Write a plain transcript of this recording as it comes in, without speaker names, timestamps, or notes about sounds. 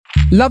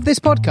Love this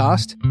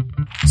podcast?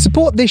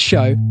 Support this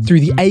show through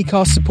the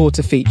Acast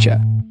supporter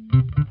feature.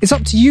 It's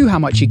up to you how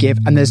much you give,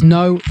 and there's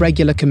no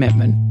regular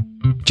commitment.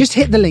 Just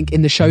hit the link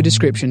in the show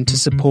description to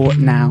support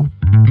now.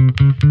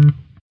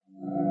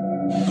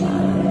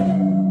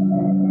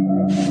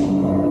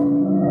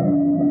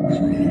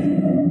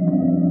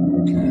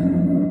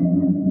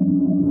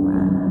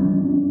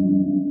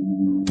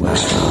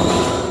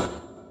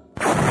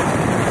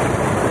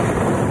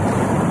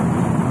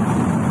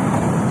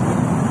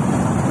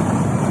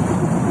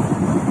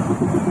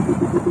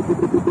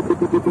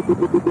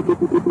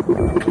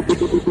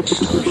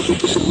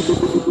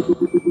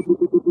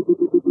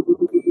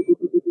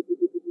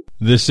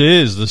 This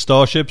is the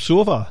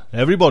StarShipSofa.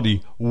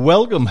 Everybody,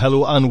 welcome,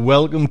 hello and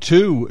welcome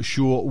to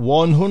show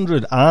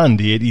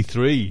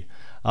 183.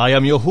 I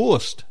am your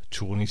host,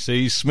 Tony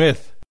C.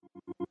 Smith.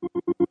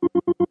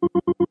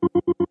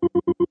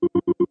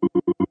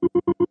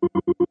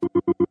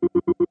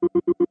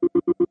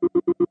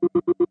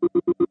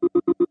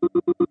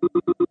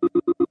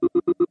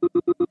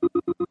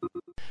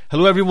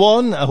 Hello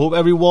everyone, I hope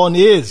everyone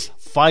is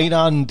fine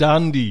and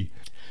dandy.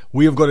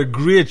 We have got a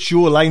great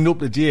show lined up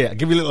today. I'll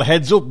give you a little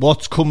heads up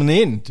what's coming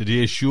in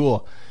today's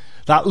show.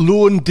 That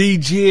lone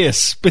DJ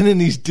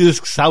spinning his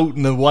discs out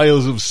in the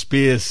wilds of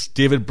space,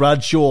 David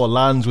Bradshaw,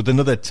 lands with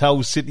another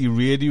Tau City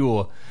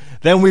Radio.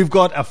 Then we've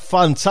got a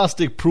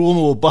fantastic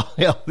promo by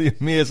the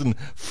amazing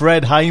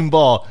Fred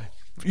Heimbar.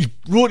 He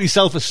wrote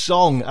himself a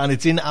song and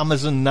it's in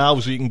Amazon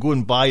now, so you can go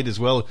and buy it as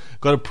well.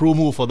 Got a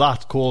promo for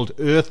that called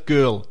Earth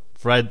Girl.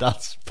 Fred,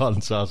 that's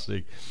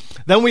fantastic.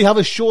 Then we have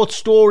a short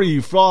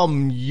story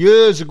from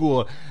years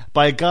ago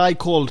by a guy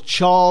called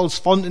Charles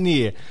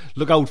Fontenay.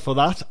 Look out for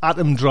that,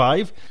 Atom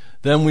Drive.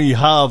 Then we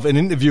have an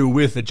interview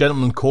with a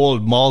gentleman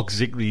called Mark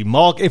Zickery.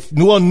 Mark, if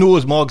no one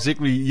knows Mark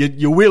Zickery,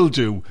 you will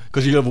do,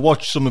 because you'll have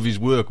watched some of his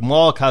work.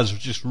 Mark has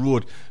just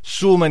wrote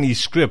so many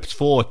scripts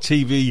for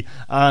TV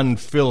and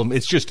film.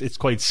 It's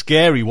quite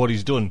scary what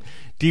he's done.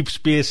 Deep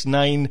Space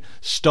Nine,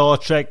 Star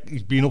Trek,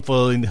 he's been up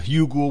for the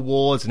Hugo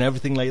Awards and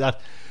everything like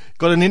that.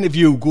 Got an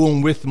interview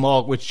going with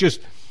Mark, which just,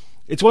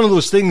 it's one of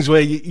those things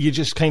where you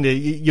just kind of,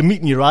 you're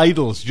meeting your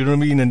idols, do you know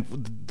what I mean? And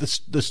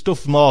the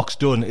stuff Mark's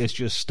done is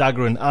just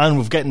staggering. And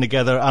we're getting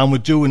together and we're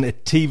doing a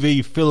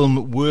TV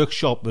film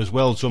workshop as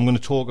well, so I'm going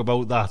to talk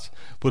about that.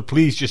 But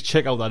please just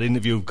check out that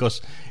interview, because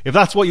if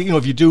that's what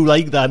if you do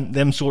like that,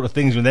 them sort of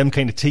things, with them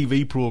kind of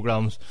TV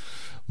programmes,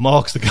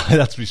 Mark's the guy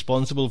that's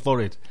responsible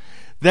for it.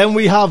 Then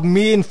we have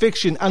Main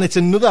Fiction, and it's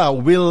another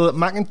Will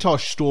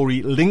McIntosh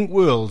story, Link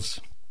Worlds.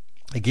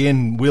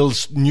 Again,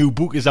 Will's new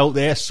book is out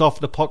there,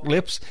 Soft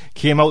Apocalypse,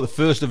 came out the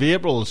 1st of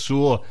April,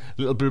 so a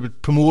little bit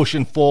of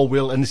promotion for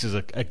Will, and this is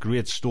a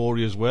great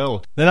story as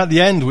well. Then at the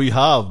end we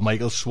have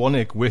Michael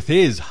Swanwick with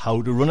his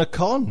How to Run a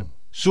Con.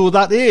 So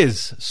that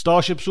is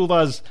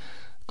StarShipSofa's,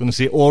 I'm going to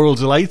say Oral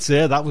Delights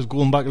there, that was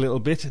going back a little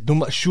bit,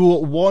 show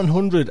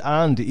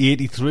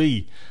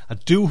 183. I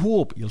do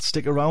hope you'll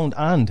stick around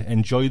and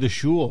enjoy the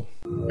show.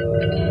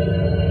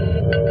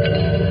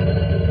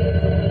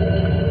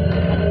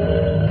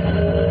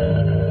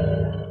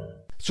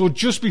 So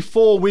just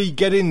before we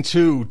get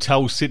into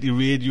Tau City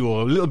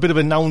Radio, a little bit of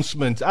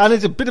announcement, and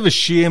it's a bit of a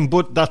shame,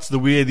 but that's the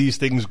way these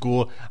things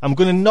go. I'm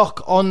going to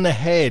knock on the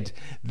head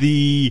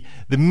the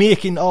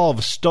making of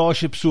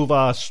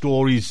StarShipSofa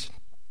stories.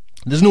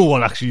 There's no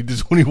one actually,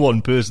 there's only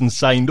one person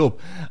signed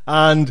up,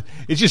 and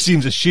it just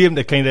seems a shame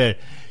to kind of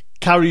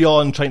carry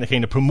on trying to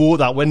kind of promote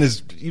that when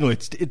there's,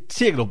 it's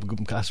taken up,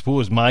 I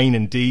suppose, mine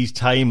and Dee's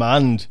time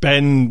and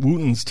Ben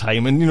Wooten's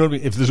time, and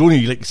if there's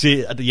only, like,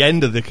 say, at the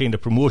end of the kind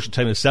of promotion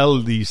time to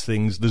sell these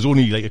things, there's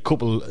only like a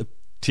couple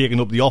taking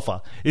up the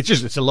offer.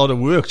 It's a lot of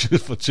work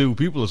just for two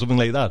people or something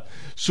like that.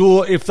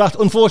 So if that,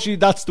 unfortunately,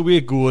 that's the way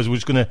it goes, we're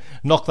just going to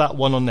knock that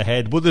one on the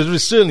head. But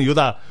there's certainly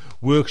other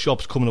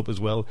workshops coming up as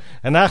well.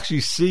 And I actually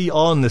see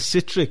on the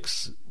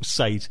Citrix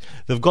site,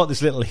 they've got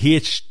this little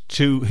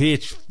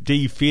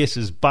HD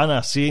Faces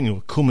banner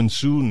saying, coming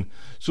soon.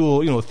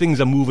 So, things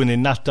are moving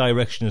in that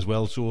direction as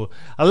well. So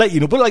I'll let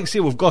you know. But like I say,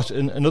 we've got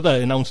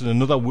announcing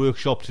another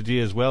workshop today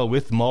as well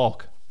with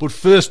Mark. But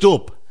first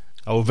up,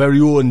 our very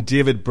own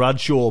David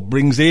Bradshaw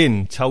brings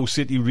in Tau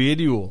City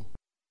Radio.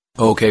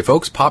 Okay,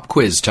 folks, pop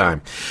quiz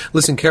time.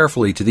 Listen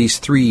carefully to these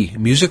 3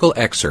 musical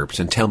excerpts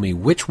and tell me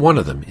which one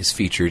of them is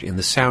featured in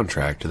the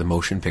soundtrack to the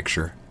motion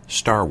picture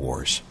Star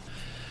Wars.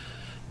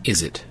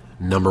 Is it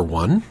number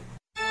 1?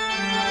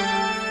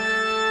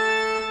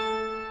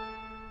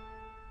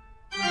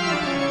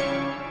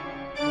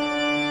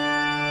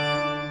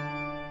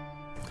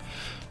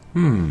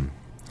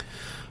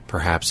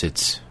 Perhaps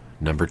it's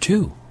number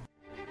 2.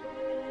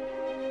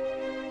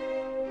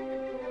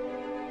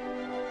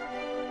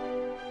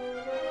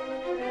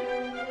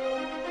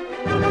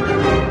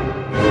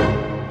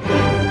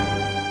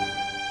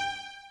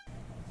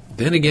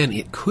 Then again,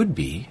 it could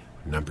be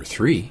number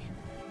 3.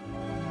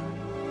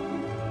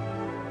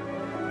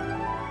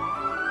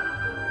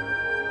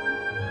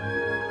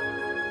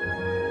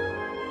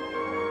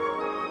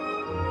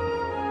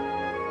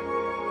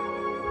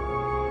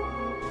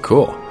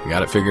 Cool. You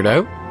got it figured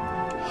out?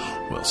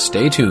 Well,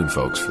 stay tuned,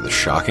 folks, for the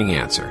shocking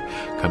answer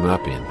coming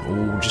up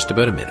in just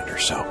about a minute or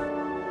so.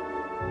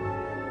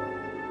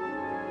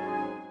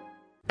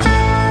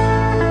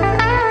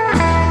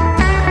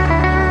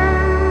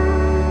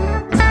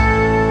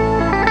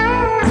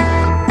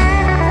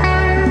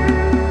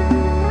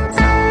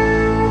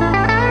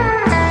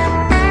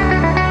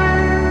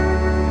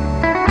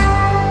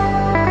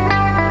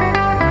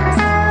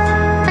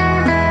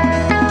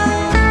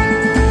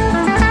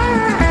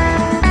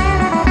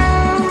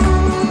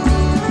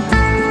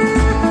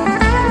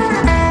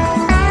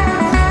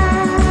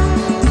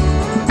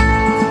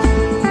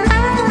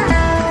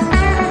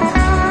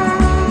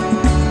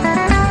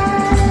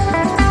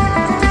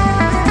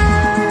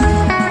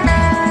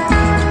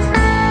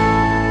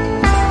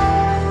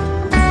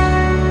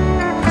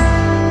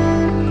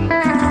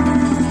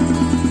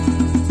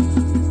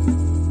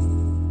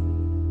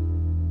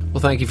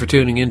 Thank you for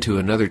tuning in to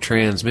another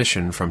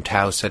transmission from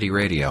Tau Ceti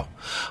Radio.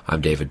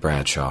 I'm David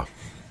Bradshaw.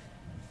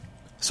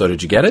 So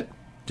did you get it?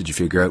 Did you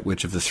figure out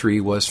which of the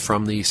three was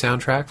from the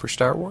soundtrack for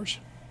Star Wars?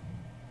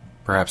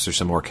 Perhaps there's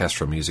some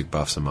orchestral music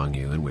buffs among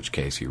you, in which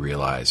case you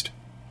realized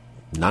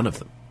none of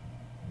them.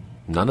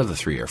 None of the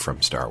three are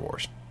from Star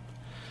Wars.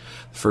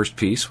 The first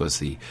piece was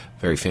the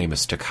very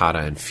famous Toccata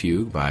and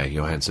Fugue by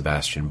Johann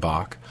Sebastian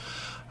Bach.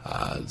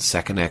 The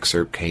second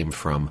excerpt came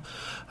from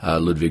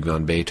Ludwig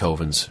van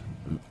Beethoven's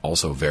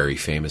also very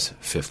famous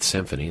Fifth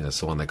Symphony. That's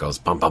the one that goes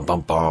bum bum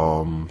bum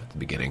bum at the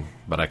beginning,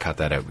 but I cut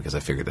that out because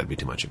I figured that'd be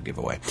too much of a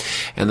giveaway.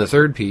 And the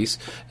third piece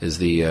is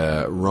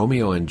the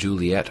Romeo and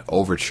Juliet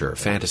Overture,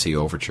 Fantasy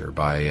Overture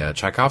by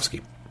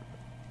Tchaikovsky.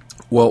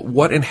 Well,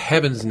 what in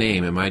heaven's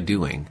name am I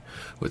doing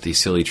with these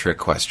silly trick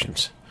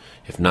questions?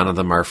 If none of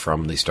them are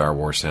from the Star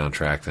Wars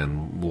soundtrack,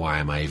 then why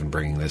am I even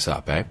bringing this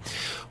up, eh?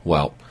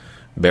 Well,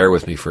 bear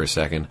with me for a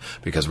second,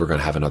 because we're going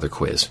to have another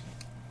quiz.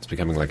 It's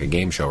becoming like a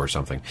game show or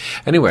something.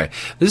 Anyway,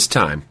 this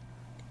time,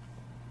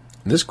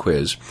 in this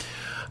quiz,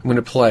 I'm going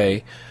to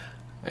play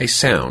a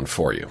sound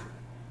for you,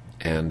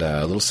 and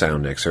a little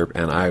sound excerpt,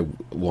 and I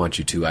want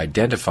you to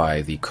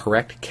identify the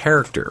correct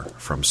character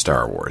from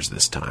Star Wars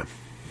this time.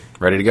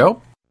 Ready to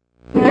go?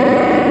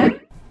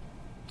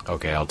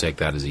 Okay, I'll take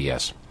that as a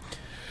yes.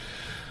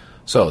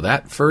 So,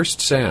 that first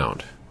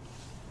sound,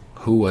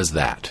 who was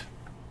that?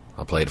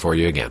 I'll play it for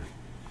you again.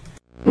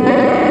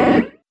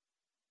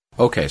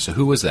 Okay, so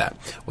who was that?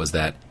 Was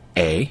that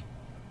A,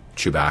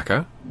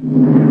 Chewbacca,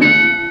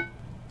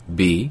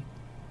 B,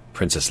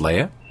 Princess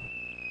Leia,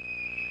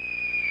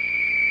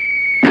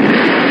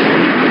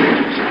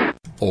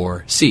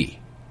 or C,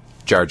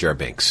 Jar Jar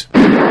Binks?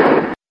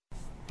 The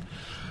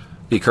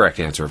correct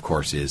answer, of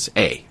course, is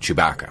A,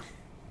 Chewbacca.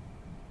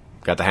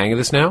 Got the hang of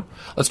this now?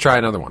 Let's try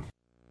another one.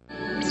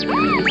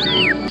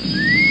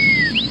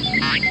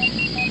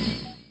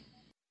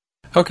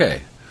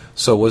 Okay,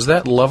 so was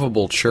that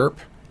lovable chirp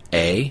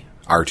A,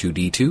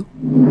 R2-D2,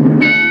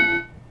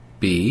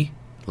 B,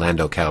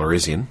 Lando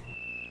Calrissian,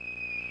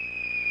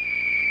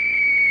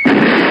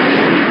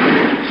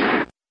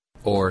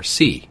 or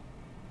C,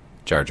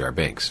 Jar Jar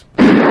Binks?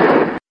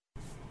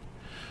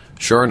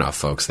 Sure enough,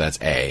 folks, that's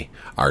A,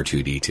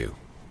 R2-D2.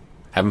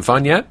 Having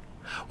fun yet?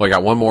 Well, I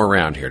got one more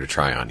round here to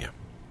try on you.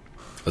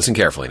 Listen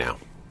carefully now.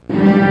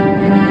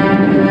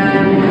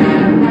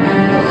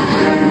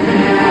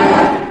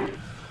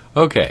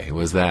 Okay,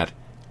 was that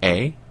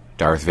A,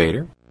 Darth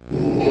Vader,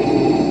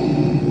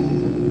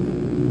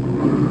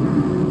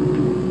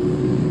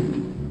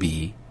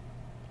 B,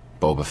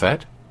 Boba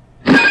Fett,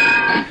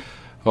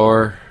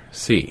 or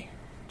C,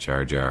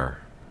 Jar Jar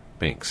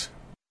Binks?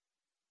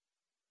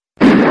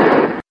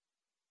 And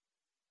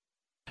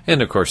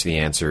of course the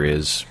answer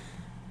is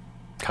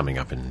coming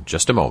up in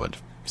just a moment.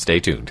 Stay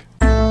tuned.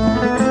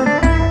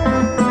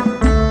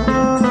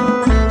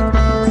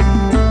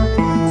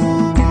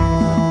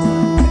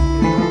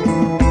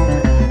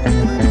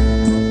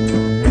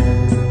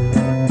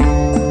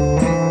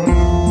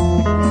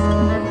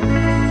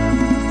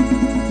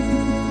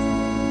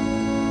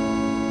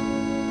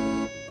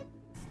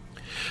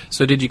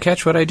 So did you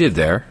catch what I did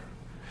there?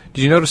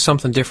 Did you notice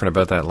something different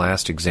about that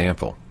last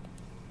example?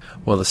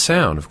 Well, the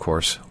sound, of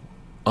course,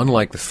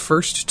 unlike the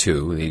first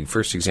two, the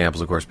first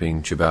examples, of course,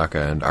 being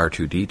Chewbacca and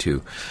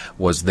R2-D2,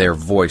 was their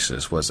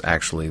voices, was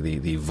actually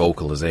the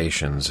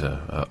vocalizations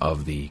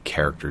of the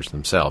characters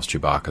themselves.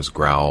 Chewbacca's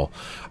growl,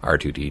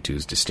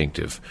 R2-D2's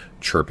distinctive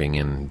chirping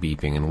and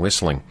beeping and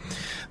whistling.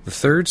 The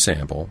third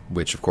sample,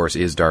 which, of course,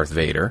 is Darth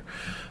Vader,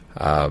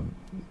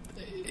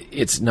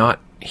 it's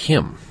not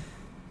him,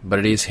 but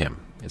it is him.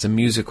 It's a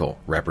musical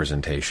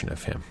representation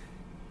of him.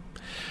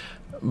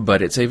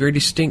 But it's a very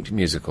distinct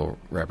musical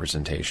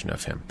representation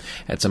of him.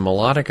 It's a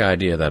melodic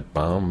idea that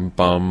bum,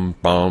 bum,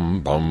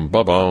 bum, bum,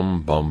 ba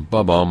bum, bum,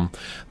 ba bum,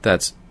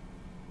 that's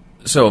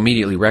so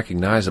immediately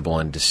recognizable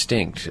and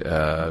distinct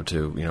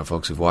to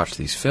folks who've watched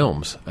these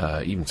films,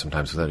 even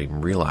sometimes without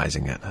even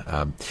realizing it,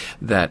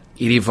 that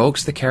it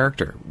evokes the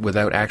character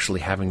without actually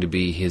having to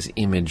be his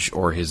image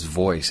or his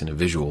voice in a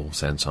visual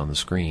sense on the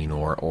screen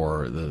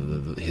or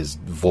his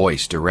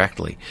voice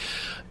directly.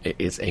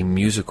 It's a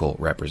musical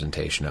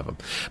representation of him.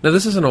 Now,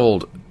 this is an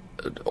old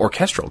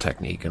orchestral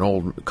technique, an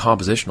old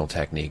compositional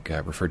technique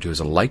referred to as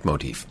a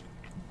leitmotif.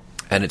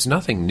 And it's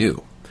nothing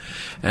new.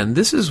 And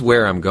this is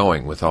where I'm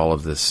going with all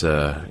of this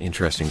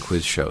interesting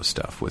quiz show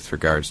stuff with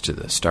regards to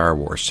the Star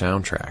Wars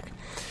soundtrack.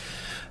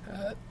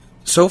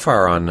 So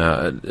far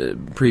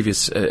on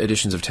previous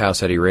editions of Tau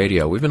Ceti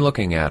Radio, we've been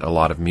looking at a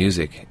lot of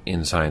music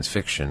in science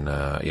fiction,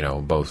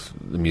 both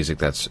the music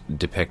that's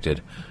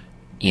depicted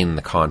in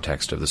the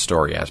context of the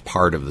story, as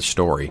part of the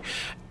story,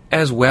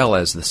 as well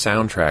as the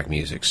soundtrack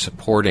music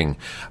supporting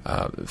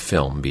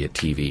film, be it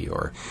TV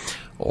or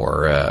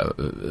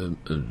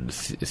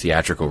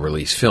theatrical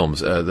release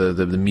films,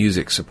 the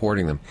music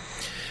supporting them.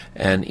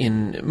 And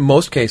in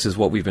most cases,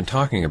 what we've been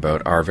talking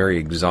about are very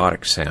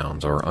exotic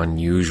sounds or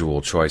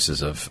unusual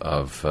choices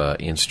of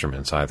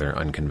instruments, either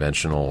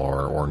unconventional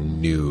or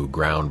new,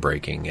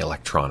 groundbreaking,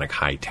 electronic,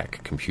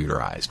 high-tech,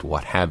 computerized,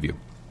 what have you.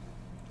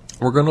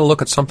 We're going to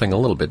look at something a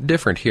little bit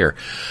different here.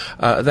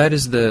 That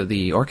is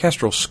the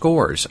orchestral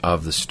scores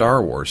of the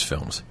Star Wars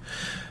films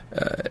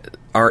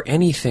are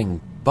anything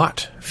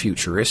but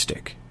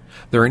futuristic.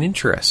 They're an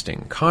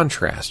interesting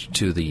contrast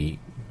to the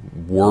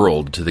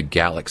world, to the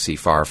galaxy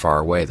far, far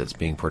away that's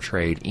being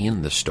portrayed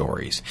in the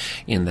stories,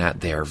 in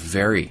that they're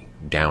very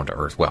down to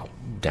earth. Well,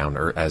 down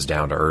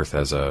to earth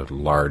as a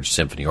large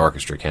symphony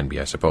orchestra can be,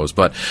 I suppose.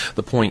 But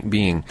the point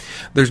being,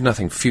 there's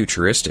nothing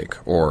futuristic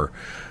or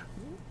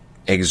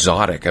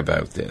exotic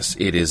about this.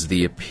 It is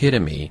the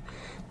epitome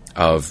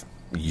of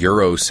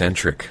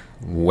Eurocentric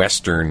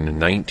Western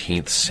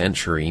 19th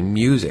century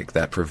music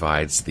that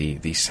provides the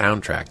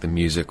soundtrack, the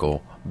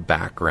musical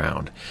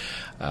background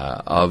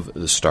of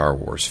the Star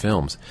Wars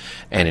films,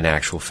 and in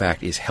actual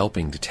fact is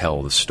helping to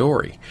tell the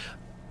story,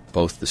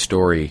 both the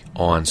story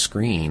on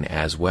screen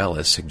as well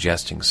as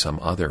suggesting some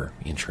other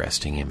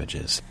interesting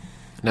images.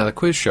 Now, the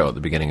quiz show at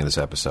the beginning of this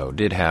episode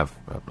did have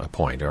a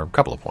point, or a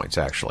couple of points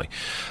actually,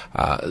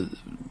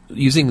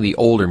 using the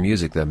older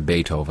music, the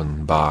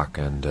Beethoven, Bach,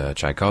 and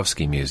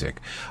Tchaikovsky music.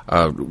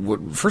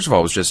 First of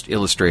all, was just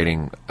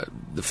illustrating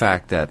the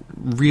fact that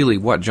really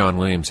what John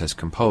Williams has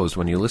composed,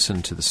 when you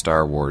listen to the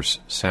Star Wars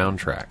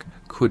soundtrack,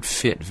 could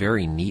fit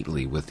very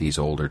neatly with these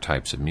older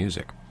types of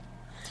music.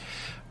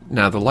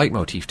 Now, the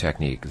leitmotif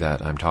technique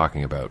that I'm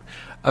talking about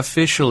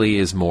officially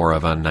is more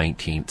of a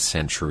 19th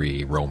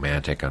century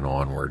romantic and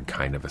onward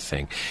kind of a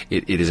thing.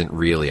 It isn't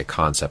really a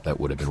concept that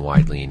would have been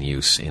widely in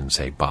use in,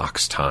 say,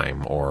 Bach's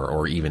time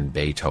or even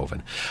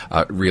Beethoven.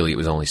 Really, it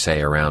was only,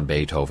 say, around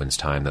Beethoven's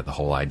time that the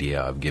whole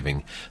idea of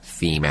giving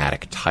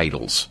thematic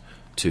titles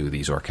to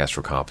these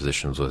orchestral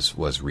compositions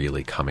was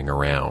really coming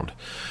around.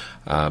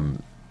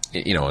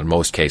 In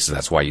most cases,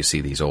 that's why you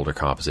see these older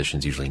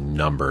compositions usually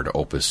numbered,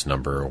 opus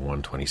number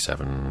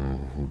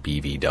 127,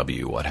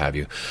 BVW, what have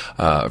you,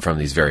 from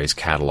these various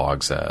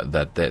catalogs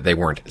that they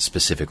weren't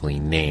specifically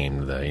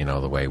named,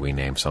 the way we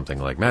name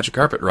something like Magic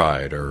Carpet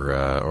Ride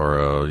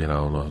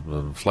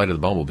or Flight of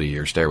the Bumblebee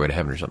or Stairway to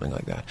Heaven or something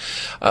like that.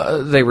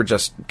 They were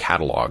just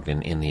cataloged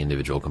in the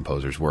individual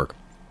composer's work.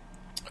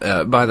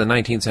 By the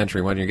 19th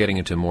century, when you're getting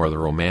into more of the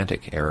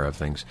romantic era of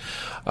things,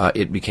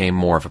 it became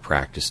more of a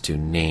practice to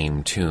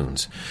name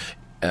tunes,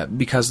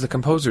 because the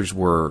composers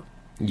were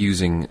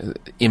using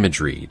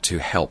imagery to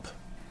help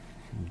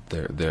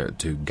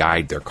to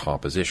guide their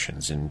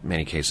compositions. In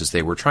many cases,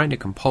 they were trying to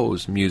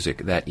compose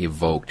music that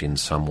evoked in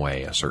some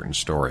way a certain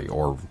story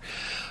or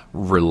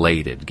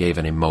related, gave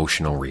an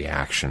emotional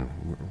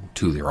reaction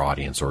to their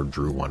audience or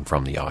drew one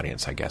from the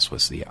audience, I guess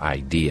was the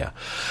idea.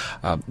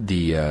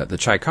 The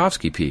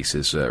Tchaikovsky piece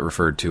is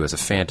referred to as a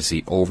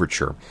fantasy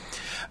overture.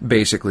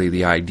 Basically,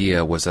 the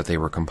idea was that they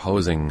were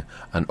composing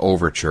an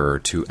overture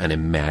to an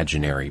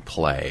imaginary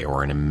play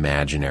or an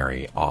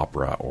imaginary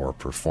opera or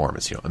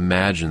performance.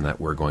 Imagine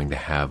that we're going to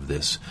have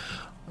this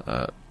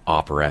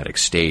operatic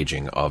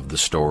staging of the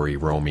story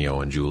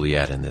Romeo and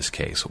Juliet in this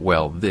case.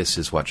 Well, this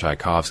is what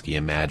Tchaikovsky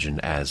imagined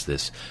as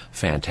this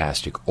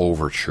fantastic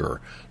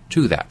overture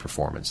to that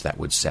performance that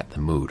would set the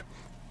mood.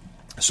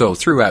 So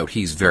throughout,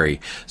 he's very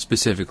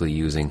specifically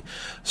using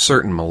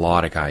certain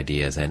melodic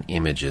ideas and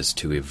images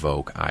to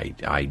evoke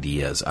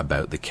ideas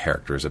about the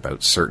characters,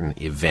 about certain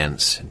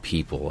events and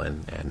people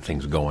and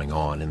things going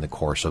on in the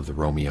course of the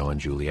Romeo and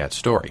Juliet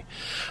story.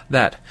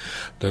 That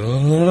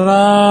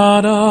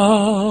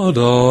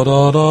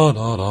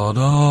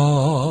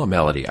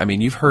melody, I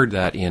mean, you've heard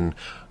that in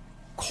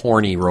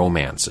corny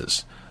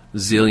romances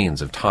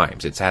zillions of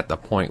times. It's at the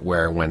point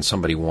where when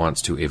somebody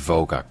wants to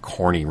evoke a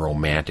corny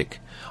romantic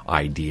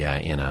idea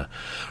in a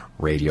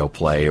radio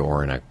play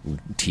or in a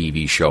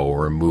TV show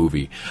or a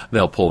movie,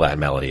 they'll pull that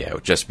melody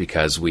out just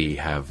because we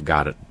have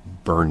got it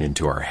burned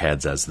into our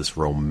heads as this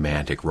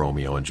romantic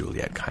Romeo and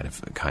Juliet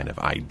kind of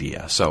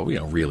idea. So,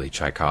 really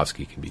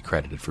Tchaikovsky can be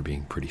credited for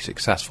being pretty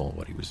successful in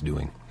what he was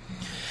doing.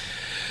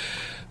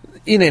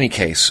 In any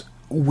case,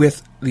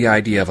 with the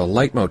idea of a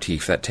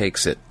leitmotif that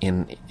takes it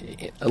in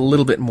a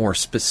little bit more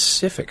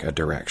specific a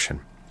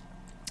direction,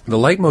 the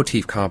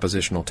leitmotif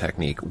compositional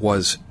technique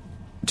was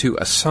to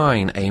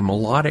assign a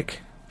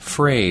melodic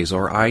phrase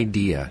or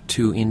idea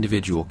to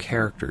individual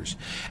characters,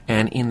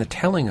 and in the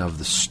telling of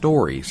the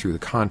story through the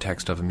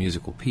context of a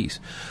musical piece,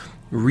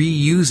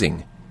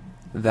 reusing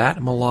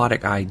that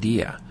melodic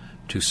idea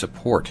to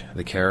support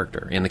the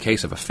character. In the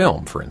case of a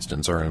film, for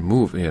instance, or in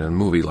a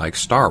movie like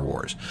Star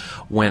Wars,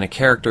 when a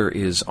character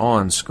is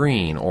on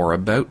screen or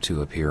about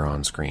to appear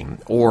on screen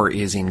or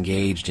is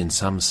engaged in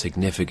some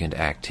significant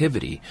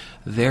activity,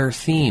 their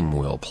theme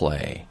will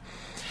play.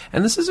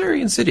 And this is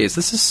very insidious.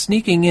 This is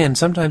sneaking in.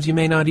 Sometimes you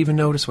may not even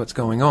notice what's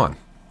going on.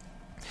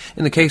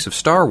 In the case of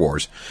Star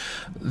Wars,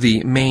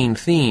 the main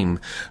theme,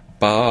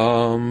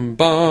 bum,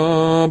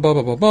 bum,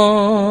 bum, bum,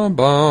 bum,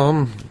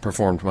 bum,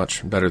 performed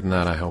much better than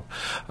that, I hope,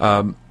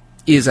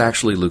 is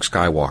actually Luke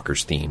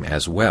Skywalker's theme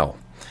as well.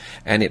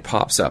 And it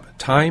pops up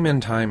time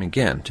and time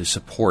again to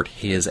support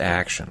his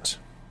actions.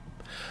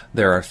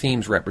 There are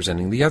themes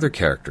representing the other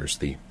characters,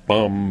 the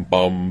bum,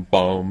 bum,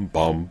 bum,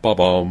 bum, bum,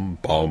 bum,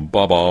 bum,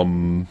 bum,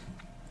 bum,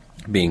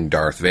 being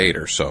Darth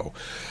Vader. So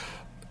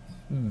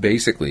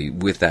basically,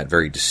 with that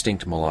very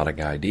distinct melodic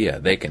idea,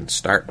 they can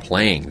start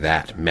playing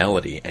that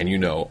melody, and you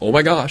know, oh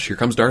my gosh, here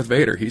comes Darth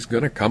Vader. He's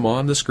going to come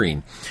on the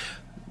screen.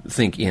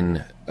 Think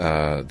in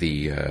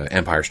the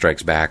Empire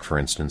Strikes Back, for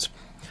instance.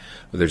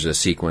 There's a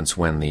sequence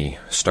when the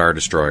Star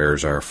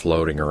Destroyers are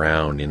floating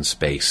around in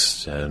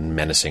space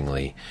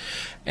menacingly,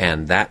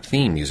 and that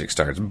theme music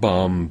starts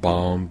bum,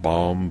 bum,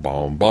 bum,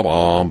 bum, bum,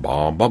 bum,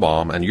 bum, bum,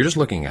 bum, and you're just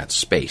looking at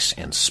space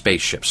and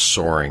spaceships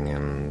soaring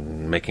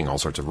and making all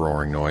sorts of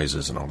roaring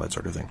noises and all that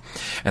sort of thing.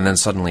 And then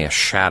suddenly a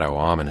shadow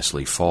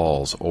ominously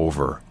falls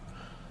over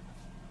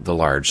the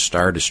large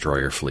Star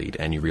Destroyer fleet,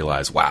 and you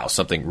realize, wow,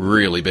 something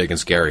really big and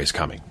scary is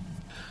coming.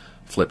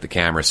 Flip the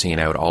camera scene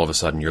out, all of a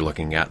sudden you're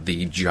looking at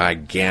the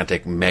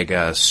gigantic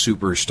mega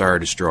super Star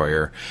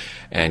Destroyer,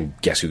 and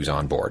guess who's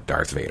on board?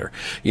 Darth Vader.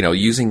 You know,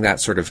 using that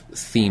sort of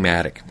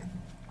thematic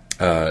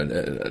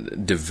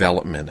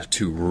development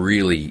to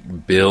really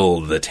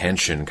build the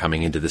tension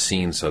coming into the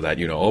scene so that,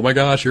 you know, oh my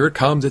gosh, here it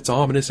comes, it's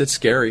ominous, it's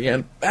scary,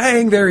 and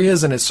bang, there he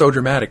is, and it's so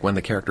dramatic when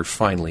the character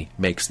finally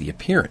makes the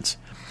appearance.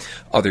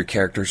 Other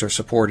characters are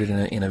supported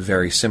in a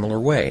very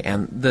similar way,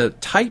 and the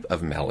type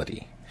of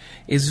melody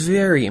is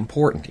very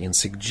important in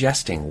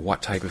suggesting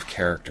what type of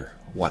character,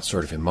 what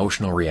sort of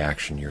emotional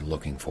reaction you're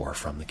looking for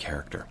from the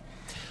character.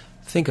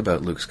 Think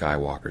about Luke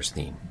Skywalker's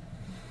theme.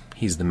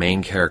 He's the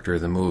main character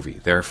of the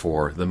movie.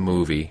 Therefore, the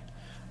movie,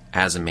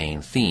 as a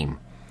main theme,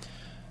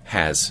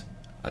 has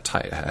a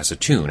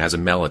tune, has a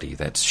melody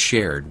that's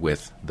shared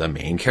with the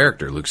main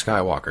character, Luke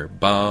Skywalker.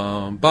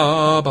 Bum,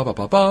 bum, bum,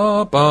 bum,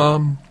 bum,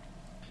 bum.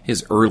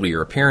 His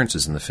earlier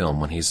appearances in the film,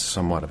 when he's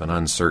somewhat of an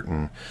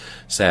uncertain,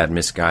 sad,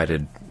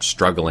 misguided,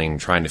 struggling,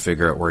 trying to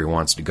figure out where he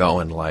wants to go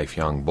in life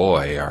young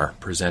boy, are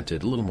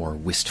presented a little more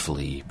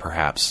wistfully,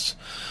 perhaps,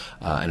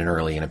 in an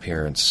early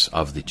appearance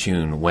of the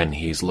tune when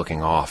he's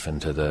looking off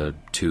into the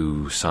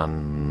two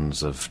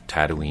suns of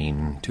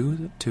Tatooine,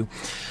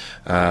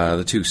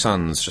 the two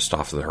suns just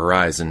off the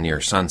horizon near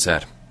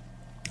sunset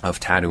of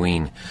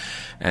Tatooine,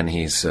 and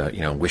he's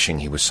wishing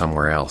he was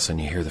somewhere else,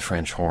 and you hear the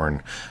French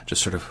horn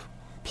just sort of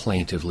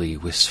plaintively,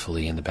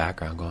 wistfully in the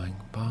background going,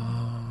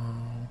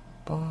 ba,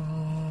 ba,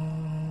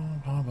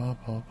 ba, ba,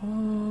 ba,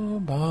 ba,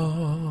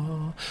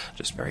 ba,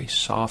 just very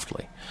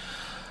softly.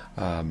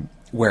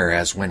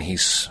 Whereas when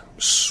he's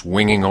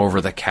swinging over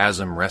the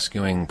chasm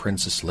rescuing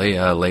Princess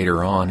Leia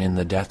later on in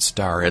the Death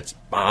Star, it's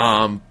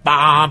bom,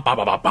 bom, bom,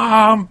 bom,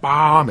 bom,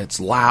 bom.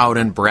 It's loud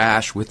and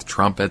brash with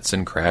trumpets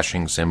and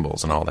crashing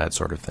cymbals and all that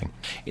sort of thing.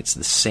 It's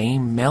the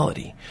same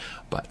melody,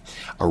 but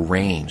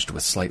arranged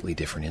with slightly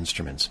different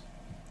instruments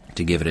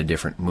to give it a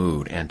different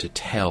mood and to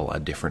tell a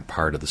different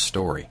part of the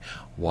story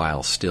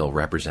while still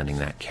representing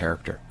that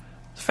character.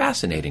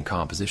 Fascinating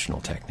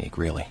compositional technique,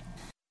 really.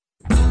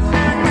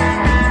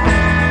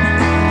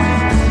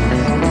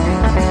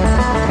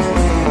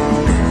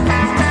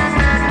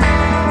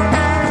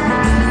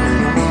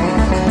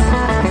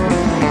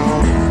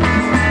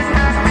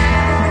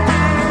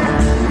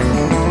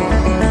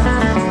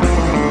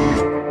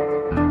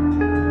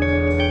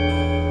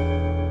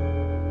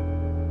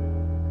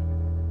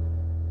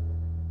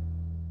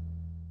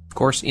 Of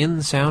course, in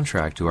the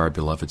soundtrack to our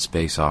beloved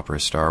space opera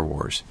Star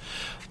Wars,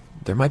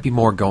 there might be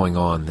more going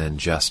on than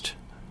just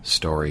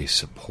story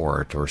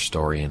support or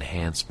story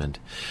enhancement.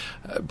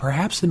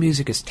 Perhaps the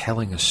music is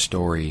telling a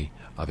story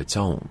of its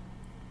own.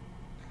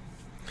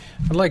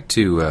 I'd like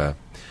to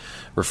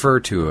refer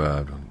to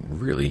a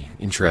really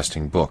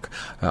interesting book,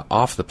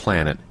 Off the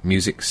Planet,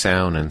 Music,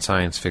 Sound, and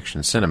Science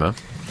Fiction Cinema,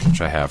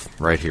 which I have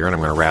right here, and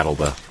I'm going to rattle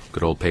the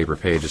good old paper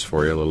pages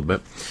for you a little bit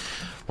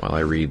while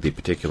I read the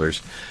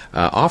particulars.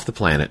 Off the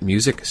Planet,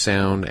 Music,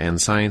 Sound, and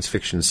Science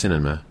Fiction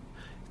Cinema,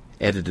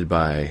 edited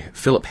by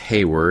Philip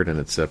Hayward, and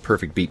it's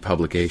Perfect Beat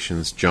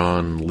Publications,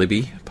 John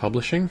Libby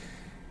Publishing,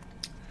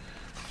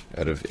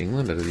 out of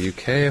England, out of the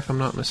UK, if I'm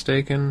not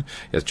mistaken.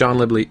 Yes, John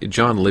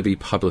Libby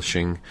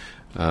Publishing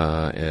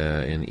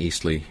in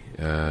Eastleigh,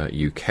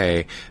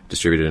 UK,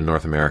 distributed in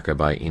North America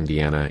by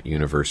Indiana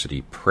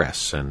University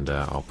Press, and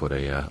I'll put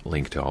a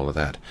link to all of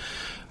that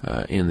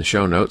in the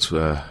show notes.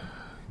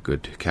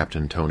 good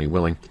Captain Tony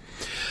Willing.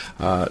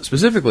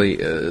 Specifically,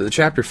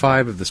 Chapter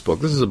 5 of this book.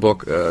 This is a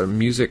book,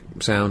 Music,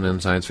 Sound,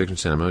 and Science Fiction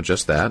Cinema,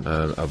 just that,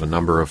 of a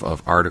number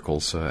of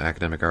articles,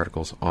 academic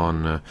articles,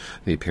 on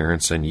the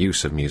appearance and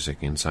use of music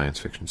in science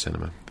fiction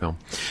cinema film.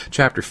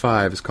 Chapter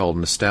 5 is called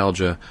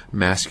Nostalgia,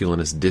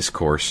 Masculinist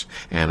Discourse,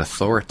 and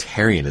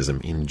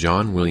Authoritarianism in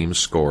John Williams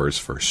Scores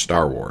for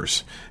Star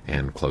Wars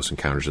and Close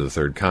Encounters of the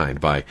Third Kind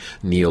by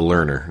Neil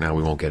Lerner. Now,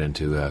 we won't get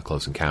into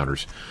Close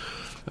Encounters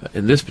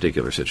in this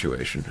particular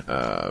situation.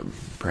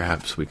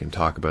 Perhaps we can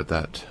talk about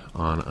that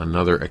on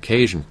another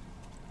occasion.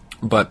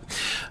 But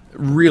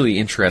really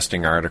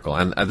interesting article,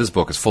 and this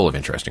book is full of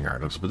interesting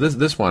articles, but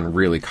this one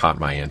really caught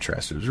my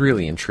interest. It was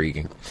really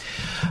intriguing.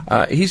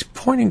 He's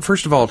pointing,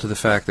 first of all, to the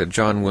fact that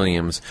John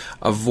Williams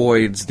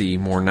avoids the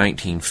more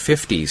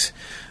 1950s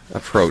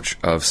approach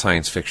of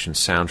science fiction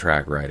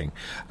soundtrack writing.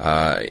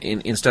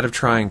 Instead of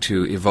trying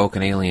to evoke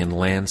an alien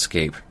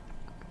landscape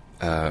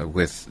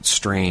with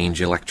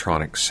strange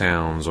electronic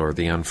sounds or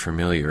the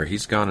unfamiliar,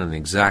 he's gone in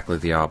exactly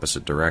the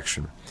opposite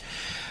direction.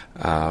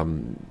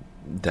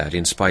 That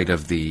in spite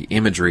of the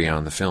imagery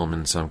on the film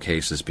in some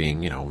cases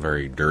being,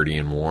 very dirty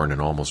and worn and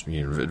almost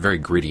very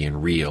gritty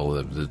and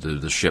real,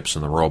 the ships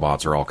and the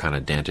robots are all kind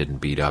of dented and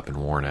beat up and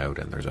worn out,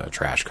 and there's a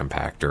trash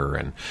compactor,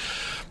 and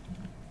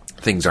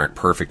things aren't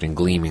perfect and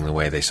gleaming the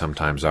way they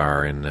sometimes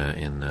are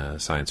in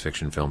science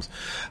fiction films.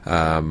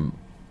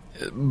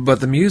 But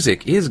the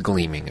music is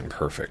gleaming and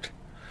perfect.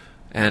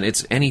 And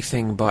it's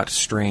anything but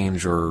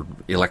strange or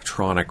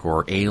electronic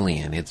or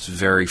alien. It's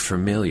very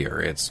familiar.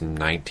 It's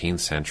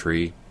 19th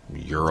century,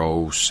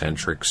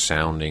 Eurocentric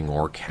sounding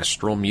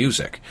orchestral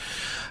music.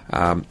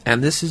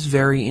 And this is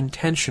very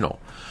intentional.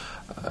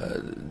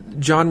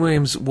 John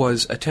Williams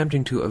was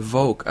attempting to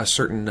evoke a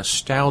certain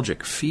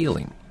nostalgic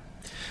feeling.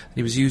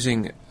 He was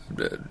using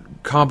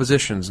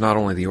compositions, not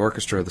only the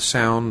orchestra, the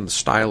sound, the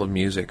style of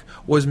music,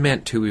 was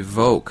meant to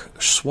evoke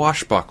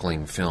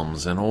swashbuckling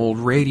films and old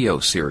radio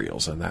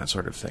serials and that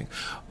sort of thing,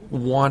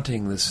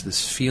 wanting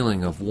this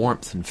feeling of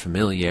warmth and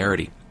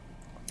familiarity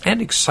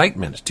and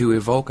excitement to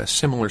evoke a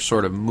similar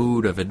sort of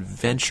mood of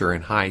adventure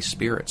and high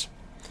spirits.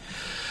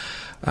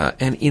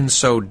 And in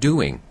so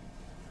doing,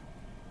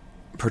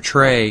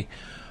 portray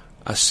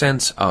a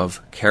sense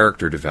of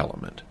character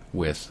development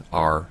with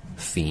our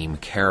theme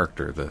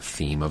character, the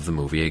theme of the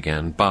movie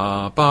again,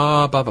 ba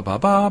ba ba ba ba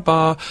ba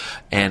ba,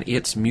 and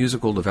its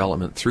musical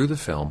development through the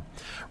film,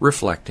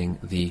 reflecting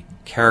the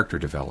character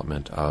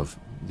development of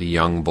the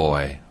young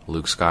boy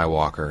Luke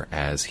Skywalker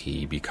as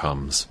he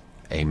becomes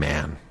a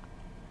man.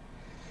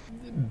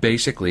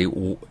 Basically,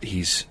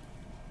 he's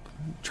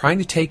trying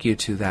to take you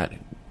to that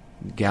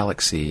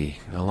galaxy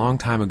a long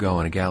time ago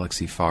in a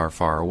galaxy far,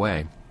 far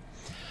away.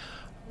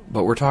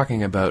 But we're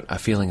talking about a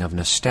feeling of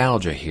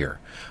nostalgia here,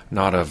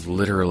 not of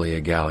literally a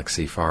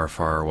galaxy far,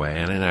 far away,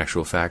 and in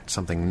actual fact,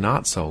 something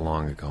not so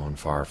long ago and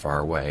far, far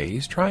away.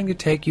 He's trying to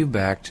take you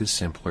back to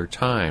simpler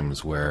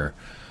times where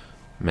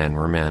men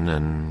were men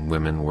and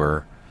women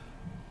were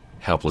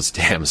helpless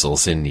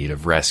damsels in need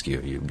of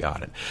rescue. You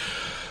got it.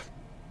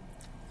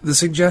 The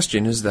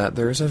suggestion is that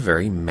there is a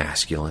very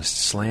masculinist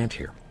slant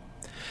here,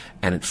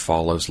 and it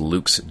follows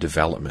Luke's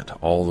development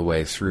all the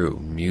way through,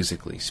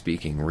 musically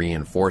speaking,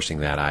 reinforcing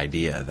that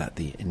idea that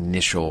the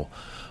initial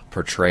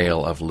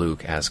portrayal of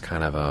Luke as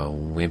kind of a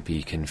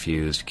wimpy,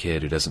 confused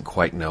kid who doesn't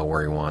quite know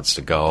where he wants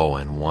to go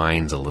and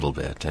whines a little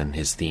bit, and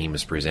his theme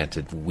is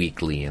presented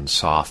weakly and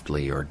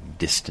softly or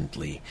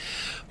distantly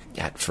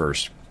at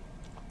first.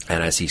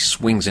 And as he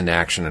swings into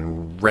action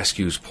and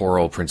rescues poor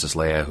old Princess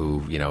Leia,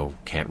 who,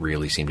 can't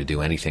really seem to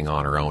do anything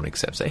on her own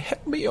except say,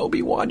 "Help me,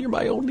 Obi-Wan, you're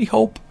my only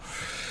hope,"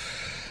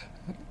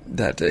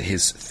 that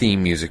his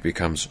theme music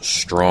becomes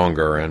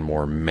stronger and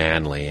more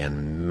manly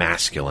and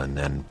masculine,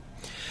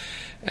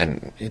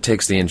 and it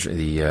takes the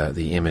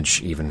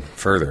image even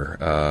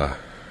further,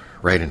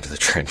 right into the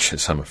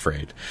trenches, I'm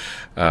afraid.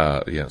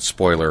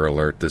 Spoiler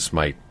alert, this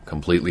might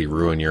completely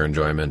ruin your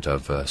enjoyment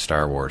of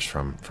Star Wars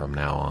from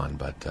now on,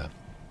 but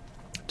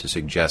to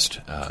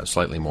suggest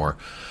slightly more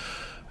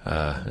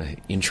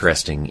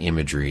interesting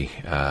imagery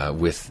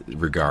with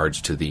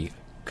regards to the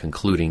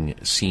concluding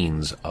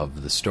scenes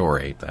of the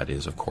story, that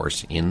is, of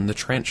course, in the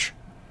trench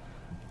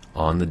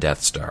on the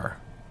Death Star.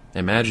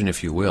 Imagine,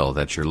 if you will,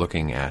 that you're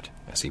looking at,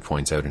 as he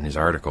points out in his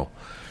article,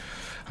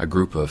 a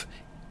group of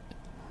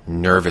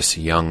nervous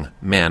young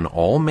men,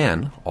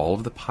 all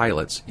of the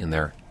pilots in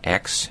their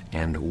X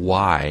and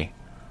Y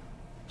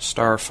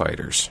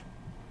starfighters,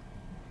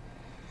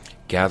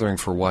 gathering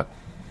for what,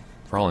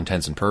 for all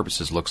intents and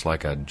purposes, looks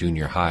like a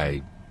junior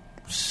high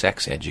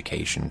sex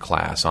education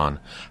class on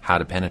how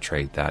to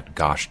penetrate that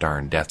gosh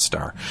darn Death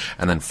Star,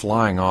 and then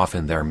flying off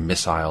in their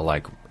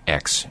missile-like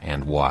X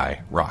and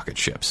Y rocket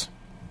ships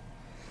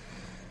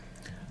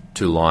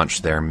to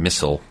launch their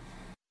missile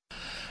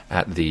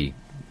at the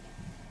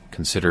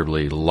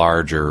considerably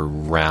larger,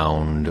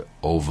 round,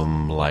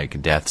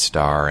 ovum-like Death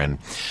Star. And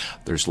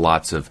there's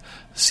lots of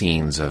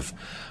scenes of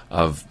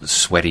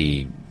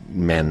sweaty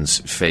men's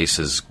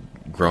faces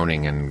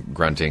groaning and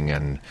grunting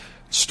and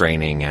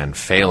straining and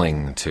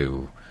failing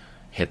to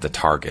hit the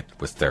target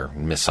with their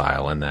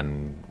missile, and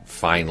then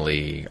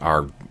finally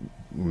our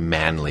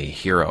manly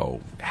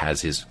hero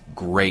has his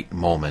great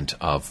moment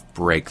of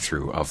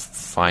breakthrough, of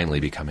finally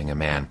becoming a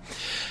man,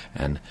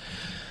 and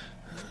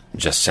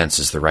just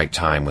senses the right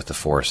time with the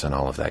Force and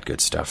all of that good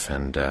stuff,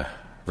 and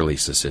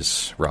releases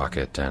his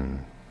rocket,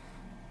 and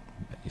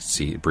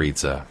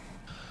breathes a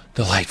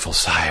delightful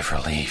sigh of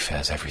relief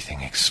as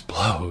everything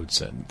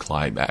explodes and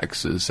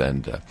climaxes.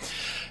 And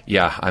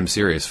yeah, I'm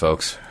serious,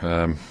 folks.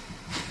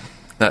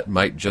 That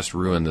might just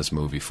ruin this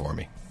movie for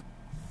me.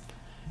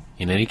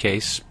 In any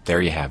case,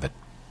 there you have it.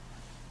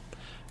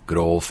 Good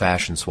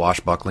old-fashioned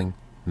swashbuckling,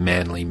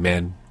 manly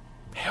men,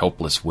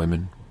 helpless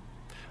women,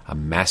 a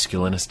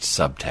masculinist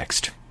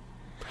subtext.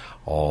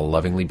 All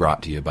lovingly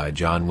brought to you by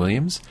John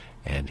Williams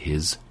and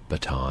his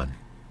baton.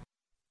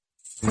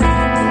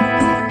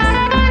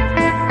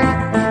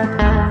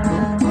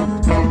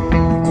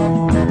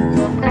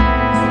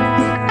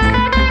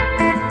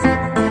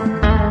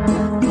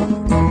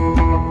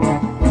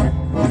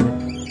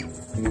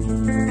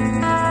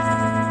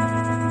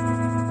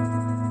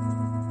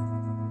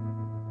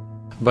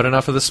 But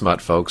enough of the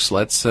smut, folks.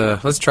 Let's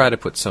try to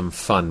put some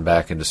fun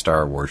back into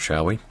Star Wars,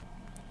 shall we?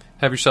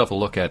 Have yourself a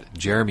look at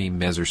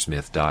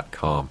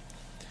jeremymessersmith.com.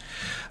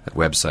 That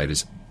website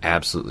is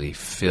absolutely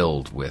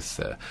filled with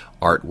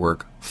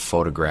artwork,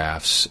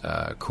 photographs,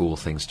 cool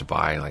things to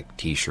buy like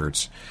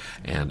T-shirts,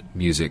 and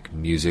music,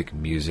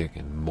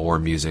 and more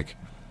music.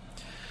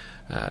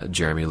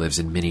 Jeremy lives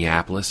in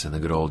Minneapolis in the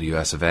good old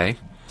US of A.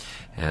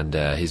 And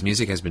his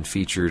music has been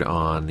featured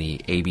on the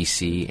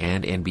ABC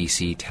and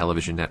NBC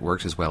television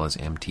networks, as well as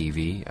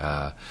MTV,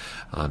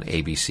 on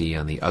ABC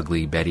on the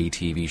Ugly Betty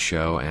TV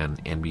show,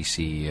 and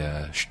NBC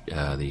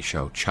the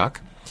show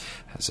Chuck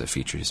has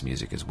featured his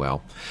music as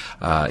well.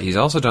 He's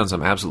also done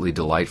some absolutely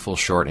delightful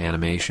short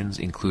animations,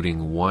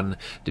 including one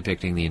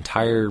depicting the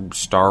entire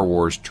Star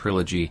Wars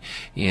trilogy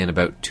in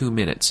about 2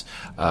 minutes,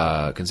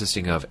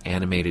 consisting of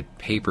animated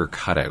paper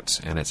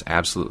cutouts, and it's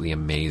absolutely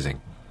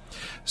amazing.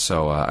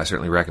 So I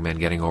certainly recommend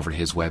getting over to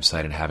his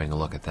website and having a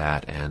look at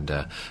that.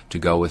 And to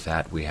go with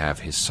that, we have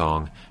his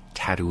song,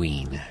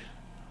 Tatooine.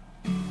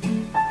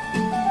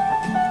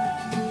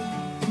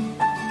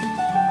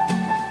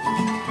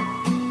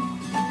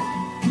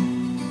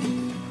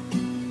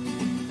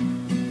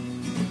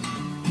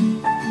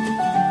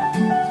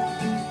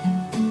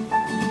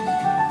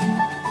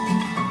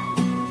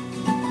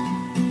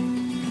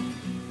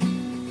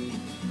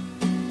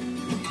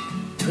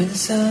 Twin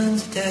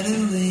sons of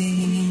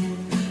Tatooine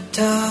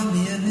taught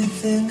me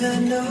everything I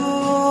know.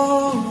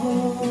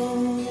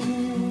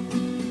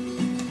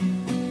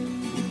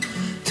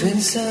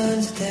 Twin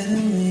sons of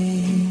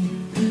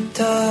Tatooine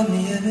taught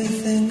me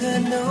everything I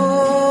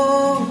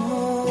know.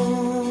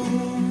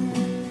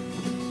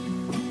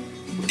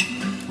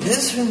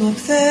 There's room up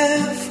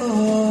there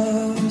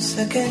for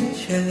second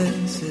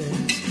chances.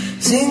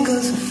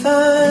 Singles are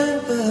fine,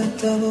 but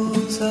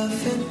doubles are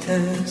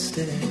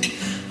fantastic.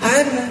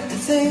 I'd like to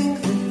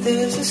think that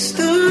there's a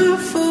star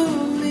for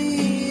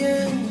me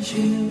and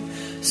you,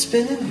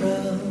 spinning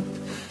round,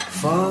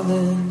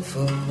 falling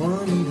for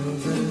one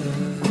another.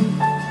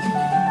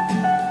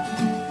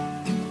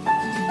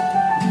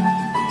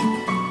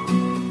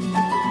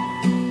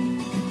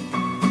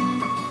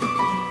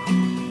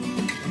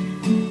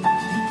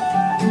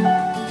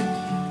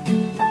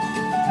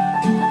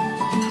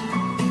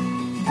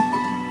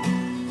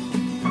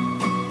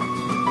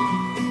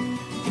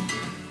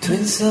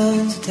 Twin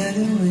sons of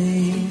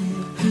Tatooine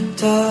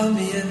taught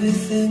me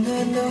everything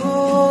I know.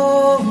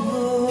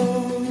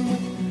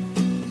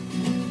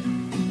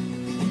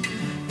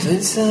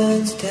 Twin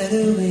sons of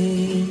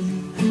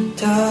Tatooine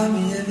taught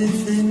me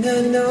everything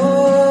I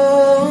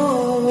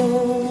know.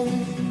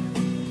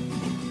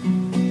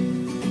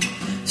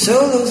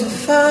 Solos are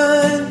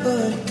fine,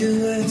 but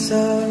duets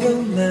are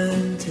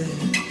romantic.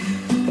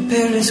 A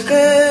pair is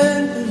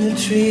grand, and a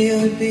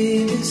trio would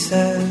be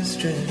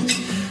disastrous.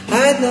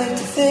 I'd like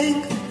to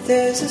think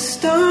there's a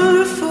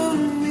star for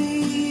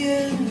me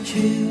and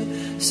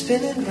you,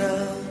 spinning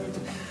round,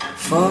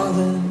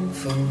 falling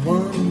for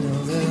one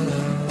another.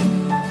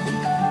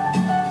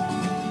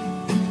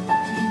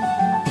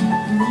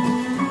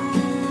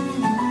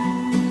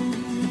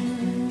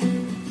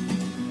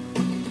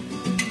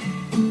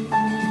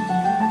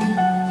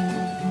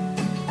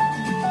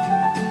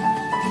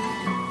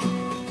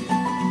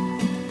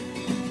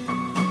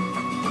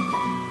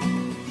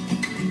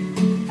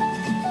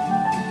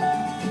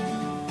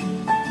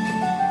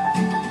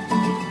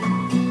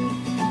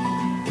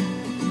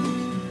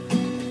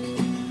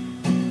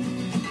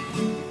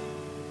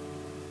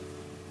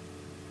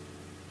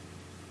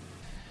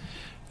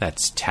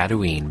 That's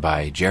Tatooine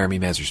by Jeremy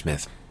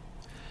Messersmith.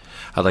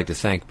 I'd like to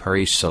thank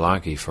Parish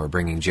Solanki for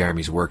bringing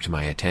Jeremy's work to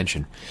my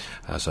attention.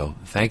 So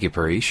thank you,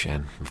 Parish,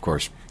 and of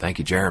course, thank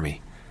you,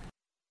 Jeremy.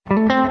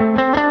 Well,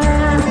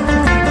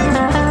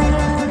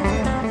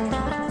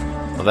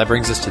 that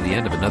brings us to the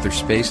end of another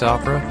space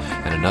opera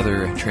and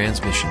another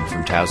transmission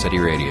from Tau Ceti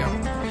Radio.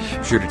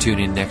 Be sure to tune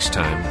in next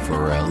time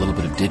for a little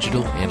bit of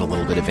digital and a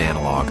little bit of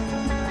analog.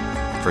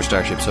 For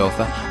Starship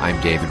Sofa, I'm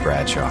David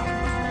Bradshaw.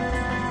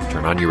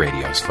 Turn on your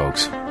radios,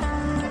 folks.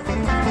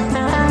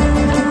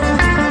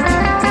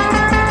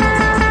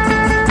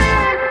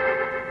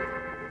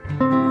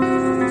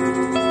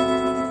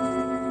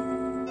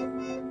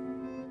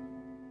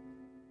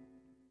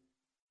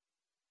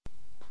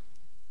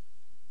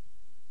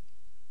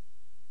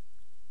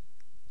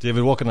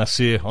 David, what can I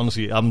say?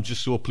 Honestly, I'm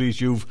just so pleased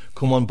you've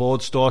come on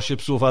board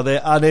Starship Sofa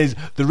there and is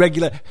the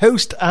regular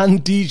host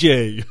and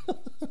DJ.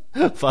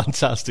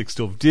 Fantastic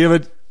stuff.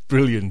 David,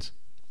 brilliant.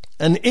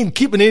 And in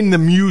keeping in the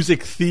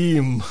music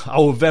theme,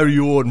 our very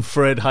own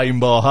Fred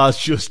Heimbar has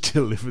just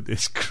delivered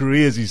this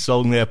crazy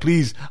song there.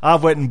 Please,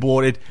 I've went and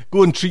bought it.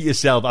 Go and treat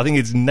yourself. I think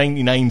it's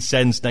 99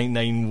 cents,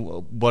 99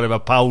 whatever,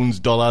 pounds,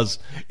 dollars.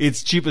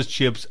 It's cheap as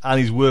chips and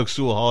he's worked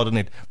so hard on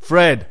it.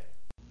 Fred.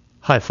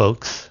 Hi,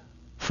 folks.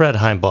 Fred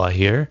Heimbaugh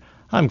here.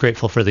 I'm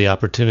grateful for the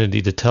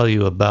opportunity to tell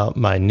you about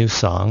my new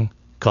song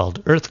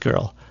called Earth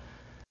Girl.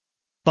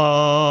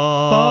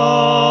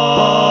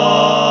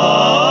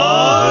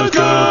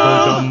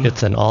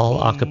 It's an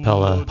all a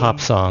cappella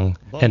pop song,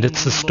 and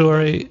it's the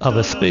story of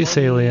a space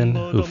alien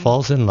who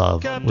falls in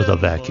love with a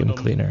vacuum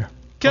cleaner.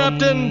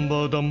 Captain,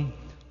 don't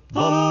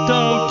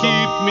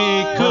keep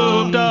me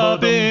cooped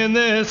up in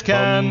this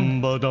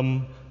can.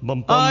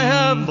 I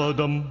have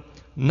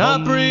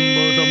not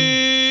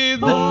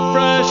breathed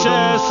fresh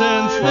air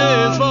since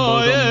this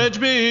voyage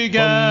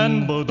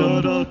began.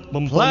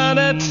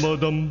 Planet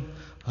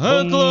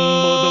Earth looks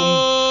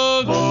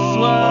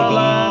like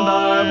land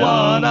I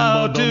want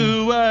out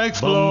to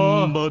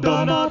explore.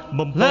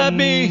 Let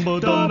me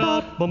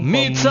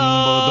meet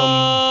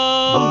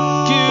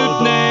some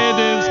cute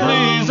natives,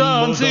 please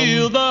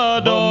unseal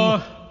the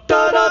door.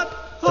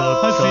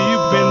 I see you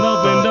in the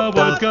window,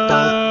 Earth girl.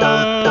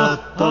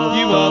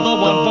 You are the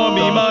one for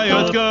me, my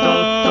Earth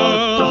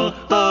girl.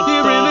 You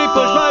really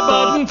push my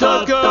buttons,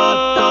 Earth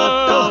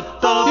girl.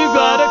 You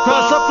glide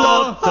across the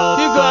floor.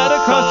 You glide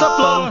across the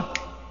floor.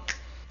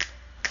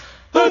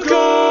 Earth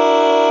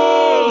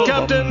girl,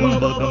 Captain,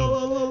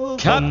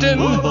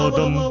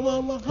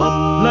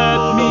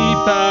 let me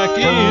back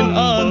in,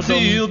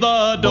 unseal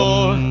the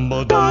door.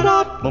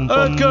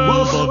 Earth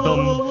girls,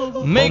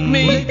 make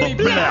me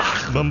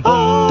don't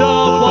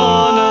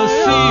wanna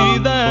see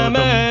them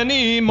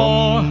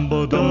anymore.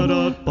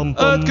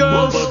 Earth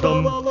girls,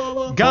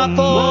 got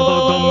 4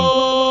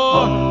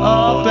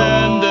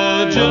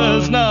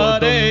 appendages,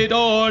 not 8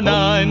 or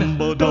 9.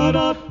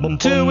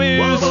 2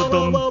 ears,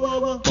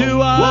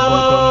 2 eyes,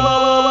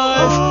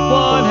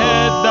 1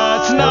 head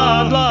that's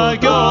not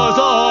like yours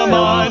or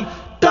mine.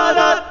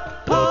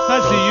 I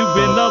see you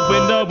in the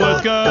window,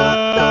 Earth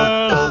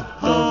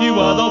girl. You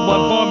are the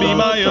one for me,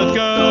 my Earth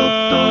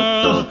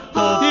girl.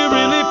 You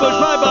really push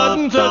my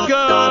buttons, Earth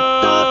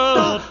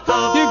girl.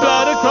 You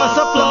glide across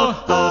the floor.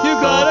 You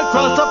glide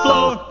across the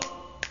floor.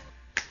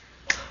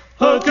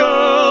 Earth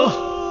girl.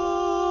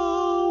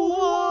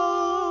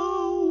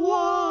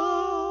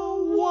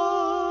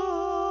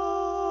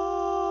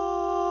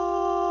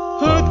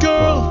 Earth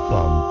girl.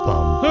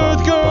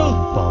 Earth girl.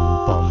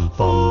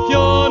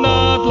 You're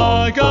not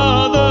like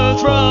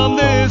others from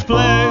this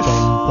place.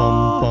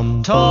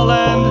 Tall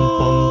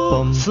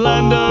and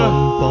slender,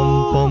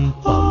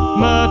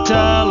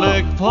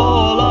 metallic,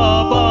 pull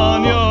up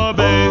on your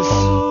base.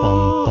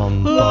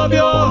 Love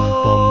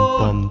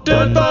your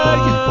dirt bag,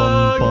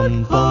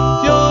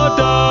 your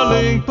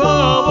darling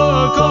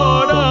power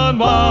cord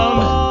unwound.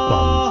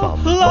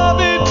 Love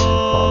it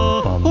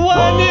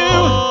when you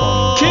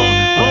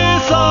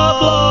kiss the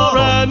floor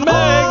and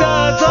make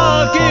that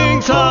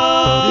sucking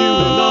sound. You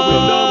in the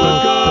window with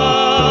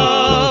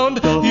ground.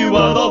 You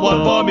are the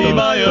one for me,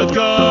 my Earth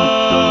girl.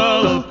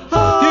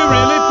 You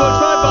really push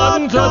my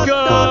buttons, Earth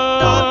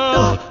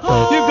girl.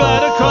 You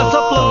glide across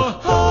the floor.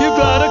 You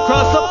glide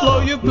across the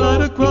floor. You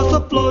glide across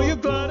the floor. You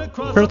glide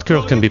across. Earth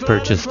Girl can be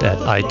purchased at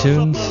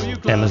iTunes,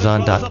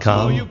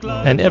 Amazon.com,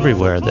 and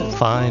everywhere that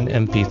fine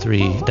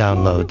MP3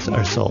 downloads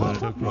are sold.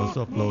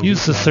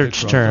 Use the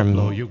search term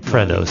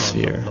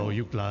Fredosphere.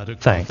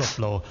 Thanks.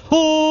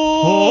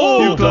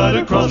 Oh, you glide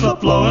across the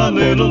floor on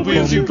little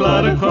wheels. You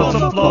glide across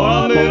the floor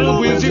on little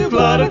wheels. You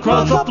glide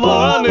across the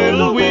floor on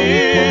little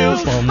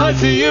wheels. I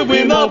see you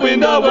in the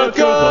window, Earth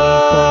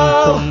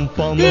girl.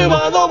 You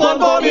are the one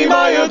for me,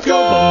 my Earth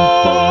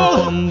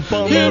girl.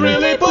 You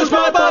really push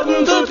my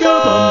buttons, Earth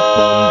girl.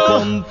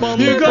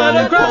 You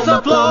glide across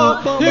the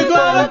floor. You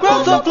glide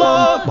across the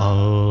floor.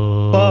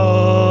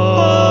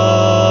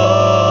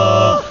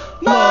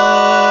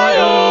 My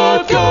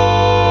Earth girl.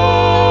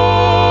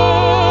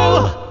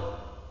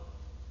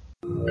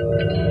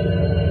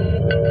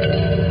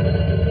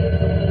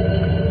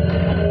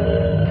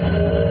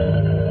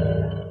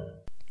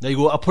 There you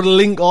go. I put a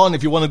link on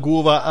if you want to go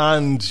over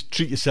and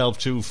treat yourself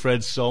to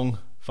Fred's song.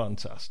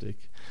 Fantastic.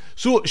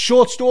 So,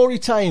 short story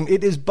time.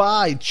 It is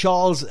by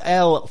Charles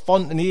L.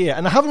 Fontenay,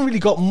 and I haven't really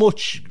got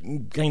much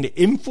kind of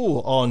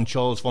info on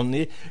Charles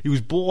Fontenay. He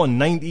was born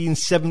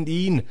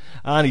 1917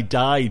 and he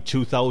died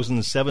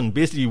 2007.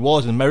 Basically, he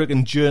was an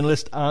American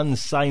journalist and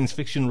science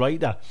fiction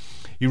writer.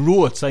 He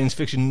wrote science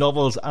fiction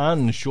novels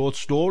and short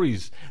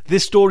stories.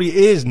 This story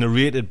is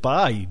narrated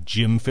by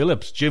Jim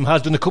Phillips. Jim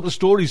has done a couple of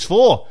stories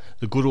for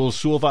the good old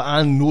sofa,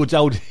 and no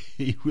doubt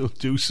he will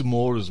do some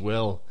more as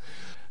well.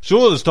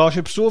 So the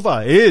Starship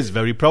Sofa is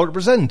very proud to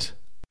present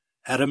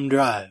Atom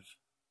Drive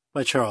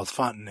by Charles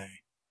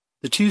Fontenay.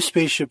 The two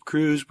spaceship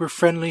crews were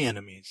friendly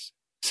enemies,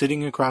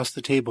 sitting across the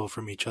table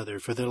from each other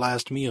for their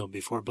last meal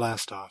before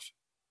blastoff.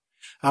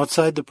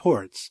 Outside the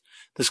ports,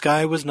 the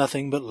sky was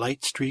nothing but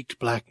light-streaked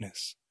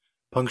blackness,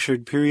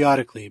 punctured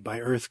periodically by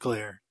Earth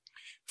glare,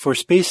 for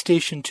Space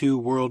Station 2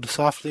 whirled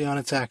softly on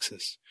its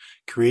axis,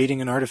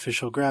 creating an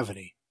artificial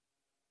gravity.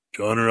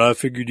 "Johnner, I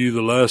figured you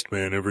the last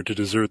man ever to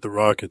desert the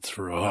rockets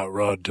for a hot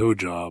rod tow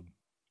job,"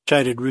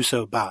 chided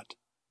Russo Bott,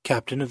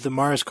 captain of the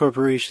Mars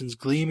Corporation's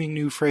gleaming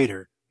new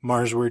freighter,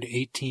 Marsward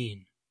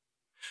 18.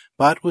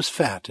 Bott was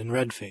fat and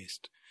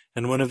red-faced,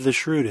 and one of the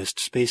shrewdest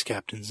space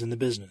captains in the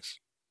business.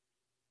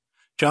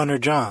 Johnner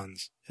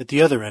Johns, at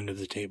the other end of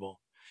the table,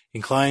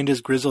 inclined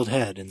his grizzled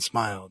head and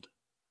smiled.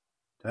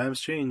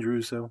 "Times change,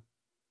 Russo,"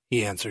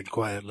 he answered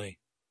quietly.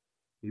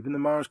 "Even the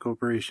Mars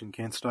Corporation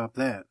can't stop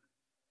that."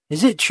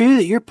 "Is it true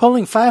that you're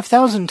pulling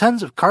 5,000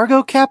 tons of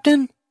cargo,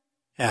 Captain?"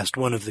 asked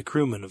one of the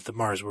crewmen of the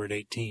Marsward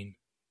 18.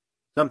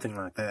 "Something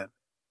like that,"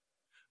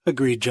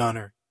 agreed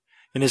Johnner,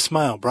 and his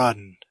smile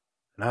broadened.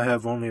 "And I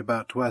have only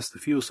about twice the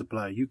fuel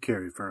supply you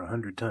carry for a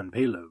 100-ton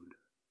payload."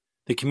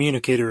 The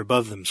communicator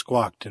above them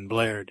squawked and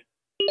blared.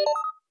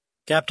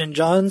 "Captain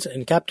Johns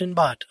and Captain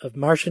Bott of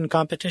Martian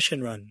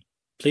Competition Run,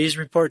 please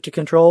report to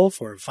Control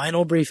for a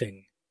final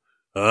briefing."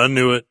 "I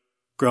knew it,"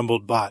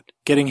 grumbled Bott,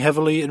 getting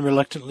heavily and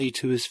reluctantly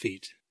to his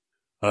feet.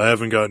 "I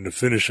haven't gotten to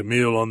finish a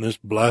meal on this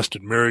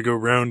blasted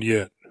merry-go-round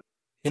yet."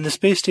 In the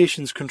space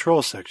station's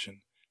control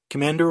section,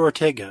 Commander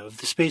Ortega of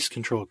the Space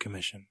Control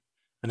Commission,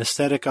 an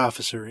aesthetic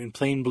officer in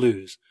plain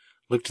blues,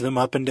 looked them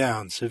up and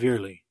down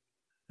severely.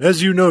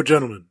 "As you know,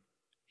 gentlemen,"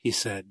 he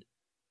said,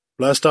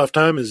 "blastoff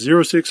time is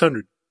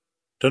 0600.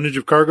 Tonnage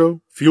of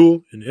cargo,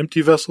 fuel, and empty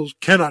vessels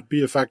cannot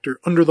be a factor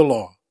under the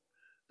law.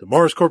 The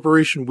Mars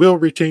Corporation will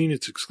retain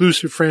its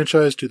exclusive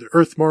franchise to the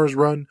Earth-Mars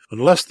run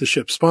unless the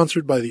ship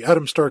sponsored by the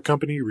Atom Star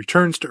Company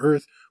returns to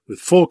Earth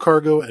with full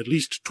cargo at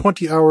least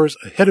 20 hours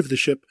ahead of the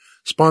ship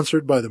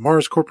sponsored by the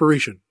Mars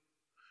Corporation.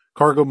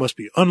 Cargo must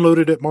be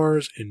unloaded at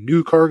Mars and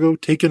new cargo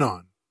taken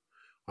on.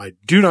 I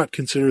do not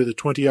consider the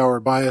 20-hour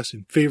bias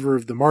in favor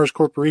of the Mars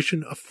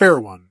Corporation a fair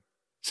one,"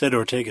 said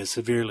Ortega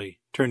severely,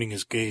 turning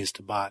his gaze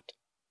to Bott.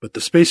 "But the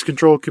Space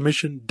Control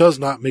Commission does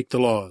not make the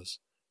laws.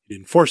 It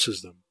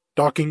enforces them.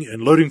 Docking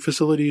and loading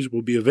facilities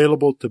will be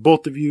available to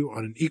both of you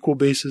on an equal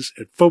basis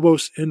at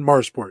Phobos and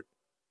Marsport.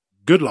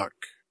 Good luck."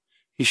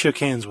 He shook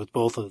hands with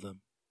both of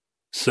them.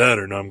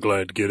 "Saturn, I'm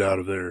glad to get out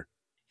of there,"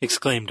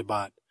 exclaimed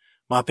Bott,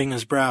 mopping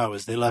his brow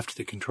as they left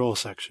the control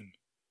section.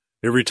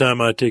 "Every time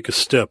I take a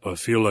step, I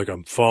feel like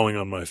I'm falling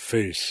on my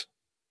face."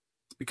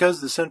 "It's because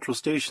the central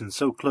station's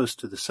so close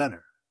to the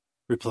center,"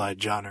 replied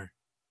Johnner.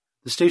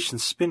 "The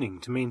station's spinning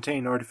to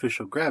maintain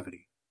artificial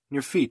gravity, and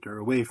your feet are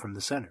away from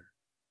the center.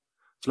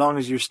 As long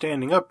as you're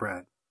standing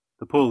upright,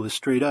 the pull is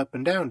straight up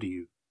and down to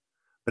you,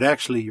 but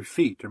actually your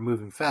feet are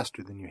moving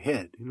faster than your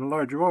head in a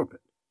larger orbit.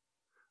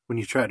 When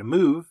you try to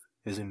move,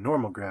 as in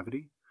normal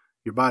gravity,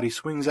 your body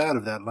swings out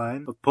of that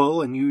line of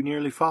pull and you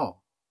nearly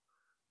fall.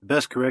 The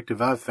best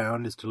corrective I've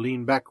found is to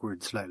lean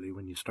backward slightly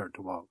when you start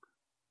to walk."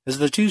 As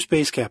the two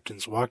space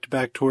captains walked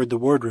back toward the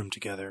wardroom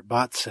together,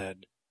 Bott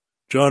said,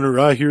 "Johnner,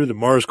 I hear the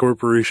Mars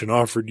Corporation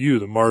offered you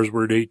the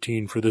Marsward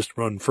 18 for this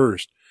run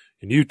first,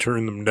 and you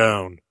turned them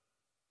down.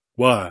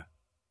 Why?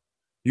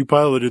 You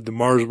piloted the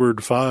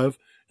Marsward 5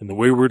 and the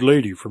Wayward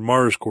Lady for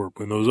Mars Corp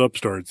when those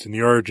upstarts in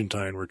the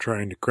Argentine were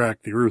trying to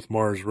crack the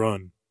Earth-Mars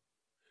run.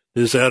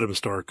 This Atom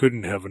Star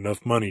couldn't have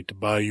enough money to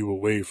buy you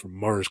away from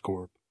Mars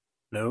Corp."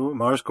 "No,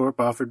 Mars Corp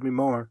offered me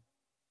more,"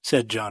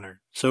 said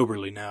Johnner,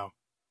 soberly now.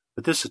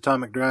 "But this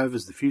atomic drive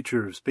is the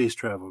future of space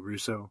travel,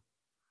 Russo.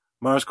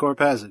 Mars Corp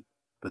has it,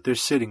 but they're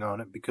sitting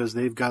on it because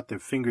they've got their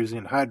fingers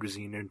in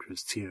hydrazine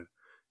interests here,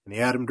 and the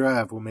atom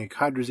drive will make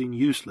hydrazine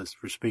useless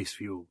for space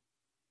fuel.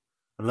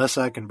 Unless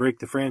I can break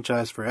the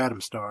franchise for Atom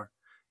Star,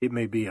 it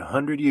may be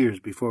 100 years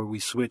before we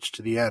switch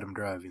to the atom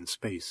drive in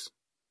space."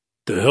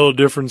 "The hell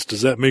difference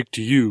does that make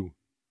to you?"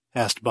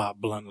 asked Bott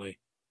bluntly.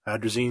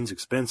 "Hydrazine's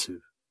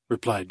expensive,"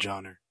 replied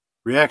Johnner.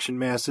 "Reaction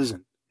mass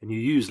isn't, and you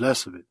use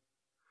less of it.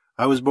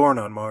 I was born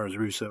on Mars,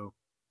 Russo.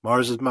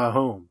 Mars is my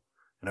home,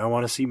 and I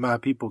want to see my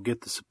people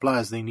get the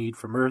supplies they need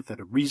from Earth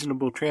at a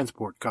reasonable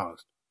transport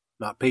cost,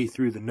 not pay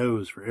through the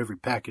nose for every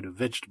packet of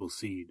vegetable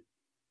seed."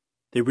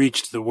 They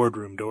reached the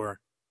wardroom door.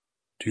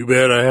 "Too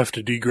bad I have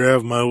to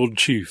degrav my old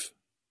chief,"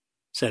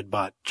 said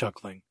Bott,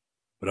 chuckling.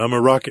 "But I'm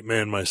a rocket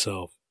man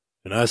myself,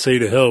 and I say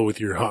to hell with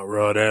your hot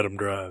rod atom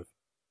drive.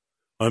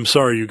 I'm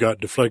sorry you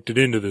got deflected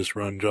into this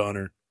run,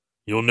 Johnner.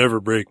 You'll never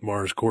break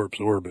Mars Corp's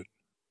orbit."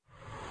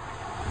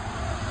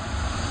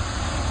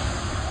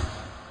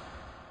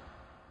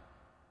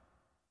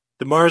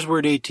 The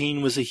Marsward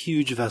 18 was a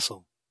huge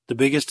vessel, the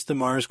biggest the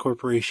Mars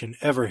Corporation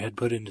ever had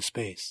put into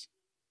space.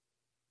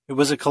 It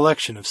was a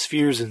collection of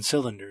spheres and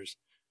cylinders,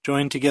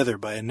 joined together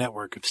by a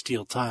network of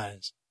steel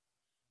ties.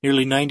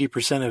 Nearly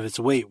 90% of its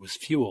weight was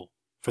fuel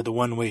for the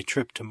one-way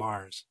trip to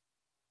Mars.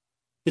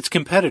 Its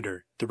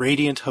competitor, the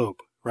Radiant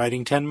Hope,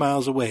 riding 10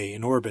 miles away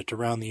in orbit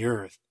around the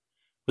Earth,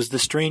 was the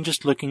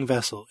strangest-looking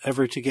vessel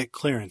ever to get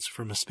clearance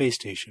from a space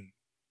station.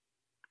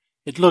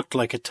 It looked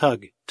like a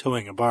tug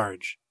towing a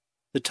barge.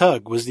 The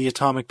tug was the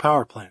atomic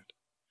power plant.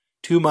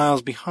 2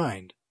 miles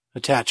behind,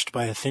 attached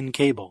by a thin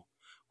cable,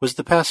 was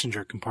the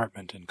passenger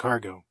compartment and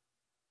cargo.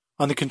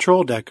 On the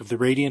control deck of the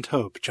Radiant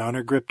Hope,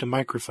 Johnner gripped a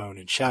microphone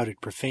and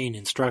shouted profane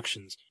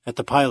instructions at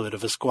the pilot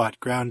of a squat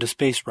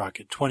ground-to-space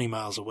rocket 20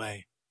 miles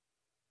away.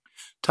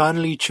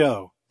 Tan Li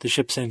Cho, the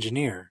ship's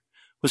engineer,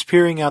 was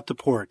peering out the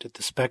port at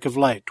the speck of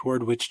light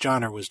toward which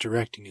Johnner was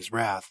directing his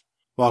wrath,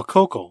 while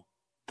Kokol,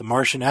 the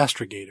Martian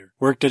astrogator,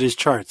 worked at his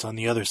charts on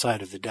the other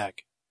side of the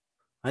deck.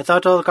 "I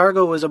thought all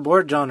cargo was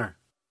aboard, Johnner,"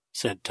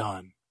 said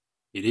Tan.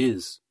 "It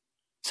is,"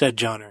 said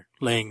Johnner,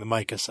 laying the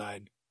mic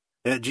aside.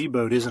 "That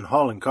G-boat isn't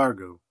hauling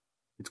cargo.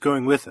 It's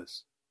going with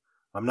us.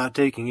 I'm not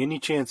taking any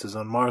chances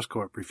on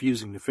MarsCorp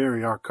refusing to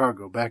ferry our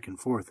cargo back and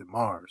forth at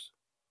Mars."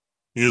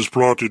 "He is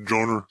plotted,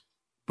 Johnner,"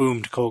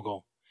 boomed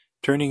Kogel,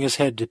 turning his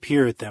head to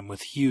peer at them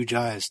with huge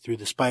eyes through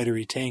the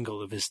spidery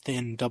tangle of his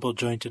thin,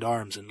 double-jointed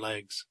arms and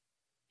legs.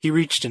 He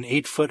reached an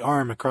 8-foot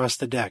arm across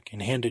the deck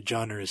and handed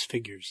Johnner his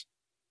figures.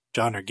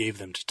 Johnner gave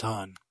them to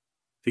Tan.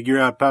 "Figure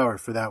out power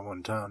for that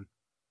one, Tan,"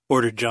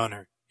 ordered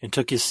Johnner, and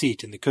took his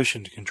seat in the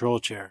cushioned control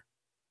chair.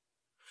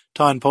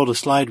 Tan pulled a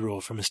slide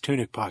rule from his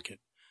tunic pocket,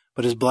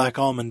 but his black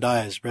almond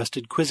eyes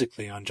rested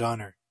quizzically on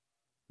Johnner.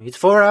 "It's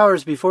 4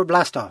 hours before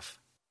blastoff,"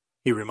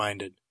 he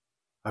reminded.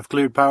 "I've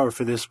cleared power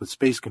for this with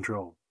space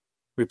control,"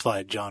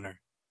 replied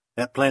Johnner.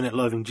 "That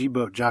planet-loving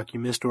G-boat jockey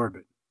missed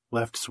orbit.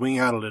 We'll have to swing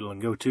out a little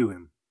and go to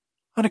him."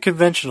 On a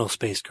conventional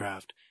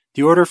spacecraft,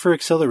 the order for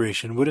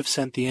acceleration would have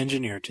sent the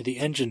engineer to the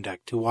engine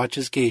deck to watch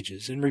his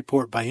gauges and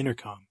report by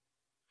intercom.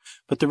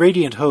 But the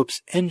Radiant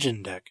Hope's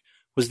engine deck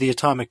was the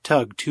atomic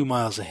tug 2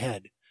 miles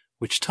ahead,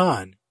 which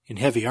Tan, in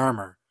heavy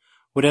armor,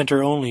 would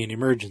enter only in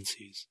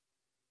emergencies.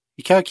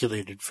 He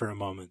calculated for a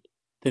moment,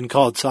 then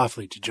called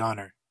softly to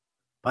Johnner.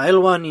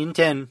 "Pile 1 in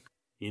 10.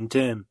 "In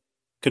 10,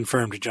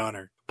 confirmed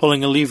Johnner,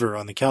 pulling a lever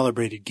on the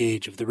calibrated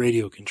gauge of the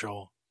radio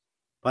control.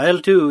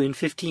 "Pile 2 in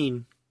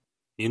 15.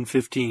 "In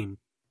 15.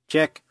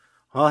 "Check.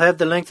 I'll have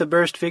the length of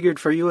burst figured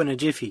for you in a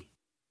jiffy."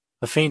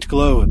 A faint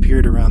glow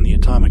appeared around the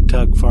atomic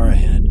tug far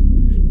ahead,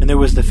 and there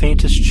was the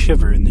faintest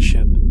shiver in the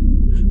ship.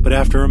 But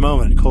after a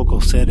moment,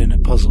 Kokol said in a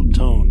puzzled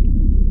tone,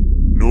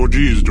 "No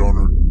G's,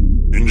 Johnner.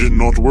 Engine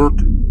not work?"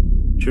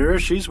 "Sure,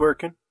 she's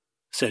working,"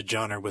 said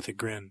Johnner with a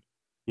grin.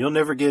 "You'll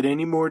never get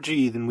any more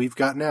G than we've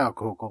got now,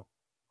 Kokol.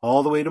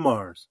 All the way to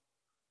Mars.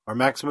 Our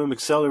maximum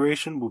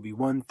acceleration will be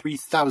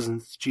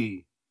 1/3000th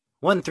G."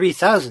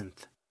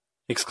 1/3000th?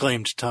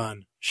 exclaimed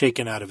Tan,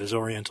 shaken out of his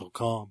oriental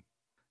calm.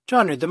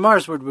 "Johnner, the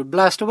Marsward would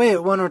blast away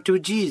at 1 or 2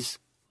 Gs.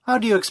 How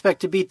do you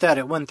expect to beat that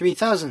at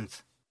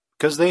 1/3000th?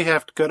 "Because they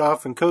have to cut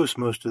off and coast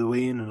most of the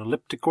way in an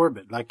elliptic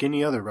orbit like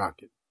any other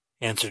rocket,"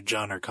 answered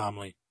Johnner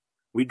calmly.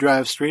 "We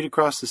drive straight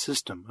across the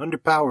system, under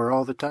power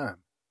all the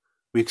time.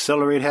 We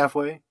accelerate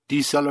halfway,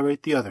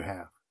 decelerate the other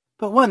half."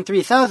 "But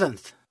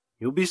 1/3000th?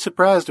 "You'll be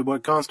surprised at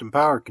what constant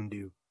power can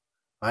do.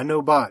 I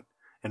know Bot,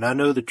 and I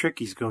know the trick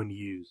he's going to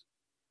use.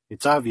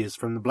 It's obvious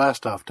from the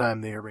blastoff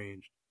time they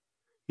arranged.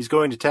 He's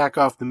going to tack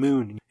off the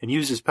moon and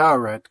use his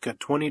power right to cut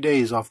 20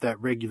 days off that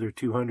regular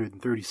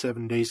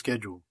 237-day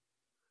schedule.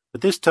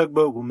 But this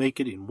tugboat will make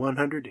it in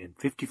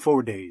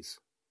 154 days.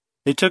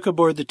 They took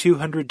aboard the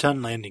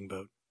 200-ton landing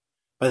boat.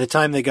 By the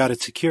time they got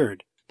it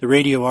secured, the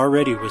radio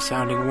already was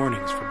sounding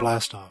warnings for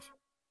blastoff.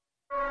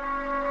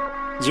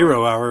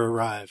 0 hour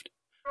arrived.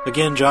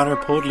 Again Johnner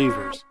pulled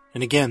levers,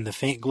 and again the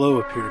faint glow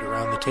appeared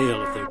around the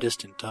tail of their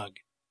distant tug.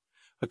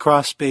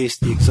 Across space,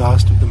 the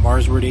exhaust of the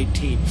Marsward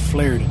 18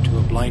 flared into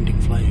a blinding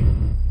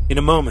flame. In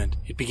a moment,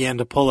 it began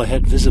to pull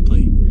ahead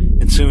visibly,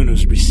 and soon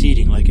was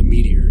receding like a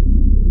meteor.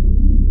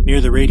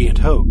 Near the Radiant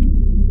Hope,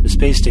 the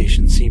space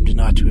station seemed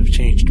not to have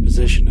changed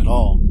position at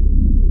all.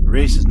 "The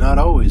race is not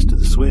always to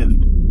the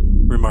swift,"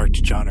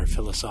 remarked Johnner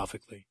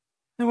philosophically.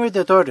 "And we're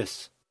the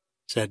tortoise,"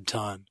 said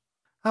Tan.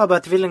 "How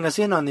about filling us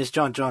in on this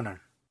jaunt,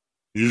 Johnner?"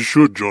 "You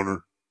should,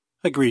 Johnner,"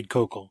 agreed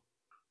Kokol.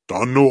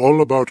 "Don know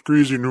all about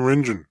crazy new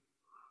engine.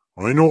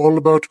 I know all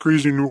about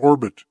crazy new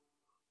orbit.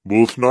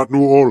 Both not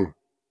know all.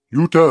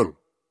 You tell."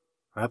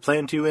 "I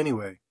plan to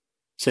anyway,"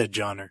 said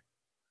Johnner.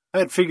 "I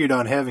had figured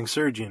on having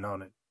Serge in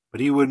on it, but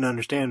he wouldn't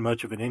understand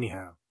much of it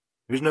anyhow.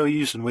 There's no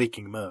use in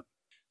waking him up."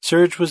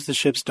 Serge was the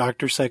ship's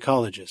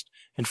doctor-psychologist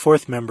and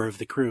 4th member of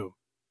the crew.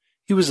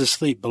 He was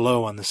asleep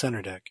below on the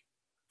center deck.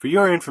 "For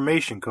your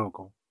information,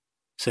 Kokol,"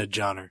 said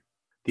Johnner,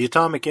 "the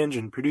atomic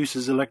engine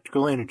produces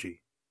electrical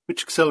energy,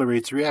 which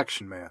accelerates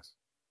reaction mass.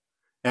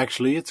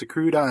 Actually, it's a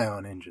crude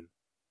ion engine.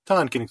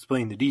 Tan can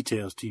explain the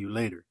details to you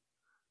later.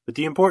 But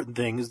the important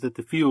thing is that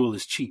the fuel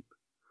is cheap.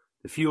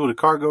 The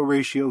fuel-to-cargo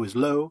ratio is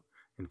low,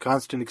 and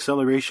constant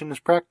acceleration is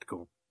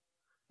practical.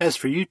 As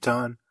for you,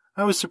 Tan,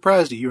 I was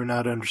surprised at your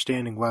not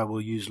understanding why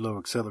we'll use low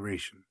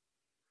acceleration.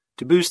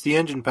 To boost the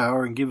engine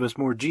power and give us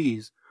more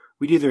Gs,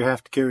 we'd either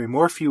have to carry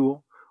more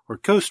fuel or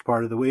coast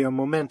part of the way on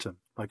momentum,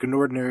 like an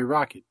ordinary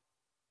rocket.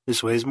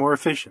 This way is more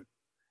efficient,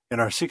 and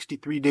our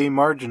 63-day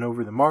margin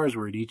over the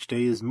Marsward each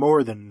day is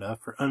more than enough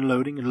for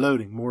unloading and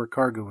loading more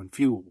cargo and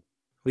fuel.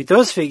 With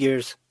those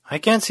figures, I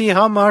can't see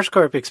how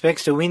MarsCorp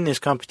expects to win this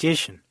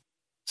competition,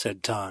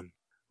 said Ton.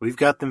 We've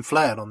got them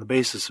flat on the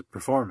basis of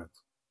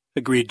performance,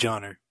 agreed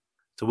Johnner.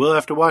 So we'll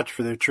have to watch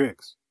for their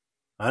tricks.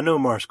 I know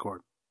MarsCorp.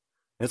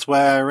 That's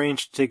why I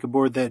arranged to take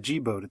aboard that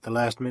G-boat at the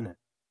last minute.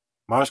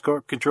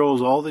 MarsCorp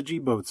controls all the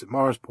G-boats at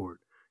Marsport,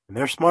 and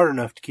they're smart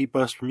enough to keep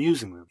us from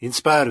using them, in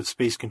spite of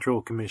Space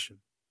Control Commission.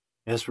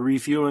 As for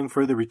refueling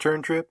for the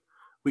return trip,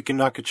 we can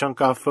knock a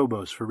chunk off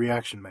Phobos for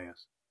reaction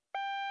mass.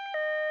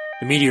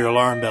 The meteor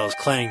alarm bells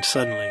clanged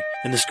suddenly,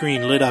 and the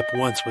screen lit up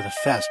once with a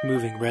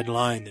fast-moving red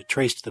line that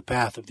traced the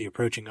path of the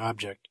approaching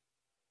object.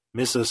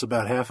 Miss us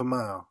about half a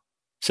mile,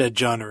 said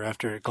Johnner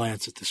after a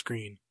glance at the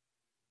screen.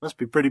 Must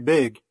be pretty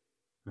big.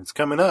 It's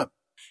coming up.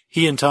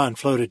 He and Ton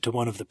floated to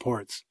one of the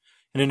ports,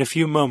 and in a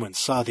few moments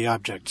saw the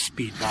object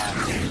speed by.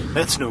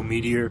 That's no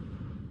meteor,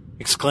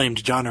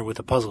 exclaimed Johnner with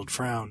a puzzled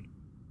frown.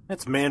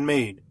 That's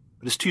man-made,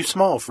 but it's too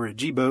small for a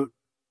G-boat.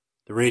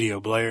 The radio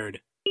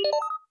blared.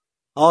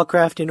 All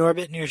craft in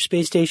orbit near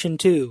Space Station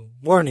 2.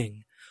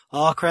 Warning.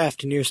 All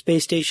craft near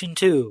Space Station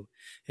 2.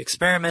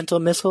 Experimental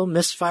missile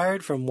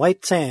misfired from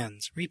White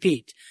Sands.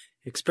 Repeat.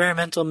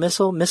 Experimental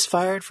missile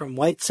misfired from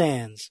White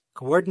Sands.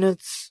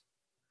 Coordinates...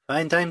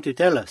 Fine time to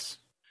tell us,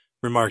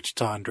 remarked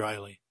Ton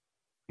dryly.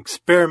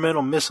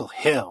 Experimental missile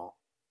hell,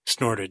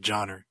 snorted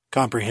Johnner,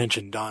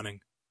 comprehension dawning.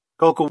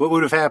 Kokol, what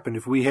would have happened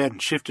if we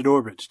hadn't shifted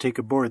orbit to take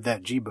aboard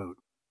that G-boat?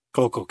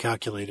 Kokol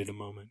calculated a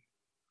moment.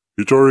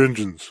 It's our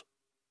engines,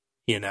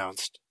 he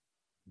announced.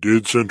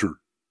 Dead center.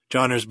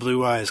 Johnner's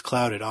blue eyes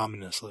clouded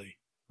ominously.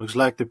 Looks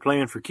like they're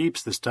playing for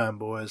keeps this time,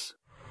 boys.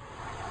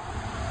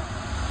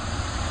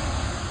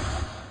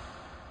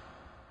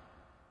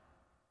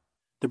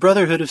 The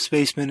Brotherhood of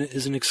Spacemen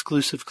is an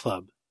exclusive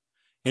club.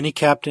 Any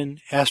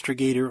captain,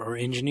 astrogator, or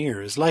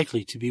engineer is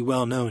likely to be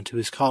well known to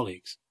his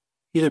colleagues,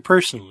 either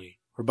personally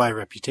or by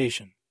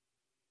reputation.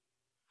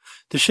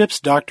 The ship's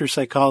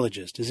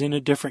doctor-psychologist is in a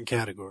different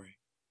category.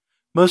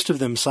 Most of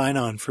them sign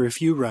on for a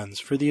few runs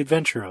for the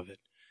adventure of it,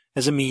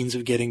 as a means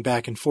of getting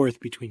back and forth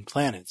between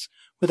planets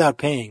without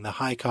paying the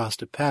high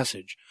cost of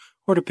passage,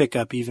 or to pick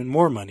up even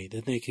more money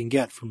than they can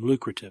get from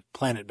lucrative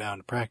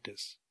planet-bound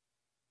practice.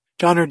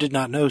 Johnner did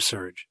not know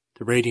Surge,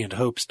 the Radiant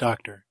Hope's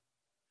doctor.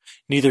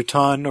 Neither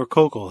Ton nor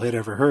Kokol had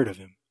ever heard of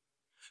him,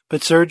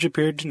 but Surge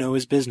appeared to know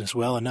his business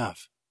well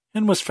enough,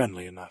 and was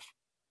friendly enough.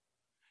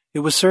 It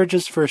was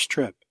Surge's first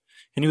trip,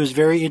 and he was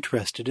very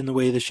interested in the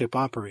way the ship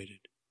operated.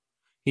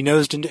 He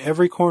nosed into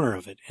every corner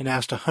of it and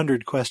asked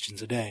 100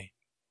 questions a day.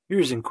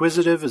 You're as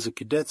inquisitive as a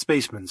cadet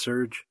spaceman,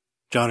 Surge,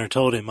 Johnner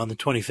told him on the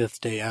 25th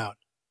day out.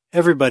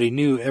 Everybody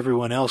knew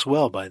everyone else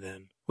well by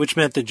then, which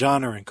meant that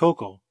Johnner and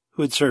Kokol,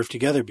 who had served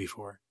together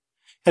before,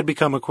 had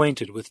become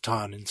acquainted with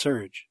Ton and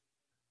Surge.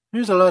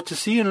 There's a lot to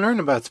see and learn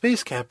about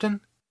space,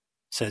 Captain,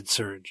 said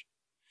Surge.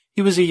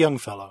 He was a young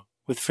fellow,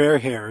 with fair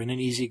hair and an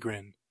easy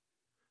grin.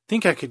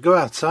 Think I could go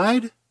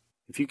outside?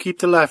 If you keep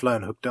the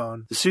lifeline hooked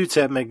on, the suits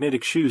have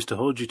magnetic shoes to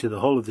hold you to the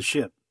hull of the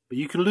ship, but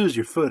you can lose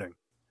your footing.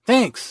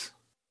 Thanks,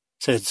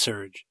 said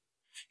Surge.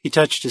 He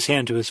touched his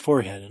hand to his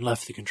forehead and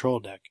left the control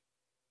deck.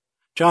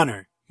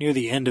 Johnner, near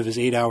the end of his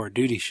 8-hour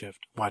duty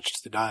shift,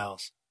 watched the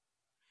dials.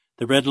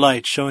 The red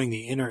light showing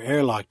the inner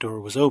airlock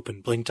door was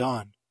open blinked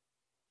on.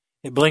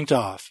 It blinked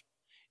off,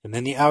 and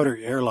then the outer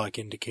airlock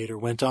indicator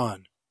went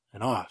on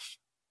and off.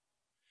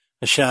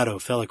 A shadow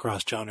fell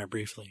across Johnner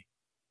briefly.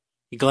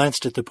 He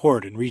glanced at the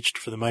port and reached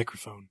for the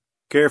microphone.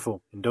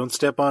 Careful, and don't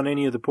step on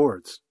any of the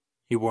ports,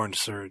 he warned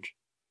Surge.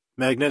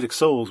 Magnetic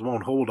souls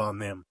won't hold on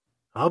them.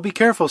 I'll be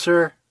careful,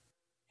 sir,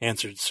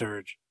 answered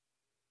Surge.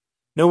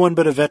 No one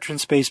but a veteran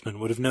spaceman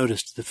would have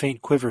noticed the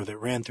faint quiver that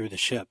ran through the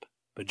ship,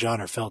 but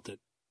Johnner felt it.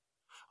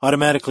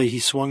 Automatically he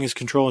swung his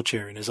control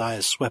chair and his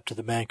eyes swept to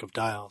the bank of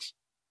dials.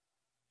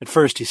 At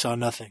first he saw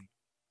nothing.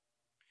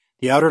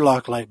 The outer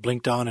lock light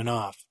blinked on and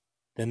off,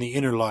 then the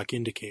inner lock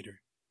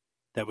indicator.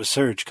 That was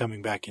Surge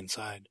coming back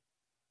inside.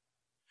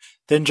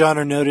 Then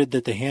Johnner noted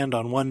that the hand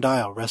on one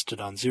dial rested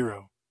on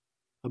 0.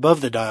 Above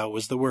the dial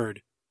was the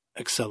word,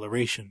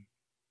 acceleration.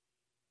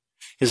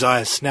 His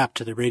eyes snapped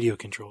to the radio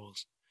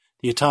controls.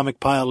 The atomic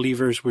pile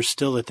levers were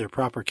still at their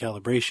proper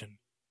calibration.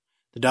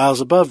 The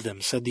dials above them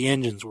said the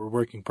engines were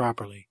working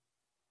properly.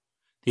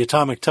 The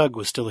atomic tug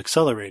was still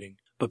accelerating,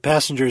 but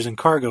passengers and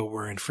cargo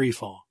were in free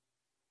fall.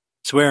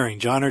 Swearing,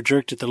 Johnner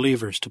jerked at the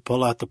levers to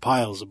pull out the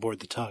piles aboard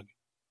the tug.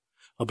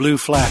 A blue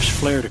flash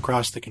flared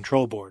across the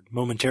control board,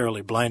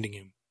 momentarily blinding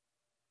him.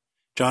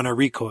 Johnner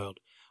recoiled,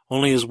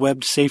 only his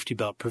webbed safety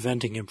belt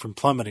preventing him from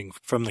plummeting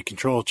from the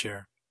control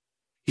chair.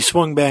 He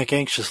swung back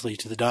anxiously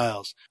to the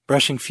dials,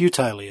 brushing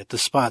futilely at the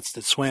spots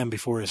that swam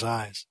before his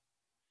eyes.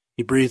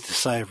 He breathed a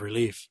sigh of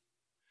relief.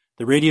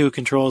 The radio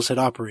controls had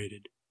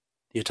operated.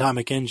 The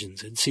atomic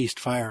engines had ceased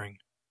firing.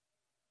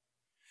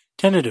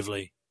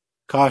 Tentatively,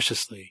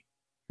 cautiously,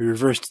 he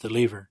reversed the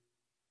lever.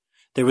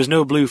 There was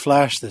no blue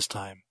flash this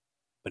time.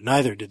 but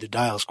neither did the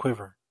dials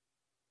quiver.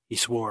 He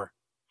swore.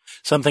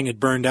 Something had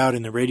burned out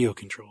in the radio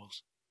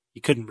controls. He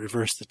couldn't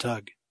reverse the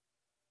tug.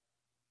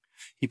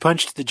 He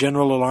punched the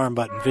general alarm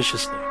button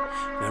viciously,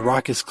 and the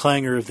raucous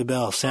clangor of the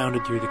bell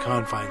sounded through the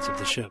confines of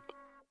the ship.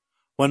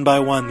 One by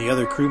one, the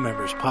other crew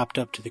members popped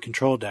up to the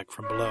control deck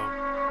from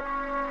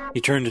below.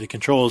 He turned the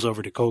controls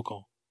over to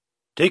Kokol.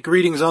 "Take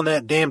readings on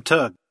that damn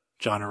tug,"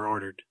 Johnner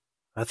ordered.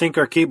 "I think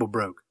our cable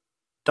broke.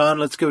 Don,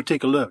 let's go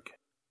take a look."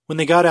 When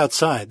they got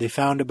outside, they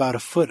found about a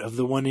foot of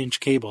the 1-inch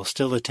cable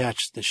still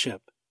attached to the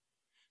ship.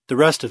 The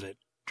rest of it,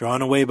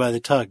 drawn away by the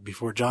tug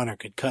before Johnner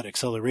could cut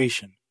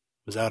acceleration,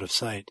 was out of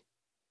sight.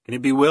 "Can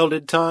it be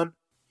welded, Ton?"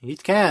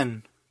 "It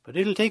can, but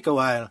it'll take a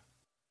while,"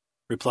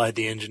 replied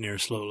the engineer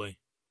slowly.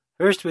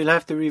 "First we'll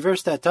have to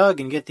reverse that tug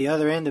and get the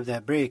other end of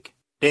that brake."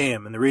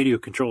 "Damn, and the radio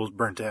controls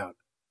burnt out.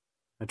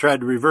 I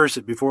tried to reverse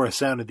it before I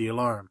sounded the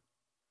alarm.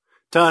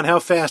 Ton, how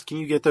fast can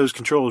you get those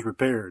controls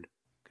repaired?"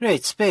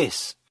 "Great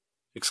space!"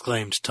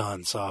 exclaimed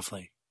Ton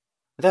softly.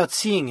 "Without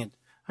seeing it,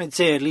 I'd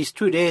say at least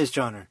 2 days,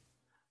 Johnner.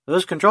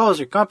 Those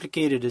controls are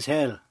complicated as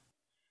hell."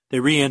 They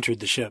re-entered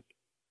the ship.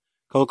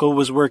 Kokol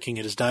was working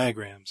at his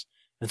diagrams,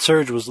 and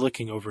Serge was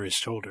looking over his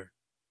shoulder.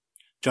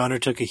 Johnner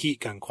took a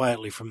heat gun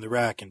quietly from the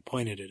rack and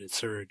pointed it at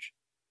Serge.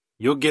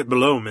 "You'll get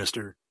below,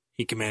 mister,"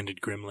 he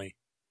commanded grimly.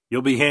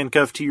 "You'll be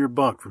handcuffed to your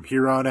bunk from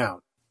here on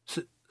out."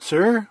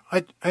 Sir,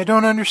 I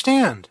don't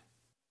understand,"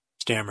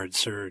 stammered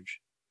Serge.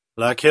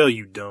 "Like hell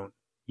you don't.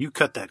 You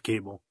cut that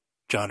cable,"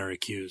 Johnner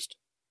accused.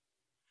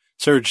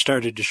 Serge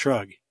started to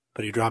shrug,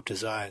 but he dropped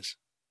his eyes.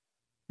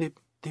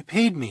 They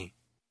paid me,"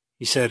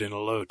 he said in a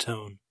low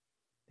tone.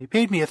 "They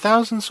paid me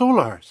 1,000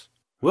 solars."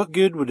 "What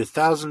good would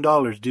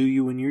 $1,000 do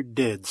you when you're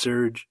dead,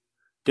 Serge?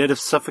 Dead of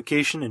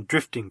suffocation and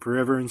drifting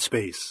forever in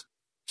space."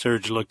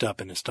 Serge looked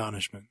up in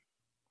astonishment.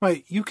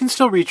 "Why, you can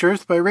still reach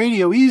Earth by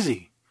radio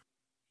easy,"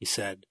 he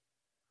said.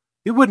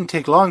 "It wouldn't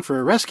take long for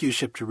a rescue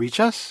ship to reach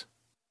us."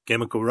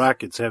 "Chemical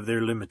rockets have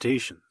their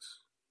limitations,"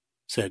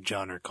 said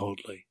Johnner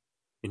coldly.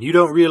 "And you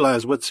don't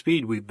realize what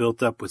speed we've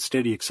built up with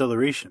steady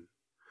acceleration.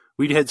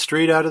 We'd head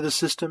straight out of the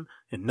system,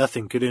 and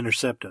nothing could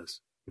intercept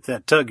us, if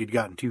that tug had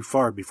gotten too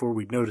far before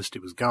we'd noticed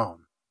it was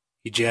gone."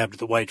 He jabbed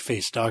the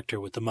white-faced doctor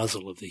with the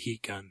muzzle of the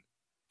heat gun.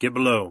 "Get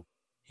below,"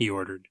 he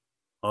ordered.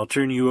 "I'll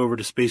turn you over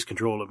to space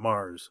control at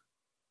Mars."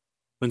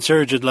 When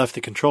Serge had left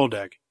the control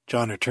deck,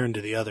 Johnner turned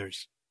to the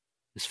others.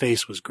 His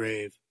face was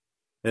grave.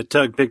 "That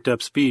tug picked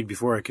up speed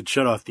before I could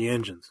shut off the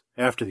engines,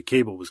 after the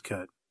cable was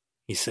cut,"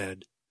 he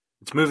said.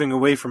 "It's moving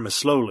away from us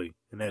slowly,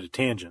 and at a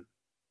tangent.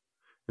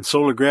 And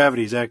solar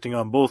gravity's acting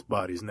on both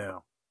bodies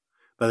now.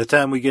 By the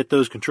time we get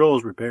those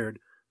controls repaired,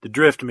 the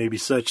drift may be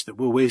such that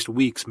we'll waste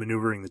weeks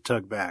maneuvering the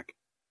tug back."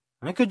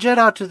 "I could jet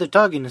out to the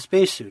tug in a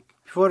spacesuit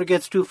before it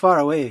gets too far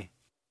away,"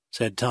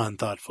 said Ton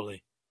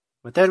thoughtfully.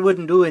 "But that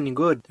wouldn't do any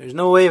good. There's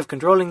no way of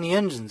controlling the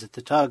engines at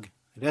the tug.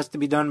 It has to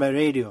be done by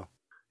radio."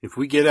 "If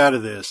we get out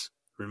of this,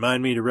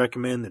 remind me to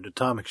recommend that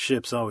atomic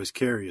ships always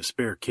carry a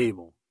spare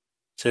cable,"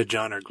 said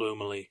Johnner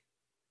gloomily.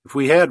 "If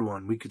we had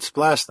one, we could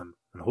splash them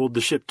and hold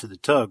the ship to the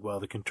tug while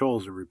the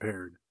controls are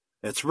repaired."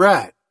 "That's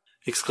right,"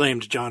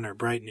 exclaimed Johnner,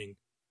 brightening.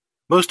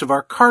 "Most of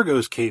our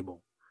cargo's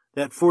cable.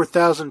 That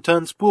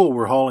 4,000-ton spool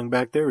we're hauling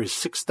back there is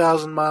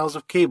 6,000 miles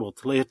of cable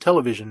to lay a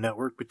television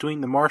network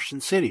between the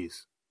Martian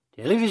cities."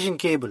 "Television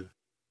cable,"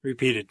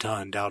 repeated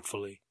Ton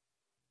doubtfully.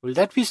 "Will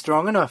that be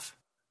strong enough?"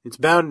 "It's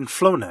bound in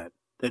Flonat,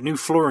 that new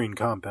fluorine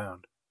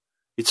compound.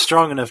 It's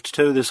strong enough to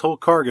tow this whole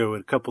cargo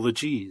at a couple of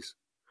Gs.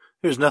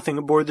 There's nothing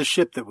aboard the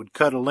ship that would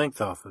cut a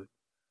length off it.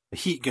 A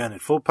heat gun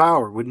at full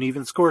power wouldn't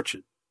even scorch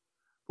it.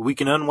 But we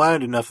can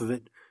unwind enough of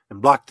it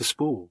and block the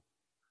spool.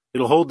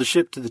 It'll hold the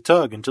ship to the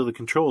tug until the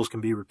controls can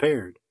be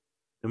repaired.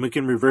 Then we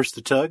can reverse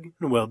the tug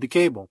and weld the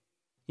cable."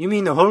 "You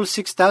mean the whole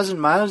 6,000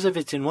 miles of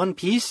it's in one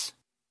piece?"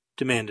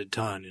 demanded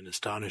Ton in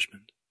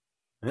astonishment.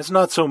 "That's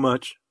not so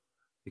much.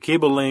 The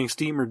cable-laying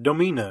steamer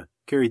Domina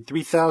carried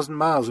 3,000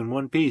 miles in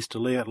one piece to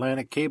lay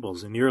Atlantic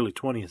cables in the early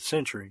 20th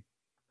century."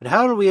 "But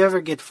how'll we ever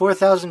get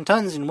 4,000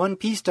 tons in one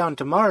piece down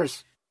to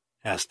Mars?"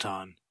 asked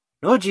Ton.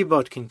 "No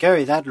G-boat can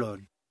carry that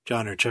load."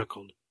 Johnner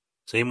chuckled.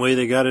 "Same way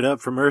they got it up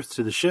from Earth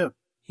to the ship,"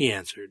 he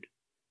answered.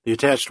 "They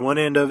attached one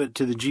end of it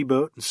to the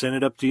G-boat and sent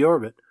it up to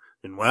orbit,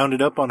 then wound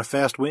it up on a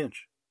fast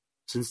winch.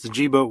 Since the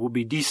G-boat will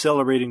be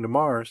decelerating to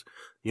Mars,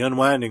 the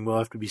unwinding will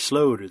have to be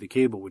slowed or the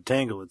cable would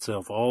tangle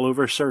itself all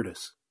over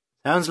Syrtis."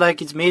 "Sounds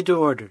like it's made to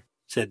order,"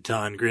 said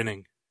Ton,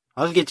 grinning.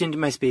 "I'll get into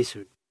my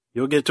spacesuit."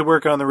 "You'll get to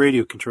work on the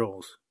radio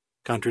controls,"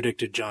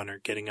 contradicted Johnner,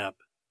 getting up.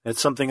 "That's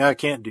something I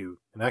can't do,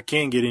 and I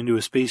can get into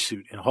a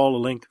spacesuit and haul a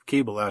length of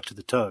cable out to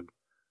the tug.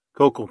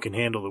 Kokol can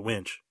handle the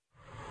winch."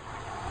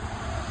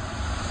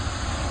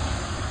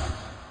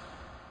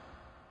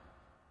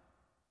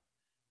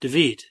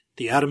 DeVitt,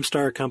 the Atom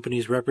Star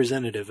Company's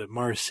representative at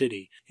Mars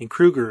City, and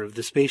Kruger of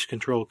the Space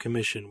Control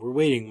Commission were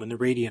waiting when the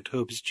Radiant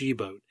Hope's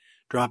G-boat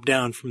dropped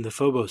down from the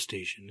Phobos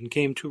station and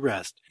came to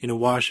rest in a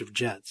wash of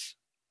jets.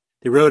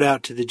 They rode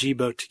out to the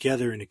G-boat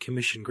together in a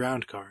commission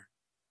ground car.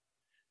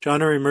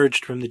 Johnner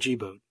emerged from the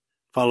G-boat,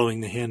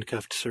 following the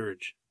handcuffed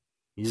Serge.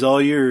 "He's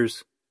all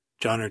yours,"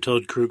 Johnner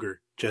told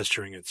Kruger,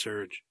 gesturing at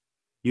Surge.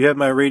 You have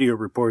my radio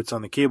reports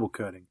on the cable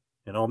cutting,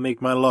 and I'll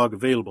make my log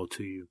available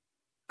to you.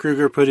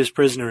 Kruger put his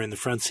prisoner in the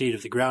front seat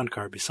of the ground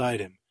car beside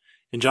him,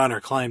 and Johnner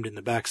climbed in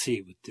the back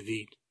seat with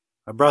DeVete.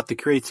 I brought the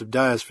crates of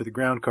dyes for the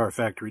ground car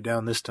factory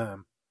down this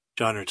time,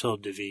 Johnner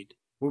told DeVete.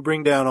 We'll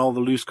bring down all the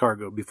loose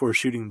cargo before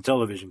shooting the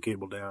television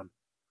cable down.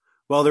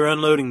 While they're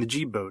unloading the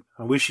G-boat,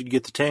 I wish you'd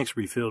get the tanks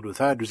refilled with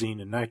hydrazine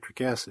and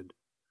nitric acid.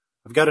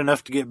 I've got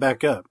enough to get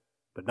back up,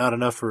 but not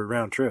enough for a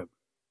round trip.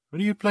 What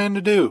do you plan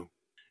to do?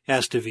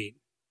 Asked DeVete.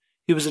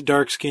 He was a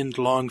dark-skinned,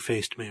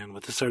 long-faced man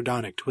with a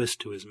sardonic twist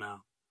to his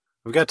mouth.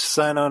 I've got to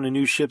sign on a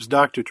new ship's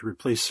doctor to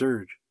replace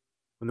Surge.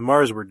 When the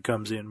Marsward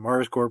comes in,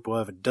 Mars Corp will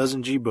have a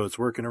dozen G-boats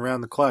working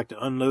around the clock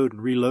to unload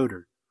and reload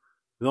her.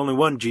 With only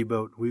one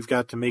G-boat, we've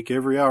got to make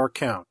every hour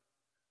count.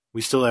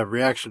 We still have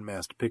reaction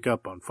mass to pick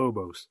up on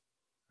Phobos.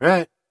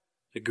 Right,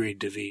 agreed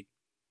DeVete.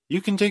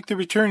 You can take the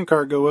return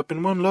cargo up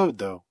in one load,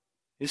 though.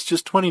 It's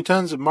just 20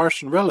 tons of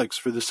Martian relics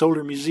for the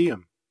Solar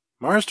Museum.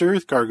 Mars to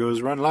Earth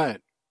cargoes run light.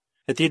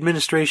 At the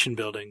administration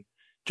building,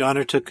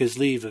 Johnner took his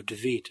leave of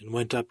DeVete and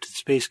went up to the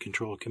Space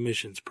Control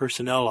Commission's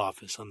personnel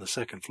office on the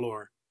second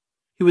floor.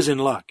 He was in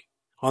luck.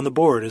 On the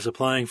board, as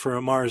applying for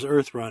a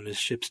Mars-Earth run as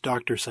ship's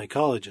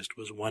doctor-psychologist,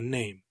 was one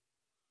name: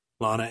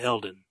 Lana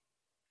Eldon.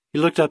 He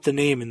looked up the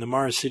name in the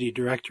Mars City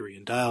directory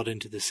and dialed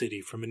into the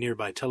city from a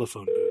nearby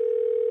telephone booth.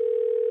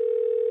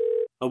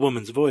 A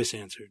woman's voice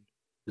answered.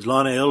 Is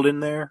Lana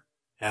Eldon there?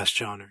 Asked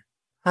Johnner.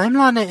 I'm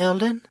Lana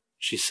Eldon,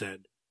 she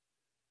said.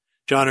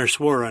 Johnner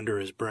swore under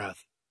his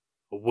breath.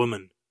 A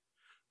woman.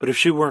 But if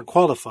she weren't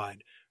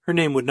qualified, her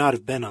name would not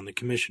have been on the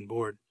commission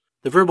board.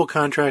 The verbal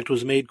contract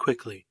was made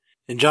quickly,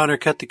 and Johnner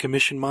cut the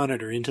commission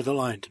monitor into the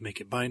line to make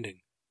it binding.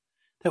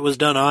 That was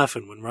done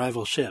often when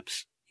rival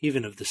ships,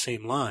 even of the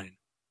same line,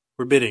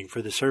 were bidding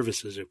for the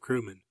services of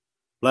crewmen.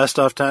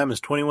 Blast-off time is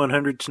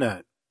 2100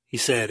 tonight, he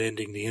said,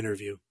 ending the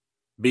interview.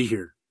 Be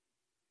here.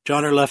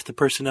 Johnner left the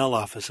personnel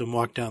office and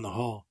walked down the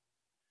hall.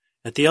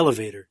 At the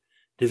elevator,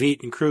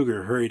 DeVete and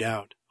Kruger hurried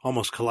out,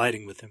 almost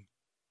colliding with him.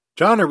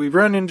 Johnner, we've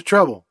run into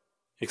trouble,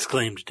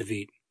 exclaimed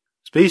DeVete.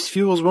 Space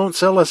Fuels won't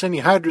sell us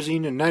any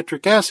hydrazine and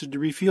nitric acid to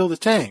refuel the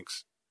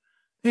tanks.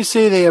 They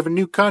say they have a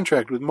new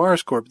contract with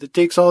Mars Corp that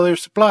takes all their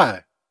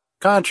supply.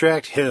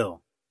 Contract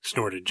hell,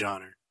 snorted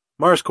Johnner.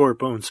 Mars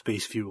Corp owns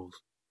Space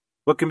Fuels.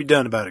 What can be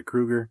done about it,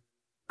 Kruger?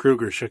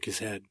 Kruger shook his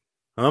head.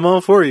 I'm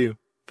all for you,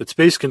 but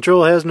Space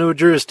Control has no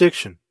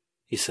jurisdiction,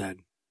 he said.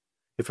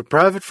 If a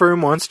private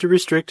firm wants to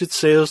restrict its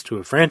sales to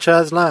a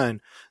franchise line,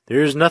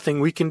 there is nothing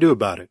we can do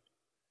about it.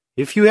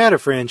 If you had a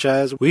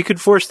franchise, we could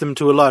force them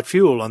to allot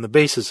fuel on the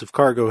basis of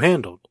cargo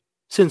handled,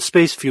 since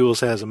Space Fuels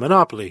has a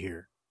monopoly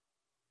here.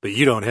 But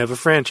you don't have a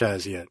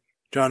franchise yet.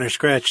 Johnner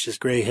scratched his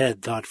gray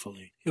head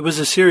thoughtfully. It was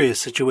a serious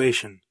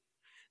situation.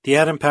 The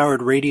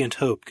atom-powered Radiant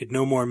Hope could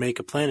no more make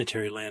a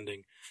planetary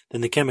landing than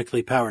the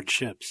chemically powered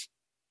ships.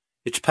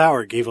 Its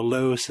power gave a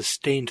low,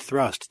 sustained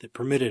thrust that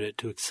permitted it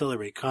to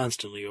accelerate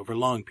constantly over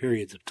long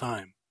periods of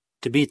time.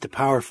 To beat the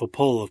powerful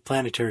pull of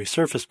planetary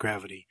surface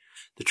gravity,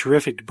 the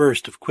terrific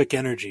burst of quick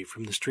energy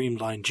from the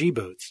streamlined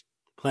G-boats,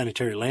 the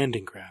planetary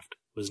landing craft,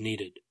 was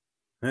needed.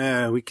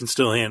 We can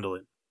still handle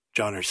it,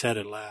 Johnner said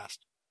at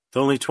last.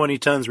 With only 20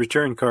 tons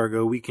return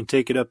cargo, we can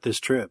take it up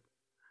this trip.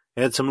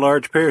 Add some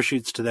large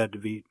parachutes to that,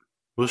 DeVete.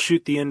 We'll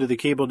shoot the end of the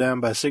cable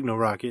down by signal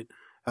rocket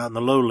out in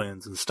the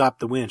lowlands and stop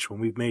the winch when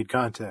we've made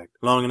contact,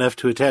 long enough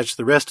to attach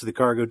the rest of the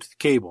cargo to the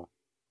cable.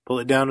 Pull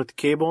it down with the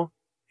cable,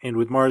 and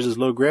with Mars's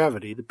low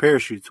gravity, the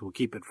parachutes will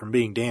keep it from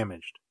being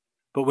damaged.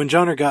 But when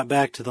Johnner got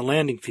back to the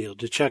landing field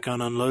to check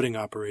on unloading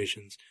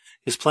operations,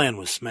 his plan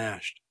was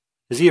smashed.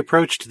 As he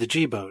approached the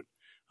G-boat,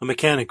 a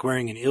mechanic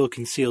wearing an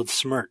ill-concealed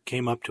smirk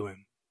came up to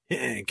him.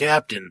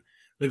 Captain,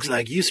 looks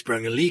like you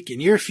sprung a leak in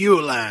your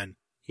fuel line,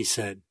 he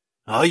said.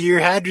 All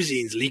your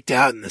hydrazine's leaked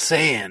out in the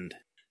sand.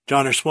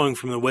 Johnner swung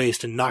from the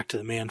waist and knocked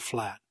the man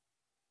flat.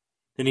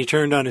 Then he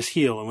turned on his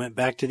heel and went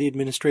back to the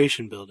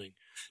administration building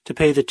to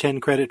pay the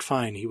 10-credit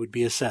fine he would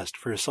be assessed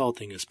for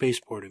assaulting a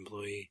spaceport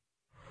employee.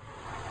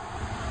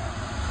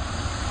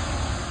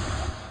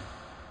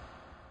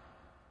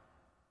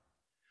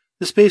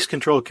 The Space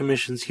Control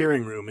Commission's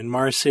hearing room in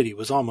Mars City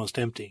was almost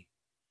empty.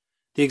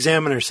 The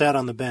examiner sat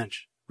on the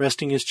bench,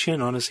 resting his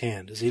chin on his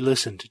hand as he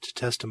listened to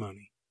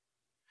testimony.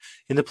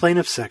 In the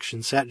plaintiff's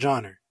section sat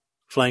Johnner,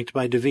 flanked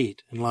by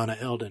DeVete and Lana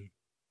Eldon.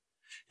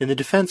 In the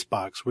defense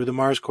box were the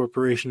Mars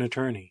Corporation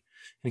attorney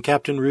and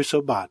Captain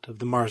Russo Bott of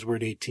the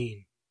Marsward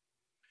 18.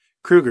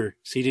 Kruger,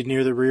 seated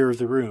near the rear of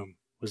the room,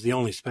 was the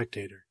only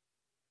spectator.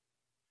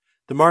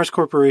 The Mars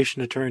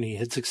Corporation attorney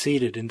had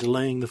succeeded in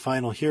delaying the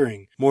final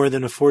hearing more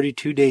than a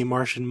 42-day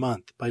Martian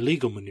month by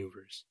legal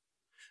maneuvers.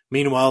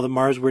 Meanwhile, the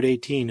Marsward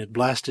 18 had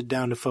blasted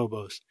down to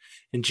Phobos,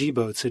 and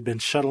G-boats had been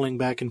shuttling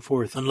back and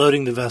forth,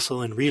 unloading the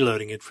vessel and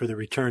reloading it for the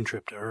return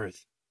trip to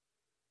Earth.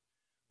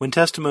 When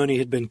testimony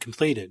had been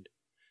completed,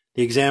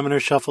 the examiner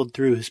shuffled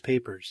through his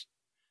papers.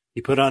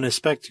 He put on his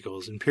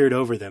spectacles and peered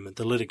over them at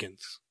the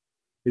litigants.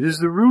 It is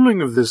the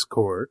ruling of this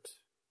court,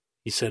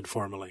 he said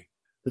formally,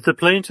 that the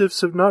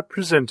plaintiffs have not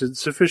presented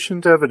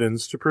sufficient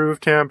evidence to prove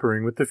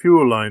tampering with the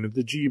fuel line of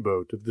the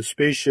G-boat of the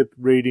spaceship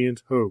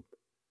Radiant Hope.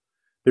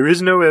 There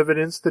is no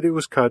evidence that it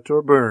was cut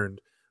or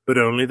burned, but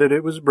only that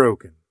it was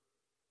broken.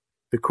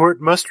 The court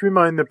must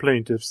remind the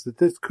plaintiffs that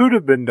this could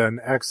have been done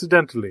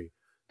accidentally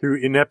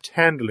through inept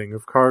handling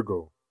of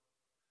cargo.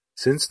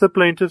 Since the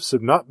plaintiffs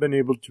have not been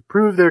able to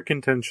prove their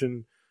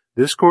contention,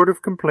 this court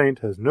of complaint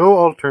has no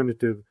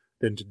alternative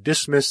than to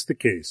dismiss the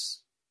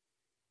case.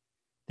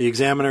 The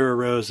examiner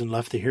arose and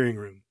left the hearing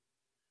room.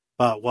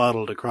 Bott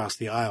waddled across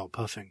the aisle,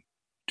 puffing.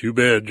 Too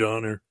bad,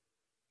 Johnner,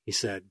 he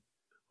said.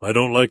 I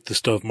don't like the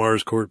stuff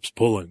Mars Corp's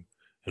pulling,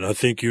 and I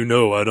think you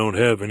know I don't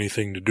have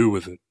anything to do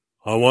with it.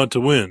 I want to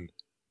win,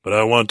 but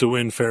I want to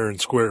win fair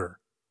and square.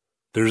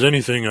 If there's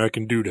anything I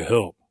can do to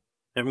help.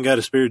 Haven't got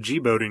a spare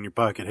G-boat in your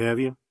pocket, have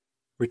you?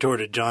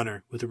 Retorted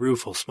Johnner with a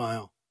rueful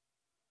smile.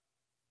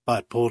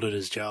 Bott pulled at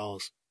his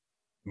jowls.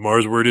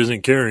 Marsward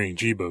isn't carrying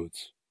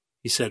G-boats,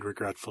 he said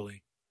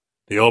regretfully.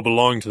 They all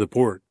belong to the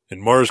port,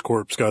 and Mars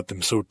Corp's got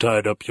them so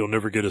tied up you'll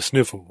never get a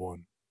sniff of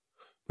one.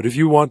 But if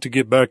you want to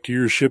get back to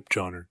your ship,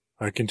 Johnner,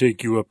 I can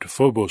take you up to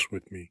Phobos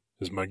with me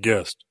as my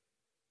guest.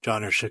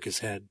 Johnner shook his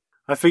head.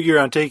 I figure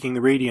on taking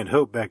the Radiant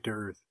Hope back to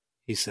Earth,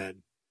 he said.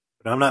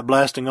 But I'm not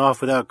blasting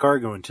off without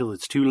cargo until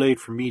it's too late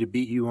for me to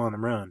beat you on the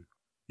run.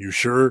 You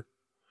sure?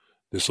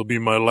 This'll be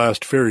my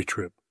last ferry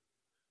trip.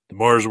 The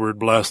Marsward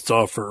blasts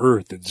off for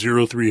Earth at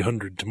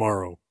 0300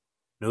 tomorrow.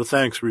 No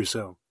thanks,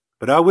 Russo.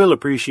 But I will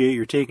appreciate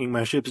your taking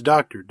my ship's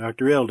doctor,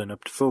 Dr. Eldon,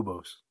 up to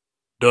Phobos.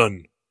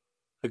 Done,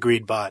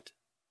 agreed Bott.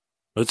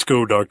 Let's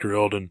go, Dr.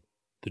 Eldon.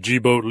 The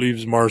G-boat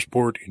leaves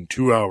Marsport in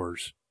 2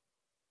 hours.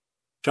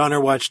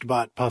 Johnner watched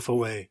Bott puff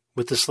away,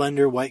 with the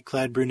slender,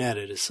 white-clad brunette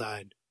at his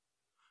side.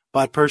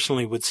 Bott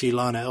personally would see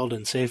Lana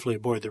Eldon safely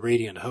aboard the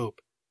Radiant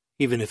Hope,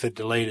 even if it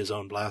delayed his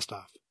own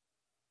blastoff.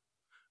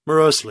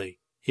 Morosely,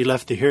 he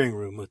left the hearing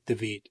room with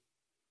DeVete.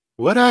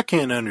 What I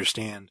can't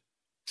understand,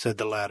 said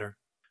the latter,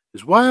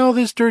 is why all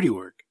this dirty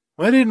work?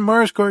 Why didn't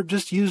Marscorp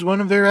just use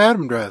one of their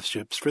atom drive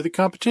ships for the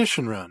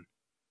competition run?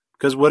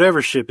 Because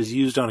whatever ship is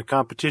used on a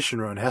competition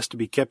run has to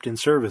be kept in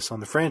service on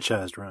the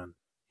franchised run,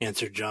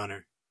 answered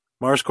Johnner.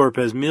 Marscorp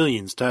has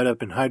millions tied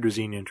up in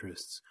hydrazine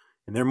interests,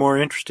 and they're more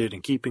interested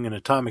in keeping an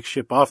atomic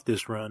ship off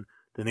this run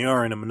than they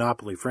are in a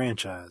monopoly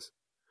franchise.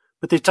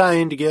 But they tie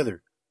in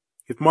together.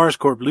 If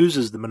Marscorp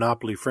loses the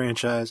monopoly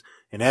franchise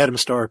and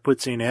Atomstar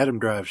puts in atom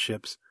drive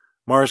ships,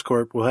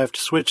 Marscorp will have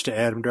to switch to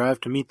atom drive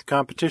to meet the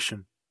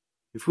competition.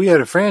 If we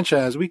had a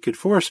franchise, we could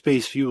force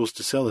Space Fuels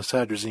to sell us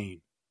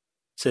hydrazine,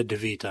 said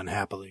DeVete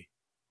unhappily.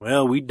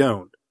 Well, we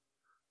don't.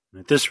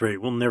 And at this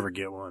rate, we'll never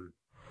get one.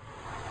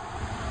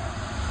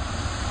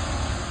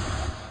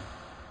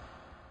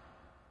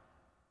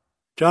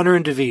 Johnner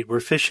and DeVete were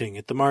fishing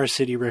at the Mars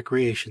City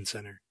Recreation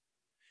Center.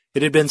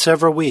 It had been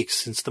several weeks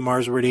since the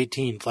Marsward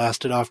 18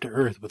 blasted off to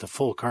Earth with a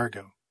full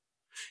cargo,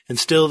 and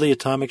still the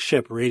atomic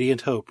ship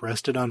Radiant Hope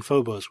rested on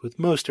Phobos with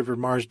most of her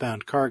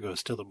Mars-bound cargo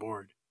still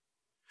aboard.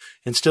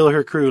 And still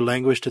her crew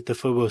languished at the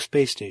Phobos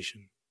space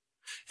station.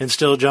 And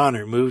still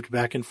Johnner moved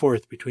back and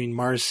forth between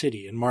Mars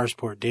City and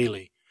Marsport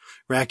daily,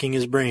 racking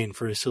his brain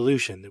for a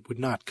solution that would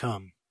not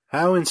come.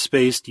 How in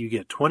space do you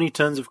get 20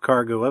 tons of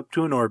cargo up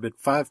to an orbit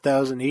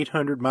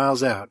 5,800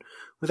 miles out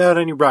without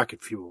any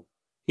rocket fuel?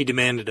 He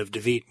demanded of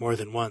DeVete more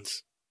than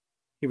once.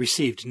 He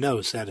received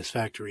no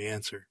satisfactory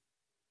answer.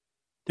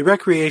 The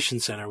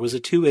recreation center was a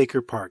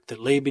 2-acre park that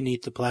lay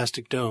beneath the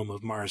plastic dome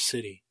of Mars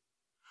City.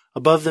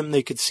 Above them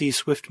they could see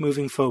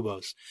swift-moving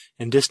Phobos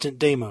and distant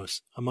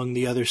Deimos among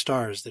the other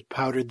stars that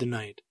powdered the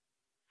night.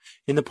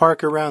 In the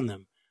park around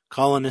them,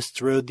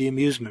 colonists rode the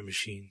amusement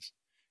machines,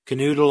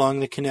 canoed along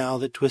the canal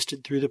that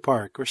twisted through the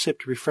park, or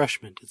sipped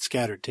refreshment at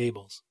scattered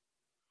tables.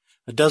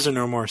 A dozen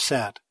or more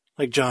sat,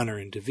 like Johnner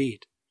and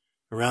DeVete,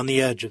 around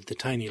the edge of the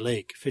tiny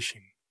lake,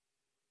 fishing.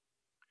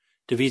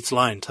 DeVete's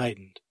line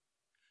tightened.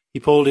 He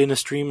pulled in a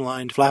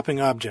streamlined,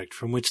 flapping object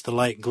from which the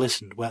light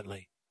glistened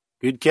wetly.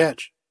 Good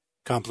catch,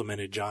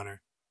 complimented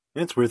Johnner.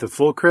 It's worth a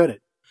full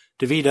credit.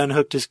 DeVete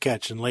unhooked his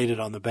catch and laid it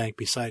on the bank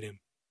beside him.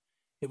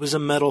 It was a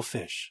metal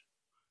fish.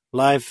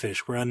 Live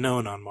fish were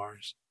unknown on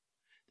Mars.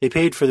 They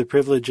paid for the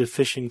privilege of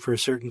fishing for a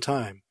certain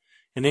time,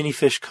 and any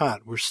fish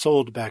caught were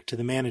sold back to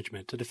the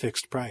management at a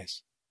fixed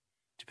price,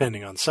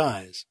 depending on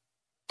size,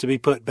 to be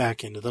put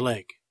back into the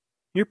lake.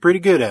 You're pretty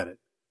good at it,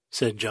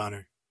 said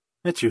Johnner.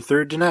 That's your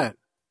third tonight.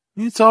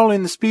 It's all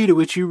in the speed at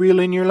which you reel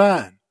in your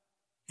line,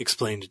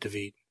 explained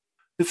DeVete.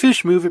 The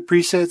fish move at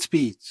preset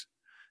speeds.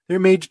 They're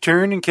made to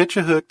turn and catch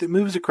a hook that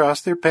moves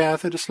across their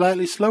path at a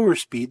slightly slower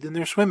speed than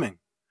they're swimming.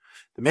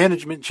 The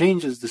management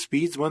changes the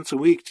speeds once a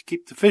week to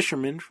keep the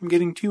fishermen from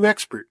getting too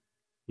expert.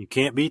 You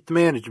can't beat the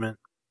management,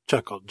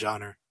 chuckled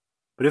Johnner.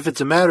 But if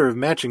it's a matter of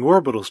matching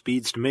orbital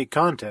speeds to make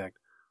contact,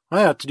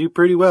 I ought to do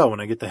pretty well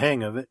when I get the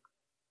hang of it.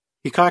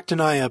 He cocked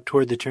an eye up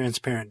toward the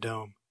transparent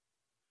dome.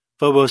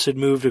 Phobos had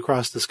moved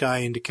across the sky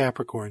into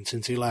Capricorn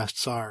since he last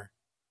saw her.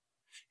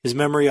 His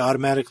memory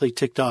automatically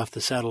ticked off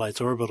the satellite's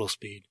orbital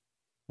speed,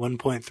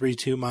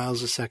 1.32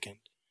 miles a second,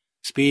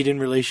 speed in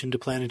relation to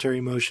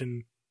planetary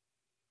motion.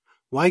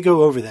 Why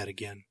go over that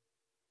again?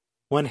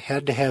 One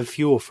had to have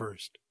fuel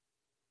first.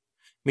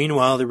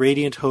 Meanwhile, the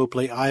Radiant Hope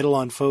lay idle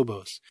on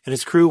Phobos, and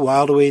its crew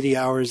whiled away the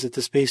hours at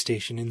the space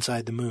station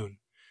inside the moon,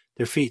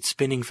 their feet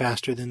spinning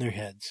faster than their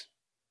heads.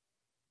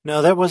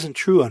 No, that wasn't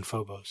true on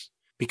Phobos,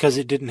 because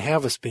it didn't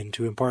have a spin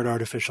to impart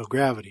artificial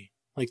gravity,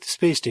 like the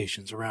space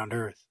stations around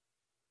Earth.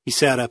 He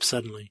sat up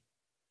suddenly.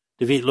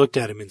 DeVete looked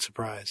at him in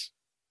surprise.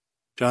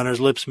 Johnner's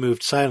lips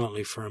moved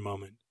silently for a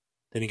moment.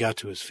 Then he got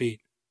to his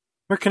feet.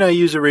 "Where can I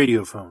use a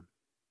radiophone?"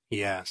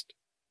 he asked.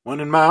 "One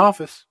in my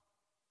office,"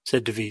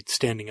 said DeVete,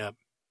 standing up.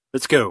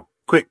 "Let's go,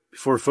 quick,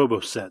 before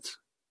Phobos sets."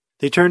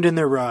 They turned in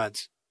their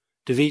rods,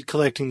 DeVete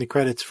collecting the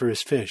credits for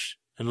his fish,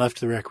 and left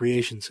the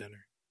recreation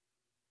center.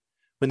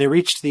 When they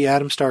reached the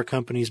Atom Star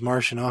Company's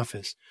Martian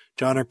office,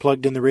 Johnner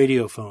plugged in the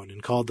radiophone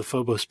and called the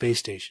Phobos space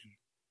station.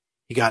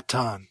 He got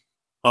Tan.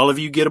 "All of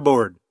you get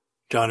aboard,"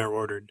 Johnner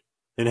ordered.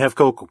 "Then have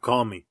Coco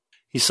call me."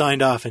 He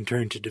signed off and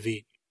turned to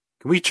DeVete.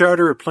 "Can we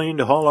charter a plane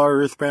to haul our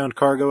earthbound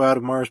cargo out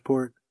of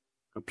Marsport?"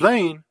 "A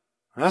plane?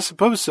 I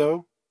suppose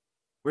so.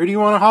 Where do you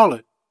want to haul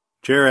it?"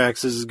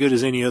 "Cherax is as good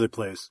as any other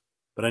place,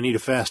 but I need a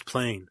fast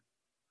plane."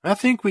 "I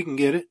think we can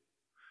get it.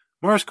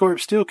 Marscorp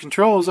still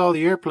controls all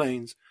the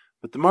airplanes,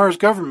 but the Mars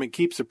government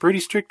keeps a pretty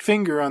strict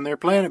finger on their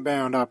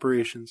planet-bound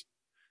operations.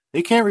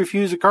 They can't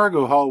refuse a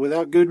cargo haul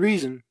without good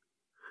reason."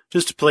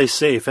 "Just to play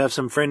safe, have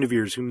some friend of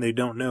yours whom they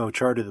don't know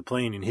charter the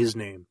plane in his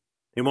name.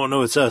 They won't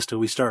know it's us till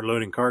we start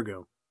loading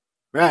cargo."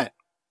 "Right,"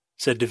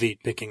 said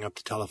DeVete, picking up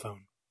the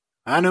telephone.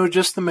 "I know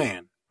just the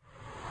man."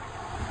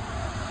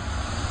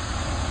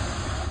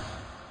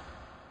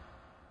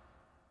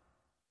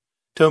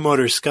 Tow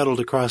motors scuttled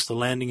across the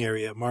landing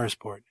area at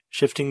Marsport,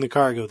 shifting the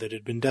cargo that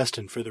had been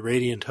destined for the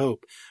Radiant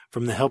Hope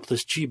from the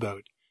helpless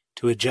G-boat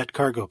to a jet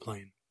cargo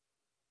plane.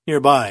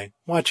 Nearby,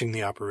 watching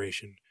the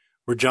operation,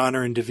 were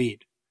Johnner and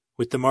DeVete,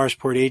 with the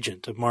Marsport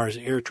agent of Mars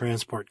Air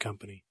Transport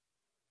Company.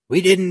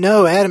 "We didn't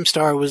know Atom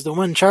Star was the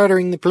one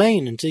chartering the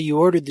plane until you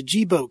ordered the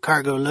G-boat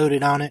cargo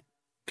loaded on it,"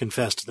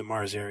 confessed the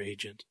Mars Air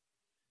agent.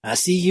 "I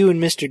see you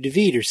and Mr.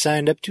 DeVete are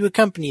signed up to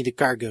accompany the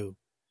cargo.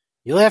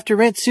 You'll have to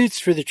rent suits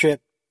for the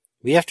trip.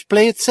 We have to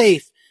play it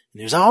safe,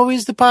 and there's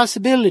always the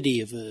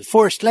possibility of a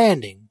forced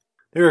landing."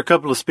 "There are a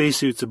couple of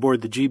spacesuits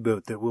aboard the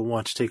G-boat that we'll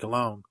want to take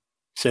along,"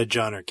 said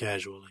Johnner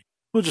casually.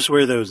 "We'll just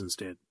wear those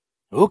instead."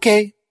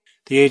 "Okay."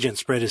 The agent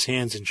spread his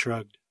hands and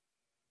shrugged.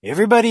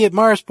 "Everybody at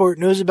Marsport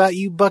knows about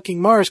you bucking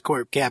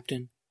Marscorp,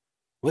 Captain.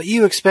 What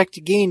you expect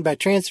to gain by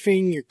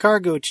transferring your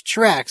cargo to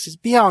Cherax is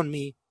beyond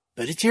me,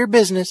 but it's your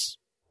business."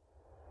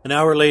 An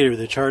hour later,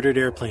 the chartered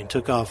airplane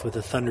took off with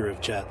a thunder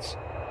of jets.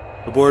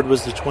 Aboard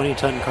was the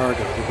 20-ton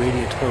cargo the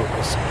Radiant Hope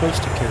was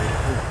supposed to carry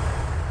to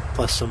Earth,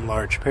 plus some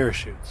large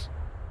parachutes.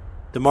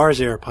 The Mars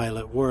Air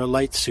pilot wore a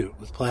light suit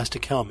with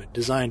plastic helmet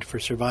designed for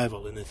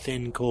survival in the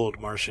thin,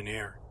 cold Martian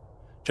air.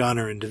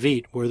 Johnner and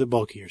DeVete wore the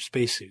bulkier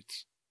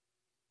spacesuits.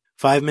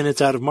 5 minutes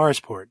out of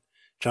Marsport,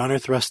 Johnner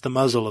thrust the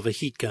muzzle of a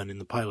heat gun in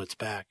the pilot's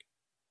back.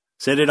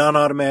 "Set it on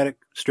automatic,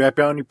 strap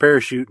on your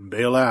parachute, and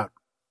bail out,"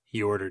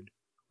 he ordered.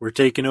 "We're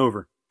taking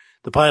over."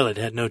 The pilot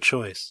had no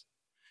choice.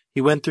 He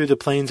went through the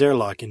plane's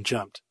airlock and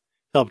jumped,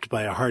 helped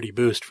by a hearty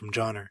boost from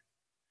Johnner.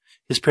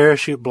 His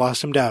parachute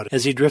blossomed out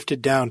as he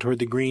drifted down toward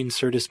the green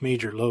Syrtis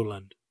Major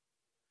lowland.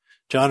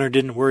 Johnner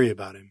didn't worry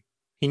about him.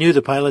 He knew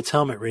the pilot's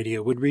helmet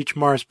radio would reach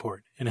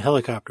Marsport, and a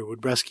helicopter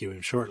would rescue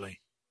him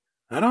shortly.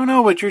 "I don't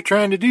know what you're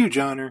trying to do,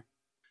 Johnner,"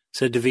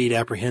 said DeVete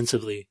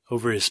apprehensively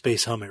over his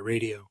space helmet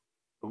radio.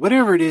 "But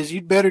whatever it is,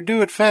 you'd better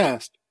do it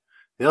fast.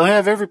 They'll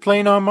have every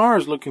plane on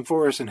Mars looking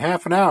for us in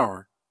half an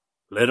hour."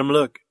 "Let 'em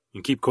look,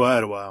 and keep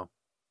quiet a while,"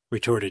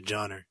 retorted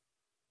Johnner.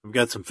 "I've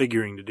got some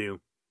figuring to do."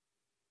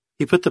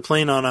 He put the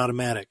plane on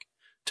automatic,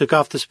 took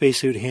off the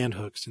spacesuit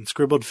handhooks, and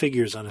scribbled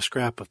figures on a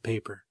scrap of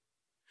paper.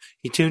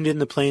 He tuned in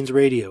the plane's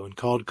radio and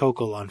called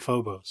Kokol on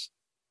Phobos.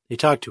 They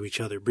talked to each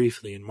other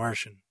briefly in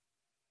Martian.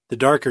 The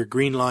darker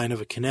green line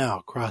of a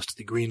canal crossed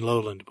the green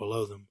lowland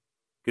below them.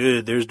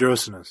 "Good, there's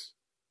Drosinus,"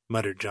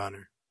 muttered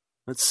Johnner.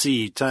 "Let's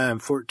see, time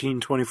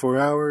 1424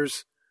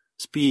 hours,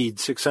 speed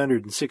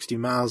 660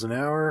 miles an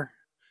hour."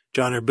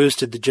 Johnner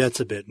boosted the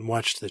jets a bit and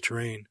watched the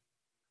terrain.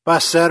 "By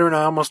Saturn,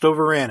 I almost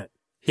overran it,"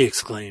 he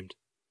exclaimed.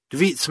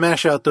 "DeVete,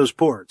 smash out those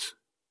ports."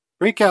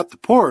 "Break out the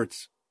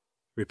ports,"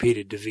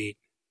 repeated DeVete.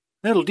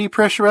 "That'll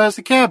depressurize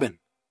the cabin."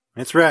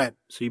 "That's right,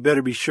 so you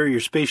better be sure your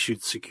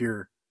spacesuit's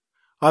secure."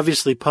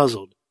 Obviously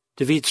puzzled,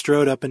 DeVete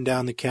strode up and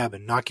down the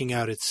cabin, knocking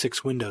out its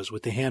 6 windows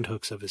with the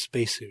handhooks of his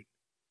spacesuit.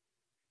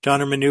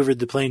 Johnner maneuvered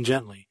the plane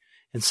gently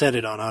and set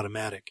it on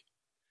automatic.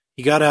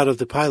 He got out of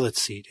the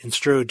pilot's seat and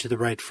strode to the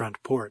right front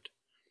port.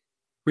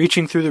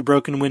 Reaching through the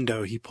broken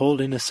window, he pulled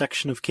in a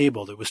section of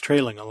cable that was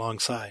trailing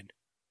alongside.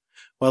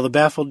 While the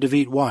baffled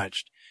DeVete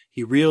watched,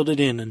 he reeled it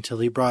in until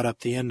he brought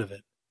up the end of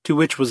it, to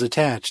which was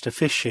attached a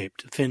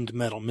fish-shaped, finned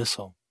metal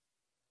missile.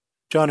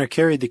 Johnner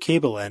carried the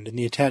cable end and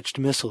the attached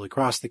missile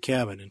across the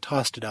cabin and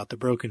tossed it out the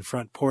broken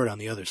front port on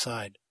the other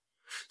side,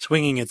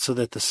 swinging it so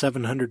that the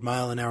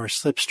 700-mile-an-hour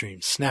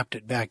slipstream snapped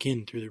it back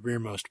in through the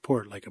rearmost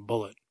port like a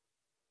bullet.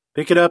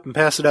 "Pick it up and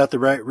pass it out the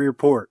right rear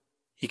port,"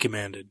 he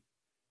commanded.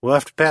 "We'll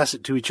have to pass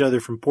it to each other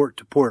from port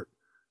to port.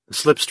 The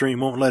slipstream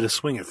won't let us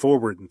swing it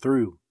forward and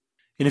through."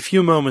 In a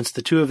few moments,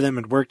 the two of them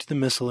had worked the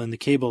missile and the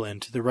cable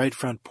end to the right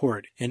front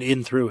port and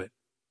in through it.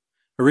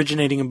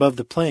 Originating above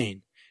the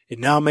plane, it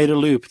now made a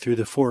loop through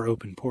the 4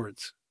 open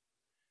ports.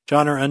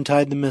 Johnner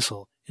untied the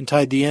missile and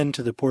tied the end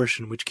to the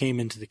portion which came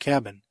into the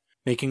cabin,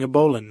 making a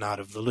bowline knot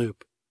of the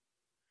loop.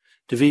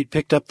 DeVete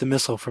picked up the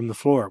missile from the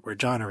floor where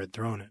Johnner had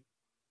thrown it.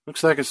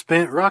 "Looks like a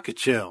spent rocket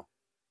shell,"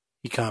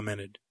 he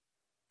commented.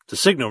 "It's a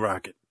signal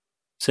rocket,"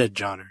 said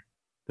Johnner.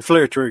 The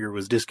flare trigger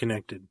was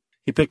disconnected.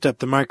 He picked up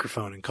the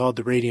microphone and called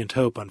the Radiant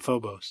Hope on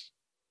Phobos.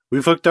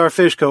 "We've hooked our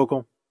fish,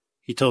 Kokol,"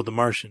 he told the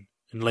Martian,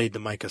 and laid the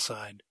mic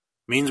aside.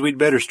 "Means we'd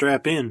better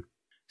strap in,"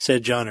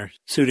 said Johnner,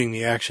 suiting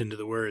the action to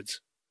the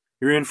words.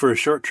 "You're in for a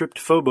short trip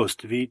to Phobos,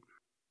 DeVete."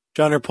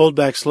 Johnner pulled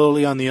back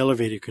slowly on the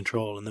elevator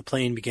control, and the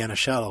plane began a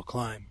shallow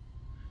climb.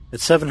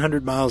 At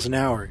 700 miles an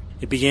hour,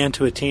 it began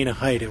to attain a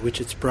height at which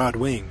its broad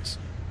wings,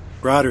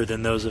 broader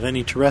than those of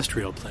any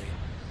terrestrial plane,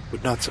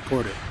 would not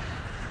support it.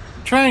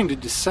 "I'm trying to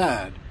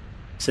decide,"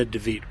 said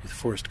DeVete with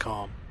forced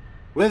calm,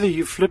 "whether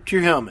you flipped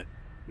your helmet."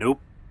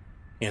 "Nope,"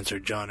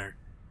 answered Johnner.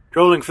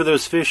 "Trolling for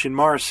those fish in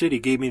Mars City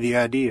gave me the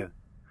idea.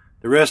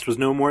 The rest was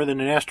no more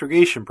than an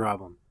astrogation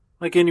problem,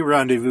 like any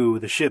rendezvous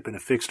with a ship in a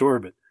fixed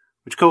orbit,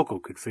 which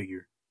Kokol could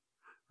figure.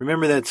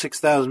 Remember that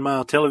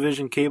 6,000-mile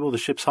television cable the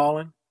ship's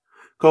hauling?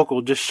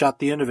 Kokol just shot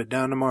the end of it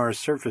down to Mars'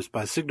 surface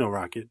by signal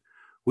rocket.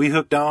 We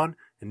hooked on,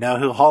 and now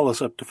he'll haul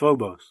us up to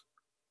Phobos.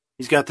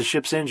 He's got the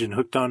ship's engine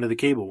hooked onto the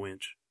cable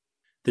winch."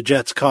 The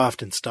jets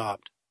coughed and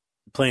stopped.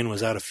 The plane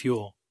was out of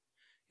fuel.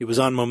 It was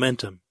on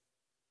momentum,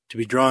 to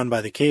be drawn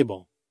by the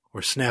cable,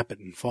 or snap it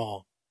and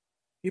fall.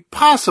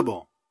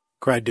 "Impossible!"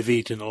 cried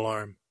DeVete in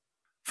alarm.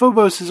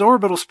 "Phobos'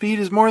 orbital speed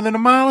is more than a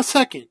mile a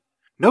second.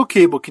 No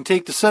cable can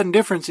take the sudden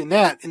difference in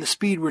that in the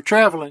speed we're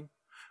traveling.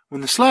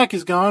 When the slack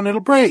is gone, it'll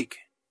break."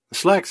 "The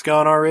slack's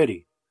gone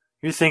already.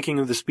 You're thinking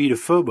of the speed of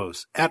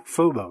Phobos, at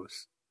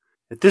Phobos.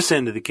 At this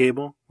end of the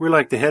cable, we're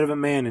like the head of a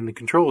man in the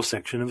control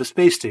section of a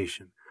space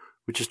station,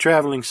 which is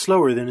traveling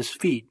slower than his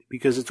feet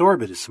because its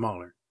orbit is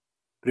smaller,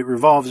 but it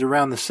revolves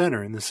around the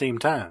center in the same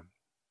time.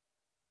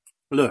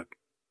 Look,"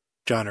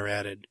 Johnner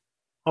added,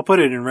 "I'll put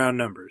it in round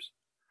numbers.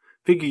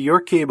 Figure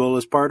your cable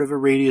as part of a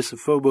radius of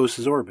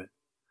Phobos' orbit.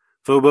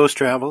 Phobos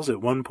travels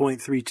at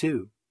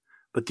 1.32,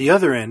 but the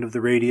other end of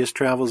the radius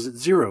travels at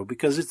 0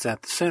 because it's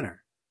at the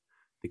center.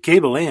 The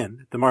cable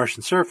end, the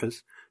Martian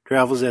surface,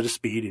 travels at a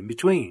speed in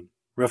between,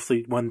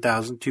 roughly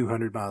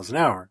 1,200 miles an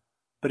hour,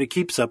 but it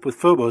keeps up with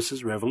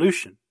Phobos'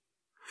 revolution.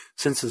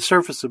 Since the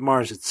surface of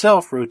Mars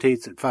itself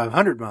rotates at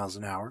 500 miles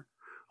an hour,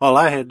 all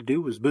I had to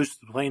do was boost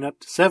the plane up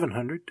to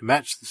 700 to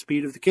match the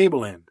speed of the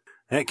cable end.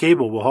 That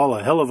cable will haul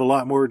a hell of a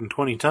lot more than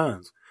 20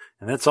 tons,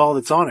 and that's all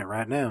that's on it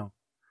right now.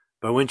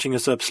 By winching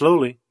us up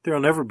slowly,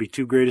 there'll never be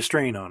too great a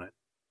strain on it."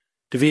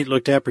 DeVete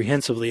looked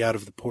apprehensively out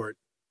of the port.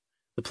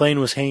 The plane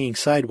was hanging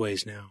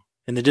sideways now,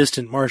 and the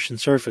distant Martian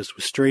surface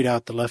was straight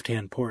out the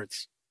left-hand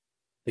ports.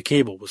 The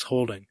cable was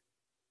holding.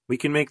 "We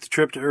can make the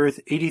trip to Earth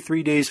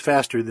 83 days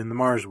faster than the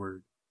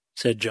Marsward,"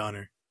 said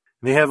Johnner.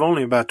 "They have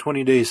only about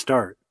 20 days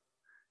start.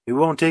 It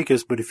won't take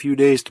us but a few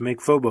days to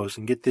make Phobos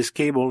and get this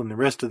cable and the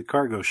rest of the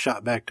cargo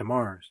shot back to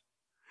Mars.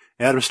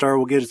 Atomstar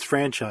will get its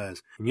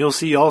franchise, and you'll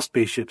see all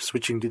spaceships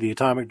switching to the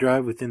atomic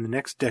drive within the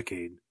next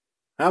decade."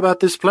 "How about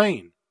this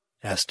plane?"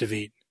 asked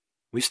DeVete.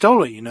 "We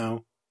stole it, you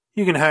know.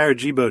 You can hire a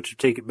G-boat to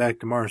take it back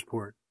to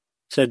Marsport,"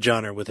 said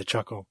Johnner with a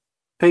chuckle.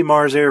 "Pay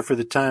Mars Air for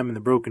the time in the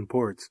broken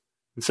ports,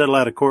 and settle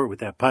out of court with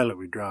that pilot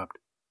we dropped.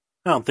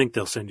 I don't think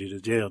they'll send you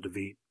to jail,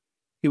 DeVete."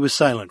 He was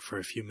silent for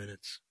a few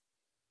minutes.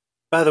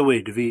 "By the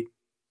way, DeVete,"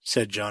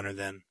 said Johnner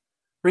then,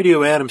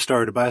 "radio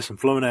Atomstar to buy some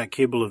flown-out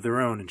cable of their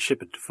own and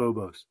ship it to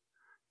Phobos.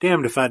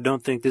 Damned if I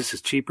don't think this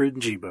is cheaper than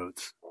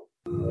G-boats."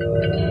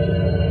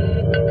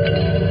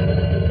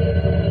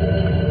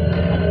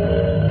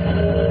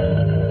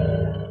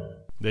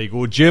 There you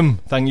go, Jim.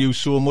 Thank you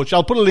so much.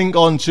 I'll put a link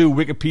on to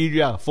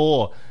Wikipedia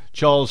for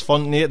Charles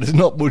Fontenay. There's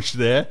not much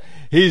there.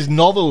 His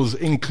novels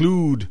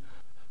include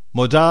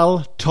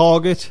Modal,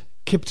 Target,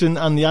 Kipton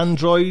and the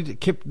Android,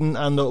 Kipton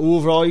and the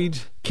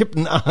Ovoid,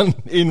 Kipton and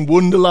in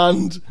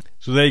Wonderland.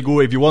 So there you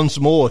go. If you want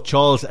some more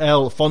Charles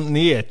L.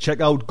 Fontenay,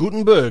 check out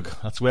Gutenberg.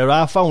 That's where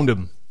I found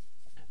him.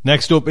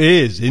 Next up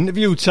is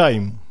interview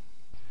time.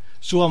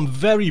 So I'm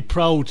very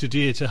proud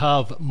today to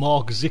have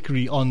Mark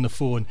Zickery on the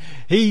phone.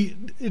 He,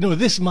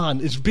 this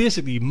man is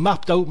basically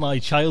mapped out my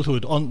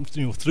childhood on,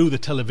 through the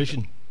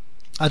television.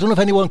 I don't know if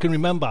anyone can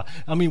remember.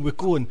 I mean, we're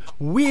going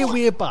way,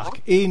 way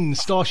back in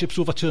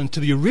StarShipSofa turn to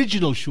the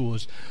original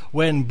shows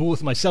when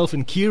both myself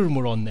and Kieran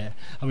were on there.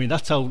 I mean,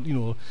 that's how,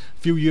 a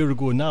few years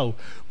ago now.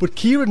 But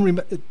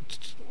Kieran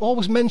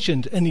always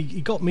mentioned, and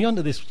he got me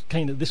onto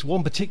this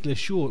one particular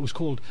show. It was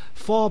called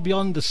Far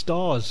Beyond the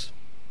Stars.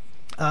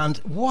 And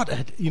what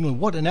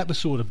an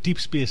episode of Deep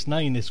Space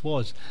Nine this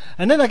was.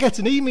 And then I get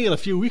an email a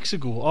few weeks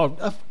ago,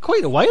 or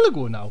quite a while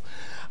ago now,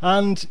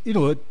 and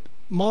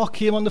Mark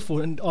came on the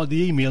phone or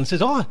the email and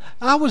says, "Oh,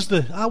 I was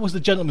the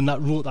gentleman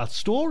that wrote that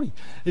story,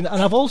 and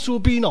I've also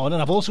been on,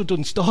 and I've also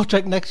done Star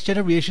Trek: Next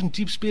Generation,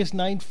 Deep Space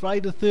Nine,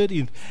 Friday the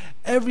 13th,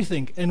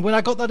 everything." And when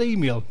I got that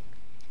email,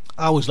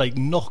 I was like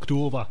knocked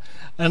over.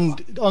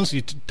 And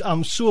honestly,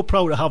 I'm so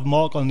proud to have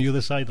Mark on the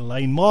other side of the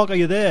line. Mark, are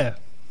you there?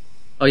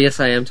 Oh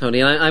yes, I am, Tony,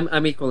 and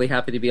I'm equally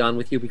happy to be on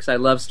with you because I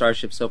love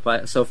Starship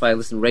Sofa. I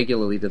listen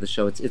regularly to the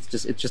show. It's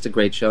just a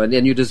great show, and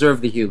you deserve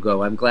the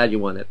Hugo. I'm glad you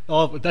won it.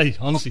 Oh, but hey,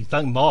 honestly,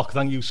 Mark,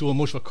 thank you so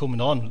much for coming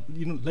on.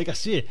 You know, like I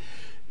say,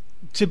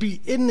 to be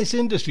in this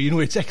industry, you know,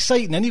 it's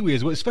exciting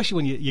anyways, especially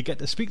when you get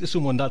to speak to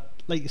someone that,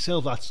 like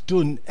yourself, that's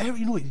done.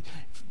 You know,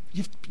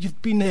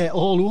 you've been there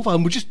all over,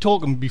 and we're just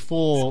talking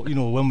before, you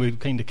know, when we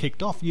kind of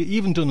kicked off. You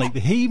even done like the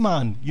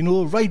He-Man, you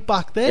know, right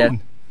back then. Yeah.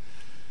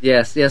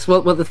 Yes.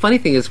 Well, the funny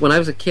thing is, when I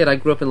was a kid, I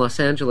grew up in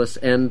Los Angeles,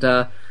 and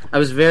I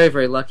was very,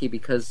 very lucky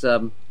because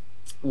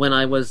when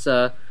I was,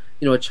 a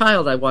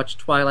child, I watched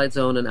Twilight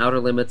Zone and Outer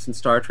Limits and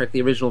Star Trek,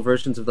 the original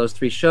versions of those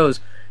three shows.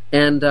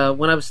 And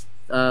when I was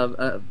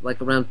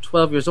like around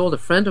 12 years old, a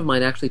friend of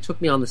mine actually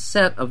took me on the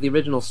set of the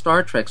original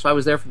Star Trek. So I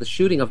was there for the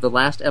shooting of the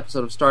last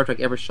episode of Star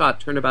Trek ever shot,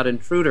 Turnabout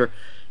Intruder,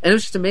 and it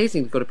was just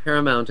amazing to go to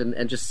Paramount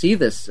and just see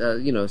this,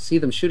 see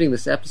them shooting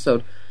this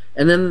episode.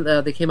 And then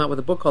they came out with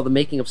a book called The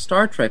Making of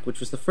Star Trek, which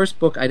was the first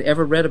book I'd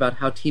ever read about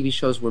how TV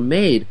shows were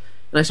made.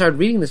 And I started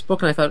reading this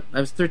book, and I thought,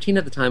 I was 13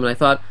 at the time, and I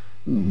thought,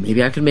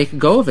 maybe I could make a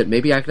go of it.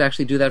 Maybe I could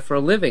actually do that for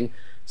a living.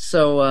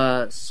 So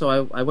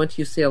I went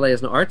to UCLA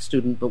as an art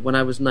student, but when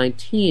I was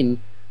 19,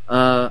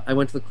 I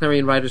went to the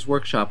Clarion Writers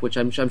Workshop, which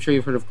I'm sure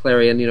you've heard of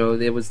Clarion. You know,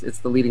 it's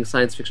the leading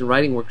science fiction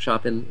writing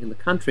workshop in the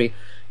country.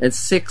 And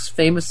 6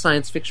 famous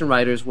science fiction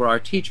writers were our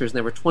teachers, and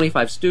there were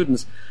 25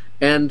 students.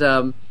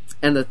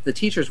 And the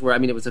teachers were,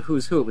 it was a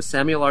who's who. It was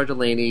Samuel R.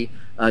 Delany,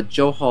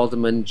 Joe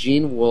Haldeman,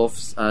 Gene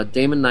Wolfe,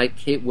 Damon Knight,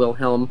 Kate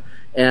Wilhelm,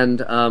 and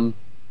who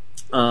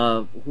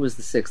was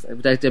the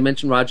 6th? Did I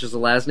mention Roger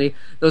Zelazny?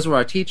 Those were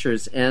our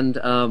teachers. And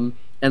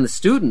the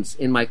students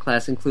in my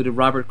class included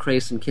Robert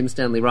Crace and Kim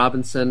Stanley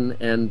Robinson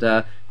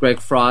and Greg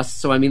Frost.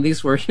 So,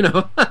 these were,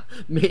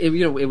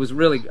 it was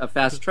really a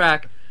fast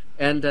track.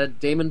 And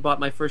Damon bought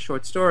my first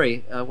short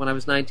story when I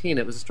was 19.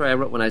 It was a story I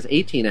wrote when I was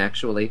 18,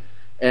 actually.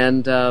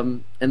 And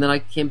then I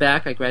came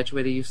back, I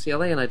graduated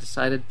UCLA, and I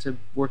decided to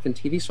work in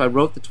TV. So I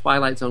wrote the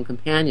Twilight Zone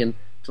Companion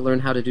to learn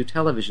how to do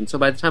television. So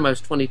by the time I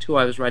was 22,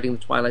 I was writing the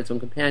Twilight Zone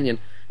Companion.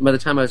 And by the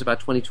time I was about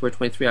 22 or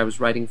 23, I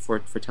was writing for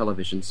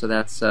television. So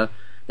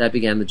that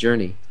began the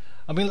journey.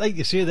 Like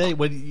you say there,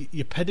 when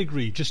your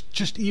pedigree,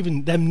 just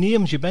even them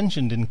names you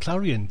mentioned in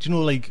Clarion, do you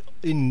know, like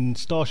in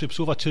Starship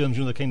Sofa terms,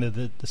 you know, the kind of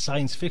the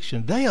science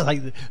fiction, they are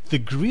like the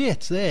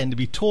greats there, and to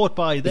be taught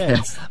by them.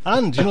 Yes.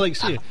 And, you know, like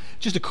say,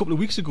 just a couple of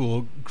weeks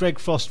ago, Greg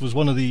Frost was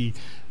one of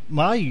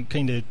my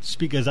kind of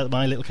speakers at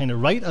my little kind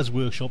of writers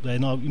workshop there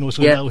now, you know,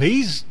 so now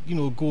he's, you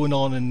know, going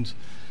on, and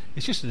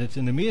it's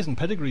an amazing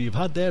pedigree you've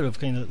had there of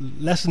kind of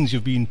lessons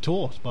you've been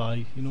taught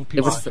by, you know,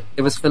 people.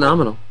 It was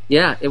phenomenal.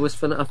 Yeah, it was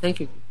phenomenal.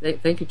 Thank you,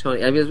 Tony.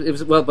 It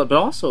was well, but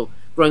also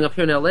growing up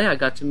here in LA, I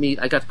got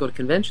to go to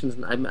conventions,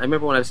 and I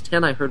remember when I was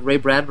 10, I heard Ray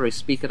Bradbury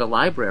speak at a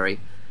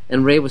library,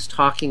 and Ray was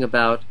talking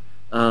about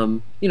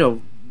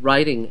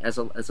writing as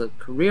a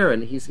career,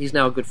 and he's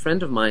now a good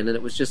friend of mine, and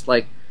it was just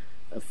like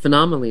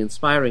phenomenally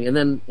inspiring.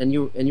 And then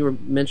you were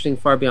mentioning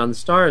Far Beyond the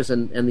Stars,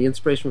 and the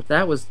inspiration for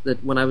that was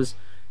that when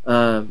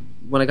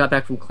I got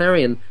back from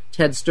Clarion,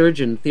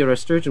 Theodore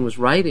Sturgeon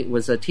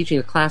was teaching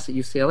a class at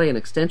UCLA, an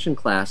extension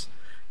class,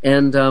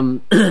 and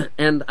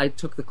I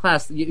took the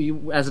class.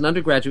 You, as an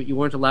undergraduate, you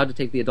weren't allowed to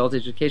take the adult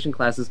education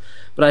classes,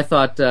 but I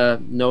thought,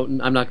 no,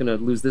 I'm not going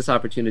to lose this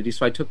opportunity,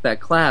 so I took that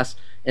class,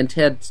 and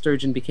Ted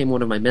Sturgeon became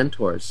one of my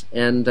mentors,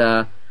 and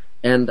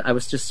I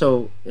was just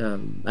so.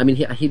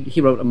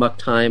 He wrote Amok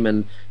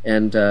Time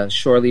and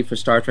Shore Leave for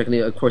Star Trek, and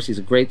of course he's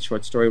a great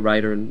short story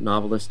writer and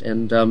novelist,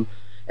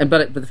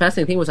 But the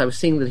fascinating thing was I was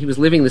seeing that he was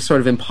living this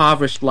sort of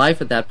impoverished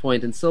life at that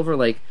point in Silver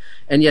Lake,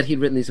 and yet he'd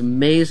written these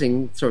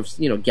amazing sort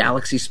of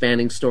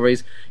galaxy-spanning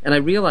stories, and I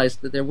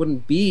realized that there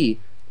wouldn't be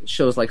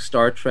shows like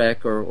Star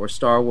Trek or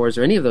Star Wars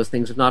or any of those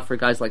things if not for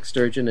guys like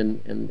Sturgeon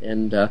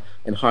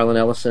and Harlan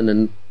Ellison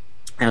and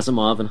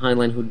Asimov and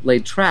Heinlein who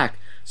laid track.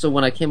 So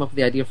when I came up with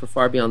the idea for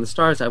Far Beyond the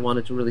Stars, I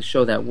wanted to really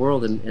show that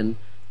world and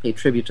pay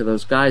tribute to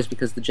those guys,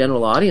 because the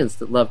general audience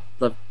that loved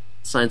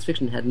science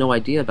fiction had no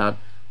idea about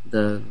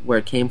where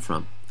it came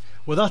from.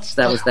 Well,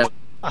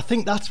 I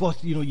think that's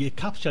what you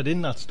captured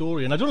in that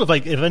story, and I don't know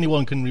if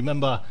anyone can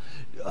remember.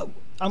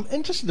 I'm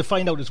interested to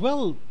find out as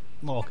well,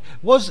 Mark.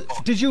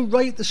 Did you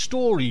write the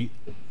story,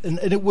 and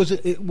it was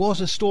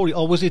a story,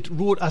 or was it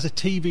wrote as a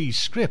TV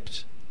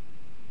script?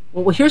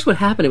 Well, here's what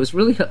happened. It was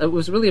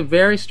really a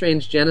very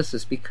strange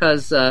genesis,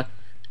 because I've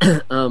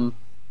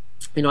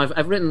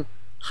written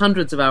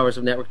hundreds of hours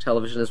of network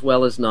television as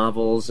well as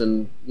novels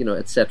and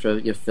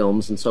etc.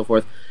 Films and so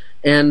forth.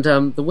 And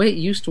the way it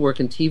used to work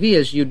in TV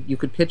is you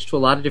could pitch to a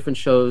lot of different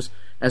shows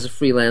as a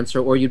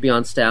freelancer, or you'd be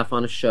on staff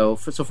on a show.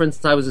 So, for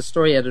instance, I was a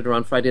story editor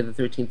on Friday the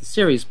 13th, the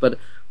series, but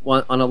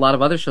on a lot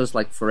of other shows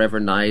like Forever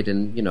Night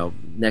and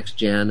Next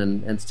Gen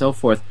and so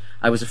forth,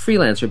 I was a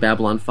freelancer,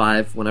 Babylon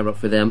 5, when I wrote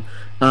for them.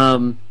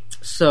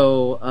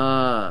 So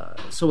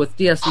with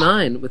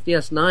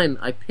DS9,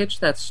 I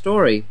pitched that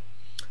story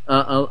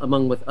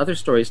among with other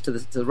stories to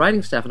the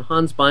writing staff, and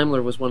Hans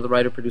Beimler was one of the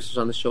writer-producers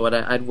on the show.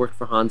 I'd worked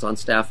for Hans on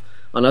staff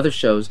on other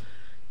shows,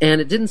 and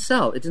it didn't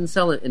sell. It didn't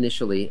sell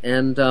initially,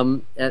 and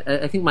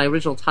I think my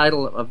original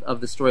title of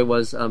the story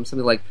was something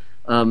like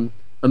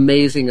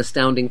Amazing,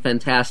 Astounding,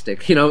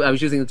 Fantastic. You know, I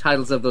was using the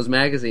titles of those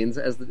magazines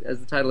as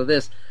the title of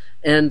this,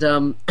 and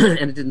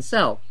it didn't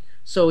sell.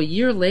 So a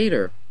year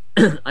later,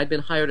 I'd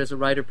been hired as a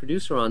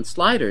writer-producer on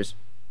Sliders,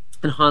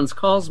 and Hans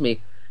calls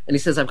me, and he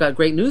says, "I've got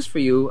great news for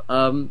you.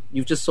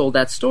 You've just sold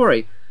that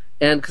story."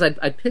 And because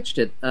I'd pitched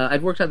it,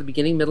 I'd worked out the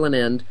beginning, middle, and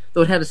end,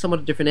 though it had a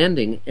somewhat different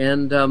ending.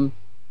 And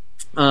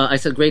I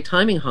said, "Great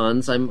timing,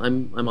 Hans. I'm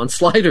on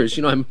Sliders.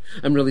 You know,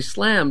 I'm really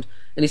slammed."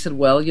 And he said,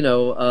 "Well, you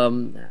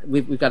know,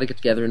 we've got to get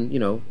together and, you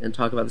know, and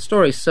talk about the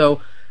story." So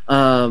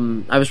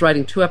I was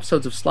writing 2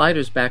 episodes of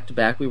Sliders back to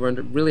back. We were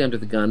really under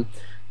the gun.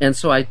 And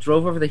so I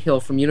drove over the hill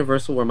from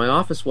Universal, where my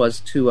office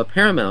was, to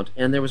Paramount.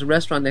 And there was a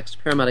restaurant next to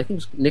Paramount, I think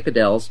it was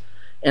Nicodell's.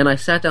 And I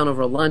sat down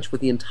over a lunch with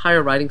the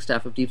entire writing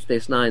staff of Deep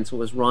Space Nine. So it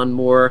was Ron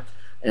Moore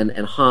and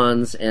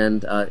Hans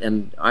and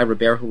Ira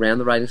Bear, who ran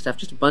the writing staff,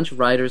 just a bunch of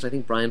writers. I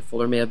think Brian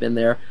Fuller may have been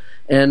there,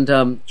 and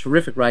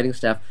terrific writing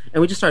staff.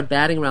 And we just started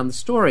batting around the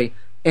story.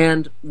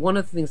 And one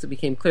of the things that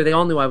became clear, they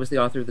all knew I was the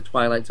author of the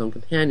Twilight Zone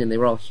Companion. They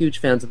were all huge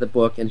fans of the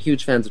book and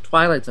huge fans of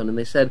Twilight Zone. And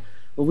they said,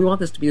 "Well, we want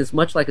this to be as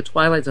much like a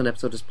Twilight Zone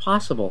episode as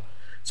possible."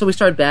 So we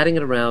started batting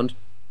it around.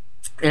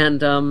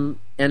 And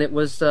it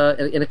was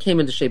and it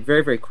came into shape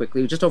very, very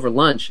quickly, just over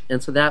lunch.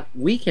 And so that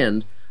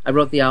weekend, I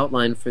wrote the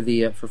outline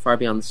for Far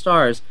Beyond the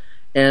Stars,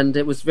 and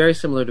it was very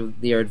similar to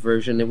the aired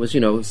version. It was,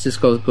 you know,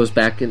 Sisko goes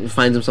back and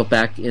finds himself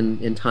back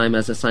in time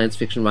as a science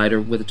fiction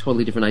writer with a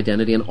totally different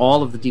identity, and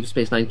all of the Deep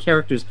Space Nine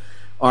characters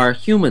are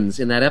humans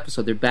in that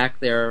episode. They're back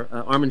there.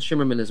 Armin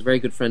Shimmerman is a very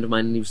good friend of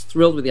mine, and he was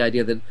thrilled with the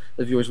idea that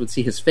the viewers would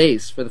see his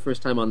face for the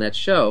first time on that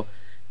show.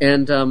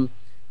 And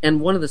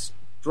one of the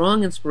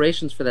strong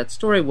inspirations for that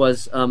story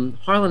was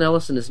Harlan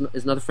Ellison is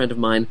another friend of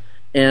mine,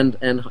 and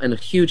a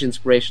huge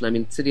inspiration. I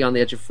mean, City on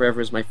the Edge of Forever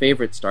is my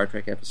favorite Star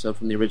Trek episode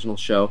from the original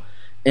show,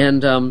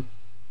 and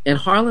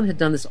Harlan had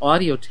done this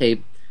audio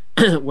tape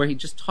where he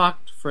just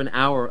talked for an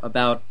hour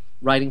about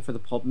writing for the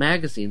pulp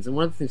magazines, and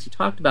one of the things he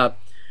talked about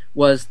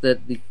was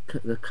that the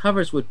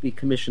covers would be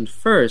commissioned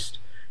first,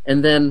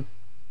 and then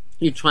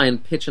he'd try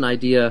and pitch an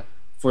idea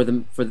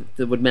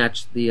that would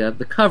match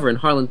the cover. And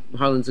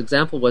Harlan's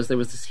example was there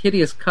was this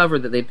hideous cover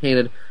that they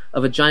painted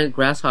of a giant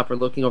grasshopper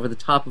looking over the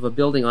top of a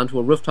building onto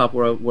a rooftop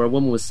where a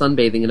woman was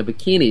sunbathing in a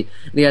bikini,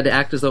 and he had to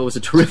act as though it was a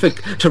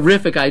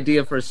terrific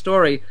idea for a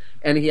story.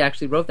 And he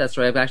actually wrote that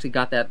story. I've actually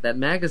got that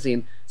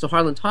magazine. So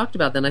Harlan talked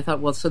about that, and I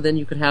thought, well, so then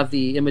you could have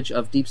the image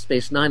of Deep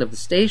Space Nine of the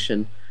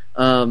station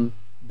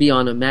be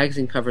on a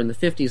magazine cover in the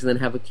 50s, and then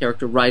have a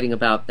character writing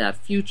about that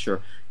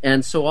future.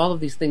 And so all of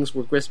these things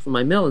were grist from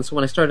my mill. And so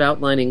when I started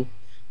outlining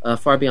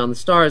Far Beyond the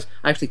Stars,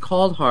 I actually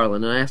called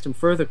Harlan and I asked him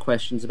further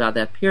questions about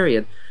that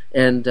period,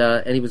 and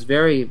he was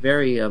very,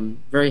 very,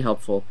 very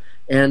helpful.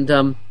 And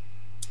so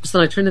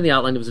then I turned in the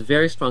outline. It was a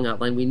very strong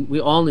outline.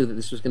 We all knew that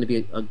this was going to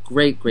be a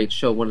great, great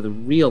show, one of the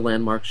real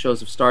landmark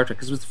shows of Star Trek,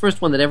 because it was the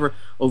first one that ever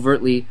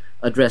overtly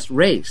addressed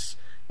race.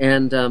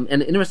 And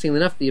interestingly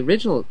enough, the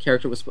original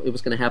character it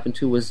was going to happen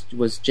to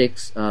was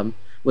Jake's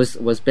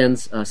was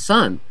Ben's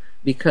son,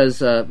 because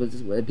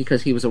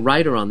he was a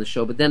writer on the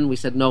show. But then we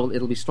said, no,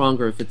 it'll be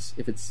stronger if it's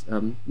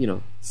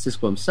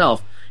Sisko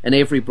himself. And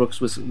Avery Brooks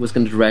was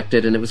going to direct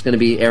it, and it was going to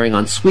be airing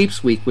on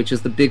Sweeps Week, which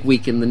is the big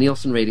week in the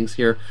Nielsen ratings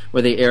here,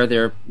 where they air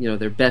their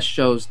best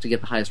shows to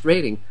get the highest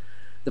rating.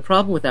 The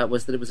problem with that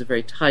was that it was a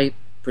very tight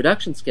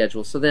production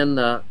schedule. So then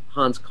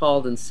Hans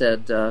called and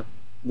said,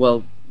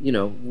 well, he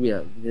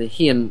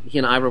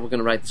and Ira were going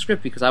to write the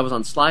script, because I was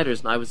on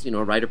Sliders and I was, a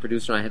writer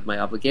producer and I had my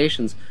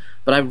obligations,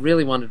 but I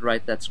really wanted to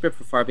write that script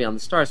for Far Beyond the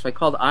Stars. So I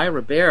called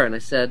Ira Bear and I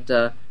said,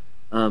 I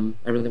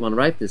really want to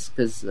write this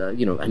because I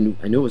knew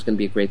it was going to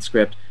be a great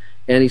script.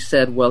 And he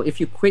said, well, if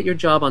you quit your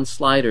job on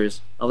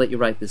Sliders, I'll let you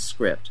write this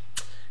script.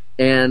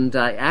 And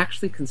I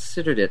actually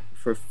considered it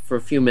for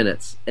a few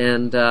minutes,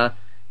 but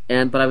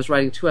I was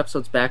writing 2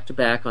 episodes back to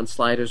back on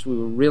Sliders. We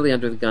were really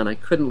under the gun. I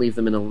couldn't leave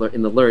them in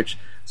the lurch.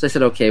 So I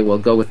said, okay, well,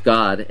 go with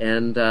God.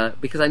 And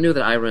because I knew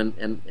that Ira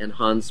and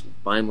Hans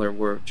Beimler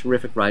were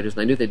terrific writers,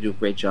 and I knew they'd do a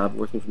great job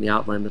working from the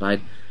outline that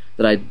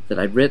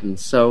I'd written.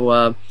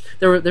 So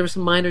there were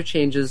some minor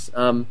changes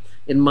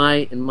in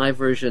my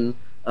version.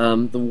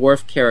 The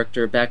Worf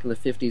character back in the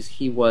 50s,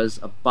 he was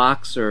a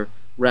boxer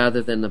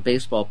rather than a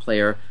baseball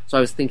player. So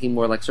I was thinking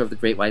more like sort of the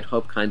Great White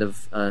Hope kind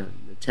of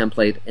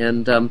template,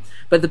 and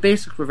but the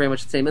basics were very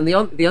much the same. And the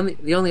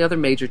only other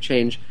major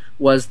change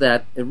was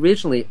that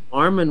originally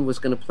Armin was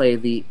going to play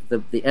the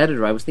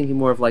editor. I was thinking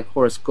more of like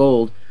Horace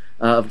Gold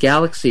of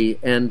Galaxy,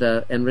 and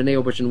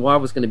René Auberjonois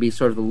was going to be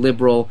sort of the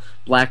liberal,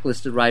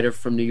 blacklisted writer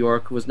from New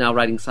York who was now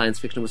writing science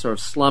fiction and was sort of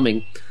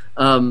slumming.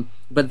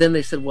 But then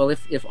they said, well,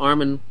 if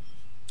Armin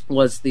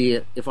was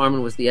the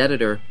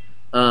editor,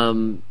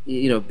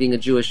 being a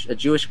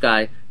Jewish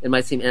guy, it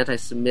might seem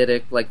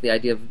anti-Semitic, like the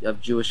idea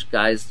of Jewish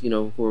guys,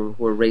 who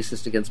are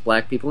racist against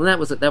black people, and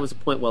that was a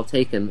point well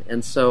taken.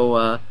 And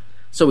so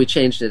we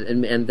changed it,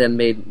 and then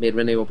made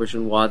René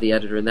Auberjonois the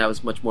editor, and that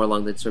was much more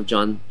along the sort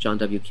of John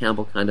W.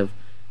 Campbell kind of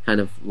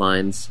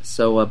lines.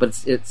 So,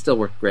 but it still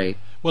worked great.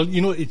 Well,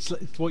 it's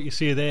what you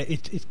say there.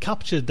 It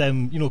captured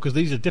them, because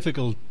these are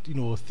difficult,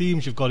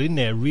 themes you've got in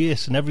there,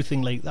 race and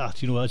everything like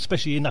that.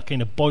 Especially in that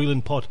kind of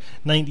boiling pot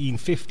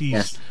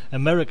 1950s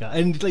America.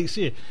 And like you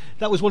say,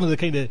 that was one of the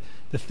kind of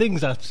the things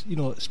that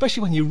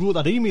especially when you wrote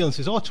that email and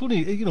says, "Oh,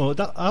 Tony,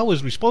 that I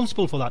was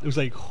responsible for that." It was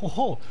like,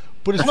 oh.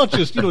 But it's not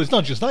just, it's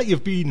not just that.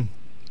 You've been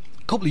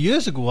a couple of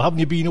years ago, haven't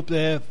you? Been up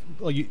there?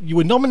 Or you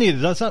were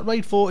nominated. Is that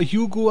right, for a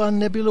Hugo and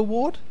Nebula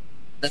Award?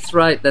 That's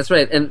right.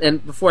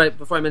 And before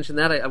I mention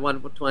that, I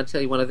want to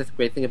tell you one other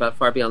great thing about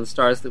Far Beyond the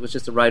Stars that was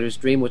just a writer's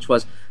dream, which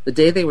was the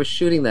day they were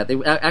shooting that. They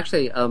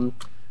actually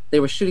they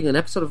were shooting an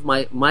episode of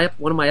one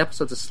of my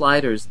episodes of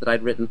Sliders that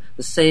I'd written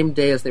the same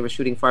day as they were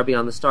shooting Far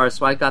Beyond the Stars.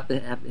 So I got to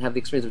have the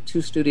experience of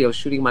two studios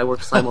shooting my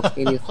work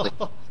simultaneously.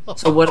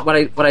 So what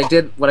I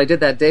did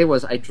that day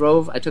was I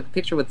took a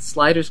picture with the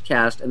Sliders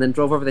cast, and then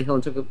drove over the hill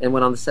and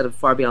went on the set of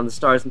Far Beyond the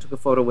Stars and took a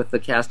photo with the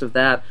cast of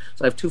that.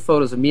 So I have two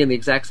photos of me in the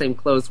exact same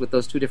clothes with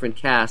those two different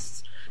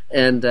casts,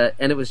 and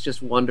it was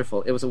just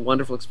wonderful. It was a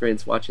wonderful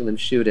experience watching them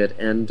shoot it,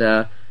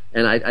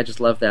 and I just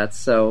love that.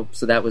 So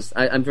that was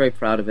I'm very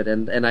proud of it,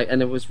 and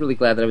I was really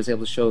glad that I was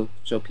able to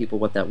show people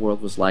what that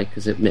world was like,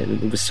 because it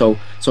was so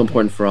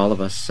important for all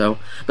of us. So,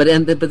 but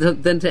then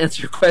to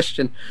answer your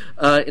question,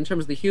 in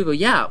terms of the Hugo,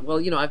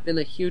 I've been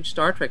a huge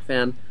Star Trek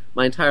fan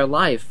my entire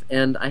life,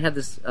 and I had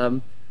this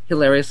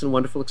hilarious and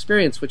wonderful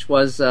experience, which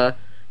was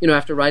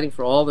after writing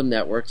for all the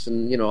networks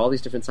and all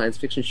these different science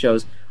fiction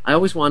shows, I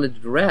always wanted to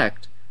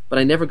direct. But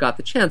I never got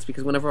the chance,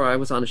 because whenever I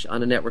was on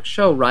a network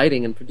show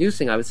writing and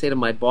producing, I would say to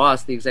my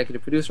boss, the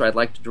executive producer, I'd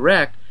like to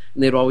direct,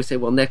 and they'd always say,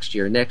 well, next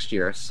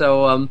year.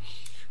 So,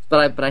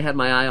 but I had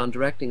my eye on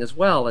directing as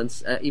well, and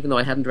even though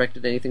I hadn't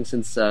directed anything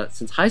since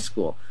high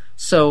school.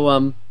 So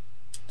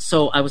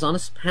I was on a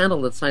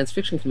panel at the Science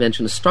Fiction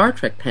Convention, a Star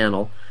Trek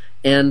panel,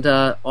 and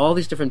all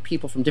these different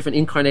people from different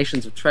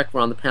incarnations of Trek were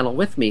on the panel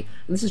with me.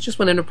 And this is just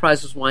when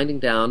Enterprise was winding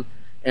down,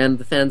 and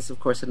the fans, of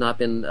course, had not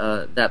been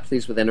that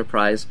pleased with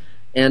Enterprise.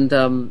 And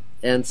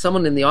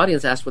someone in the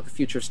audience asked what the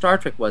future of Star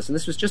Trek was, and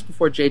this was just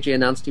before J.J.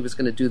 announced he was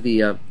going to do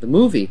the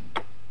movie.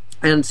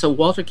 And so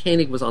Walter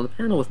Koenig was on the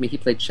panel with me. He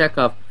played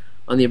Chekhov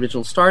on the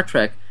original Star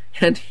Trek,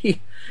 and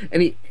he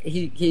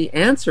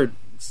answered.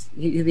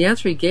 The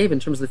answer he gave in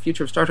terms of the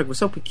future of Star Trek was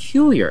so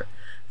peculiar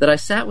that I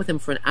sat with him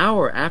for an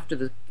hour after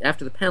the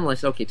panel. I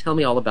said, "Okay, tell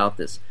me all about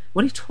this."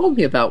 What he told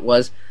me about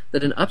was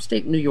that in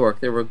upstate New York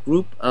there were a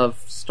group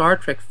of Star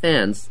Trek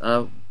fans.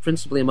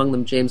 Principally among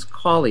them James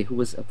Cawley, who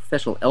was a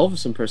professional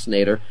Elvis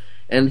impersonator,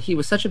 and he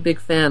was such a big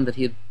fan that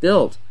he had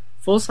built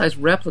full-size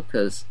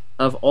replicas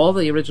of all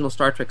the original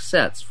Star Trek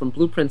sets from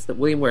blueprints that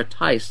William Ware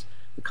Tice,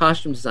 the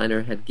costume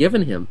designer, had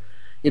given him.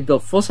 He had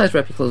built full-size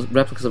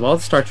replicas of all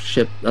the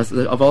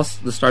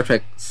Star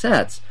Trek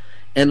sets,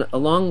 and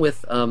along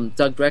with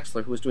Doug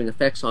Drexler, who was doing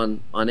effects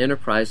on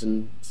Enterprise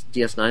and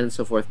DS9 and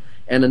so forth,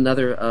 and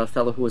another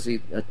fellow who was a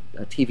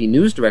TV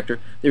news director,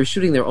 they were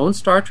shooting their own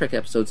Star Trek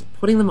episodes,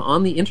 putting them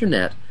on the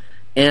internet,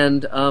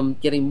 and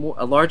getting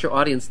a larger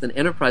audience than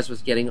Enterprise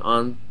was getting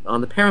on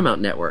the Paramount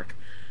network.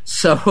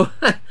 So,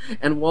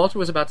 and Walter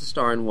was about to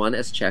star in one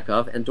as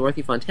Chekhov, and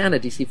Dorothy Fontana,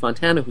 DC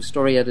Fontana, who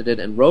story edited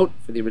and wrote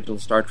for the original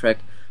Star Trek,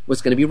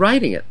 was going to be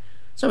writing it.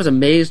 So I was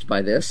amazed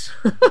by this.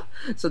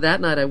 So that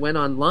night I went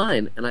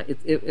online, and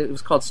it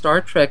was called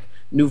Star Trek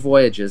New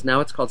Voyages. Now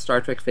it's called Star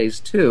Trek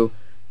Phase 2.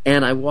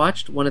 And I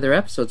watched one of their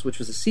episodes, which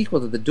was a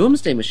sequel to The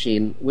Doomsday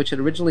Machine, which had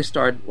originally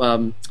starred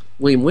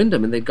William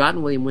Wyndham, and they'd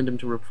gotten William Wyndham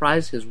to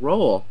reprise his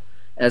role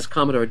as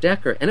Commodore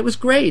Decker, and it was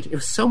great. It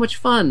was so much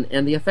fun,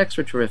 and the effects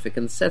were terrific,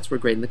 and the sets were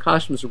great, and the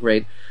costumes were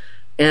great.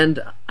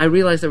 And I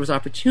realized there was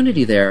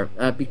opportunity there,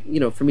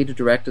 for me to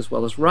direct as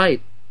well as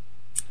write.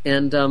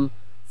 And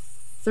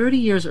 30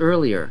 years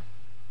earlier,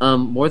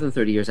 more than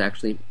 30 years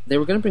actually, they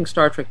were going to bring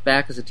Star Trek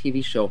back as a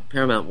TV show,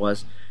 Paramount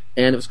was,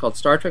 and it was called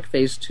Star Trek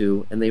Phase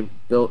 2, and they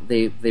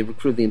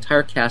recruited the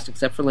entire cast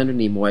except for Leonard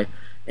Nimoy,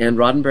 and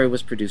Roddenberry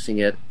was producing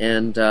it,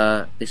 and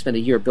they spent a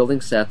year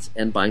building sets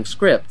and buying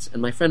scripts.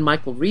 And my friend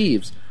Michael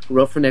Reeves, who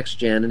wrote for Next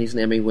Gen, and he's an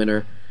Emmy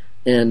winner,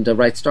 and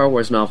writes Star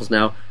Wars novels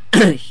now,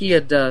 he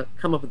had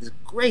come up with this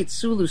great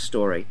Sulu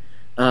story,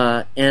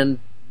 but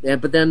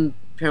then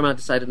Paramount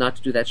decided not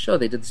to do that show.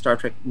 They did the Star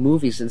Trek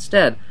movies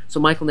instead, so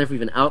Michael never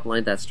even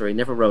outlined that story,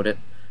 never wrote it.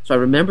 So I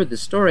remembered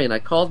this story, and I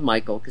called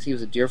Michael, because he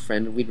was a dear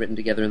friend, and we'd written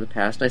together in the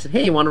past, and I said,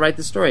 "Hey, you want to write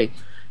this story?"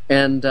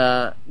 And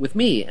with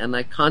me, and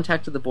I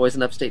contacted the boys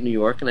in upstate New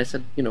York, and I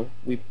said,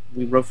 we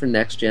wrote for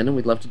Next Gen, and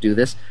we'd love to do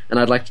this, and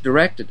I'd like to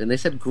direct it. And they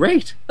said,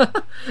 "Great!"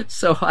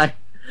 So I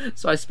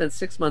spent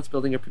 6 months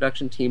building a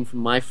production team from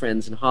my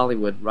friends in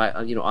Hollywood,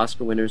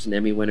 Oscar winners and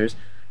Emmy winners,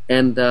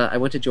 and I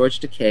went to George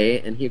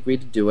Takei, and he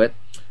agreed to do it.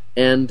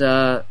 And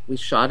we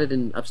shot it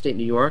in upstate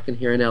New York and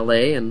here in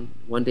L.A. and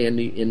one day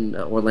in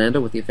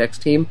Orlando with the effects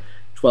team.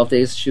 12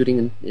 days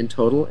shooting in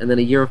total, and then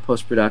a year of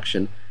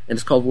post-production. And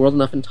it's called World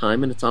Enough in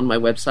Time, and it's on my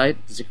website,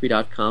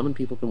 zikri.com, and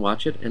people can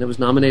watch it. And it was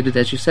nominated,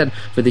 as you said,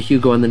 for the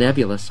Hugo and the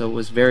Nebula, so it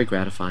was very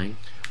gratifying.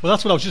 Well,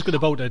 that's what I was just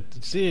about to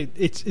say.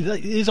 It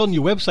is on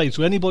your website,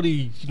 so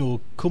anybody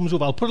comes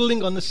over. I'll put a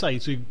link on the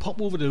site, so you can pop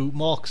over to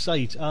Mark's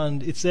site,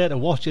 and it's there to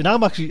watch. And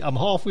I'm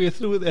halfway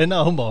through it there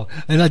now, Mark.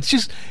 And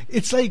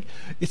it's like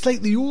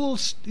the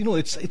old,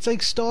 it's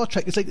like Star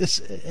Trek. It's like this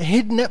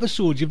hidden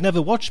episode you've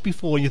never watched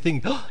before, and you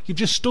think, oh, you've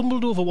just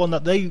stumbled over one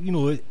that they,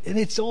 and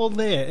it's all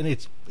there, and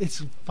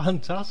it's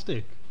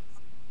fantastic.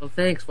 Well,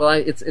 thanks. Well,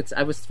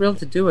 I was thrilled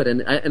to do it,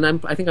 and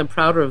I think I'm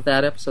prouder of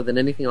that episode than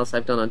anything else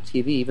I've done on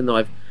TV, even though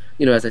I've.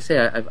 As I say,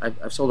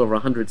 I've sold over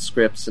 100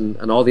 scripts,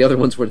 and all the other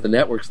ones were to the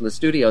networks and the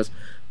studios.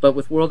 But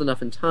with World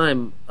Enough in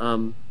Time,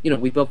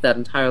 we built that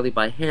entirely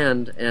by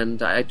hand, and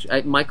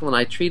Michael and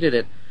I treated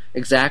it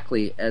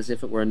exactly as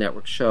if it were a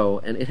network show.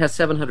 And it has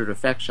 700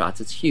 effect shots.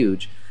 It's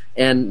huge.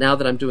 And now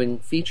that I'm doing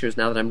features,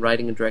 now that I'm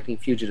writing and directing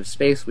Fugitive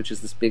Space, which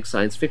is this big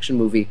science fiction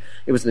movie,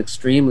 it was an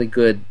extremely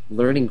good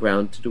learning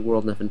ground to do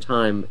World Enough in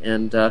Time.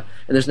 And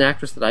there's an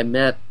actress that I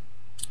met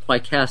who I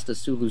cast as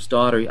Sulu's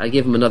daughter. I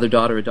gave him another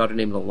daughter, a daughter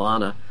named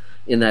Alana,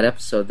 in that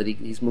episode, that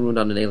he's marooned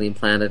on an alien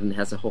planet and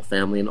has a whole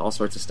family and all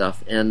sorts of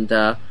stuff. And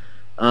the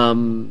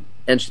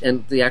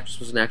actress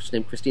was an actress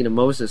named Christina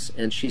Moses,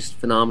 and she's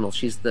phenomenal.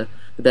 She's the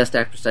best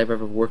actress I've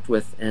ever worked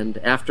with. And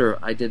after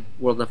I did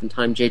World Enough in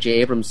Time, J.J.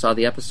 Abrams saw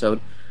the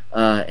episode,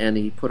 and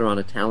he put her on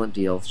a talent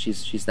deal.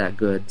 She's that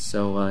good.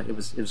 So it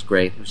was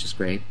great. It was just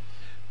great.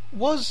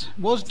 Was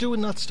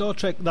doing that Star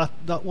Trek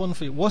that one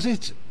for you? Was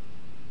it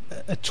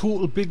a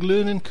total big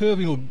learning curve,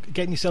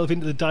 getting yourself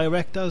into the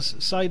director's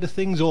side of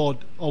things, or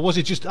was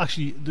it just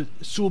actually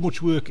so much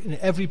work in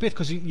every bit?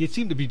 Because you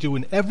seem to be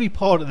doing every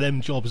part of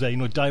them jobs there,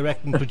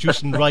 directing,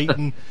 producing,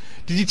 writing.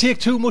 Did you take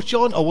too much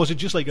on, or was it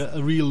just like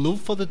a real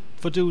love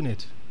for doing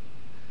it?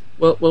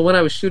 Well, when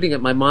I was shooting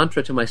it, my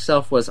mantra to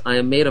myself was, "I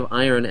am made of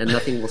iron, and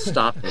nothing will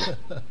stop me."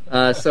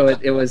 So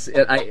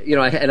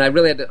I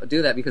really had to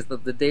do that because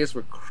the days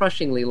were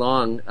crushingly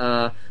long.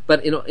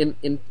 But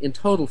in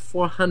total,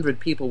 400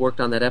 people worked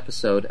on that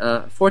episode.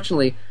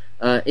 Fortunately,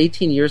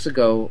 18 years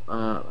ago,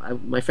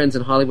 my friends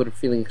in Hollywood were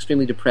feeling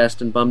extremely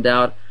depressed and bummed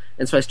out,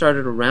 and so I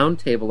started a round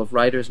table of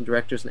writers and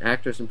directors and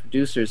actors and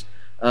producers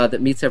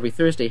that meets every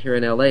Thursday here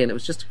in LA, and it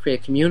was just to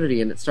create community.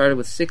 And it started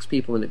with 6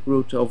 people, and it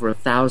grew to over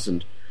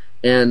 1,000.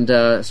 And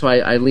so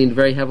I leaned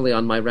very heavily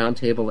on my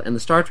roundtable, and the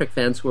Star Trek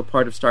fans who were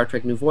part of Star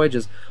Trek New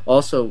Voyages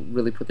also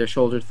really put their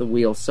shoulder to the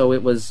wheel. So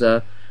it was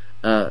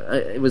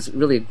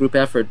really a group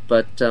effort.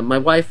 But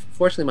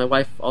fortunately, my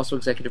wife also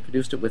executive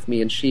produced it with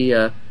me, and she's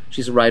a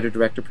writer,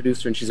 director,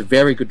 producer, and she's a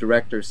very good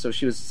director. So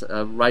she was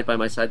right by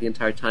my side the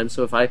entire time.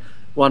 So if I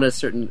wanted a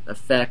certain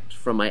effect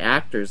from my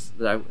actors,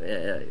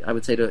 I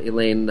would say to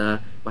Elaine, well,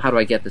 "How do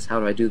I get this? How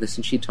do I do this?"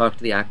 And she'd talk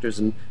to the actors,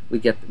 and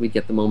we'd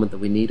get the moment that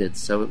we needed.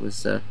 So it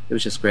was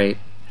just great.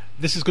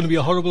 This is going to be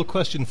a horrible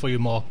question for you,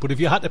 Mark, but if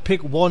you had to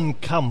pick one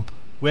camp,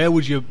 where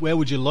would your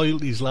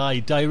loyalties lie?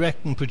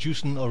 Directing,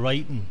 producing, or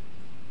writing?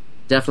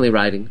 Definitely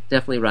writing.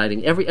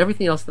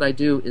 Everything else that I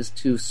do is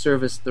to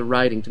service the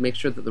writing, to make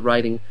sure that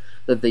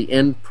that the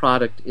end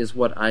product is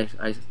what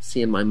I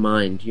see in my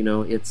mind.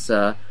 It's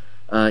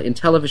in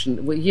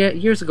television.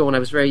 Years ago, when I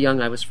was very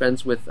young, I was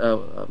friends with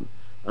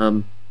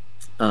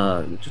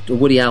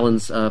Woody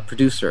Allen's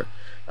producer,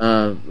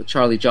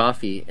 Charlie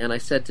Jaffe, and I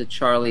said to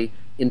Charlie,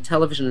 "In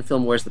television and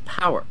film, where's the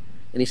power?"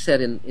 And he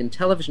said, in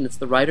television, it's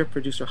the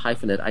writer-producer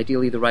hyphenate,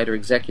 ideally the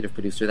writer-executive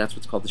producer. That's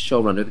what's called the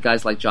showrunner, the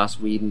guys like Joss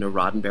Whedon or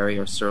Roddenberry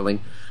or Serling.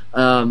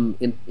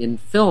 In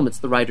film, it's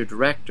the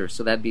writer-director,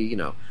 so that'd be,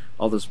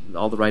 all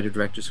the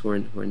writer-directors who are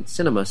in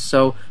cinema.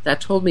 So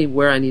that told me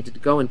where I needed to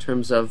go in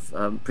terms of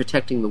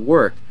protecting the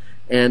work.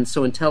 And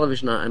so in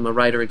television, I'm a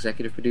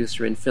writer-executive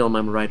producer. In film,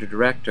 I'm a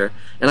writer-director.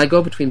 And I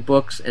go between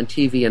books and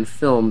TV and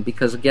film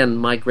because, again,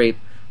 my great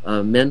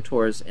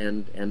mentors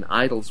and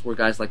idols were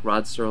guys like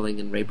Rod Serling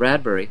and Ray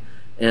Bradbury.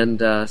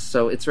 And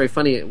so it's very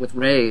funny with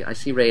Ray. I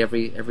see Ray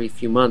every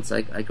few months.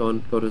 I go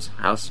to his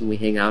house and we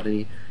hang out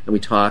and we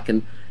talk.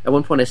 And at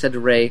one point I said to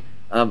Ray,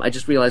 I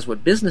just realized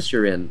what business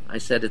you're in. I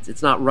said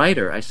it's not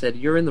writer. I said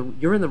you're in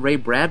the Ray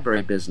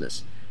Bradbury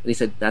business. And he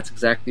said that's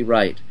exactly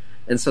right.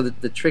 And so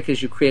the trick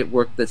is you create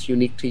work that's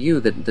unique to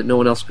you that no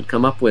one else could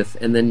come up with,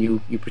 and then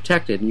you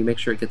protect it and you make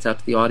sure it gets out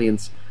to the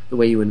audience the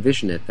way you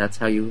envision it. That's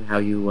how you're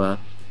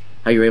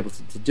able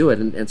to do it.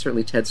 And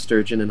certainly Ted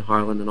Sturgeon and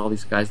Harlan and all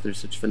these guys that are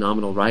such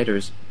phenomenal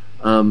writers,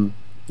 they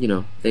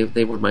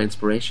were my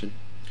inspiration.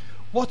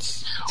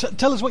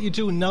 Tell us what you're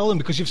doing now, then,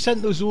 because you've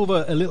sent us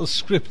over a little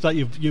script that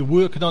you're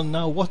working on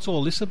now. What's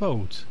all this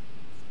about?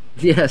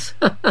 Yes,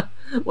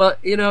 well,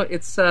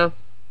 it's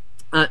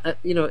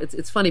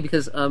it's funny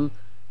because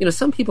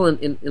some people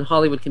in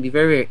Hollywood can be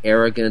very, very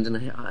arrogant,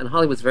 and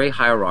Hollywood's very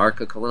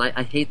hierarchical, and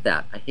I hate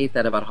that. I hate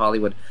that about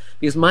Hollywood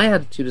because my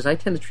attitude is I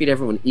tend to treat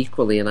everyone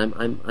equally, and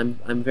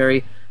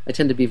I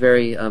tend to be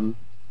very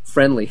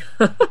friendly.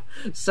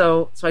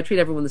 so I treat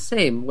everyone the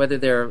same, whether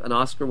they're an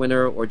Oscar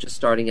winner or just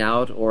starting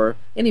out or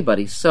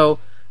anybody. So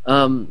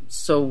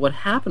So what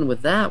happened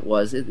with that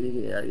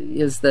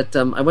is that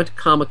I went to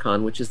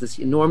Comic-Con, which is this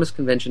enormous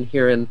convention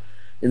here in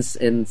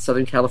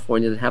Southern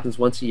California that happens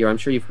once a year. I'm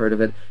sure you've heard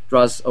of it.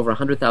 Draws over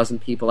 100,000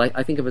 people.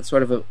 I think of it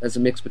sort of as a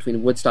mix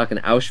between Woodstock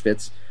and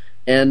Auschwitz,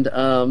 and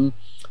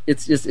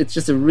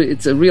it's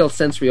a real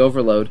sensory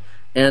overload.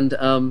 And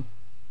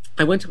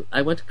I went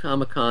to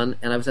Comic-Con,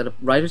 and I was at a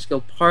Writers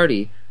Guild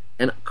party,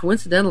 and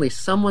coincidentally,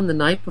 someone the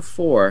night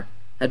before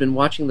had been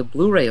watching the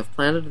Blu-ray of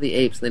Planet of the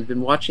Apes, and they'd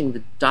been watching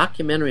the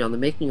documentary on the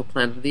making of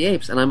Planet of the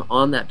Apes, and I'm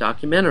on that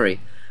documentary.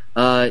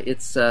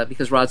 It's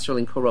because Rod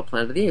Serling co-wrote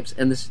Planet of the Apes,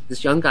 and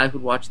this young guy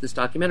who'd watched this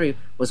documentary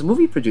was a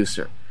movie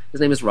producer.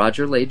 His name is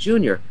Roger Lay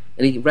Jr.,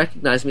 and he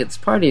recognized me at this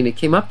party, and he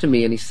came up to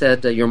me, and he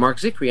said, "You're Mark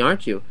Zicree,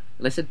 aren't you?"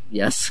 And I said,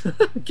 "Yes,"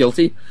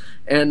 guilty.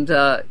 And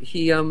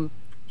he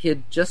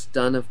had just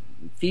done a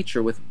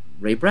feature with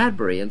Ray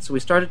Bradbury, and so we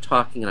started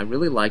talking, and I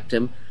really liked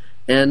him.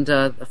 And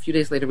a few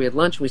days later, we had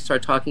lunch, and we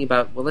started talking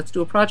about, well, let's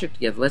do a project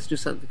together. Let's do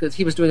something, because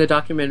he was doing a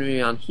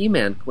documentary on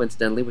He-Man,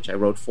 coincidentally, which I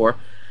wrote for.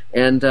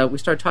 And we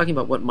started talking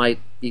about what might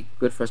be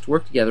good for us to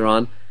work together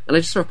on. And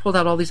I just sort of pulled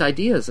out all these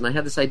ideas. And I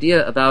had this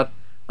idea about,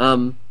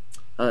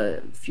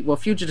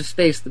 fugitive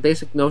space. The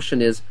basic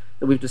notion is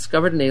that we've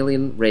discovered an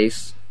alien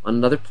race on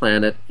another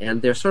planet,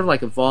 and they're sort of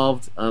like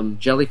evolved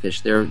jellyfish.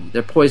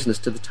 They're poisonous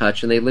to the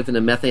touch, and they live in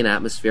a methane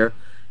atmosphere.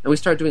 And we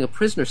started doing a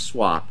prisoner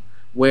swap,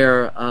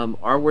 where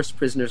our worst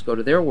prisoners go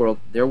to their world,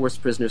 their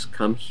worst prisoners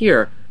come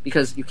here,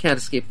 because you can't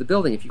escape the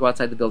building. If you go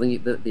outside the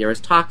building, the air is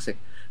toxic.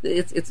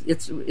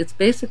 It's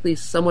basically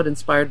somewhat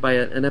inspired by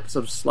an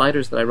episode of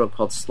Sliders that I wrote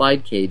called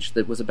Slide Cage,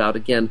 that was about,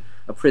 again,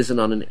 a prison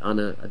on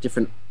a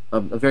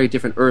very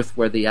different Earth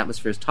where the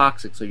atmosphere is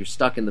toxic, so you're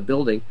stuck in the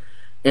building,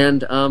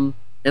 and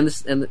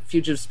the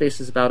fugitive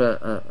space is about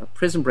a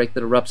prison break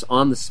that erupts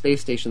on the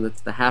space station. That's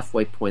the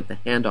halfway point, the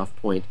handoff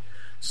point.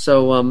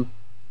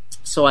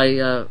 So I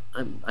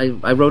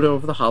wrote it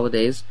over the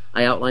holidays.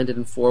 I outlined it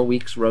in 4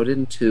 weeks, wrote it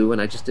in 2, and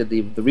I just did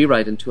the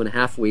rewrite in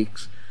 2.5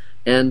 weeks.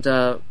 And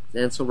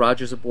so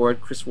Roger's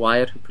aboard. Chris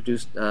Wyatt, who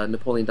produced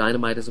Napoleon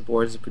Dynamite, is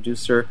aboard as a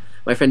producer.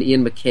 My friend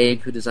Ian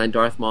McCaig, who designed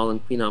Darth Maul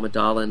and Queen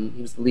Amidala, and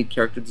he was the lead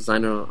character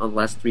designer on the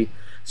last 3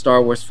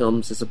 Star Wars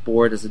films, is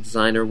aboard as a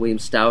designer. William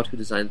Stout, who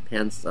designed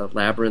Pan's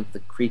Labyrinth, The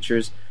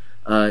Creatures,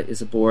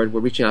 is aboard. We're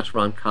reaching out to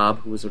Ron Cobb,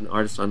 who was an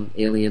artist on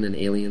Alien and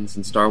Aliens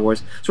and Star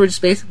Wars. So we're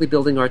just basically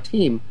building our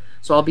team.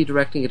 So I'll be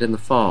directing it in the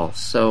fall.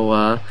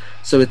 So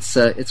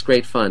it's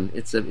great fun.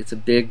 It's a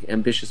big,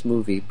 ambitious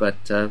movie, but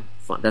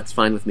that's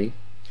fine with me.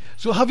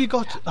 So have you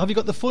got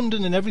the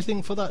funding and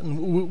everything for that,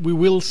 and we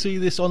will see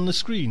this on the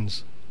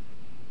screens?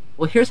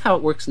 Well, here's how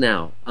it works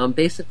now.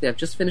 Basically, I've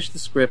just finished the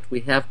script.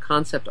 We have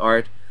concept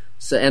art.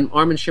 So, and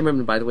Armin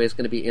Shimmerman, by the way, is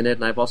going to be in it,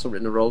 and I've also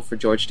written a role for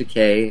George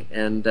Takei,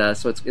 and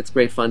so it's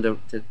great fun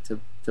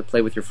to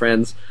play with your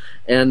friends.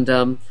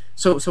 And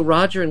so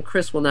Roger and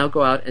Chris will now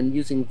go out, and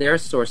using their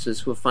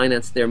sources who have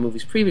financed their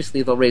movies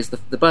previously, they'll raise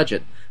the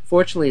budget.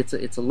 Fortunately,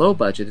 it's a low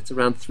budget. It's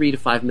around $3 to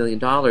 $5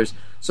 million.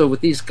 So with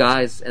these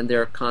guys and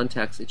their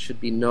contacts, it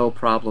should be no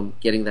problem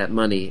getting that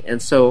money.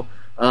 And so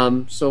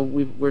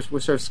we're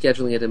sort of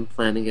scheduling it and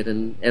planning it,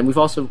 and we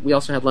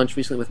also had lunch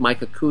recently with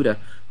Mike Okuda,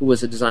 who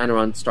was a designer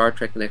on Star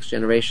Trek: The Next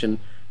Generation,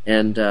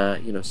 and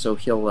so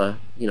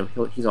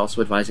he's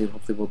also advising.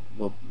 Hopefully,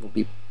 we'll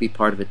be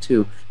part of it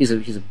too. He's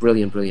a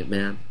brilliant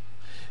man.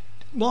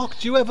 Mark,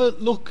 do you ever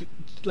look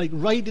like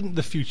right into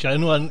the future? I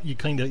know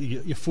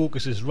your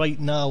focus is right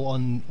now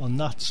on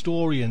that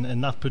story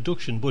and that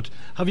production, but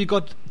have you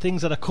got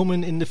things that are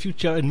coming in the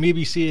future, and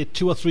maybe say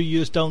 2 or 3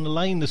 years down the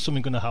line there's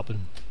something going to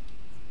happen?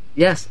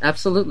 Yes,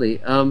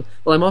 absolutely. Well,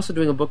 I'm also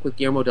doing a book with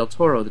Guillermo del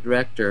Toro, the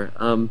director.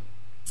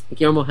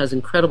 Guillermo has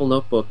incredible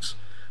notebooks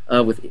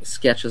with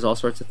sketches, all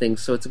sorts of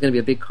things. So it's going to be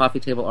a big coffee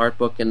table art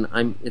book, and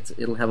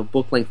it'll have a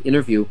book-length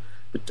interview,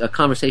 a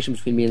conversation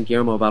between me and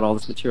Guillermo about all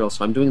this material.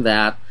 So I'm doing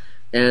that.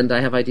 And I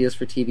have ideas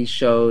for TV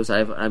shows.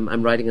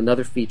 I'm writing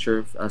another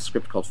feature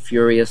script called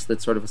Furious,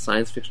 that's sort of a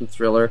science fiction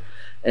thriller,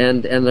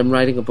 and I'm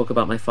writing a book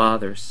about my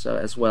father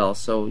as well.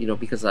 So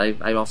because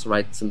I also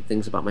write some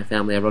things about my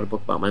family. I wrote a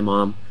book about my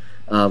mom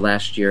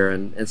last year,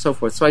 and so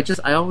forth. So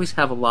I always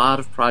have a lot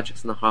of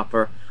projects in the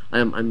hopper.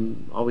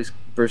 I'm always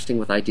bursting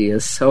with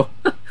ideas. So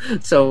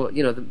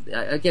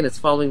again, it's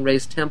following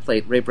Ray's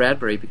template, Ray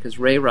Bradbury, because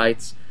Ray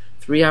writes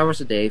 3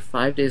 hours a day,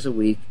 5 days a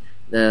week.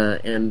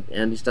 And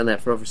he's done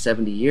that for over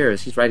 70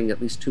 years. He's writing at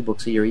least 2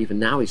 books a year. Even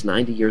now, he's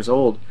 90 years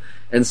old,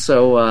 and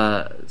so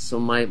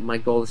my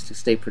goal is to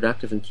stay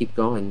productive and keep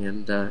going.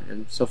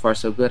 And so far,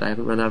 so good. I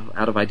haven't run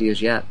out of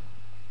ideas yet.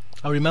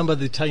 I remember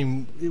the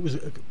time, it was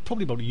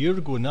probably about a year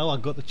ago now, I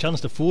got the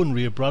chance to phone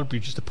Ray Bradbury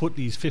just to put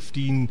these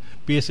 15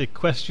 basic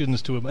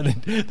questions to him,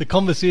 and the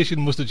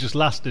conversation must have just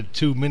lasted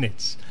 2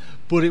 minutes.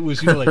 But it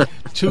was, like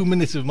 2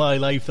 minutes of my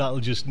life that'll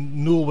just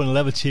no one will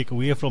ever take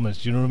away from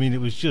us. Do you know what I mean?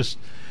 It was just,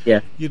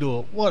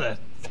 what a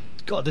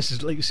God. This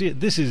is, like you say,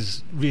 this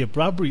is Ray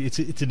Bradbury. It's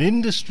an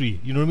industry.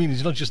 You know what I mean?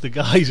 It's not just the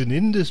guy; it's an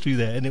industry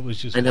there, and it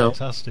was just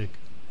fantastic.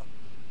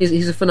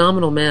 He's a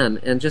phenomenal man,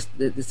 and just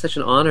it's such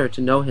an honor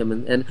to know him.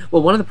 And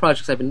well, one of the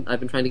projects I've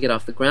been trying to get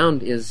off the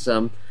ground is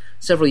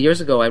several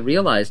years ago I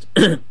realized,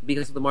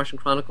 because The Martian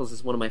Chronicles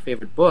is one of my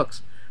favorite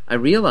books, I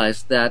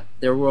realized that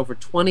there were over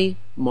 20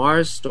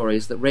 Mars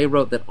stories that Ray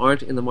wrote that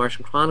aren't in The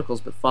Martian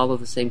Chronicles but follow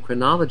the same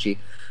chronology.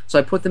 So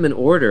I put them in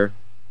order,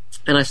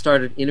 and I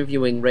started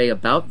interviewing Ray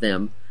about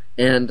them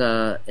and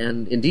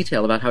in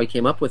detail about how he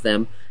came up with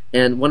them.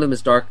 And one of them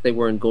is Dark They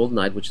Were in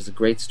Goldeneye, which is a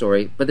great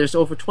story. But there's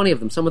over 20 of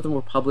them. Some of them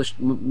were published,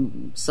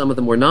 some of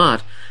them were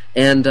not.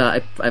 And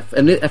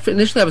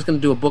initially I was going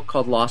to do a book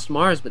called Lost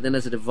Mars, but then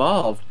as it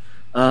evolved,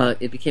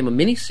 it became a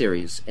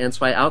mini-series. And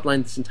so I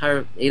outlined this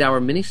entire 8-hour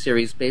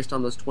mini-series based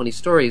on those 20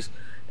 stories.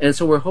 And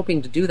so we're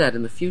hoping to do that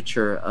in the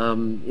future.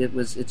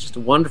 It's just a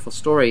wonderful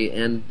story,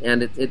 and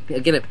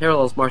it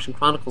parallels Martian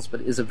Chronicles,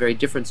 but is a very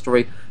different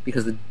story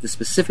because the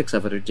specifics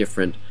of it are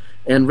different.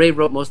 And Ray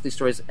wrote most of these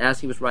stories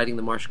as he was writing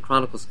the Martian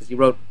Chronicles, because he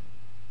wrote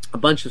a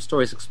bunch of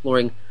stories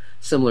exploring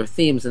similar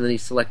themes, and then he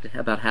selected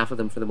about half of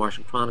them for the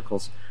Martian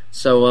Chronicles.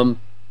 So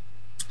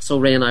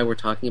Ray and I were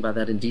talking about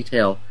that in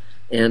detail,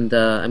 and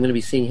I'm going to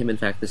be seeing him, in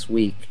fact, this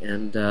week.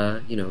 And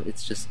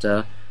it's just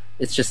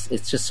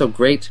so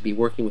great to be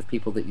working with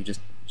people that you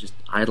just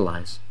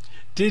idolize.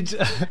 Did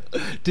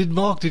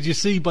Mark? Did you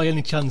see by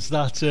any chance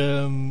that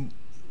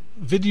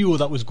video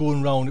that was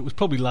going around? It was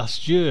probably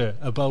last year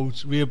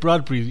about Ray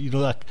Bradbury. You know,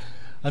 like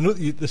I know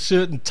the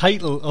certain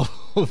title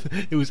of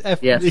it was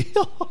F. Yes.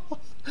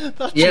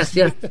 Yes.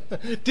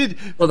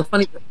 The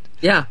funny.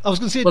 Yeah. I was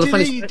going to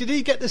say, did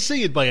he get to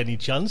see it by any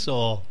chance,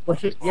 or? Well,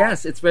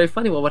 yes, it's very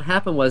funny. Well, what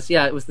happened was,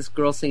 it was this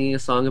girl singing a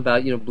song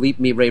about, bleep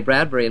me, Ray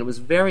Bradbury, and it was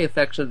very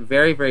affectionate,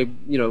 very, very,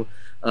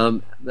 I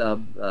was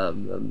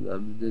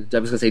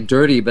going to say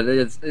dirty, but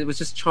it was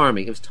just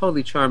charming. It was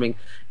totally charming.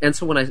 And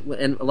so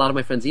and a lot of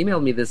my friends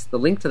emailed me the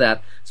link to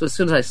that. So as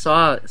soon as I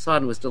saw it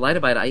and was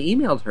delighted by it, I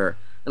emailed her.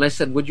 And I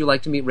said, "Would you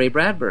like to meet Ray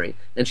Bradbury?"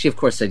 And she, of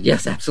course, said,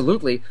 "Yes,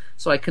 absolutely."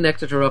 So I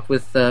connected her up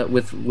with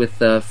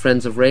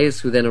friends of Ray's,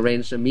 who then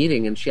arranged a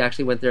meeting. And she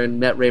actually went there and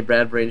met Ray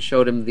Bradbury and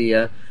showed him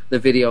the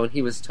video, and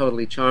he was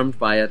totally charmed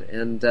by it.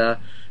 And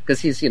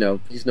because he's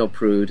no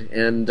prude,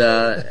 and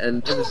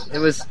it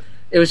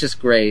was just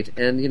great.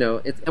 And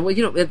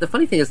the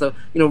funny thing is, though,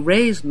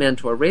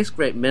 Ray's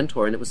great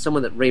mentor, and it was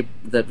someone that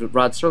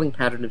Rod Serling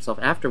patterned himself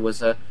after,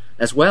 was a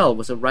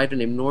writer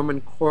named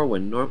Norman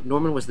Corwin.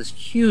 Norman was this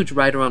huge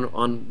writer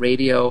on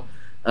radio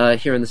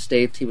here in the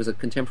States. He was a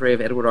contemporary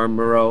of Edward R.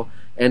 Murrow,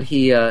 and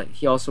he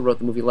also wrote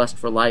the movie Lust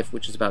for Life,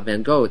 which is about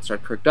Van Gogh. It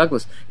starred Kirk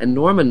Douglas. And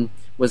Norman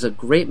was a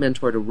great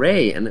mentor to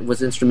Ray, and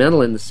was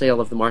instrumental in the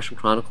sale of the Martian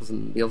Chronicles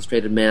and the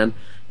Illustrated Man.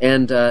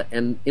 And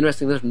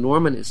interestingly enough,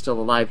 Norman is still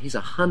alive. He's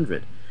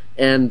 100.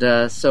 And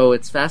so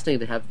it's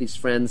fascinating to have these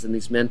friends and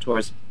these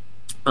mentors.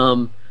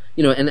 And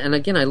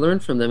again, I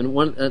learned from them.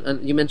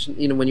 And you mentioned,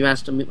 when you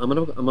asked a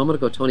moment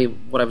ago, Tony,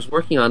 what I was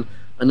working on.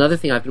 Another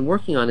thing I've been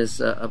working on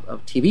is a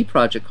TV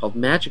project called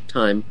Magic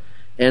Time,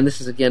 and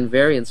this is again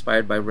very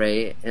inspired by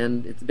Ray.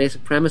 And the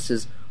basic premise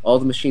is all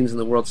the machines in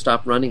the world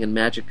stop running and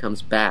magic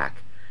comes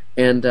back.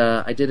 And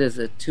I did it as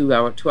a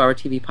 2-hour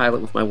TV pilot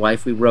with my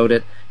wife. We wrote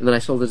it, and then I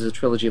sold it as a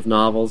trilogy of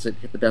novels. It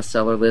hit the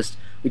bestseller list.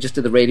 We just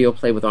did the radio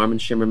play with Armin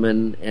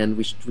Shimmerman, and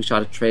we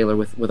shot a trailer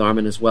with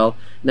Armin as well.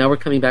 Now we're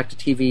coming back to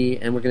TV,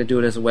 and we're going to do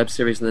it as a web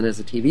series and then as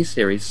a TV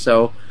series.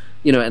 So,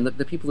 and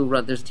the people who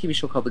run, there's a TV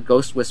show called The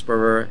Ghost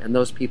Whisperer, and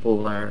those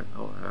people are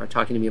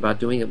talking to me about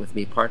doing it with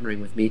me,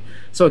 partnering with me.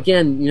 So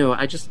again,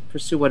 I just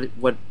pursue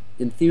what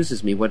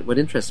enthuses me, what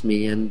interests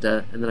me, and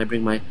then I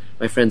bring my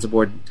friends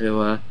aboard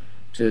to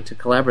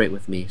collaborate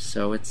with me.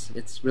 So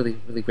it's really,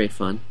 really great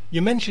fun.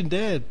 You mentioned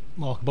there,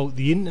 Mark, about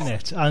the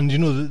internet and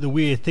the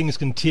way things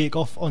can take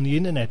off on the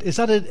internet. Is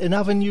that an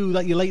avenue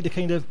that you like to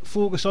kind of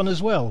focus on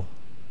as well?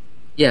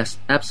 Yes,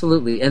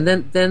 absolutely. And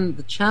then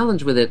the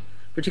challenge with it,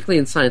 particularly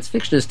in science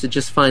fiction, is to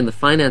just find the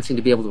financing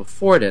to be able to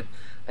afford it.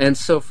 And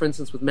so, for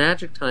instance, with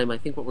Magic Time, I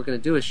think what we're going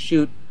to do is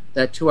shoot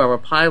that 2-hour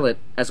pilot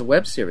as a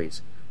web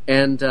series.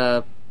 And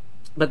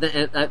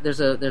there's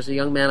a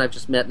young man I've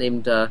just met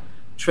named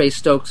Trey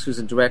Stokes, who's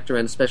a director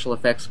and a special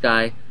effects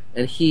guy,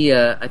 and he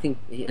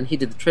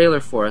did the trailer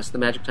for us, the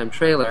Magic Time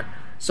trailer.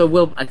 So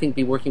we'll, I think,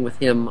 be working with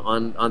him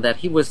on that.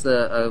 He was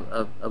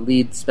a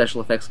lead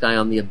special effects guy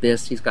on The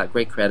Abyss. He's got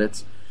great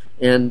credits,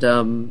 and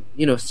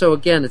so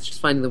again, it's just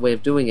finding the way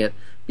of doing it,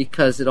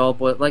 because it all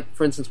like,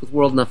 for instance, with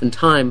World Enough in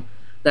Time,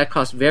 that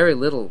cost very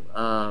little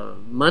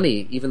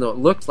money, even though it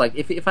looked like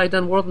if I had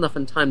done World Enough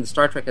in Time, the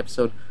Star Trek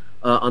episode,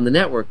 on the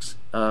networks,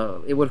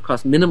 it would have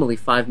cost minimally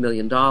 $5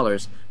 million.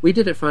 We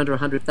did it for under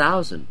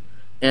 $100,000,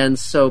 and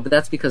so, but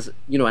that's because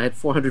I had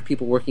 400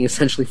 people working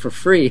essentially for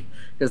free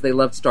because they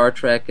loved Star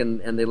Trek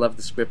and they loved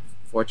the script,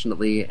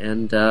 fortunately,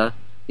 and and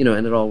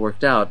it all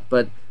worked out.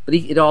 But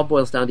it all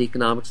boils down to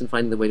economics and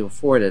finding the way to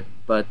afford it.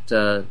 But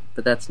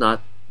that's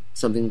not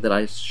something that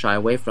I shy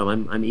away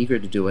from. I'm eager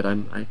to do it.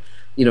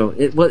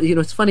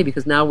 It's funny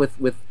because now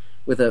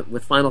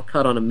with Final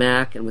Cut on a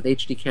Mac and with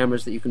HD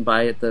cameras that you can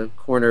buy at the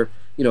corner,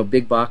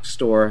 big box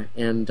store,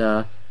 and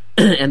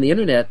and the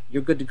internet,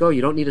 you're good to go.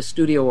 You don't need a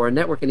studio or a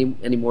network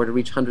anymore to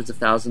reach hundreds of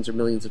thousands or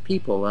millions of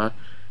people.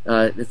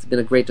 It's been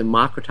a great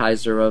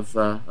democratizer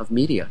of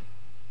media.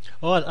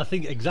 Oh, I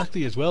think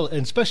exactly as well,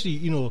 and especially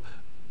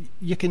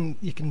you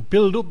can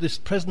build up this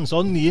presence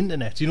on the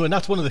internet, and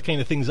that's one of the kind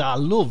of things that I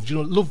loved.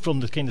 Loved from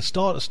the kind of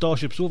start of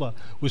StarShipSofa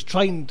was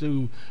trying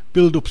to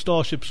build up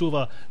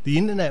StarShipSofa the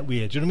internet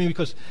way. Do you know what I mean?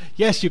 Because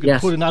yes, you can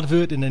put an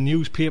advert in a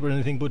newspaper and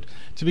anything, but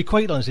to be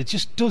quite honest, it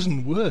just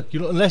doesn't work.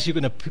 Unless you're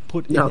going to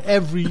put in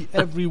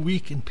every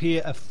week and pay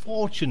a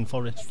fortune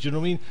for it. Do you know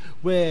what I mean?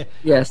 Where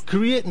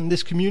creating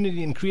this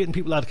community and creating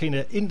people that are kind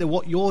of into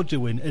what you're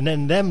doing, and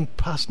then them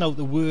passing out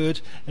the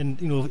word, and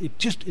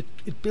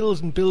it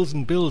builds and builds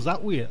and builds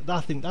that way.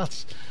 I think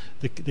that's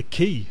the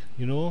key,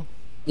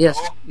 Yes.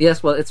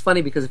 Well, it's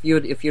funny because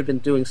if you'd been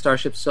doing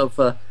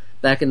StarShipSofa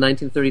back in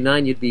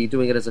 1939, you'd be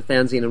doing it as a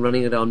fanzine and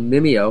running it on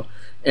Mimeo,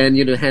 and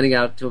handing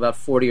out to about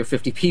 40 or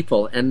 50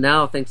 people. And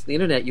now, thanks to the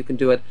internet, you can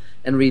do it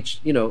and reach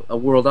a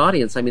world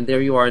audience. I mean,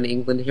 there you are in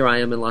England, here I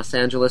am in Los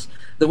Angeles.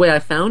 The way I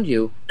found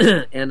you,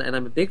 and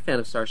I'm a big fan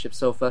of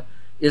StarShipSofa,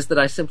 is that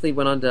I simply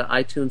went onto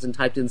iTunes and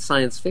typed in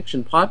science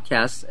fiction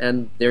podcasts,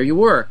 and there you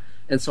were.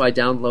 And so I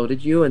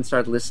downloaded you and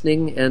started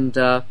listening, and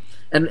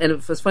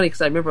it was funny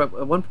because I remember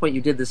at one point you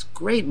did this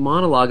great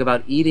monologue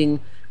about eating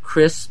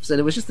crisps, and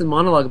it was just a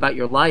monologue about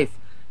your life,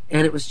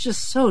 and it was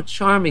just so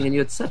charming, and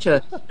you had such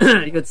a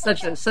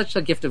such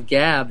a gift of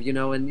gab,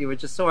 and you were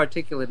just so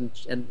articulate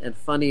and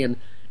funny and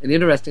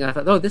interesting. I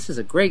thought, oh, this is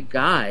a great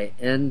guy,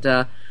 and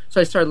so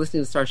I started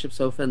listening to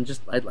StarShipSofa, and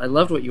just I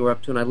loved what you were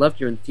up to, and I loved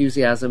your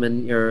enthusiasm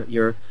and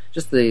your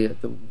just the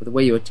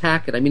way you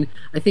attack it. I mean,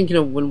 I think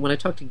when I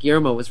talked to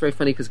Guillermo, it was very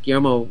funny because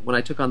Guillermo, when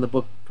I took on the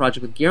book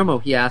project with Guillermo,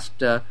 he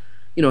asked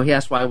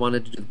why I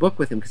wanted to do the book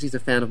with him because he's a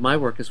fan of my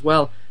work as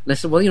well. And I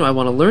said, well, I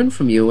want to learn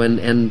from you,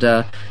 and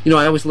I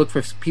always look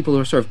for people who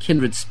are sort of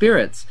kindred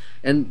spirits.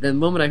 And the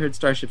moment I heard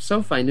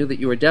StarShipSofa, I knew that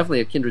you were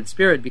definitely a kindred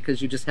spirit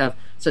because you just have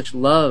such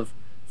love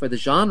for the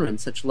genre and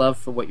such love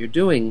for what you're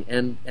doing.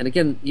 And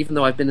again, even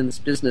though I've been in this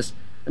business,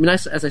 I mean,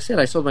 as I said,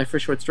 I sold my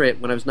first short story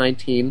when I was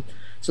 19.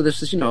 So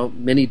this was,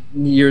 many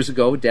years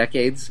ago,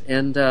 decades,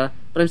 and but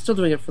I'm still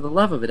doing it for the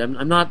love of it.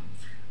 I'm not.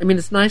 I mean,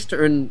 it's nice to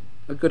earn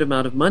a good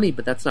amount of money,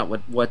 but that's not what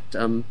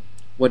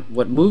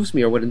moves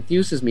me or what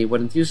enthuses me. What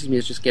enthuses me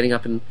is just getting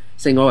up and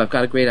saying, "Oh, I've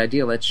got a great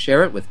idea. Let's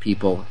share it with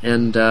people."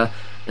 And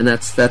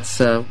that's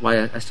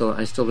why I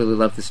still really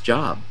love this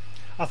job.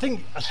 I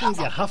think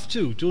you have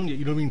to, don't you?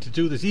 You know what I mean? To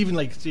do this, even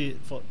like say,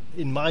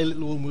 in my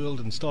little own world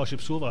and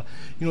StarShipSofa,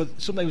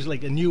 sometimes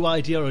like a new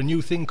idea or a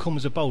new thing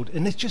comes about,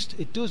 and it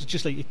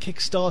does like it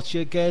kickstarts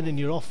you again, and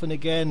you're off and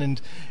again,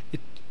 and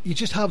you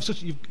just have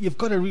you've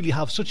got to really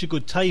have such a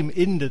good time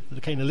in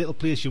the kind of little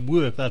place you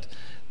work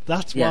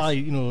that's why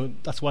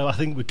I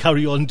think we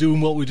carry on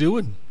doing what we're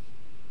doing.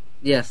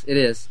 Yes, it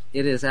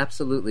is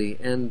absolutely,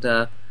 and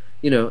and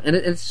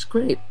it's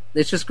great.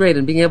 It's just great,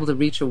 and being able to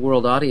reach a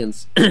world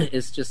audience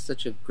is just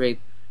such a great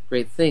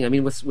thing. I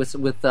mean, with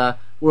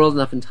World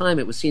Enough in Time,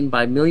 it was seen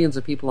by millions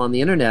of people on the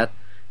internet,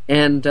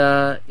 and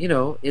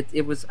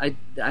it was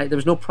there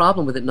was no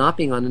problem with it not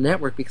being on a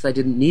network because I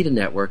didn't need a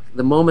network.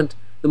 The moment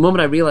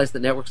I realized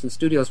that networks and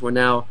studios were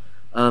now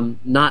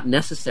not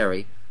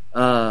necessary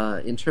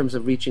in terms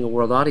of reaching a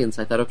world audience,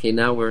 I thought, okay,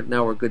 now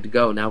we're good to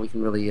go. Now we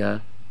can really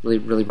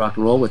rock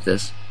and roll with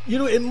this.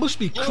 It must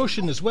be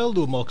crushing as well,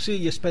 though, Mark. Say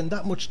you spend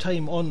that much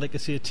time on, like I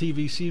say, a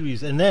TV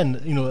series, and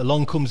then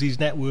along comes these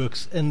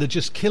networks, and they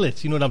just kill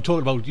it. And I'm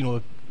talking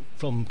about,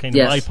 from kind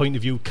of my point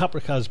of view,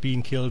 Caprica's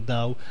being killed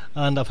now,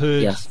 and I've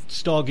heard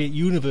Stargate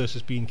Universe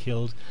is being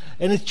killed,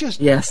 and it's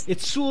just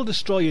it's soul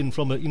destroying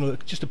from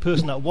just a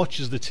person that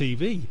watches the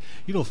TV.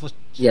 For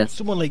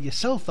someone like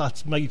yourself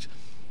that might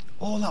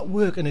all that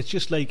work, and it's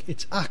just like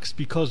it's axed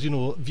because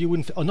not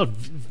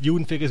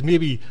viewing figures,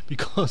 maybe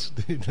because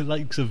the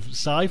likes of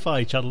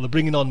Sci-Fi Channel are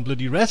bringing on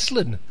bloody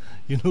wrestling.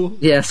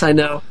 Yes, I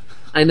know.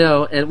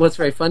 And what's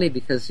very funny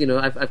because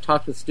I've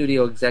talked with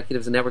studio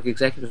executives and network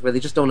executives where they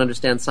just don't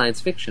understand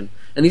science fiction,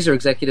 and these are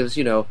executives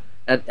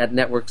at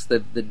networks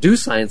that do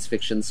science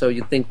fiction. So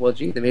you'd think, well,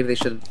 gee, maybe they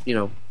should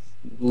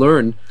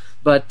learn.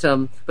 But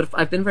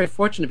I've been very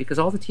fortunate because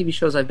all the TV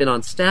shows I've been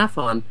on staff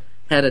on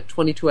had a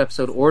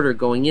 22-episode order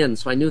going in,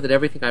 so I knew that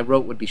everything I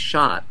wrote would be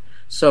shot.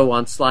 So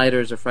on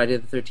Sliders or Friday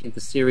the 13th,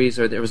 the series,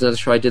 or there was another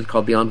show I did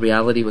called Beyond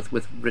Reality with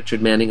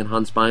Richard Manning and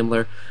Hans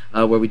Beimler,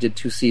 where we did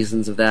 2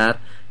 seasons of that.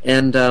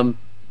 And so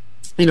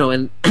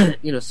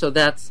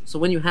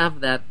when you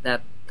have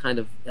that kind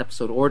of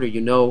episode order, that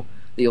you'll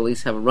at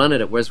least have a run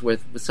at it. Whereas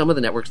with some of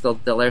the networks,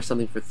 they'll air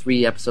something for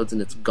 3 episodes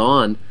and it's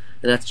gone,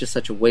 and that's just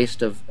such a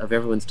waste of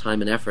everyone's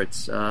time and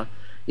efforts.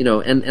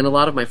 And a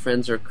lot of my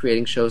friends are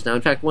creating shows now.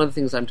 In fact, one of the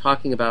things I'm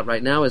talking about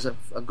right now is a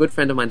good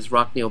friend of mine is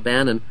Rockne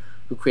O'Bannon,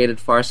 who created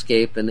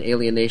Farscape and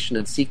Alienation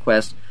and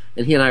Sequest,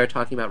 and he and I are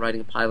talking about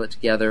writing a pilot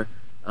together,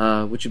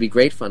 which would be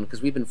great fun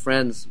because we've been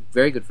friends,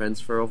 very good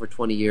friends, for over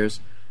 20 years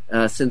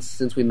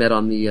since we met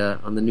on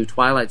the new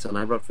Twilight Zone.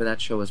 I wrote for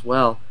that show as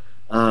well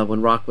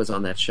when Rock was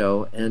on that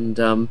show, and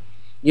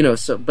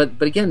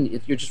but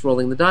again, you're just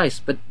rolling the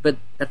dice. But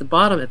at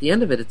the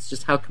end of it, it's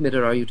just how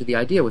committed are you to the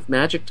idea. With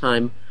Magic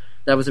Time,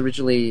 that was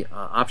originally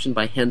optioned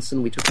by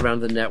Henson. We took it around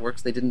to the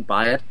networks. They didn't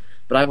buy it.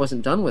 But I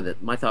wasn't done with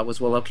it. My thought was,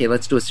 well, okay,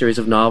 let's do a series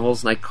of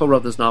novels, and I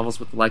co-wrote those novels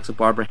with the likes of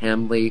Barbara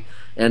Hambley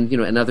and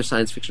and other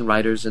science fiction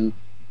writers, and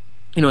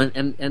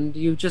and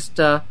you just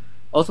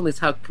ultimately it's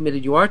how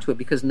committed you are to it.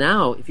 Because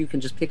now, if you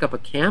can just pick up a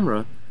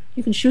camera,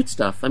 you can shoot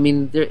stuff. I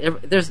mean, there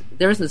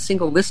isn't a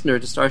single listener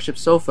to Starship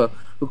Sofa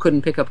who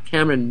couldn't pick up a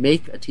camera and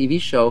make a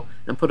TV show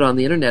and put it on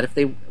the internet if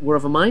they were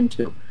of a mind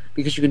to,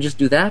 because you can just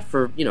do that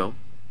for a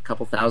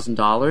couple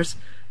 $1,000,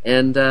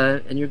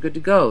 and you're good to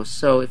go.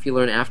 So if you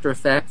learn After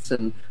Effects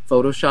and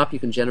Photoshop, you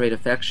can generate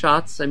effect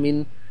shots. I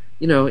mean,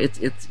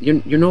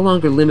 you're no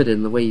longer limited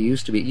in the way you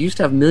used to be. You used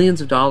to have millions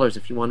of dollars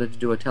if you wanted to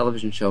do a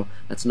television show.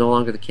 That's no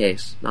longer the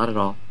case. Not at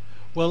all.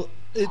 Well,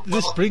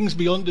 this brings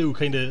me on to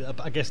kind of,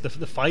 I guess, the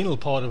final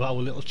part of our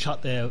little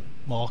chat there,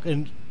 Mark.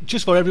 And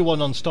just for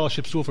everyone on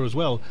Starship Sofa as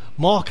well,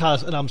 Mark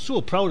has, and I'm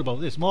so proud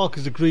about this, Mark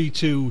has agreed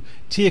to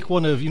take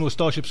one of,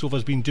 Starship Sofa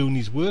has been doing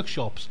these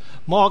workshops.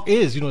 Mark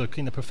is, a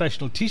kind of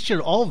professional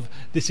teacher of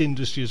this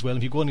industry as well.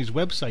 If you go on his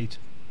website,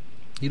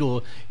 he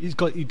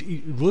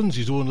runs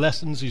his own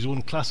lessons, his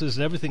own classes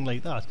and everything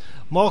like that.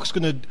 Mark's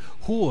going to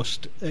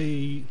host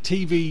a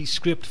TV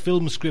script,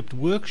 film script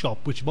workshop,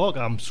 which, Mark,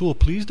 I'm so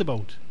pleased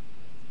about.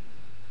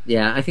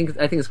 Yeah, I think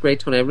it's great,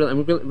 Tony.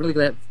 I'm really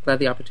glad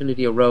the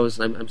opportunity arose,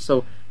 and I'm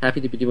so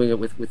happy to be doing it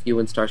with you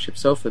and Starship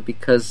Sofa,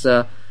 because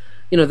the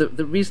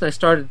reason I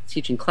started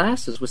teaching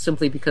classes was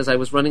simply because I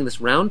was running this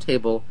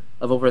roundtable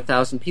of over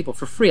 1,000 people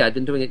for free. I've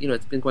been doing it,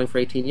 it's been going for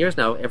 18 years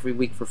now, every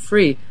week for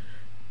free.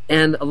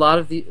 And a lot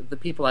of the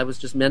people I was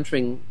just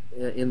mentoring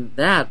in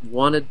that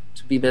wanted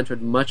to be mentored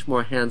much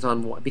more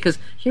hands-on, because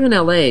here in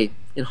LA,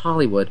 in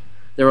Hollywood,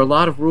 there are a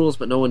lot of rules,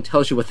 but no one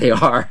tells you what they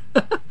are.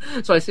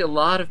 So I see a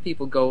lot of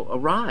people go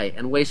awry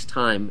and waste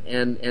time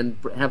and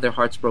have their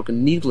hearts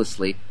broken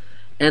needlessly.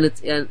 And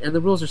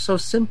the rules are so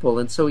simple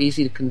and so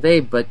easy to convey,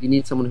 but you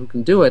need someone who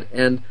can do it.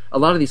 And a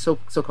lot of these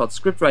so-called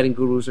script writing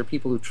gurus are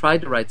people who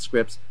tried to write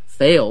scripts,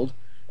 failed,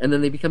 and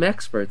then they become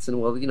experts.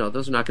 And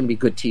those are not going to be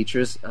good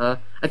teachers. I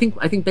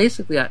think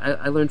basically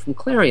I learned from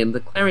Clarion, the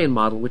Clarion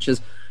model, which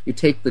is you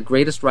take the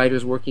greatest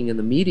writers working in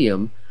the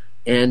medium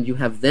and you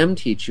have them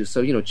teach you.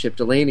 So, Chip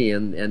Delaney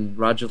and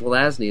Roger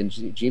Zelazny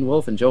and Gene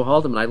Wolfe and Joe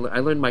Haldeman. I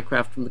learned my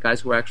craft from the guys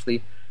who are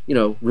actually,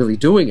 really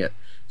doing it.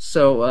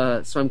 So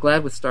I'm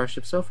glad with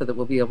Starship Sofa that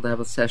we'll be able to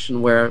have a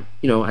session where,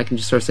 I can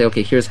just sort of say,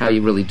 okay, here's how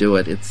you really do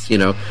it. It's,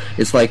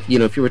 it's like,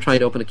 if you were trying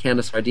to open a can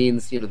of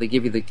sardines, they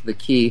give you the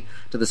key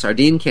to the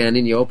sardine can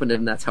and you open it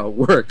and that's how it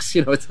works.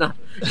 It's not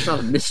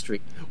a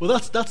mystery. Well,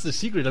 that's the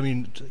secret. I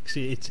mean,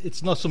 see,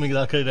 it's not something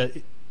that kind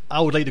of I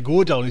would like to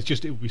go down. It's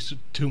just it would be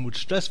too much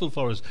stressful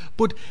for us.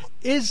 But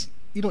it's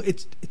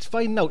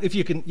fine now. If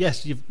you can,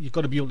 yes, you've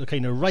got to be able to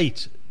kind of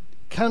write.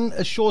 Can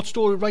a short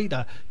story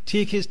writer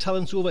take his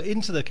talents over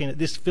into the kind of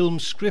this film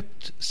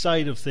script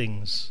side of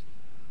things?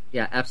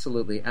 Yeah,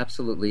 absolutely.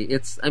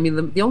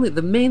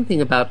 The main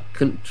thing about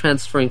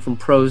transferring from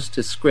prose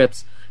to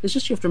scripts is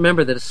just you have to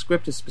remember that a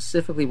script is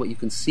specifically what you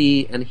can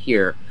see and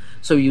hear.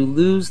 So you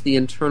lose the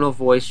internal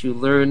voice, you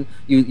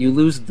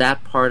lose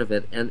that part of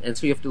it, and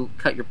so you have to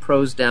cut your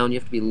prose down, you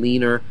have to be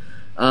leaner.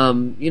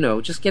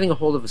 Just getting a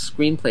hold of a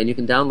screenplay, and you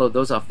can download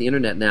those off the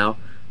internet now,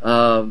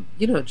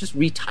 just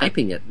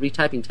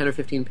retyping 10 or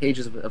 15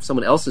 pages of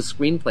someone else's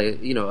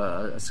screenplay,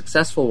 a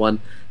successful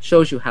one,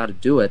 shows you how to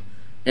do it.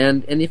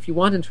 And if you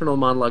want internal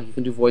monologue, you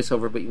can do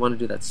voiceover, but you want to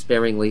do that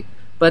sparingly.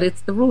 But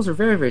the rules are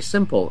very, very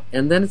simple,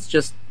 and then it's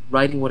just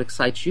writing what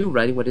excites you,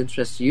 writing what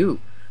interests you.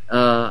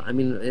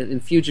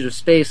 In Fugitive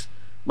Space,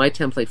 my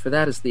template for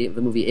that is the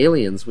movie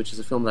Aliens, which is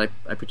a film that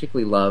I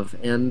particularly love.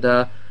 And,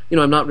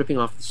 I'm not ripping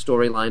off the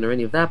storyline or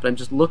any of that, but I'm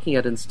just looking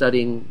at and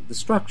studying the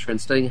structure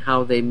and studying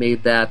how they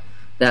made that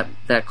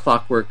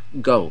clockwork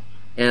go.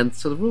 And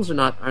so the rules are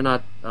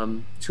not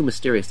too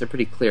mysterious. They're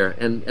pretty clear.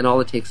 And all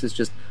it takes is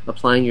just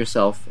applying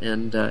yourself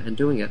and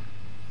doing it.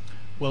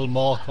 Well,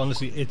 Mark,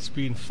 honestly, it's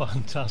been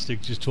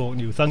fantastic just talking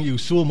to you. Thank you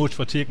so much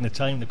for taking the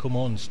time to come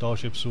on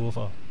Starship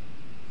Sofa.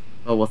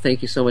 Oh, well,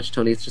 thank you so much,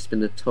 Tony. It's just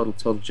been a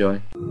total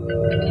joy.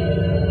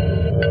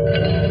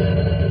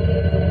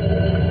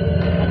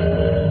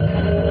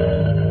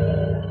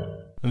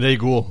 And there you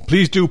go.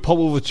 Please do pop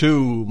over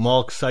to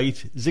Mark's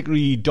site,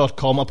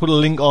 zickery.com. I'll put a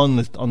link on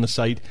the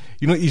site.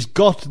 He's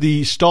got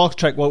the Star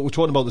Trek, what we're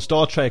talking about, the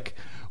Star Trek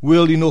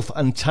World Enough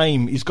and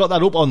Time. He's got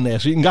that up on there,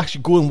 so you can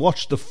actually go and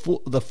watch the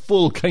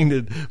full kind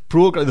of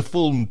program, the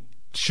full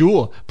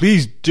show.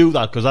 Please do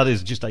that, because that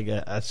is just like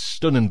a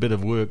stunning bit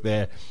of work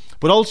there.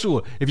 But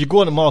also, if you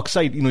go on to Mark's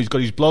site, he's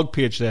got his blog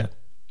page there.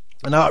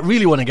 And I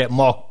really want to get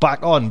Mark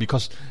back on,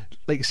 because,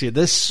 like I say,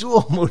 there's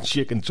so much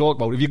you can talk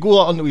about. If you go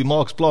onto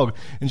Mark's blog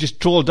and just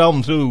troll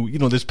down through,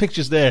 there's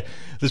pictures there.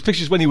 There's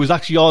pictures when he was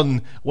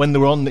actually when they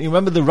were on. You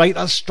remember the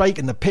writers' strike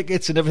and the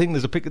pickets and everything?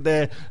 There's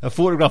a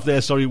photograph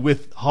there,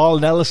 with Hal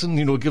Nelson,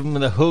 giving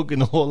him a hug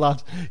and all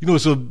that.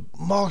 So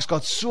Mark's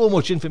got so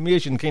much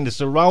information kind of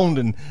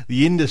surrounding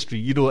the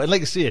industry, and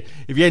like I say,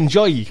 if you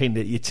enjoy kind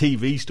of your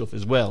TV stuff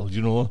as well,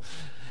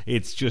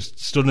 it's just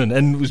stunning.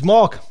 And it was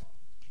Mark,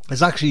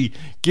 is actually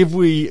give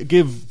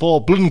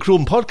for Blood and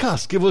Chrome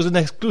podcast, give us an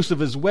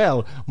exclusive as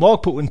well.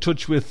 Mark put in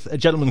touch with a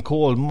gentleman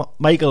called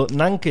Michael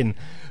Nankin,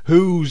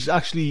 who's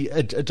actually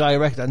a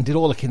director and did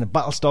all the kind of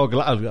Battlestar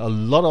Galactica, a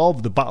lot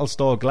of the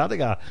Battlestar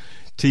Galactica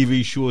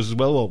TV shows as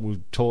well, what we're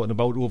talking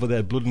about over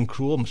there, Blood and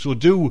Chrome. So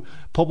do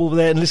pop over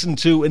there and listen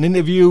to an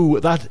interview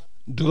that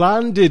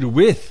Dulan did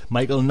with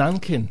Michael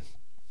Nankin.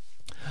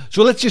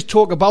 So let's just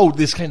talk about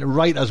this kind of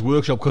writers'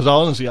 workshop, because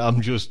honestly,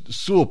 I'm just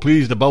so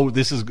pleased about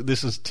this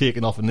is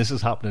taking off and this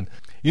is happening.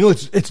 You know,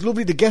 it's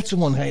lovely to get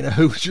someone kind of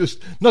who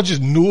just not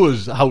just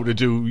knows how to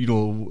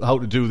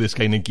do this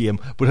kind of game,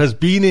 but has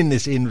been in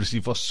this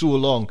industry for so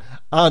long.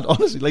 And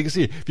honestly, like I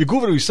say, if you go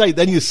over to his site,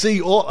 then you see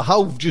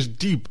how just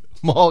deep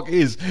Mark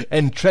is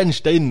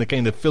entrenched in the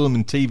kind of film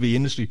and TV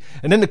industry,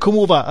 and then to come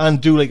over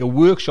and do like a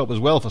workshop as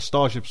well for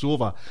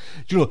StarShipSofa.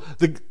 You know,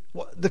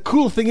 the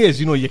cool thing is,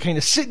 you know, you kind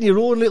of sit in your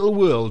own little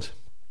world,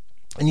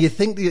 and you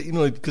think that, you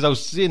know, because I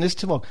was saying this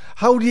to Mark,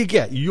 how do you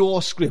get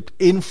your script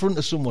in front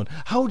of someone?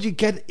 How do you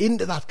get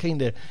into that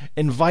kind of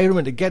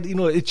environment to get, you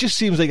know, it just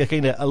seems like a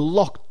kind of a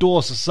locked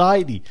door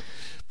society.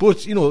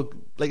 But, you know,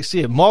 like I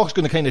say, Mark's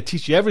going to kind of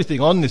teach you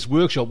everything on this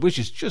workshop, which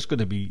is just going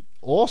to be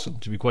awesome,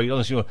 to be quite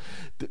honest. You know,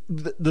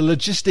 the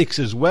logistics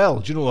as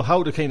well, you know,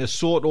 how to kind of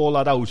sort all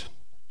that out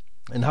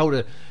and how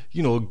to,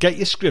 you know, get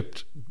your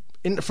script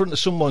in front of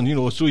someone, you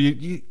know, so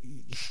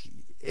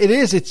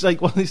it's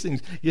like one of these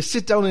things, you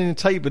sit down and you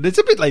type it. It's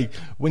a bit like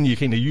when you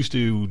kind of used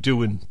to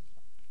doing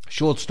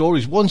short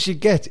stories. Once you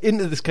get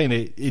into this kind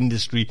of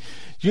industry,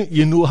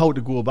 you know how to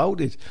go about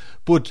it.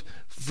 But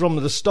from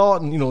the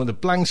start, and you know, the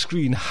blank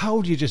screen,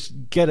 how do you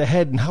just get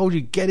ahead, and how do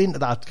you get into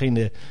that kind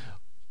of,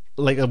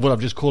 like what I've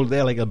just called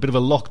there, like a bit of a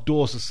locked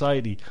door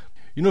society?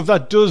 You know, if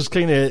that does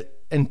kind of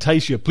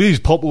entice you, please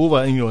pop over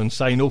and, you know, and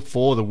sign up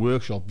for the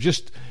workshop.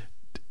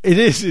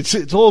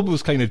 It's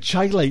almost kind of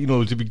childlike, you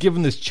know, to be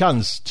given this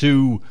chance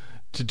to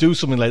do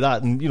something like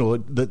that. And, you know,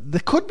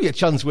 there could be a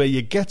chance where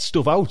you get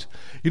stuff out.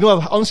 You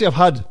know, I've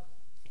had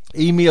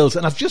emails,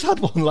 and I've just had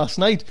one last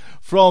night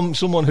from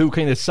someone who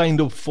kind of signed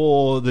up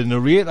for the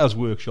narrators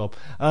workshop,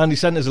 and he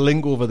sent us a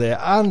link over there,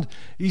 and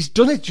he's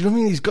done it. Do you know what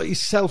I mean? He's got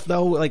himself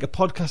now like a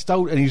podcast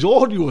out, and his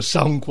audio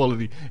sound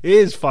quality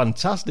is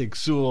fantastic.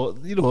 So,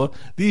 you know,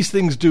 these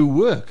things do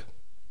work.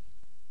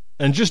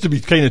 And just to be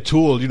kind of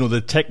told, you know,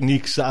 the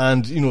techniques,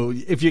 and, you know,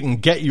 if you can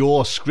get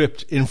your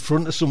script in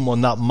front of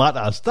someone that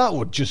matters, that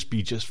would just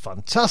be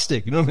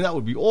fantastic. You know what I mean? That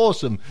would be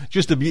awesome,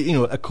 just to be, you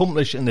know,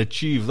 accomplish and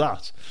achieve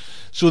that.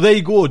 So there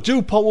you go.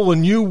 Do pop over a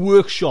new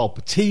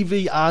workshop,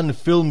 TV and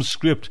film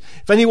script.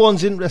 If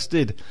anyone's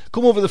interested,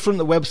 come over to the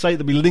front of the website.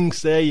 There'll be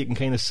links there. You can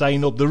kind of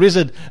sign up. There is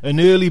an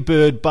early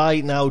bird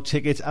buy now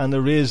ticket, and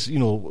there is, you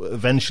know,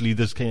 eventually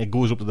this kind of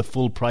goes up to the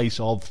full price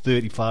of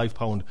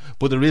 £35.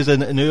 But there is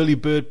an early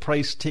bird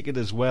price ticket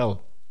as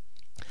well.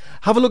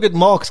 Have a look at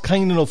Mark's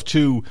kind enough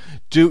to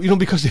do, you know,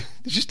 because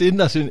it's just in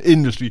that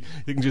industry,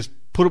 you can just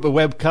put up a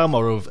webcam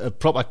or a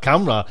proper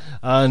camera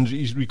and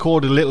he's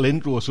recorded a little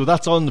intro. So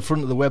that's on the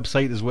front of the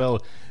website as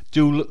well.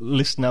 Do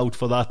listen out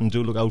for that, and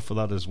do look out for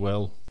that as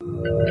well.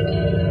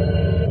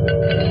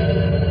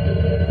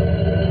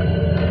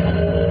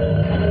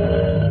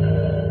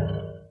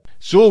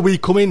 So we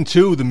come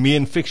into the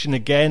main fiction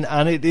again,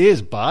 and it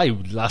is by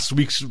last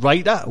week's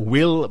writer,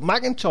 Will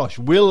McIntosh.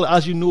 Will,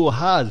 as you know,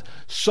 had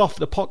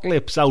Soft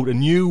Apocalypse out, a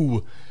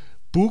new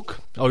book,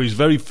 or his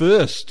very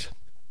first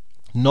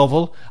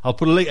novel. I'll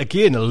put a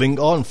link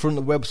on front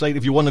of the website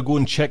if you want to go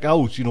and check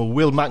out, you know,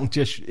 Will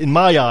McIntosh. In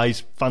my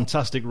eyes,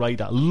 fantastic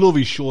writer. Love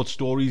his short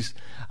stories,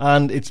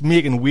 and it's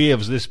making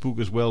waves, this book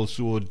as well,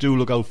 so do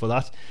look out for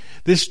that.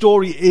 This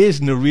story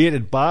is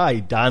narrated by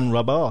Dan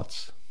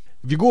Robarts.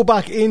 If you go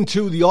back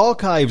into the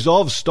archives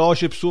of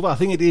StarShipSofa, I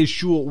think it is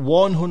show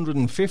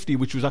 150,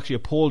 which was actually a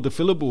Paul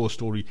DeFilippo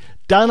story.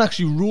 Dan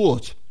actually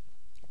wrote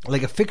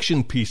like a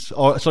fiction piece,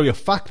 a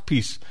fact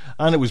piece,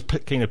 and it was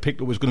kind of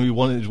picked up as going to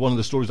be one of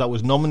the stories that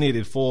was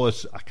nominated for,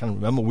 I can't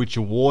remember which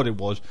award it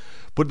was,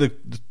 but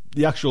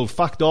the actual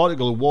fact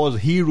article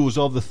was Heroes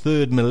of the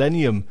Third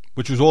Millennium,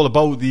 which was all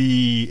about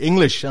the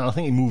English, and I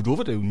think he moved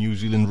over to New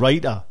Zealand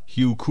writer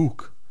Hugh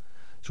Cook.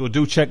 So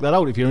do check that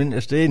out if you're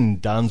interested in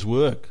Dan's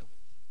work.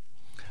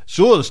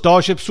 So the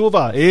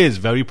StarShipSofa is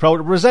very proud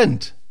to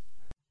present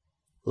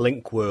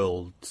Link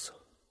Worlds.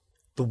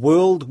 The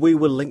world we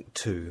were linked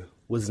to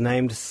was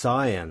named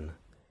Cyan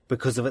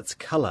because of its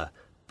colour,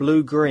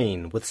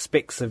 blue-green with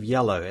specks of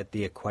yellow at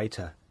the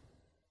equator.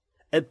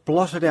 It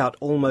blotted out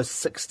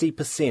almost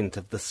 60%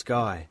 of the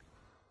sky.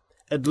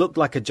 It looked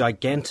like a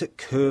gigantic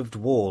curved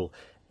wall,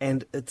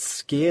 and it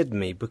scared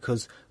me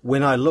because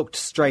when I looked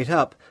straight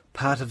up,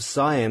 part of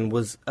Cyan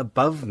was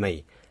above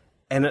me,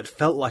 and it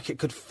felt like it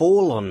could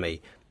fall on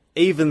me,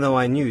 even though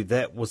I knew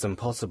that was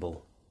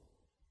impossible.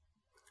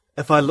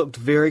 If I looked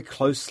very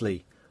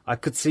closely, I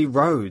could see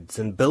roads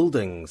and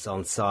buildings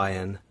on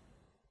Cyan.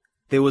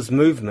 There was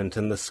movement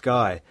in the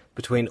sky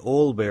between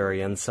Albury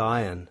and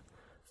Cyan.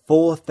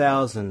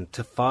 4,000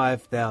 to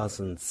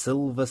 5,000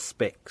 silver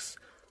specks,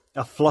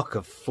 a flock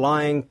of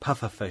flying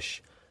pufferfish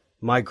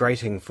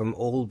migrating from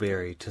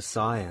Albury to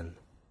Cyan.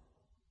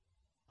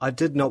 I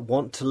did not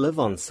want to live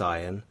on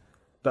Cyan,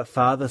 but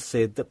Father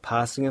said that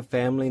passing a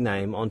family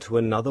name onto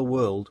another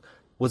world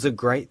was a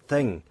great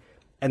thing,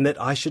 and that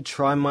I should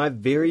try my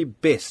very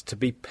best to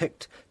be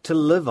picked to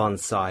live on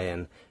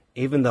Cyan,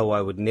 even though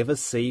I would never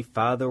see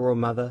Father or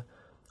Mother,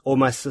 or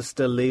my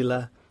sister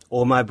Leela,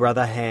 or my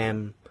brother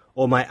Ham,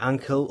 or my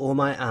uncle or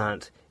my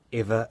aunt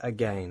ever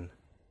again.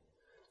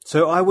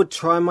 So I would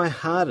try my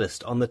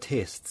hardest on the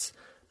tests.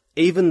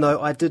 Even though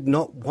I did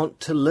not want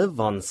to live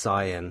on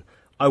Cyan,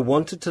 I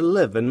wanted to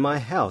live in my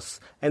house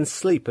and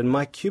sleep in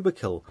my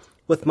cubicle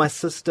with my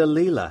sister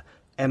Leela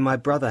and my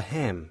brother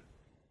Ham.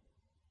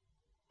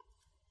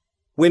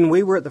 When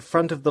we were at the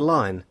front of the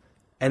line,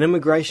 an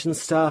immigration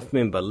staff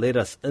member led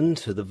us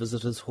into the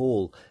visitors'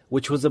 hall,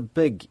 which was a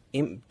big,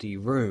 empty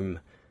room.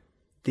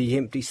 The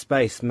empty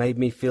space made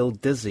me feel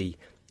dizzy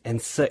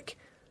and sick,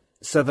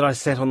 so that I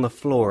sat on the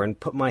floor and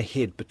put my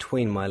head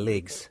between my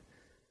legs.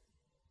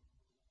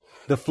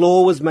 The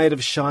floor was made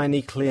of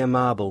shiny, clear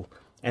marble,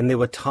 and there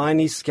were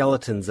tiny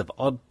skeletons of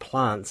odd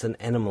plants and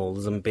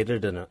animals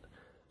embedded in it.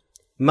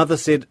 Mother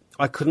said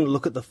I couldn't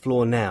look at the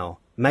floor now,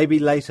 maybe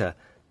later,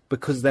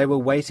 because they were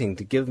waiting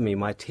to give me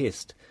my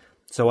test.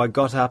 So I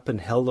got up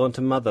and held on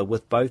to Mother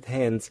with both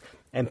hands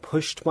and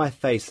pushed my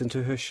face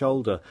into her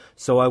shoulder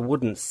so I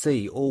wouldn't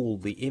see all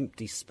the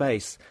empty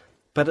space.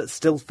 But it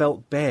still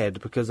felt bad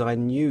because I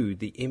knew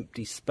the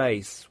empty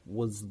space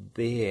was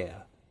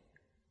there.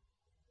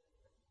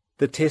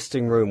 The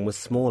testing room was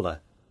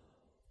smaller.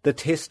 The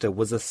tester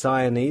was a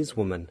Siamese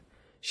woman.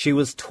 She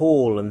was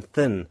tall and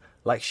thin,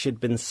 like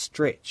she'd been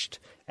stretched,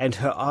 and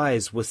her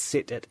eyes were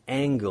set at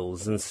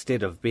angles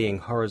instead of being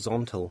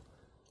horizontal.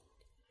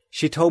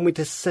 She told me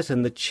to sit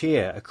in the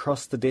chair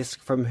across the desk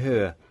from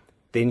her.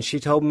 Then she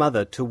told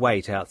Mother to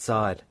wait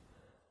outside.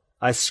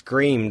 I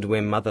screamed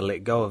when Mother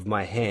let go of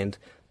my hand,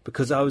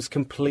 because I was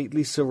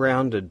completely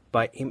surrounded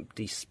by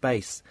empty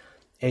space,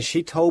 and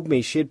she told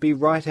me she'd be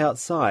right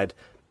outside,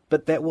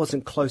 but that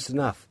wasn't close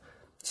enough.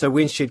 So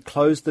when she'd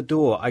closed the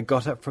door, I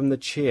got up from the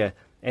chair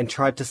and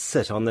tried to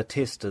sit on the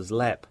tester's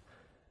lap.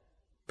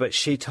 But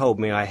she told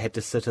me I had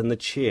to sit in the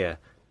chair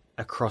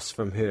across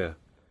from her.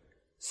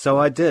 So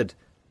I did,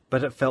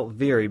 but it felt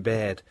very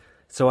bad,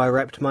 so I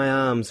wrapped my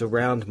arms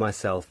around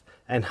myself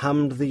and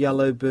hummed the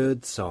Yellow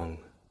Bird song.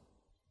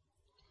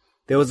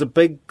 There was a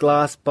big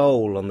glass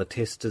bowl on the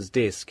tester's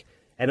desk,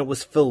 and it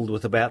was filled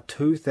with about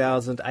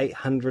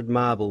 2,800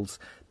 marbles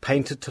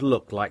painted to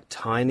look like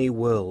tiny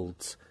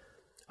worlds.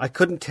 I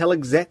couldn't tell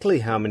exactly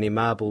how many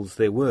marbles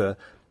there were,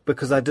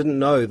 because I didn't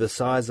know the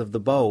size of the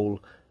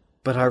bowl,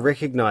 but I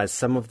recognized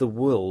some of the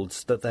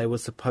worlds that they were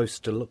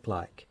supposed to look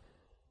like.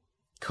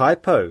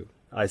 "Kaipo,"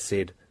 I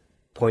said,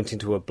 pointing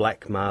to a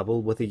black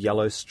marble with a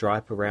yellow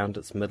stripe around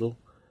its middle.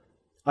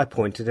 I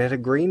pointed at a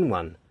green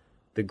one.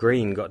 The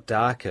green got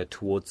darker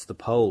towards the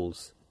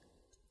poles.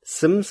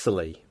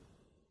 "Simsili."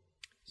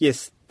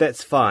 "Yes,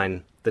 that's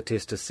fine," the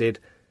tester said,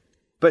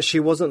 but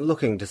she wasn't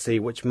looking to see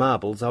which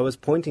marbles I was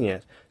pointing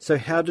at, so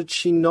how did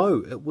she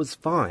know it was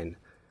fine?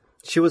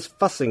 She was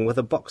fussing with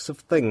a box of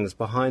things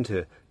behind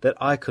her that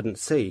I couldn't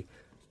see,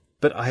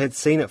 but I had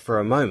seen it for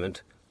a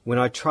moment when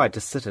I tried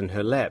to sit in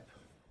her lap.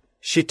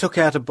 She took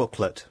out a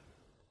booklet.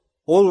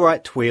 "All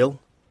right, Tweel.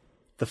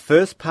 The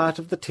first part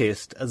of the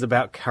test is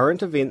about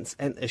current events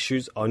and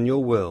issues on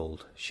your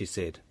world," she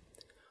said.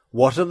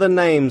 "What are the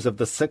names of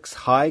the 6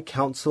 High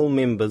Council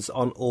members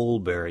on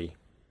Albury?"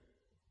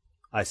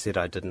 I said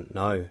I didn't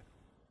know.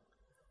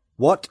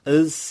 "What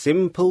is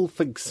simple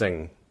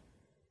fixing?"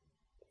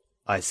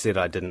 I said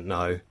I didn't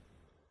know.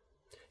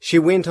 She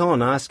went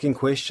on asking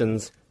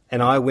questions,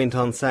 and I went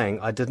on saying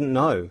I didn't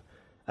know,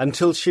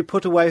 until she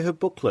put away her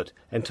booklet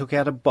and took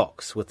out a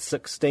box with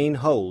 16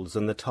 holes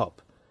in the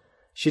top.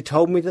 She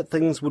told me that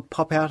things would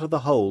pop out of the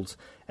holes,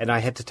 and I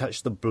had to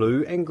touch the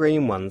blue and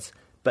green ones,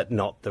 but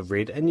not the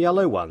red and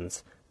yellow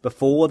ones,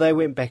 before they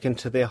went back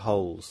into their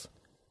holes.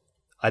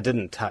 I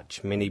didn't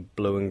touch many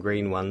blue and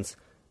green ones.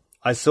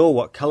 I saw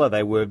what colour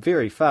they were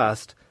very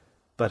fast,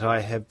 but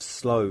I have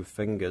slow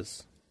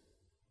fingers.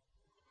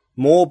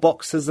 More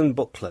boxes and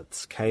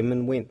booklets came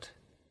and went.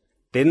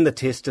 Then the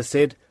tester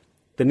said,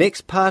 "The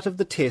next part of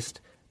the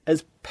test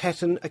is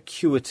pattern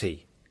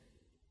acuity."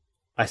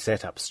 I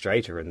sat up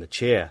straighter in the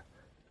chair.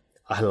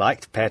 I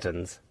liked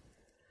patterns.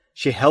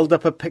 She held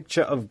up a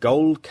picture of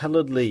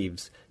gold-coloured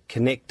leaves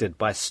connected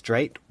by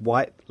straight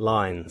white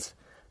lines.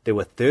 There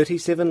were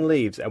 37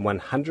 leaves and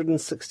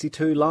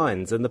 162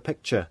 lines in the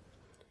picture.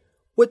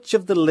 "Which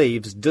of the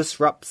leaves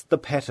disrupts the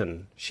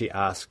pattern?" she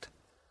asked.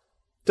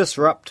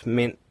 Disrupt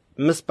meant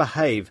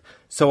misbehave,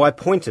 so I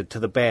pointed to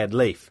the bad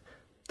leaf,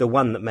 the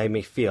one that made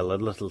me feel a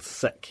little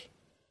sick.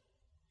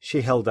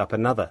 She held up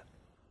another.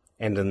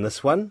 "And in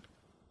this one?"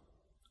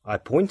 I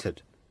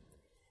pointed.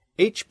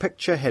 Each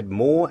picture had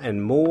more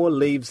and more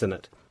leaves in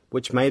it,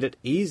 which made it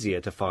easier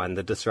to find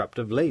the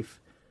disruptive leaf.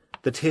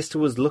 The tester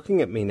was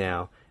looking at me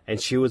now,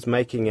 and she was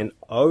making an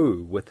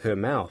O with her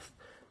mouth,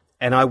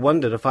 and I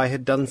wondered if I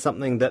had done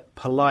something that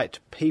polite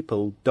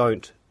people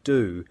don't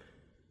do.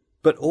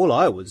 But all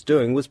I was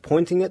doing was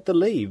pointing at the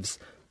leaves,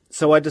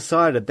 So I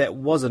decided that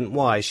wasn't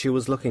why she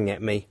was looking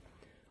at me.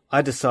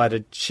 I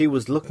decided she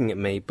was looking at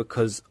me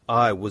because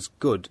I was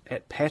good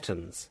at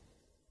patterns.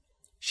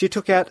 She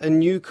took out a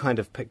new kind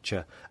of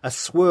picture, a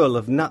swirl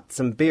of nuts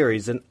and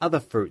berries and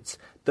other fruits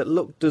that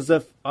looked as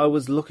if I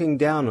was looking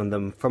down on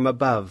them from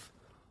above.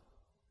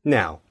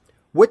 Now,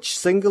 which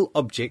single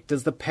object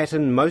does the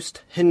pattern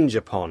most hinge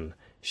upon?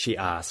 She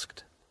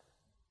asked.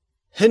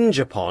 Hinge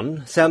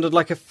upon sounded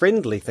like a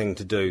friendly thing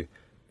to do,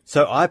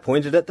 so I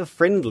pointed at the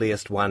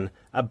friendliest one,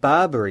 a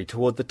barberry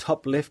toward the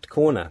top left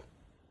corner.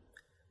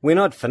 When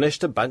I'd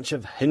finished a bunch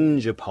of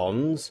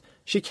hinge-upons,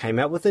 she came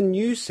out with a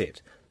new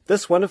set,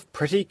 this one of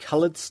pretty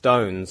coloured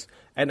stones,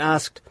 and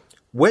asked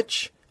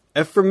which,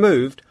 if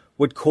removed,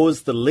 would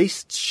cause the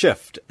least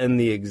shift in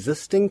the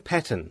existing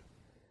pattern.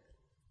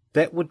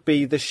 That would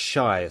be the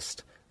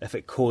shyest, if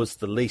it caused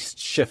the least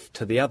shift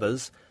to the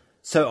others,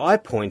 so I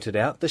pointed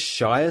out the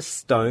shyest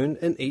stone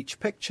in each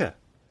picture.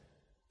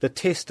 The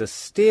tester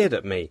stared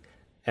at me,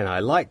 and I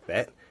liked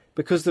that,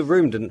 because the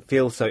room didn't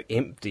feel so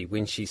empty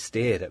when she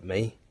stared at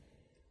me.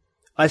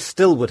 I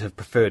still would have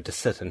preferred to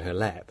sit in her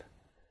lap.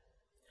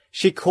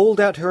 She called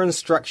out her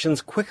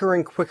instructions quicker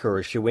and quicker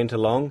as she went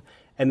along,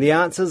 and the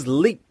answers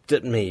leaped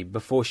at me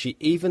before she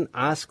even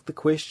asked the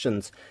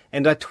questions,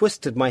 and I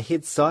twisted my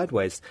head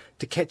sideways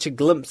to catch a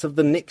glimpse of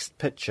the next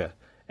picture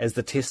as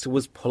the tester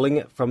was pulling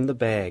it from the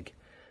bag.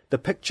 The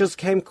pictures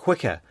came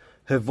quicker.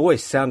 Her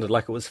voice sounded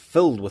like it was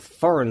filled with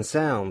foreign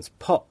sounds,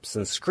 pops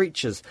and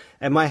screeches,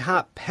 and my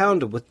heart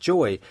pounded with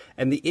joy,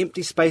 and the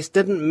empty space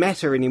didn't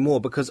matter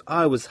anymore because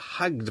I was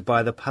hugged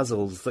by the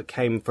puzzles that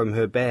came from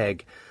her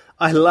bag.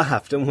 I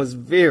laughed and was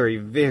very,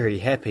 very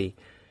happy.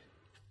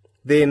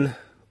 Then,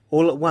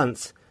 all at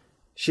once,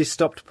 she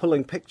stopped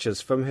pulling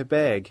pictures from her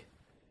bag.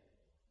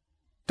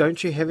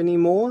 "Don't you have any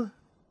more?"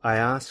 I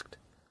asked.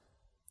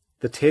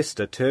 The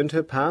tester turned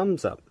her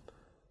palms up.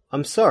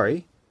 "I'm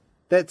sorry,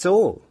 that's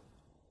all."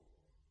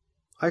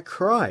 I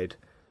cried,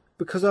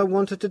 because I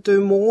wanted to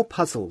do more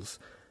puzzles,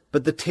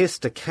 but the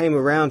tester came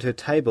around her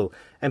table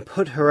and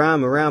put her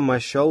arm around my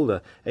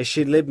shoulder as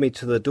she led me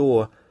to the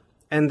door,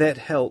 and that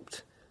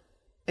helped.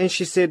 And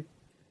she said,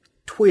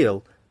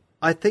 "Tweel,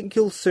 I think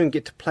you'll soon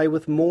get to play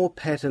with more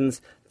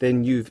patterns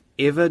than you've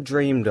ever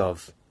dreamed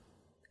of."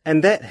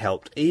 And that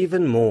helped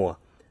even more,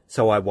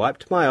 so I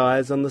wiped my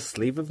eyes on the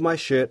sleeve of my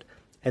shirt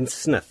and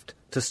sniffed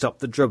to stop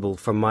the dribble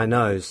from my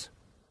nose.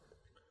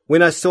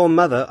 When I saw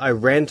Mother, I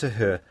ran to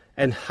her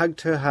and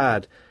hugged her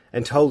hard,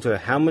 and told her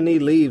how many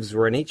leaves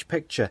were in each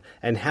picture,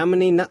 and how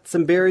many nuts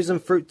and berries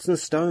and fruits and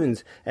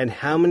stones, and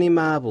how many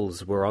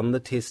marbles were on the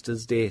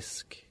tester's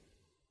desk.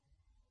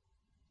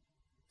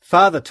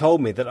 Father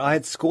told me that I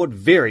had scored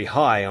very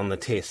high on the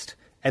test,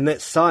 and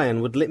that Sion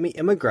would let me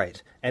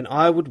immigrate, and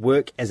I would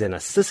work as an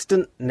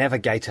assistant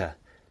navigator.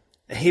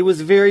 He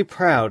was very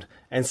proud,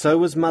 and so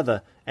was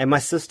Mother, and my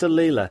sister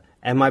Leela,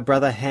 and my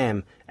brother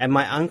Ham, and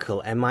my uncle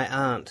and my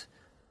aunt.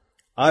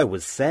 I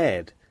was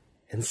sad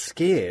and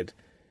scared,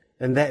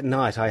 and that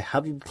night I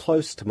huddled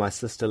close to my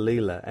sister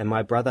Leela and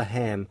my brother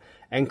Ham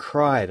and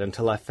cried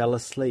until I fell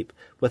asleep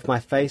with my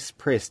face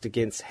pressed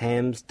against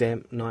Ham's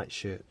damp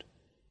nightshirt.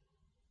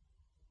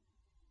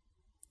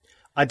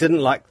 I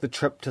didn't like the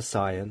trip to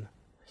Sion.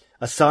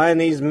 A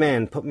Siamese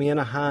man put me in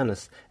a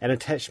harness and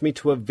attached me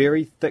to a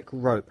very thick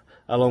rope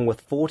along with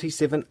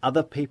 47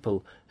 other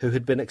people who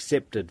had been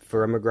accepted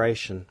for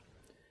immigration.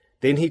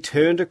 Then he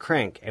turned a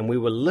crank and we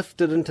were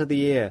lifted into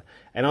the air,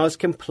 and I was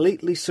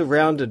completely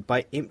surrounded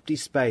by empty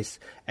space,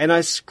 and I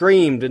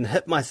screamed and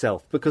hit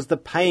myself because the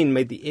pain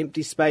made the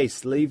empty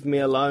space leave me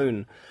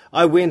alone.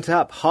 I went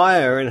up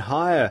higher and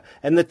higher,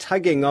 and the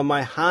tugging on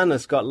my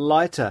harness got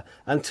lighter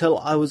until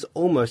I was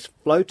almost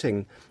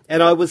floating,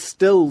 and I was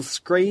still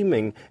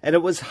screaming, and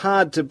it was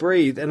hard to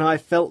breathe, and I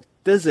felt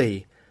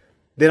dizzy.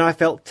 Then I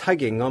felt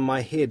tugging on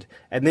my head,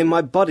 and then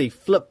my body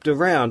flipped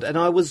around, and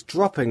I was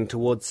dropping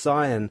towards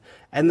Sion,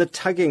 and the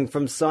tugging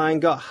from Sion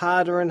got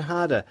harder and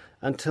harder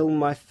until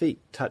my feet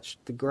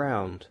touched the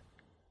ground.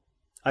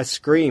 I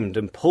screamed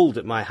and pulled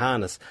at my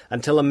harness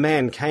until a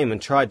man came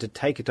and tried to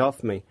take it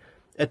off me.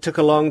 It took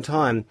a long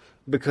time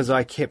because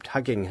I kept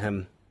hugging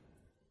him.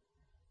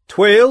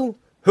 "Tweel?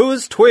 Who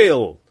is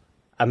Tweel?"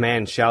 a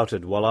man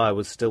shouted while I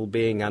was still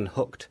being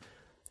unhooked.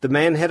 The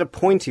man had a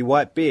pointy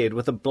white beard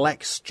with a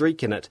black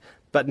streak in it,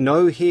 but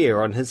no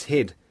hair on his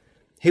head.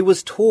 He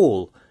was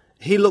tall.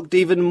 He looked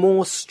even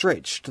more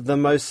stretched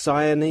than most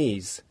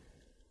Siamese.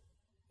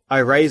 I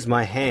raised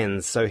my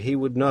hands so he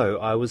would know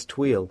I was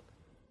Tweel.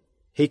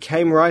 He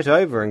came right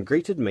over and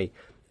greeted me,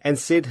 and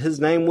said his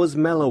name was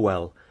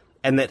Mellowell,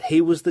 and that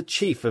he was the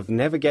chief of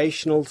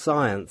navigational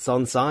science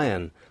on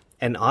Sion,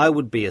 and I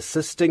would be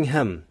assisting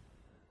him.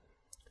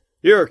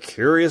 "You're a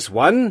curious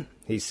one,"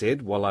 he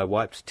said while I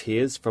wiped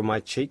tears from my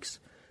cheeks.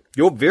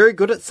 "You're very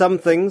good at some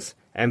things,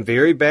 and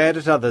very bad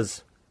at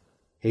others."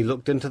 He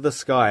looked into the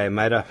sky and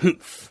made a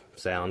humph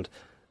sound.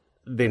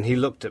 Then he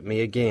looked at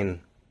me again.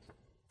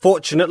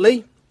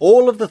 "Fortunately,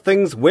 all of the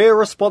things we're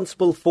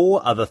responsible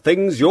for are the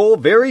things you're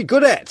very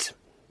good at."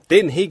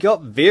 Then he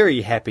got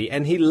very happy,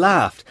 and he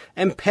laughed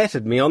and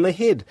patted me on the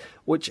head,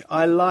 which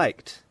I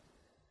liked.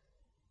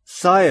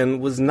 Sion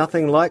was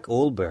nothing like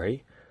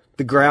Albury.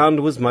 The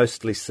ground was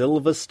mostly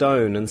silver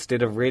stone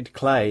instead of red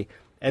clay,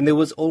 and there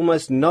was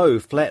almost no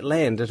flat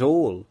land at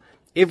all.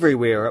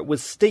 Everywhere it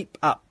was steep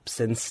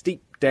ups and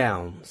steep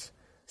downs.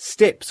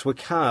 Steps were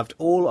carved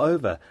all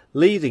over,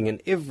 leading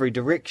in every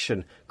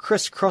direction,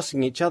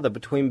 criss-crossing each other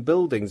between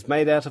buildings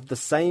made out of the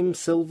same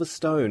silver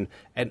stone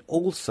and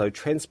also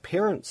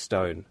transparent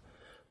stone.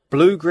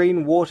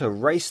 Blue-green water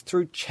raced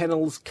through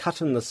channels cut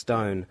in the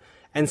stone,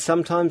 and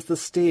sometimes the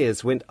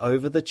stairs went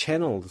over the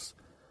channels.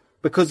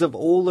 Because of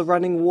all the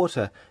running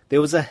water,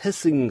 there was a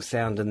hissing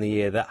sound in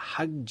the air that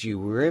hugged you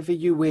wherever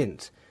you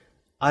went.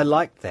 I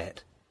liked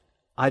that.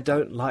 I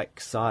don't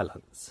like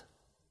silence.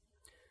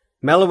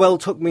 Mallowell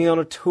took me on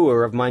a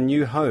tour of my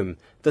new home,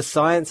 the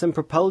Science and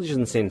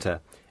Propulsion Centre,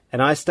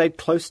 and I stayed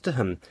close to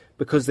him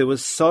because there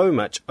was so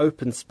much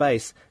open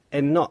space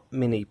and not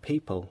many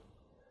people.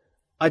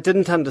 I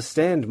didn't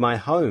understand my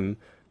home.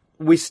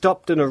 We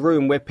stopped in a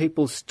room where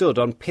people stood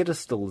on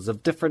pedestals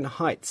of different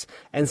heights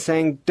and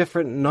sang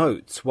different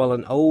notes while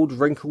an old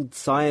wrinkled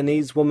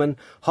Siamese woman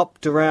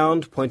hopped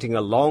around pointing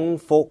a long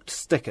forked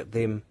stick at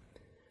them.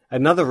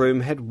 Another room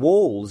had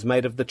walls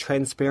made of the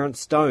transparent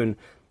stone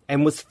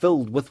and was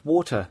filled with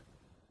water.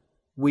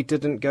 We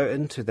didn't go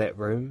into that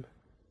room.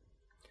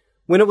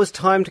 When it was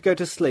time to go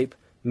to sleep,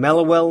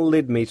 Mallowell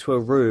led me to a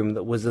room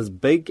that was as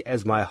big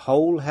as my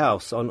whole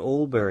house on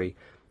Albury,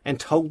 and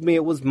told me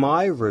it was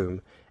my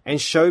room, and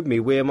showed me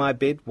where my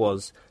bed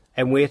was,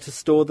 and where to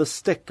store the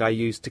stick I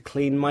used to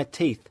clean my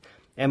teeth,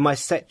 and my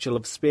satchel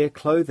of spare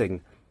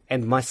clothing,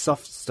 and my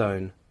soft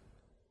stone.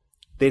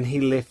 Then he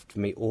left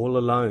me all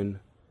alone.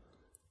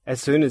 As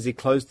soon as he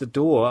closed the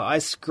door, I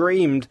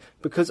screamed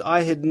because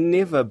I had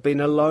never been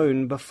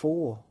alone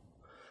before.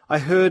 I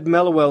heard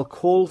Mallowell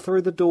call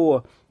through the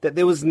door that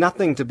there was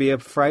nothing to be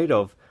afraid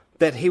of,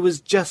 that he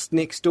was just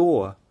next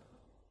door.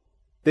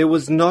 There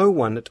was no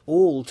one at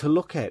all to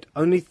look at,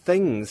 only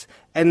things,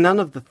 and none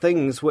of the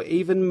things were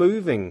even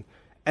moving,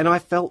 and I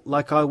felt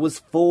like I was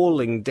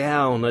falling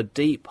down a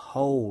deep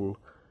hole.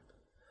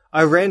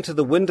 I ran to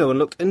the window and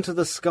looked into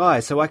the sky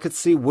so I could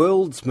see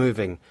worlds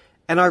moving,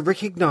 and I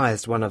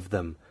recognized one of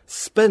them,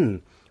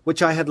 Spin,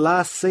 which I had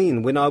last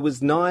seen when I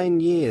was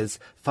 9 years,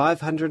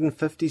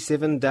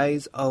 557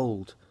 days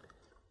old.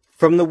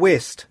 From the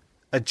west,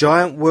 a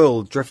giant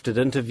world drifted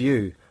into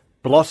view,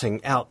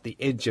 blotting out the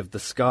edge of the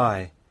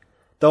sky.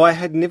 Though I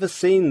had never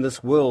seen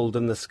this world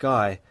in the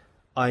sky,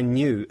 I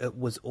knew it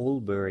was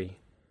Albury.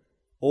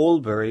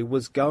 Albury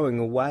was going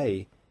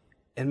away,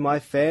 and my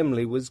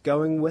family was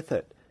going with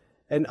it,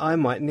 and I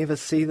might never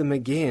see them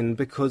again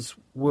because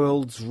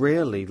worlds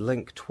rarely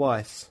link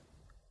twice.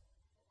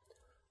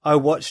 I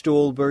watched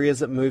Albury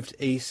as it moved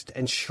east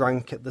and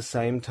shrunk at the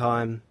same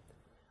time.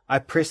 I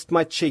pressed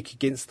my cheek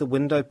against the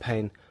window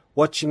pane,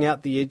 watching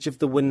out the edge of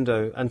the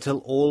window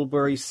until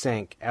Albury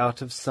sank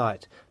out of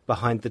sight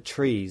behind the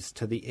trees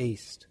to the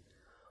east.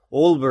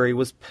 Albury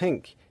was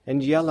pink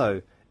and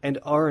yellow and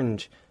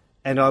orange,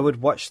 and I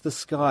would watch the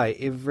sky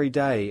every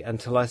day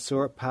until I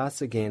saw it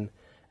pass again,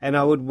 and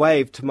I would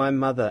wave to my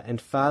mother and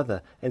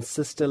father and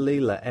sister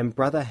Leela and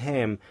brother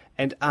Ham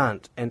and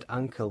aunt and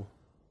uncle.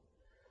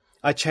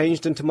 I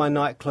changed into my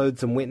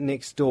nightclothes and went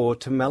next door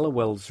to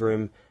Mallowell's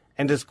room,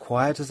 and as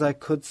quiet as I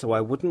could so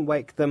I wouldn't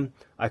wake them,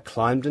 I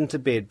climbed into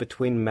bed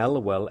between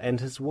Mallowell and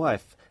his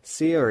wife,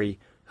 Siri,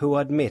 who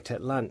I'd met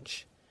at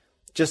lunch.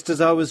 Just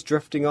as I was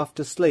drifting off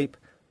to sleep,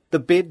 the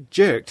bed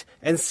jerked,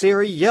 and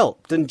Siri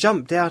yelped and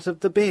jumped out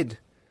of the bed.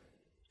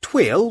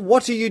 "Twill,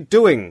 what are you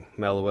doing?"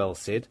 Mallowell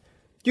said.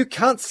 "You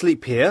can't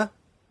sleep here."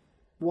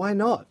 "Why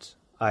not?"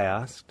 I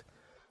asked.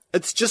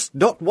 "It's just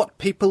not what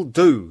people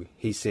do,"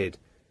 he said.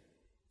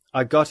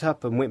 I got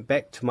up and went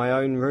back to my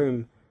own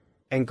room,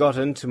 and got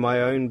into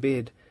my own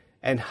bed,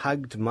 and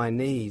hugged my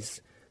knees,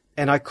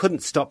 and I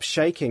couldn't stop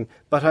shaking,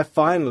 but I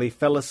finally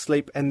fell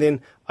asleep, and then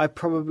I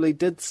probably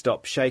did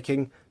stop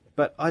shaking,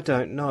 but I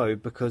don't know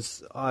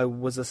because I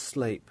was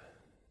asleep.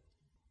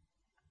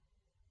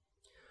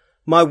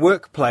 My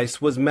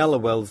workplace was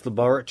Mallowell's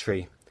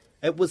laboratory.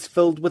 It was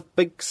filled with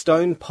big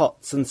stone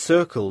pots and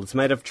circles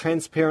made of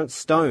transparent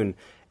stone,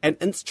 and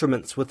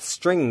instruments with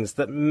strings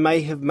that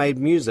may have made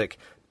music,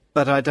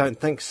 but I don't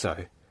think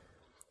so.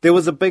 There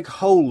was a big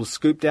hole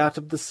scooped out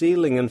of the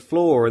ceiling and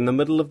floor in the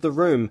middle of the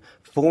room,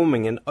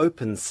 forming an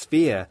open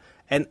sphere,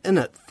 and in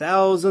it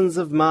thousands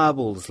of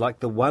marbles like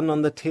the one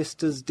on the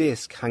tester's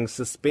desk hung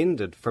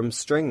suspended from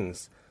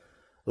strings.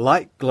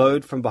 Light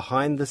glowed from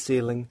behind the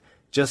ceiling,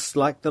 just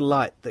like the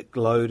light that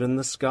glowed in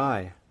the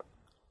sky.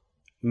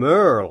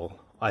 "Merle,"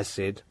 I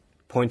said,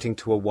 pointing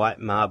to a white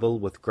marble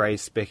with grey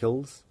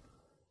speckles.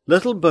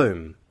 "Little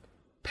Boom,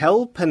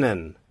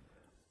 Pelpinin,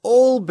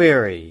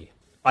 Albury."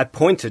 I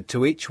pointed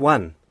to each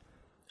one.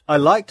 I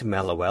liked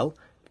Mallowell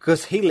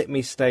because he let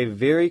me stay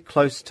very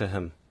close to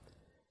him.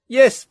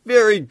 "Yes,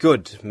 very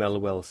good,"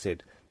 Mallowell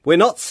said. "We're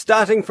not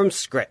starting from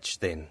scratch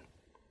then."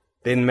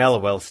 Then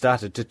Mallowell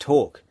started to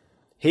talk.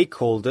 He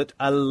called it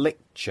a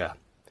lecture.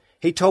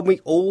 He told me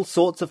all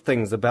sorts of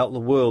things about the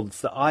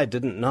worlds that I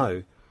didn't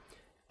know.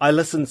 I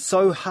listened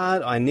so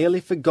hard I nearly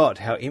forgot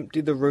how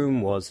empty the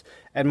room was,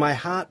 and my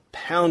heart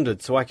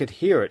pounded so I could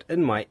hear it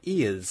in my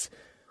ears.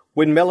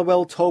 When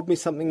Mellowell told me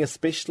something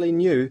especially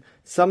new,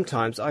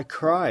 sometimes I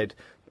cried,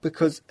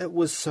 because it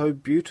was so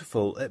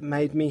beautiful it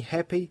made me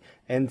happy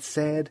and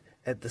sad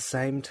at the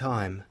same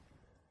time.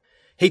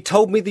 He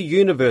told me the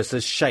universe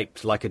is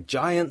shaped like a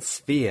giant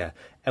sphere,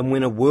 and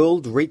when a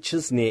world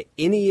reaches near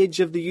any edge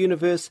of the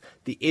universe,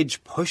 the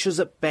edge pushes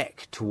it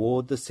back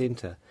toward the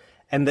centre,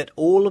 and that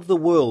all of the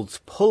worlds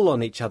pull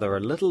on each other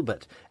a little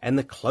bit, and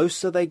the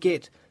closer they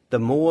get, the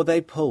more they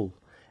pull,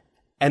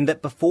 and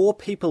that before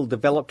people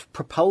developed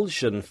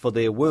propulsion for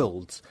their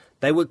worlds,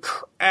 they would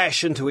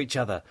crash into each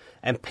other,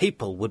 and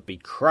people would be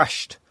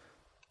crushed.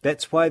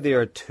 That's why there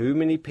are too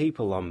many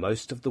people on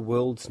most of the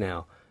worlds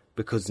now,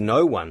 because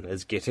no one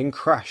is getting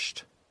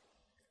crushed.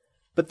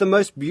 But the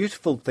most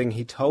beautiful thing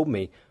he told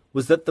me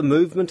was that the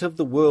movement of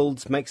the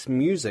worlds makes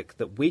music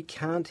that we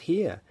can't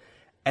hear,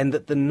 and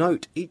that the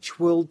note each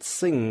world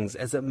sings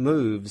as it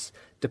moves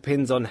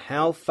depends on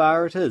how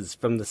far it is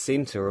from the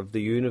centre of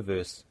the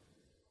universe.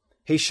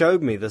 He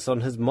showed me this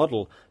on his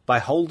model by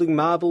holding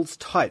marbles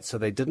tight so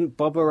they didn't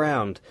bob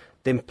around,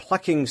 then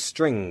plucking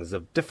strings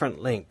of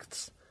different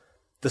lengths.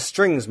 The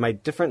strings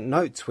made different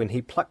notes when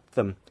he plucked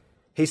them.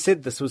 He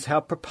said this was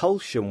how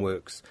propulsion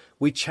works.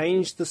 We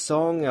change the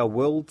song our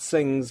world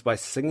sings by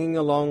singing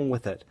along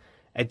with it,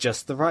 at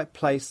just the right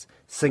place,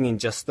 singing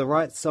just the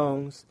right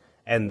songs,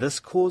 and this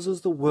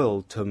causes the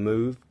world to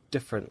move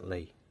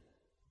differently.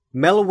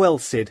 Mellowell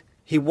said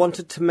he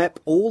wanted to map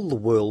all the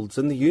worlds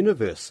in the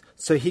universe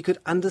so he could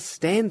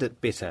understand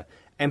it better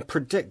and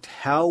predict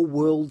how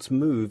worlds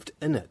moved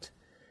in it.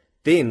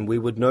 Then we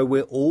would know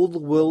where all the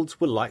worlds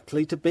were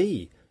likely to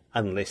be,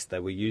 unless they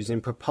were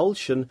using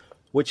propulsion,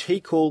 which he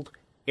called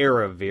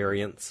error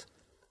variance,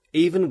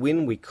 even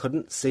when we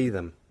couldn't see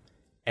them.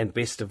 And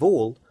best of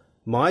all,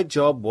 my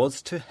job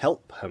was to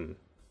help him.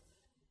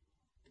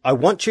 I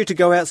want you to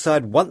go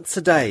outside once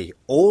a day,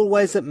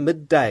 always at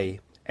midday,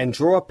 and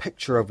draw a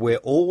picture of where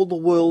all the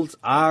worlds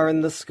are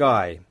in the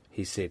sky,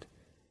 he said.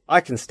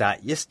 I can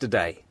start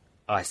yesterday,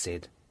 I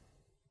said.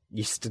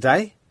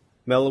 Yesterday?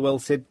 Mellowell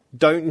said.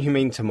 Don't you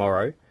mean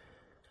tomorrow?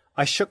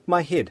 I shook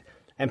my head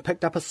and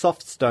picked up a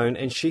soft stone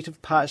and sheet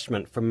of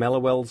parchment from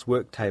Mellowell's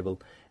work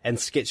table and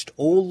sketched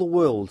all the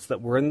worlds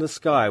that were in the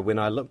sky when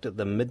I looked at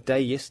them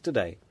midday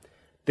yesterday.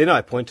 Then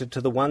I pointed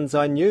to the ones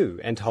I knew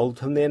and told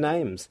him their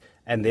names,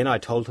 and then I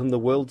told him the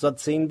worlds I'd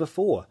seen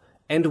before,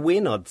 and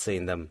when I'd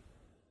seen them.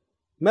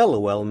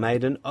 Mellowell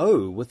made an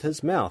O with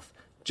his mouth,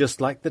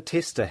 just like the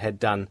tester had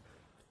done.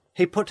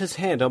 He put his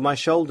hand on my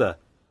shoulder.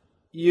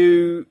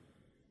 He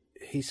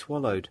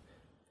swallowed.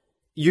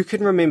 You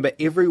can remember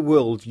every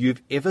world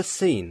you've ever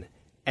seen,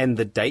 and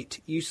the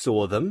date you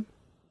saw them?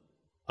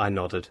 I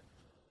nodded.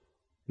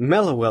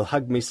 Mellowell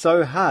hugged me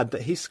so hard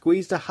that he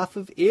squeezed a huff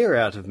of air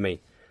out of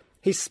me.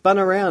 He spun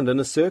around in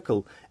a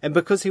circle, and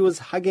because he was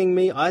hugging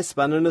me, I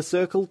spun in a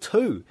circle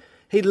too.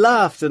 He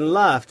laughed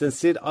and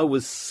said I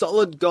was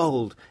solid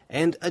gold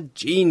and a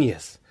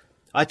genius.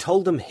 I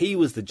told him he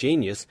was the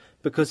genius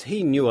because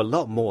he knew a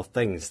lot more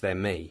things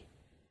than me.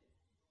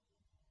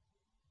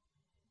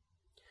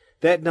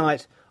 That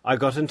night, I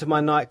got into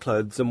my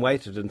nightclothes and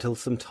waited until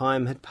some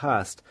time had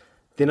passed.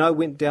 Then I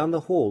went down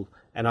the hall,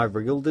 and I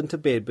wriggled into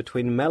bed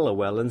between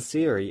Mellowell and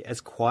Siri as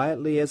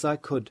quietly as I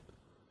could.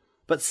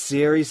 But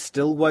Siri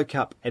still woke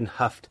up and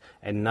huffed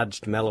and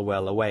nudged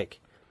Mellowell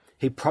awake.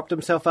 He propped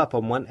himself up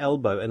on one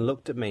elbow and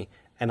looked at me,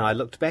 and I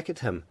looked back at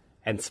him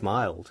and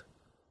smiled.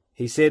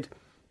 He said,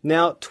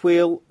 Now,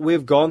 Tweel,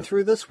 we've gone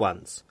through this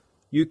once.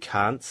 You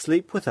can't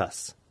sleep with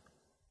us.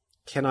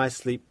 Can I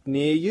sleep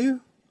near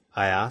you?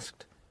 I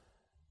asked.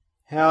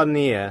 How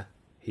near?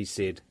 He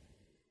said.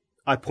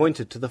 I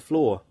pointed to the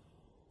floor.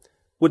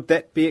 Would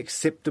that be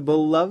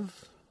acceptable,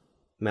 love?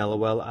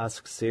 Mellowell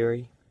asked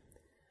Siri.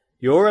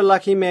 You're a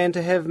lucky man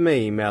to have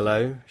me,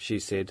 Mellow, she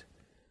said.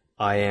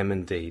 I am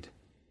indeed.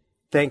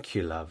 Thank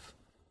you, love.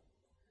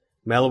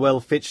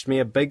 Mellowell fetched me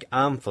a big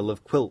armful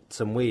of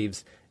quilts and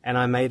weaves, and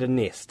I made a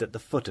nest at the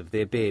foot of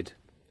their bed.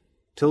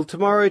 Till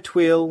tomorrow,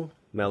 Tweel,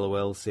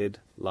 Mellowell said,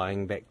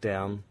 lying back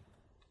down.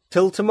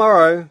 Till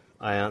tomorrow,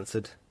 I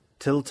answered.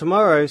 Till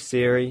tomorrow,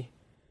 Siri.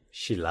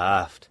 She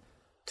laughed.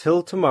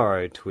 Till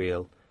tomorrow,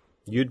 Tweel.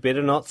 You'd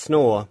better not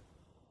snore.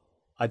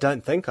 I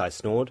don't think I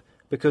snored,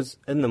 because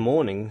in the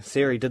morning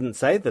Siri didn't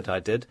say that I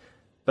did,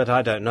 but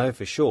I don't know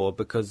for sure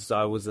because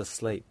I was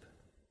asleep.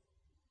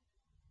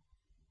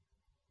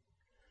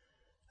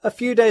 A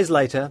few days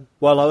later,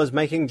 while I was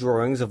making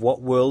drawings of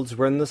what worlds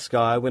were in the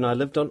sky when I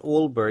lived on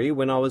Albury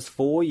when I was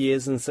 4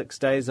 years and 6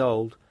 days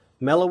old,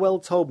 Mellowell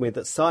told me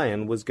that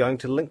Cyan was going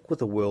to link with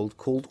a world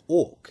called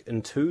Orc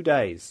in 2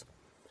 days.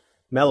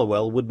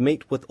 Mellowell would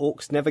meet with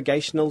Orc's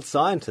navigational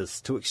scientists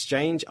to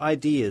exchange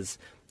ideas,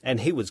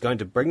 and he was going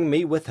to bring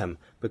me with him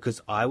because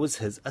I was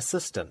his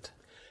assistant.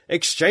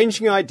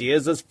 Exchanging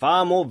ideas is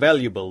far more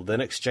valuable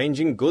than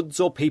exchanging goods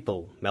or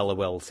people,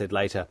 Mellowell said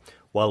later,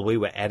 while we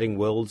were adding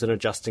worlds and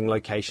adjusting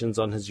locations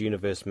on his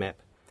universe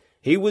map.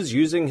 He was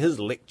using his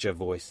lecture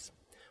voice.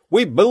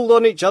 We build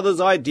on each other's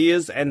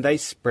ideas and they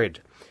spread.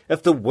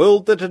 If the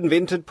world that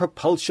invented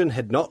propulsion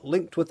had not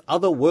linked with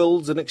other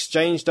worlds and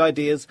exchanged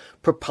ideas,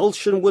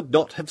 propulsion would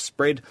not have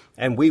spread,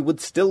 and we would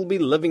still be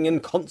living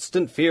in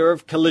constant fear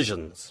of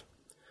collisions.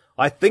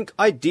 I think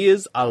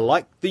ideas are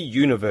like the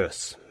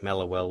universe,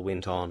 Mellowell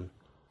went on.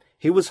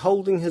 He was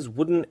holding his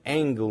wooden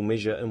angle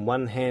measure in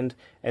one hand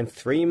and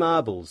 3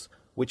 marbles,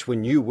 which were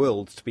new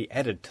worlds to be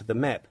added to the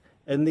map,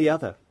 in the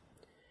other.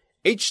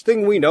 Each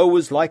thing we know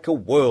is like a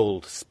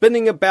world,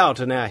 spinning about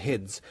in our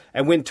heads,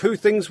 and when 2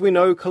 things we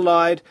know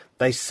collide,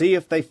 they see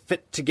if they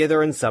fit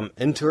together in some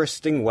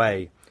interesting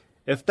way.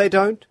 If they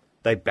don't,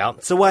 they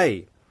bounce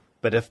away.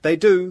 But if they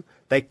do,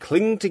 they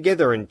cling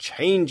together and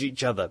change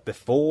each other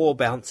before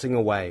bouncing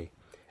away.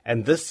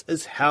 And this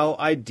is how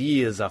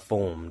ideas are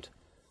formed.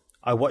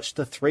 I watched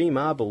the 3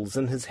 marbles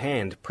in his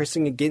hand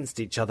pressing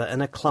against each other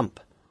in a clump.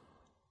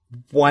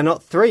 Why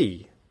not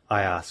 3?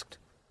 I asked.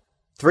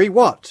 3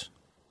 what?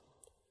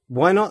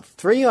 Why not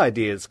 3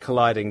 ideas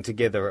colliding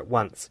together at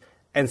once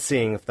and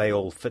seeing if they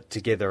all fit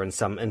together in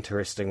some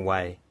interesting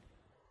way?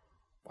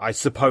 I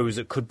suppose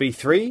it could be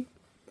 3.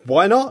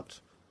 Why not?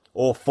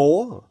 Or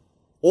 4?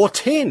 Or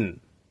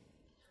 10?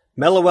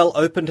 Mellowell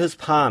opened his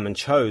palm and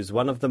chose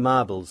one of the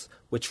marbles,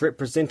 which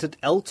represented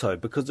alto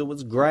because it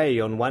was grey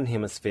on one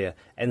hemisphere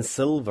and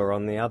silver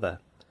on the other.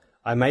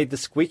 I made the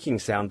squeaking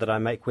sound that I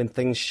make when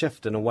things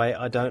shift in a way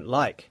I don't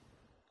like.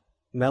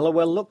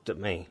 Mellowell looked at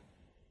me.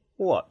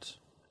 What?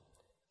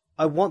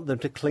 I want them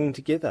to cling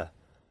together.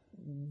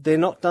 They're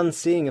not done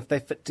seeing if they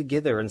fit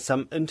together in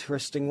some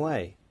interesting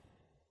way.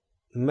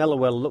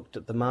 Mellowell looked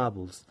at the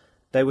marbles.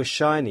 They were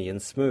shiny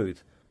and smooth.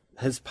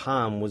 His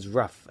palm was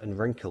rough and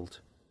wrinkled.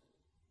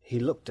 He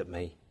looked at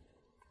me.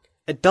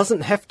 It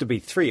doesn't have to be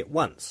 3 at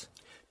once.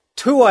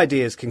 2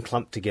 ideas can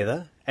clump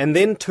together, and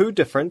then 2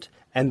 different,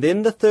 and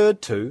then the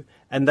third 2,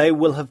 and they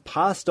will have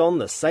passed on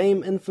the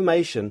same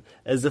information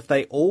as if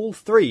they all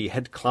 3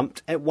 had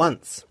clumped at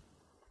once.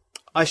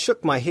 I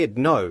shook my head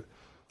no.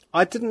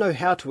 I didn't know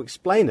how to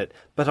explain it,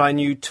 but I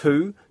knew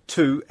 2,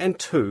 2, and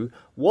 2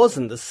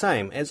 wasn't the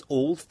same as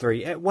all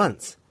 3 at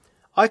once.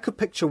 I could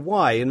picture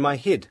why in my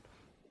head.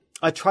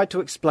 I tried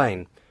to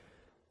explain.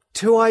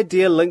 2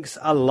 idea links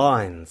are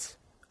lines.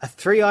 A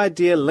 3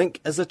 idea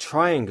link is a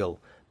triangle.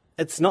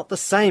 It's not the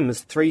same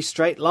as 3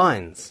 straight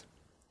lines.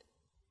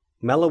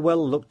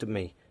 Mellowell looked at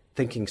me,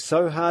 thinking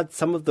so hard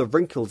some of the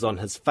wrinkles on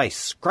his face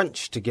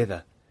scrunched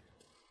together.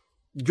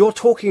 You're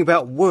talking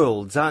about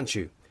worlds, aren't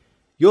you?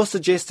 You're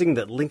suggesting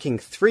that linking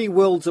 3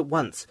 worlds at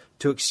once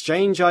to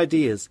exchange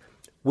ideas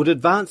would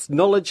advance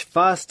knowledge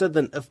faster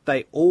than if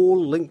they all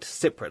linked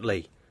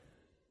separately.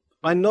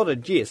 I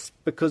nodded yes,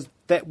 because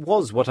that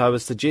was what I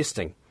was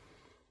suggesting.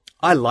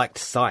 I liked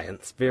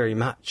science very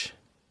much.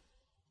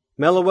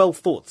 Mellowell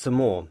thought some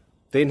more.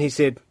 Then he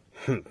said,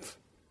 "Humph,"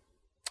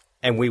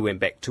 and we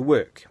went back to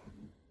work.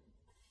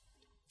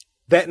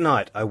 That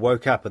night I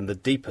woke up in the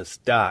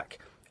deepest dark,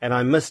 and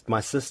I missed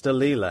my sister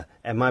Leela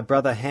and my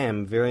brother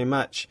Ham very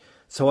much,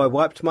 so I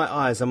wiped my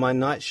eyes on my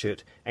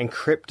nightshirt and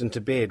crept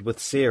into bed with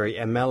Siri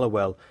and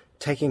Mellowell,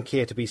 taking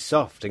care to be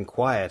soft and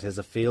quiet as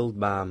a field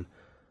marm.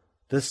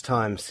 This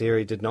time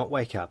Siri did not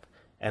wake up,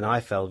 and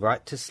I fell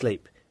right to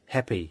sleep,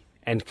 happy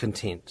and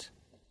content.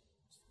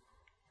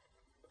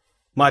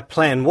 My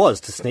plan was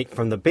to sneak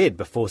from the bed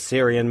before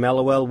Siri and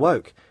Mellowell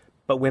woke,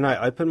 but when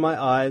I opened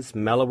my eyes,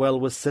 Mellowell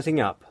was sitting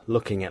up,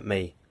 looking at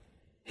me.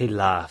 He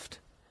laughed.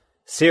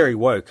 Siri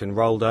woke and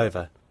rolled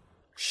over.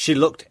 She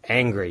looked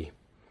angry.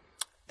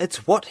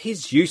 "It's what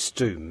he's used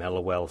to,"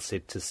 Mellowell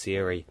said to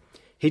Siri.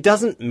 "He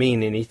doesn't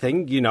mean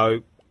anything,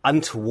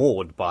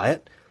 untoward by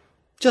it,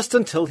 just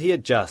until he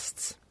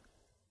adjusts."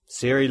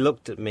 Siri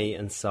looked at me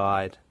and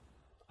sighed.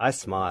 I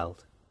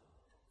smiled.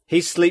 "He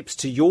sleeps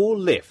to your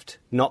left,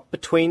 not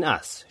between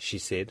us," she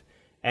said,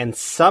 "and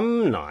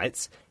some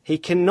nights he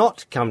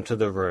cannot come to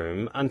the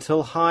room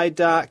until high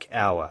dark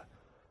hour."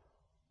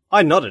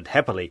 I nodded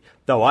happily,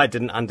 though I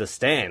didn't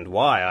understand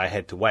why I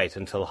had to wait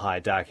until high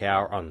dark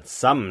hour on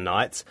some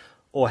nights,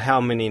 or how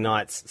many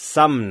nights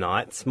some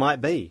nights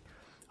might be.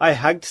 I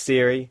hugged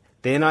Siri,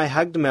 then I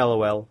hugged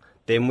Mellowell,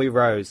 then we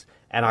rose,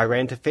 and I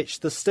ran to fetch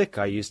the stick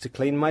I used to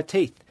clean my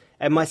teeth,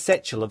 and my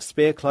satchel of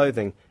spare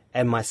clothing,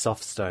 and my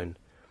softstone.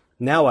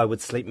 Now I would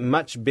sleep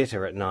much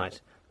better at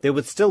night. There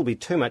would still be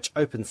too much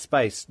open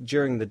space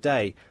during the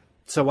day,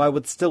 so I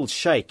would still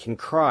shake and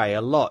cry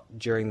a lot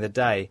during the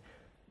day,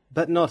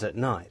 but not at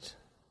night.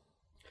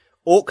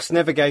 Orc's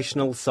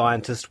navigational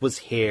scientist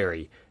was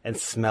hairy and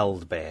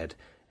smelled bad,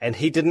 and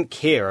he didn't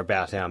care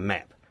about our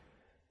map.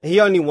 He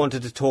only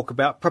wanted to talk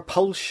about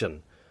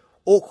propulsion.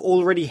 Orc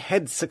already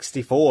had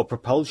 64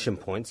 propulsion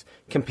points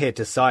compared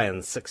to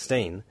Cyan's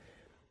 16.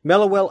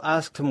 Mellowell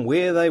asked him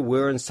where they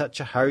were in such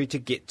a hurry to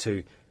get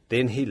to,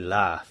 then he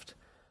laughed.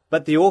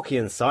 But the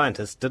Orcian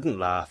scientist didn't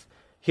laugh.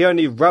 He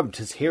only rubbed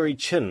his hairy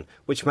chin,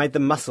 which made the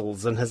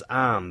muscles in his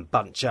arm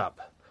bunch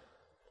up.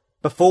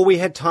 Before we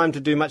had time to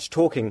do much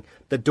talking,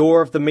 the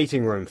door of the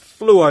meeting room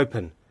flew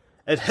open.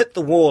 It hit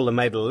the wall and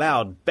made a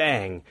loud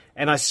bang,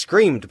 and I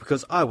screamed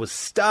because I was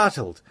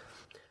startled.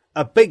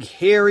 A big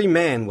hairy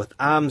man with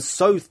arms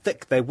so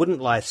thick they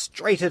wouldn't lie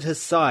straight at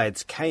his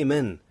sides came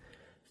in.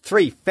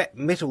 3 fat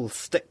metal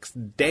sticks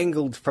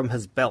dangled from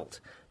his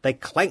belt. They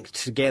clanked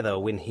together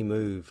when he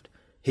moved.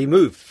 He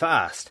moved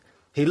fast.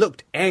 He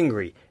looked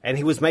angry, and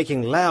he was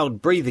making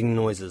loud breathing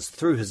noises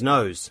through his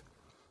nose.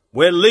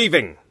 "We're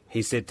leaving,"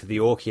 he said to the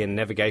Orkian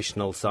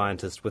navigational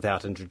scientist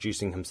without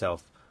introducing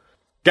himself.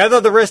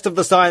 "Gather the rest of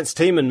the science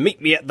team and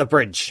meet me at the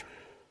bridge."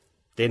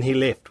 Then he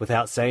left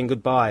without saying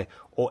goodbye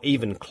or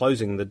even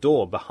closing the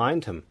door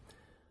behind him.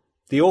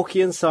 The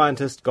Orkian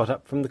scientist got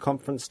up from the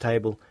conference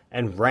table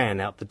and ran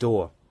out the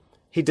door.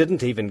 He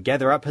didn't even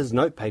gather up his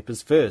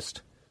notepapers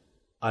first.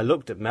 I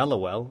looked at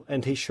Mallowell,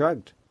 and he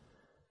shrugged.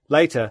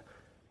 Later,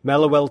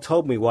 Mallowell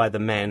told me why the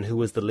man who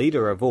was the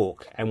leader of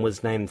Ork and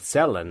was named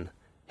Selen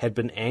had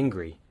been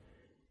angry.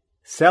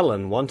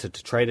 Selen wanted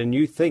to trade a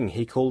new thing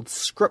he called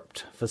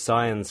script for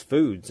Cyan's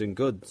foods and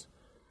goods.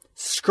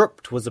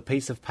 Script was a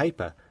piece of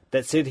paper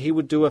that said he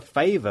would do a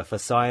favour for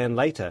Cyan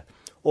later,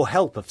 or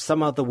help if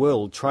some other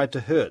world tried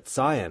to hurt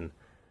Cyan.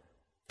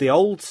 The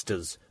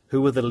Oldsters,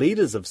 who were the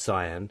leaders of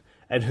Cyan,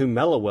 and whom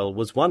Mallowell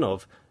was one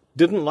of,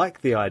 didn't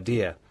like the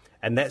idea,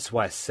 and that's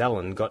why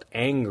Selen got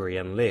angry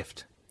and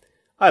left.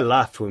 I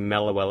laughed when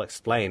Mallowell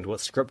explained what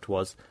script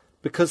was,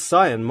 because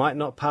Cyan might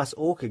not pass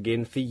Ork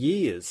again for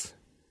years.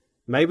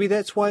 Maybe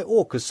that's why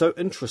Ork is so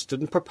interested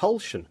in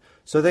propulsion,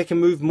 so they can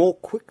move more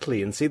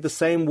quickly and see the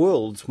same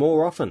worlds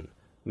more often,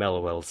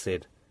 Mallowell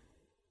said.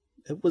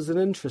 It was an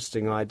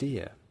interesting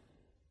idea.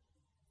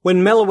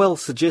 When Mallowell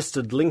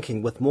suggested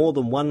linking with more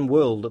than one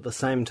world at the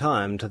same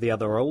time to the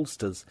other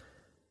Oldsters,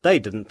 they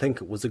didn't think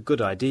it was a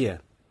good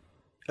idea.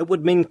 It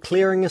would mean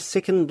clearing a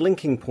second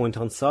linking point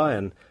on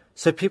Cyan,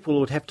 so people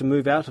would have to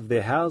move out of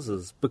their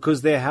houses,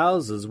 because their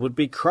houses would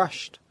be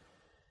crushed.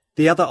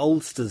 The other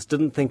Oldsters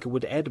didn't think it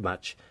would add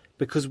much,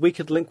 because we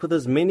could link with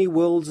as many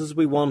worlds as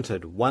we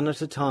wanted, one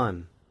at a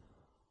time.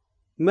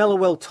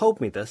 Mallowell told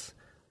me this.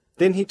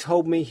 Then he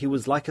told me he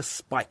was like a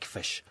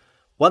spikefish.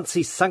 Once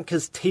he sunk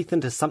his teeth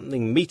into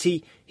something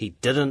meaty, he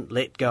didn't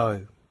let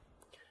go.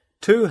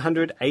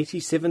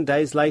 287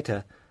 days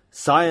later,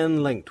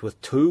 Cyan linked with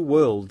 2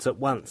 worlds at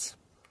once.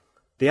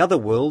 The other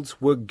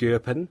worlds were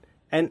Gurpin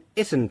and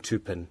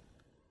Etentupin.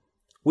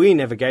 We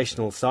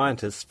navigational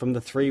scientists from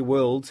the 3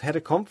 worlds had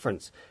a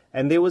conference,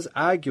 and there was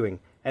arguing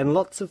and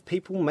lots of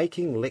people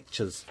making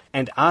lectures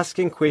and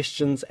asking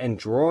questions and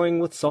drawing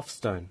with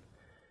softstone.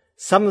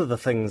 Some of the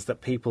things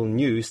that people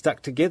knew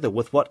stuck together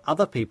with what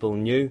other people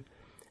knew,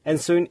 and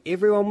soon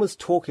everyone was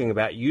talking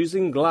about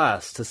using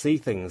glass to see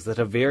things that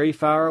are very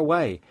far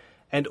away,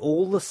 and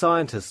all the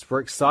scientists were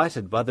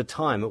excited by the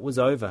time it was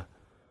over.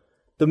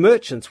 The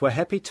merchants were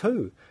happy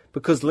too,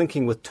 because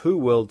linking with 2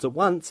 worlds at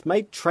once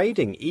made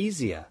trading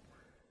easier.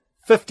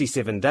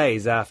 57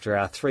 days after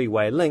our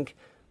 3-way link,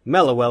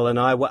 Mallowell and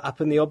I were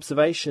up in the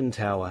observation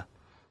tower.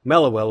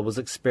 Mallowell was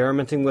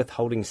experimenting with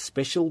holding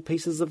special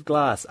pieces of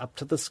glass up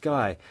to the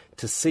sky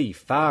to see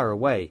far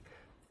away,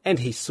 and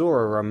he saw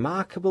a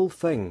remarkable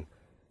thing.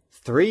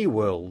 3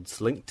 worlds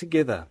linked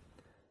together.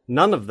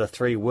 None of the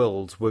 3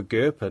 worlds were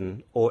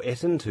Gurpin or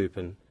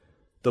Etentupin,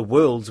 the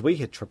worlds we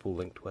had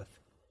triple-linked with.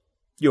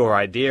 "Your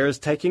idea is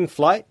taking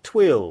flight,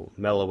 Twill,"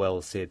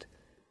 Mallowell said.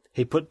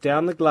 He put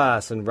down the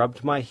glass and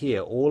rubbed my hair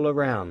all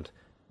around,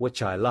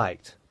 which I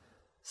liked.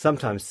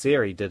 Sometimes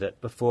Seri did it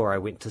before I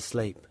went to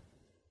sleep.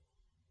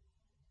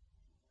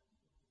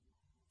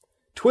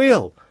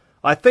 "Twill,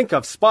 I think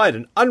I've spied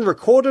an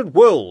unrecorded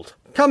world.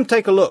 Come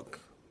take a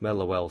look,"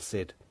 Mallowell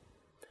said.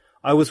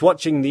 I was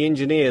watching the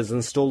engineers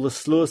install the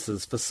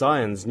sluices for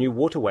Cyan's new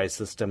waterway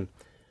system.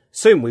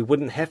 Soon we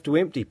wouldn't have to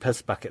empty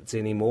piss buckets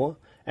anymore,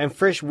 and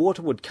fresh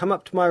water would come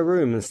up to my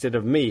room instead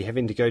of me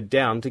having to go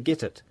down to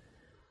get it.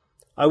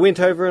 I went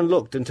over and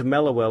looked into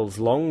Mallowell's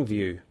long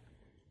view.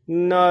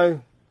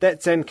 "No,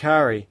 that's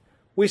Ankari.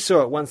 We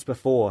saw it once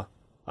before."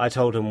 I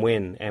told him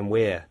when and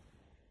where.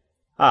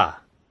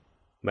 "Ah,"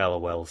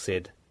 Mallowell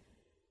said.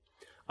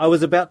 I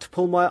was about to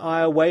pull my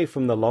eye away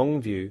from the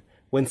long view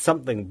when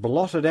something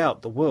blotted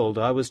out the world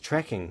I was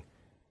tracking,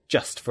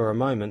 just for a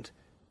moment.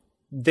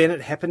 Then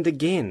it happened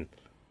again.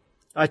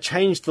 I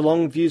changed the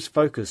long view's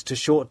focus to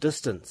short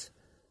distance.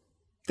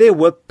 There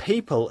were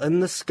people in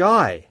the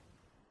sky.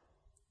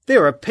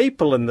 "There are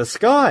people in the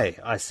sky,"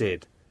 I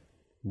said.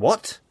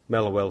 "What?"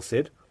 Mallowell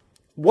said.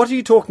 "What are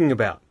you talking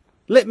about?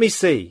 Let me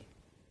see."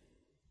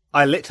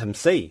 I let him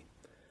see.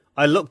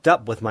 I looked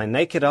up with my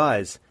naked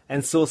eyes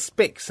and saw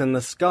specks in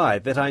the sky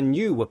that I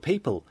knew were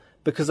people,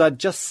 because I'd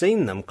just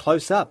seen them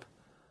close up.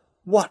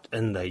 "What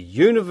in the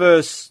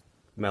universe?"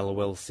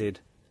 Mallowell said.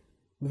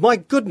 "My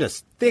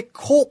goodness, they're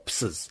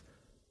corpses!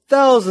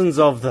 Thousands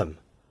of them!"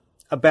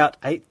 "About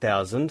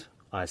 8,000,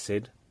 I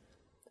said.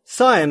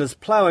 "Cyan is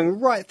ploughing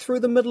right through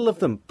the middle of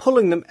them,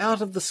 pulling them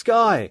out of the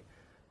sky."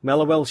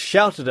 Mallowell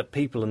shouted at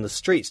people in the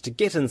streets to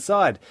get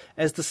inside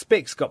as the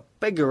specks got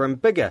bigger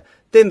and bigger.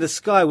 Then the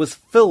sky was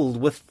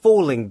filled with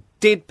falling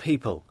dead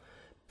people.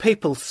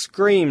 People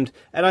screamed,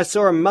 and I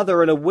saw a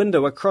mother in a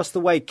window across the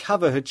way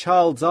cover her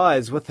child's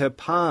eyes with her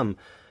palm.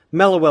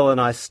 Mallowell and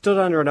I stood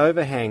under an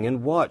overhang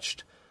and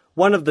watched.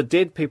 One of the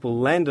dead people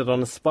landed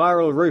on a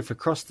spiral roof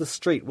across the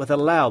street with a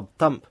loud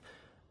thump.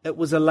 It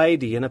was a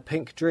lady in a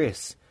pink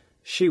dress.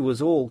 She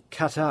was all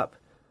cut up.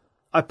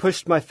 I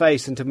pushed my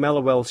face into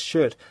Mellowell's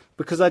shirt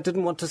because I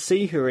didn't want to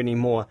see her any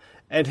more,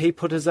 and he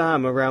put his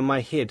arm around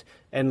my head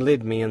and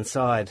led me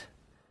inside.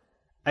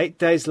 8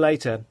 days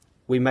later,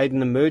 we made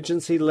an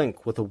emergency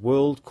link with a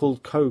world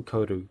called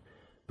Kokoru,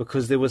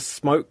 because there was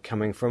smoke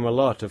coming from a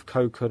lot of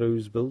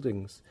Kokoru's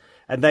buildings,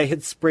 and they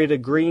had spread a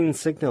green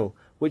signal,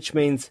 which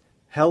means,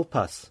 help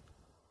us.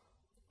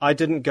 I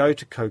didn't go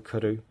to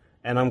Kokoru,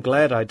 and I'm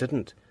glad I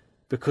didn't,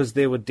 because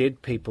there were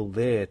dead people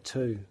there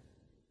too.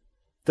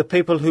 The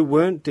people who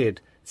weren't dead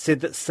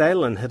said that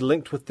Salen had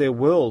linked with their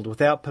world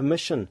without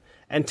permission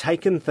and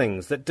taken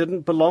things that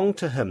didn't belong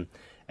to him,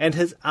 and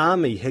his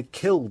army had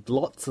killed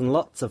lots and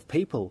lots of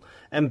people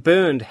and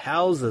burned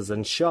houses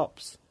and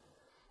shops.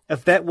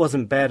 If that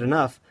wasn't bad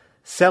enough,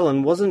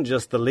 Salen wasn't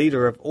just the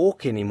leader of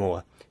Orc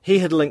anymore. He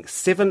had linked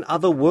 7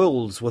 other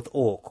worlds with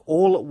Orc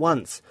all at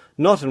once,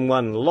 not in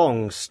one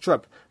long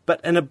strip, but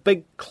in a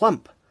big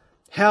clump.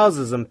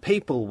 Houses and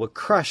people were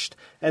crushed,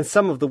 and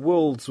some of the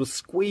worlds were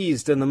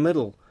squeezed in the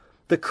middle.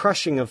 The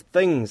crushing of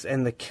things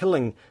and the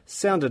killing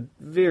sounded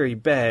very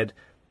bad,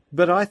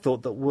 but I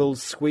thought that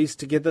worlds squeezed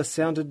together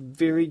sounded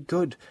very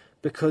good,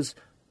 because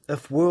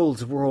if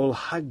worlds were all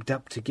hugged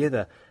up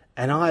together,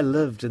 and I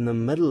lived in the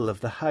middle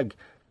of the hug,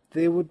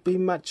 there would be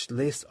much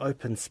less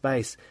open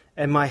space,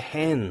 and my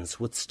hands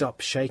would stop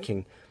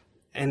shaking,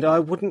 and I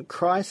wouldn't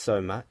cry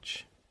so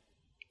much.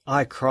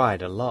 I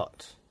cried a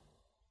lot.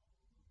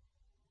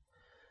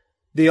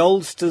 The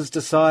oldsters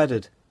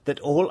decided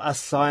that all us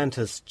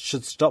scientists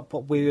should stop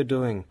what we were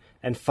doing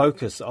and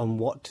focus on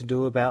what to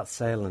do about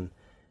Salen,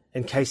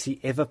 in case he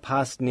ever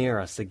passed near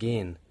us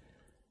again.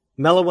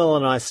 Mellowell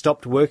and I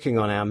stopped working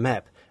on our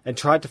map and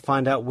tried to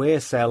find out where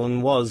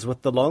Salen was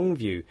with the long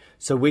view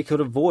so we could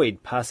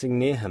avoid passing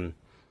near him.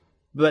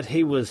 But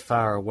he was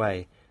far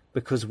away,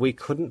 because we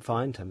couldn't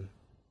find him.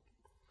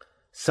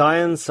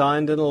 Cyan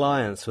signed an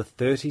alliance with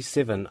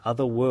 37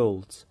 other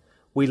worlds.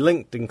 We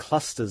linked in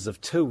clusters of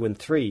 2 and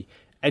 3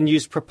 and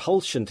used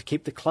propulsion to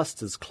keep the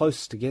clusters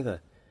close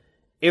together.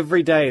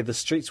 Every day the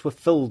streets were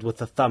filled with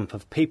the thump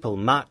of people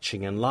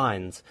marching in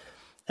lines.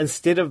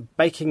 Instead of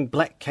baking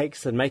black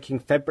cakes and making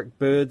fabric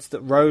birds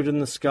that rode in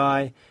the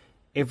sky,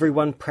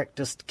 everyone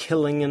practiced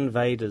killing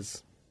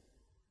invaders.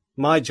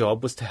 My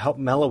job was to help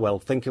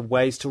Mellowell think of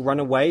ways to run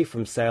away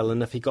from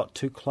Salen if he got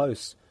too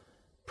close.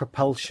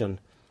 Propulsion.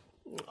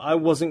 I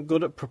wasn't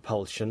good at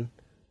propulsion,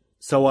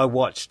 so I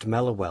watched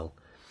Mellowell.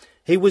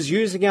 He was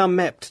using our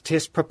map to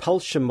test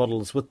propulsion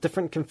models with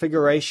different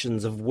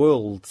configurations of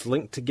worlds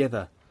linked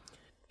together.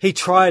 He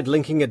tried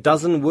linking a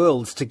dozen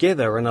worlds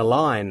together in a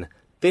line.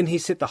 Then he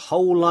set the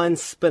whole line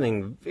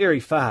spinning very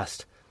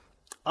fast.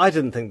 I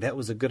didn't think that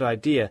was a good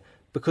idea,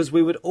 because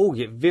we would all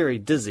get very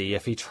dizzy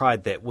if he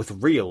tried that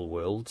with real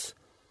worlds.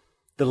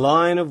 The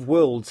line of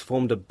worlds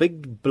formed a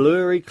big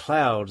blurry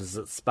cloud as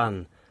it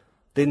spun.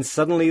 Then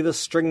suddenly the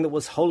string that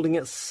was holding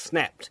it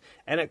snapped,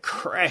 and it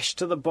crashed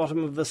to the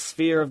bottom of the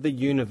sphere of the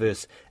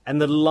universe,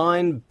 and the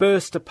line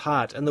burst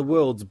apart and the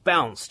worlds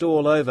bounced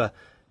all over,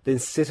 then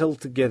settled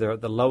together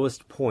at the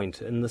lowest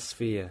point in the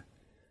sphere.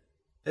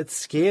 It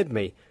scared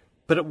me,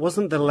 but it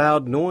wasn't the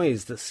loud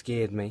noise that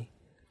scared me.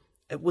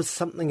 It was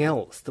something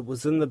else that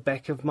was in the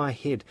back of my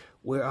head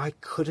where I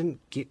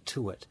couldn't get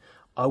to it.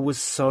 I was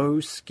so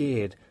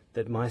scared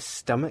that my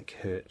stomach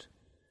hurt.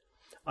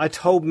 I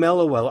told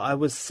Mellowell I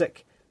was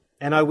sick,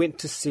 and I went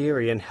to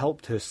Siri and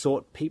helped her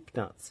sort peep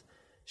nuts.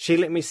 She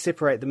let me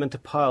separate them into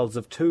piles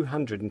of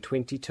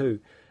 222,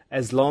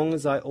 as long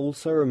as I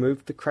also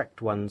removed the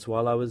cracked ones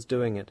while I was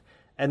doing it,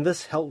 and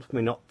this helped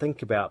me not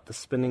think about the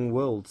spinning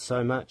world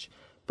so much,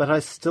 but I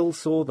still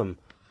saw them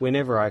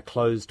whenever I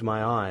closed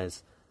my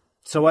eyes.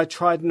 So I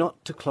tried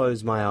not to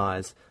close my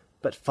eyes,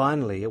 but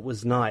finally it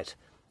was night,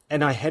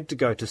 and I had to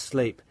go to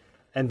sleep,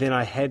 and then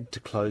I had to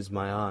close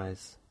my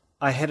eyes.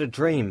 I had a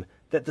dream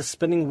that the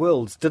spinning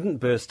worlds didn't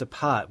burst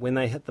apart when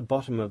they hit the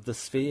bottom of the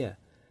sphere.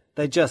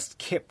 They just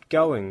kept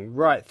going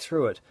right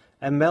through it,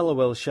 and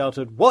Mellowell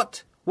shouted,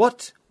 "What?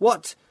 What?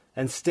 What?"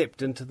 and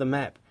stepped into the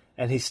map,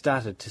 and he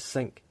started to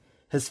sink.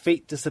 His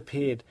feet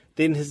disappeared,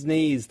 then his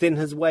knees, then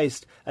his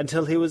waist,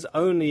 until he was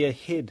only a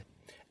head.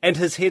 And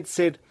his head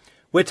said,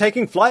 "We're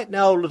taking flight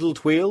now, little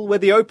Tweel, where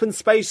the open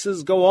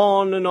spaces go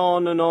on and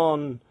on and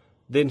on."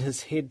 Then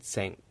his head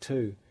sank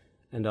too,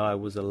 and I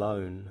was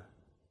alone.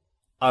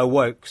 I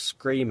woke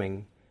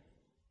screaming.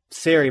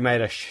 Siri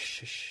made a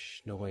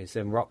shh noise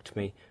and rocked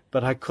me,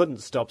 but I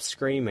couldn't stop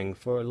screaming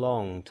for a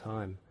long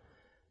time.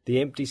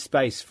 The empty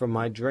space from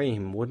my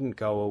dream wouldn't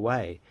go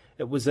away.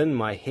 It was in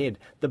my head.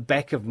 The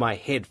back of my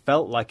head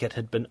felt like it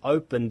had been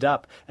opened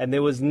up, and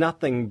there was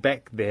nothing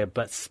back there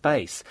but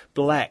space,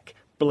 black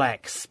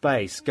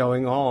space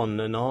going on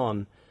and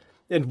on.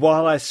 And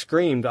while I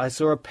screamed, I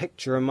saw a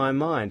picture in my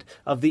mind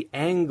of the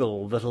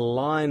angle that a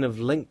line of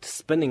linked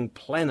spinning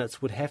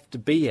planets would have to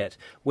be at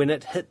when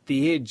it hit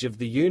the edge of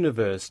the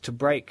universe to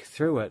break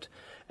through it,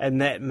 and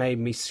that made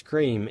me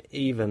scream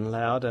even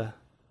louder.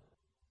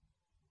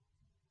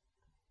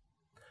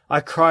 I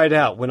cried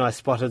out when I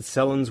spotted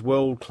Sellen's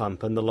world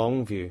clump in the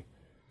long view.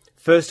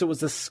 First it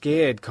was a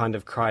scared kind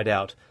of cried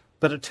out,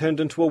 but it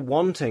turned into a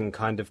wanting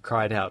kind of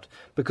cried out,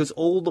 because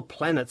all the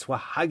planets were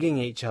hugging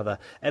each other,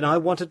 and I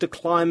wanted to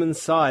climb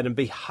inside and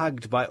be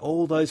hugged by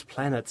all those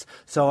planets,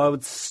 so I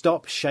would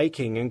stop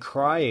shaking and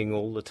crying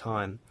all the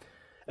time.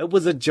 It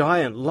was a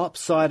giant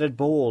lopsided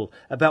ball,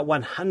 about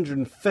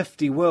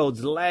 150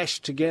 worlds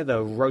lashed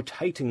together,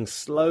 rotating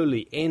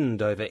slowly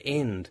end over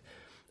end.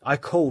 I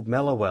called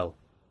Mellowell.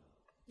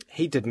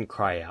 He didn't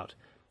cry out.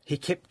 He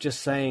kept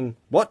just saying,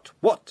 "What,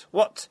 what,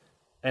 what?"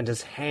 and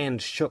his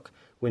hand shook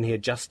when he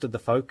adjusted the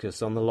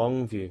focus on the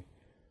long view.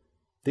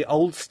 The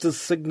oldsters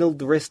signalled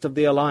the rest of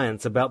the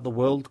Alliance about the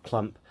world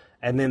clump,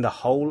 and then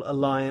the whole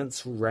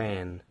Alliance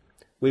ran.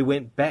 We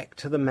went back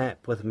to the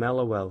map with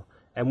Mellowell,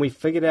 and we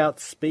figured out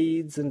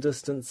speeds and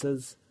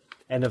distances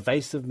and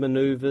evasive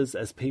manoeuvres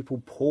as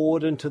people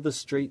poured into the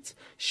streets,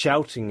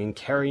 shouting and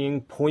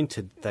carrying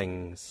pointed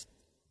things.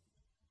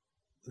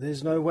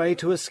 "There's no way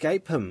to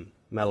escape him,"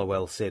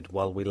 Mellowell said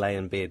while we lay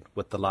in bed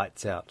with the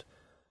lights out.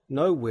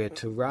 "Nowhere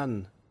to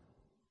run."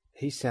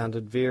 He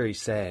sounded very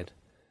sad.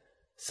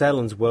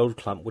 Salen's world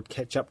clump would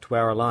catch up to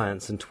our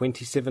Alliance in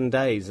 27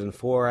 days and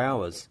 4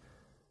 hours.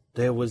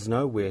 There was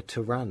nowhere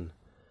to run.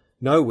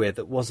 Nowhere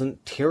that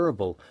wasn't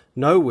terrible.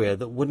 Nowhere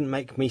that wouldn't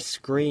make me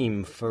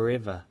scream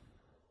forever.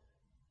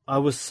 I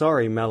was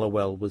sorry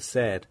Mellowell was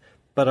sad,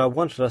 but I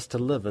wanted us to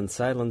live in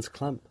Salen's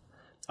clump.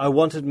 I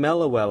wanted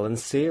Mellowell and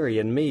Seri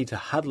and me to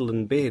huddle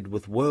in bed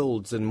with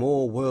worlds and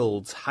more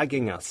worlds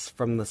hugging us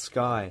from the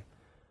sky.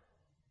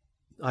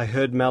 I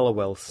heard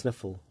Mellowell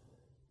sniffle.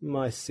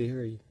 "My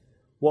Seri,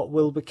 what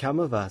will become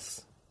of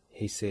us?"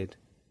 he said.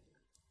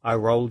 I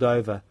rolled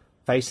over,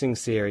 facing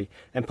Seri,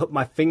 and put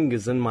my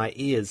fingers in my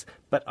ears,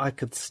 but I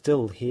could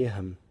still hear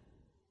him.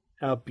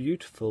 "Our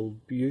beautiful,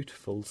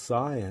 beautiful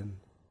Cyan."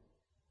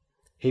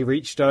 He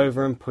reached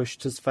over and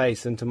pushed his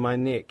face into my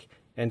neck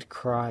and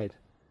cried.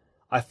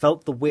 I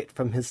felt the wet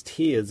from his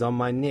tears on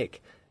my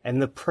neck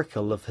and the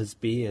prickle of his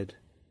beard.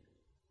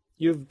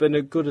 "You've been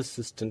a good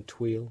assistant,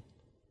 Tweel,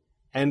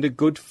 and a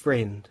good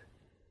friend."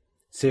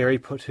 Seri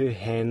put her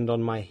hand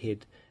on my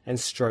head and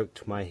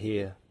stroked my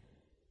hair.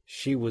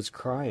 She was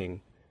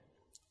crying.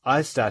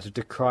 I started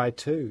to cry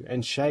too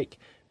and shake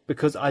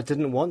because I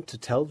didn't want to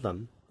tell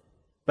them.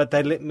 But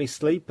they let me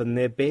sleep in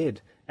their bed,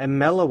 and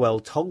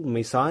Mellowell told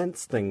me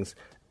science things,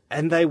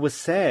 and they were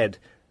sad,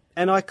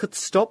 and I could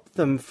stop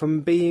them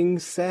from being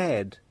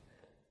sad.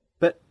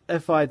 But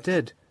if I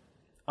did,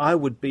 I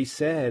would be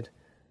sad,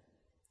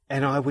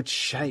 and I would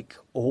shake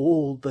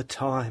all the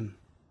time.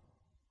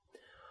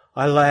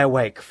 I lay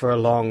awake for a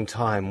long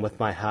time with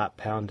my heart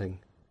pounding.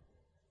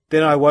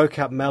 Then I woke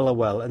up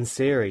Mellowell and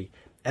Seri,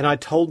 and I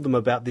told them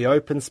about the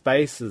open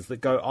spaces that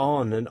go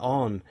on,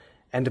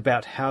 and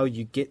about how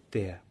you get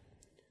there.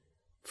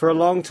 For a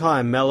long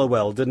time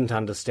Mellowell didn't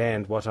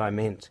understand what I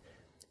meant.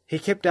 He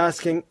kept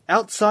asking,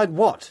 "Outside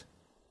what?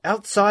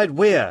 Outside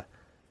where?"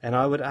 And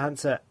I would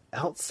answer,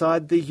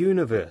 "Outside the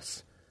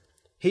universe."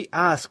 He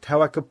asked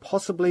how I could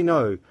possibly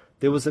know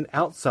there was an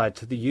outside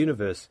to the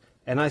universe,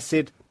 and I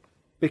said,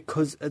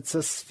 "Because it's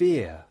a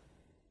sphere."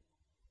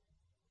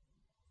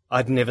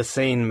 I'd never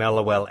seen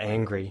Mellowell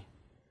angry.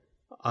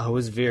 I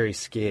was very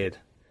scared.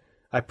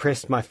 I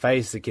pressed my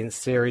face against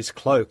Seri's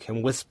cloak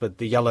and whispered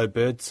the yellow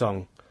bird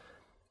song.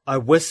 I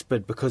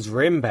whispered because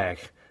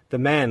Rembach, the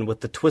man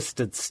with the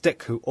twisted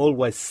stick who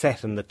always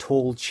sat in the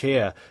tall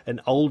chair in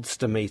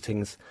Oldster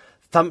meetings,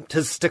 thumped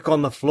his stick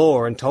on the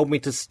floor and told me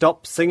to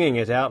stop singing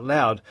it out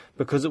loud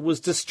because it was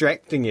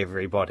distracting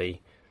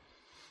everybody.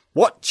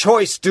 "What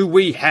choice do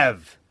we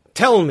have?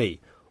 Tell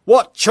me,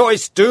 what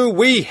choice do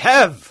we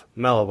have?"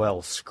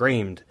 Mellowell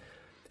screamed.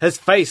 His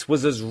face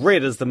was as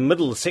red as the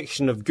middle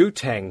section of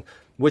Gutang,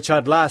 which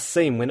I'd last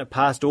seen when it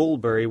passed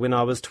Albury when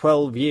I was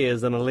 12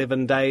 years and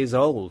 11 days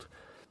old.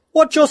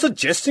 "What you're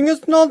suggesting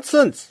is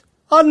nonsense.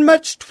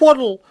 Unmatched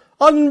twaddle.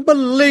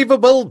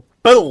 Unbelievable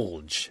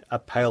bilge," a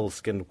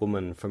pale-skinned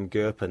woman from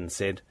Gurpen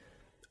said.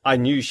 I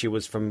knew she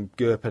was from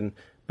Gurpen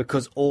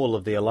because all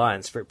of the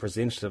Alliance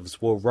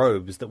representatives wore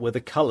robes that were the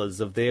colours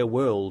of their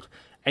world,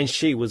 and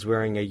she was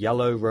wearing a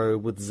yellow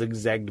robe with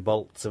zigzagged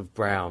bolts of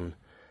brown.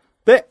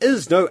 "There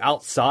is no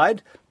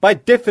outside. By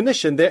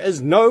definition, there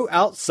is no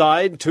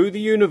outside to the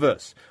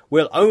universe.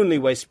 We'll only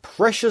waste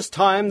precious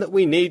time that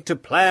we need to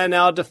plan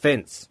our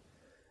defence."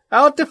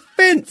 "Our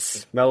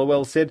defence,"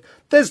 Mellowell said.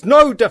 "There's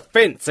no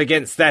defence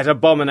against that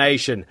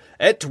abomination.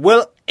 It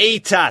will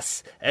eat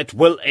us. It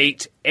will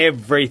eat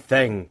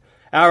everything.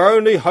 Our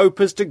only hope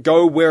is to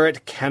go where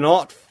it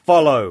cannot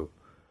follow."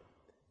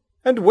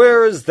 "And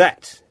where is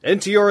that?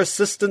 Into your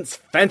assistant's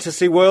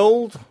fantasy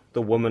world?"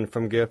 the woman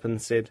from Gurpen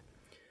said.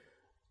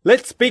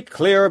 "Let's be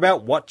clear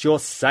about what you're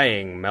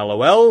saying,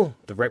 Mellowell,"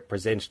 the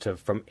representative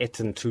from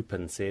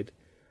Etten-Tupen said.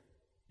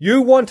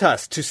 "You want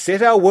us to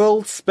set our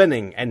world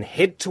spinning and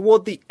head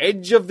toward the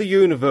edge of the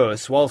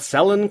universe while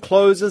Selen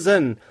closes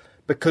in,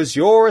 because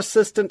your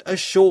assistant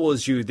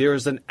assures you there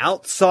is an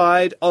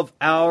outside of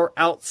our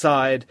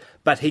outside,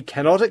 but he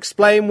cannot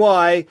explain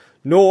why,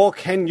 nor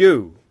can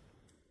you."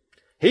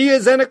 He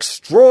is an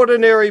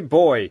extraordinary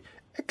boy.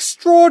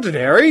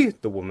 Extraordinary,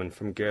 the woman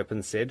from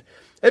Gurpin said.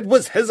 It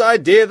was his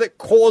idea that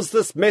caused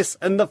this mess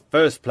in the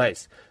first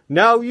place.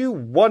 Now you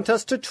want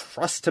us to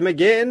trust him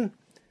again?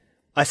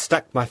 I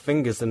stuck my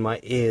fingers in my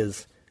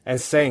ears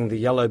and sang the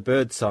Yellow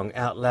Bird song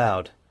out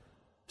loud.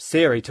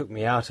 Sari took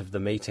me out of the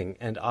meeting,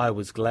 and I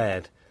was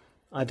glad.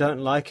 I don't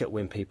like it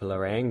when people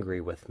are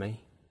angry with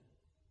me.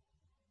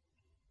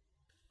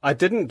 I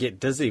didn't get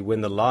dizzy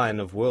when the Lion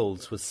of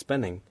Worlds was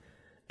spinning.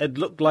 It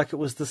looked like it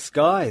was the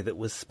sky that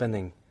was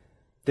spinning.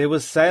 There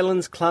was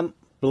Salen's clump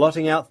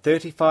blotting out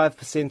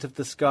 35% of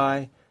the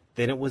sky,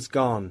 then it was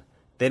gone.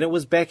 Then it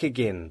was back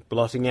again,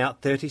 blotting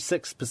out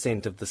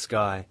 36% of the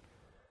sky.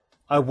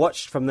 I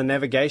watched from the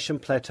navigation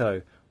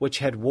plateau, which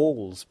had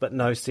walls but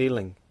no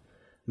ceiling.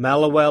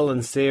 Mallowell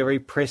and Sari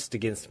pressed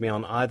against me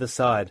on either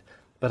side,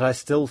 but I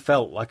still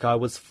felt like I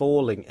was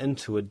falling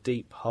into a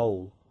deep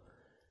hole.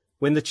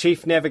 When the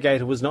chief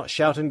navigator was not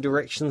shouting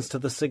directions to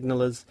the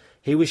signallers,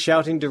 he was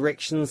shouting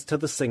directions to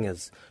the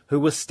singers, who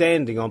were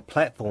standing on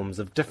platforms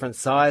of different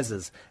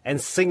sizes and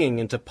singing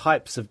into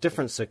pipes of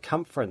different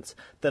circumference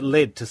that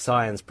led to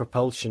Cyan's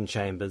propulsion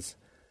chambers.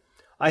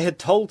 I had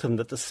told him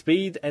that the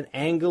speed and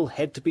angle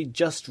had to be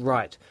just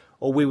right,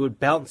 or we would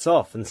bounce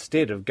off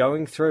instead of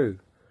going through.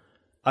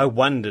 I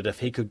wondered if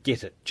he could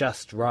get it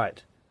just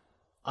right.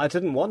 I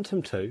didn't want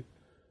him to.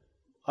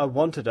 I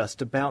wanted us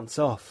to bounce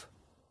off.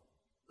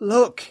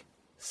 "Look,"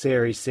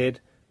 Sari said,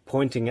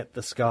 pointing at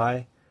the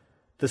sky.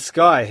 The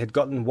sky had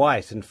gotten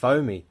white and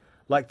foamy,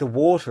 like the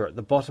water at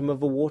the bottom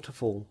of a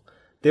waterfall.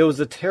 There was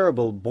a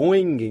terrible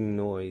boinging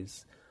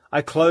noise.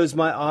 I closed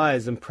my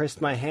eyes and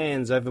pressed my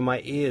hands over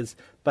my ears,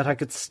 but I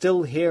could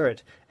still hear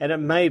it, and it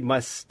made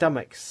my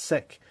stomach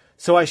sick.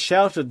 So I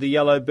shouted the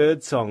Yellow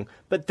Bird song,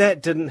 but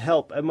that didn't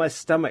help, and my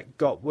stomach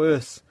got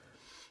worse.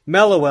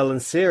 Mallowell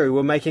and Sari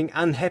were making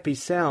unhappy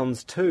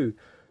sounds too.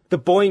 The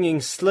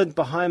boinging slid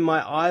behind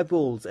my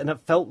eyeballs, and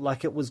it felt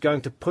like it was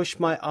going to push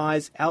my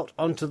eyes out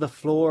onto the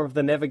floor of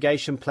the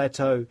navigation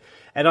plateau.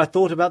 And I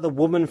thought about the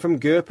woman from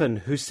Gurpin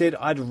who said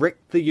I'd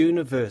wrecked the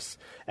universe,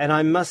 and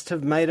I must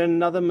have made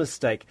another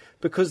mistake,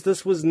 because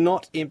this was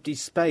not empty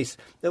space.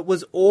 It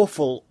was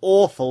awful,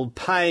 awful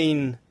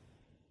pain.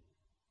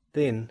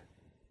 Then,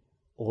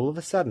 all of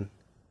a sudden,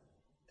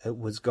 it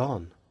was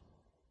gone.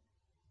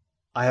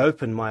 I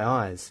opened my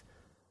eyes.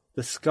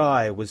 The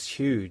sky was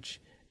huge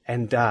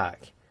and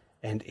dark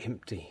and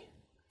empty.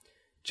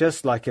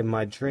 Just like in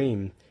my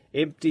dream,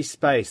 empty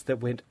space that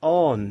went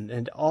on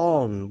and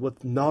on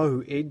with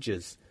no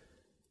edges.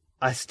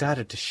 I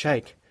started to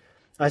shake.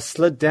 I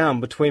slid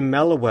down between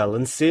Mallowell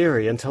and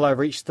Sari until I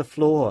reached the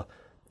floor.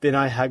 Then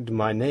I hugged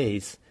my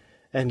knees,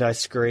 and I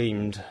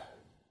screamed.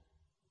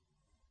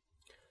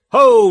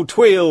 "Ho,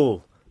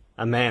 Tweel!"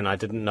 a man I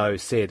didn't know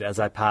said as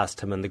I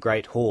passed him in the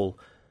great hall.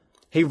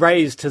 He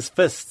raised his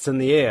fists in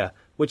the air,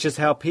 which is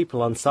how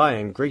people on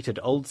Cyan greeted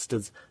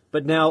oldsters,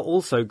 but now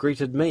also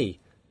greeted me,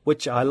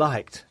 which I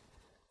liked.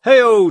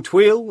 "Hey-o,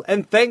 Tweel,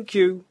 and thank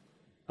you!"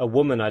 a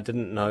woman I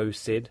didn't know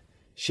said.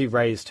 She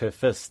raised her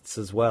fists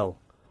as well.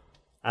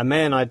 A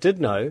man I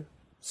did know,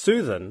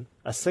 Soothin,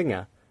 a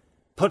singer,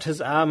 put his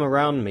arm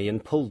around me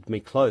and pulled me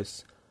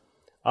close.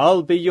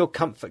 "I'll be your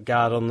comfort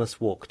guard on this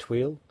walk,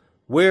 Tweel.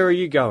 Where are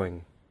you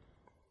going?"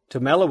 "To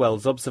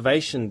Mallowell's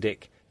observation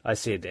deck," I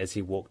said as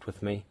he walked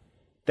with me.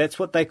 That's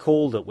what they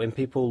called it when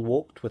people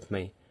walked with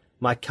me,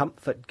 my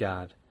comfort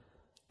guard.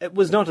 It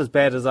was not as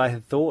bad as I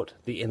had thought,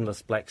 the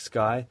endless black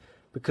sky,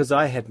 because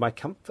I had my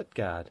comfort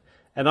guard,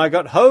 and I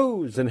got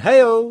hoes and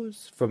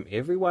hey-ohs from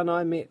everyone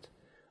I met.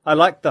 I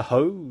liked the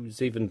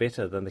hoes even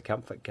better than the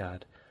comfort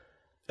guard.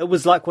 It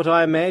was like what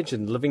I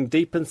imagined living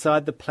deep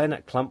inside the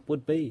planet clump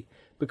would be,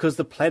 because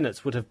the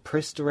planets would have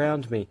pressed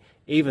around me,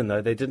 even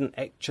though they didn't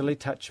actually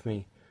touch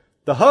me.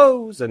 The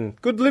hoes and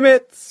good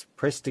limits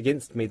pressed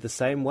against me the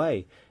same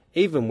way,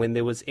 even when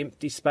there was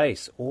empty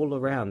space all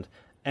around,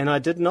 and I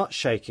did not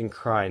shake and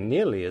cry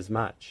nearly as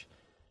much.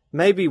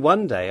 Maybe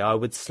one day I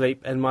would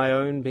sleep in my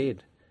own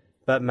bed,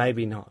 but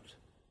maybe not.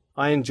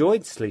 I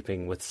enjoyed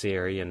sleeping with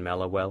Sari and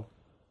Mallowell.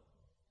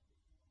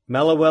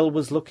 Mallowell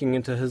was looking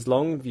into his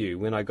long view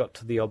when I got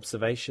to the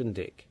observation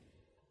deck.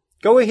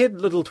 "Go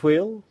ahead, little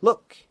Tweel,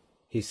 look,"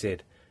 he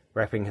said,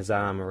 wrapping his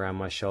arm around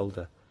my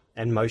shoulder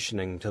and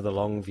motioning to the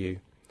long view.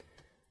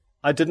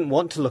 I didn't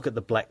want to look at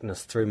the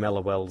blackness through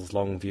Mallowell's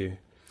long view.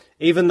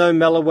 Even though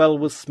Mallowell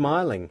was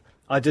smiling,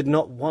 I did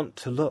not want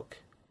to look.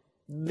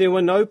 There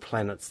were no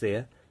planets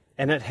there,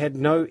 and it had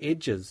no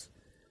edges.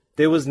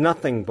 There was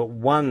nothing but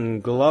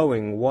one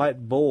glowing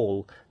white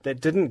ball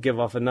that didn't give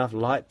off enough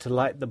light to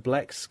light the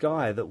black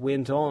sky that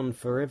went on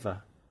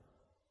forever.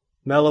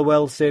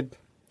 Mallowell said,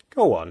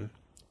 "Go on,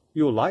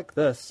 you'll like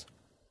this."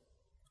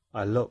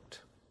 I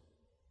looked.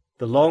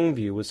 The long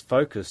view was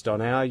focused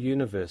on our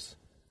universe,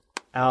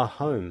 our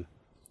home.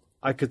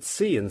 I could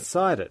see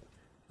inside it,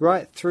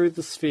 right through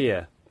the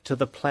sphere to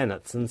the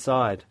planets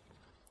inside.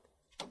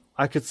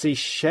 I could see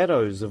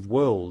shadows of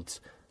worlds.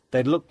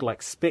 They looked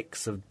like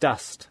specks of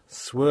dust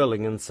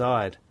swirling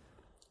inside.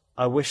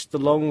 I wished the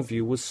long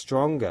view was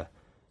stronger,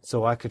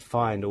 so I could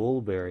find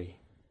Albury.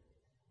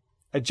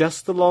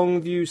 Adjust the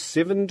long view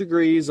 7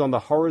 degrees on the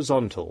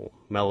horizontal,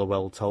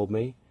 Mellowell told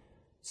me.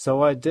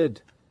 So I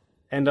did,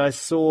 and I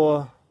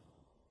saw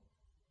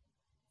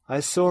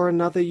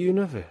another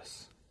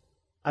universe,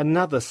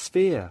 another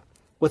sphere,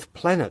 with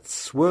planets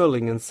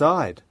swirling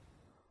inside.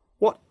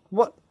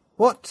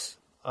 What?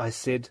 I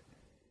said.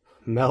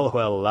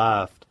 Mellowell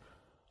laughed.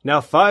 Now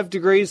 5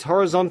 degrees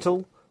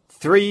horizontal,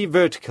 3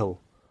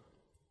 vertical.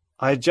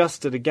 I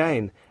adjusted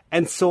again,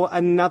 and saw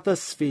another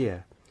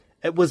sphere.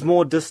 It was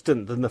more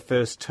distant than the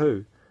first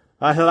 2.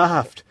 I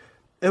laughed.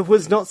 It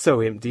was not so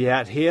empty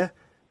out here.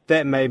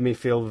 That made me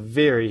feel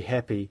very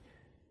happy,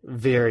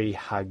 very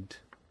hugged.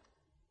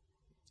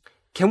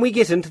 Can we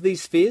get into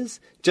these spheres,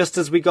 just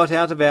as we got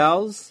out of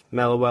ours?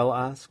 Mellowell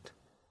asked.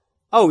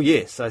 Oh,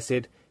 yes, I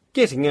said.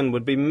 Getting in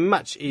would be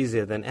much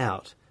easier than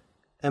out.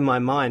 In my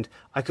mind,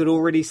 I could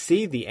already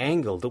see the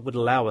angle that would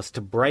allow us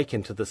to break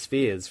into the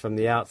spheres from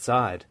the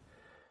outside.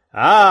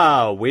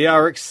 Ah, we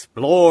are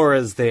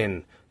explorers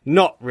then,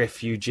 not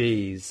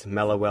refugees,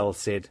 Mellowell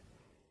said.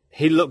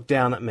 He looked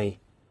down at me.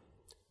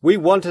 We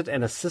wanted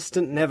an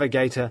assistant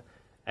navigator,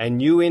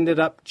 and you ended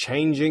up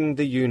changing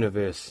the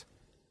universe.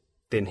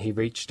 Then he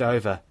reached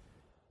over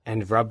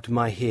and rubbed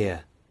my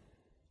hair,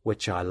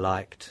 which I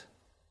liked.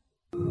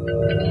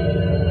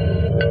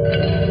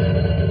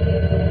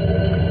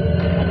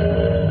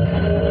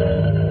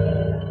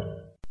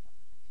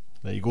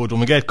 There you go, don't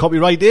forget,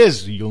 copyright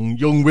is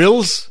Young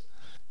Wills.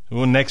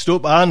 Well, next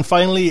up and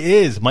finally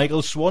is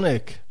Michael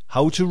Swanwick,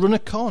 How to Run a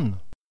Con.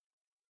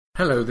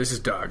 Hello, this is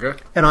Darga.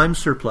 And I'm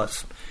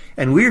Surplus.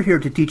 And we're here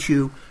to teach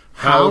you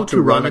how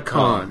to run a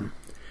con.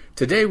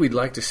 Today we'd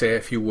like to say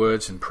a few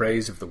words in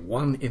praise of the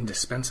one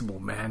indispensable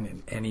man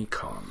in any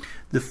con.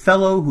 The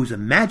fellow whose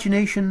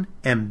imagination,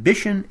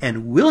 ambition,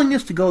 and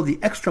willingness to go the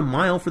extra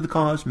mile for the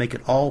cause make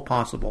it all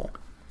possible.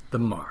 The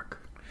Mark.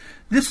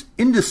 This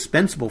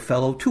indispensable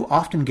fellow too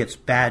often gets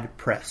bad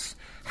press.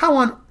 How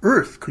on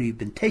earth could he have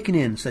been taken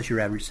in, says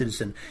your average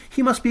citizen?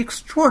 He must be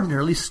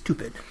extraordinarily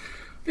stupid.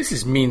 This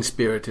is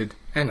mean-spirited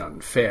and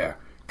unfair.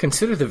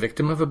 Consider the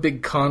victim of a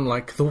big con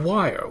like The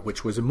Wire,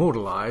 which was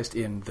immortalized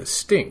in The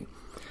Sting.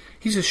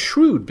 He's a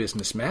shrewd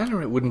businessman,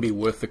 or it wouldn't be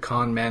worth the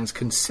con man's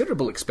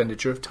considerable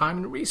expenditure of time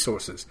and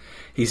resources.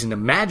 He's an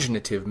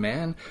imaginative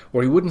man,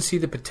 or he wouldn't see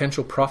the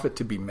potential profit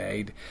to be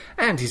made.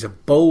 And he's a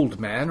bold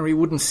man, or he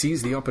wouldn't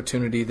seize the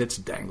opportunity that's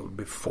dangled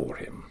before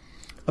him.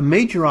 A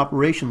major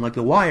operation like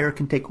The Wire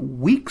can take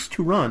weeks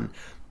to run.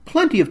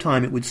 Plenty of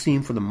time, it would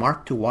seem, for the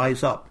Mark to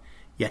wise up.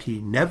 Yet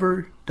he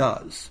never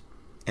does.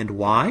 And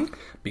why?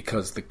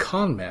 Because the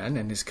con man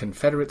and his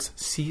confederates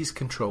seize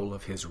control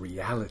of his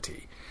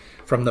reality.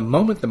 From the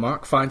moment the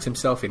Mark finds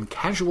himself in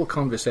casual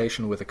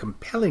conversation with a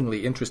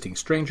compellingly interesting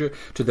stranger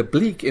to the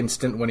bleak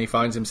instant when he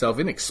finds himself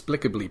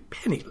inexplicably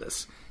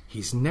penniless,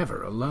 he's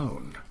never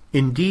alone.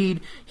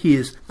 Indeed, he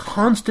is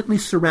constantly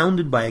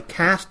surrounded by a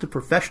cast of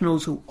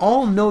professionals who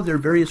all know their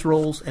various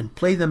roles and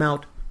play them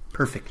out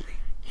perfectly.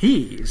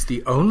 He is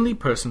the only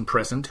person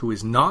present who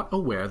is not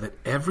aware that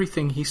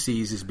everything he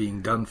sees is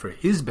being done for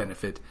his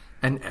benefit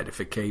and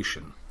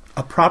edification.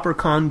 A proper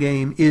con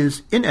game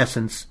is, in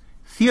essence,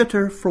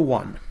 theater for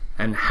one.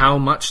 And how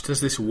much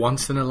does this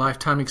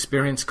once-in-a-lifetime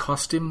experience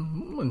cost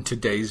him? In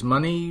today's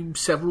money,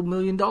 several $1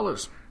 million.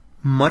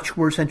 Much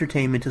worse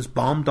entertainment is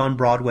bombed on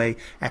Broadway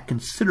at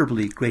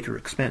considerably greater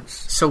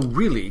expense. So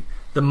really,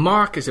 the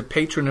Mark is a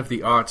patron of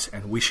the arts,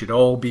 and we should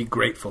all be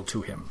grateful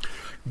to him.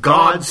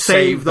 God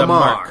save the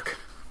Mark!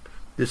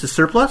 This is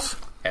Surplus.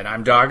 And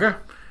I'm Darga,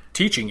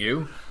 teaching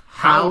you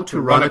how to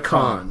run a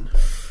con.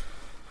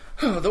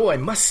 Though I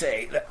must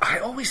say that I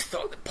always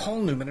thought that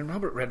Paul Newman and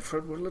Robert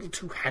Redford were a little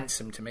too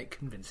handsome to make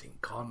convincing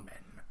con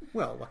men.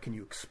 Well, what can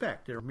you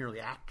expect? They're merely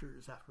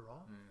actors, after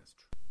all.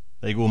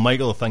 There you go,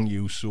 Michael. Thank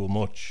you so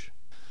much.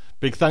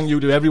 Big thank you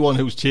to everyone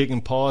who's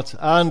taken part.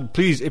 And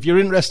please, if you're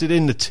interested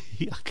in I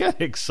get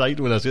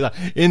excited when I say that,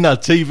 in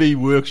that TV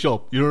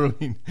workshop, you know what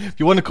I mean? If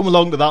you want to come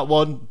along to that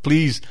one,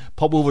 please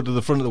pop over to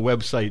the front of the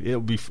website.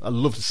 I'd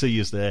love to see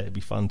you there. It'd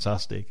be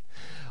fantastic.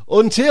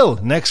 Until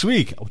next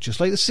week, I would just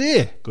like to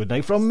say good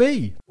night from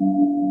me.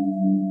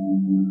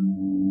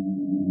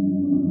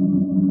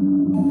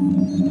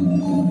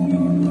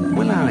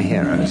 Will our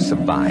heroes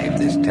survive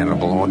this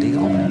terrible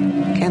ordeal?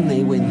 Can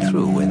they win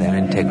through with their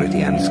integrity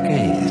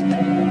unscathed?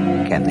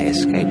 Can they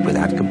escape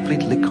without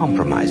completely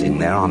compromising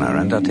their honor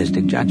and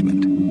artistic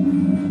judgment?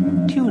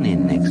 Tune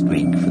in next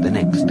week for the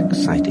next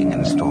exciting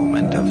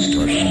installment of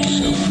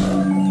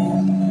StarShipSofa.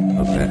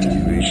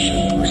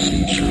 Evacuation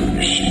procedure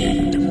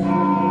initiated.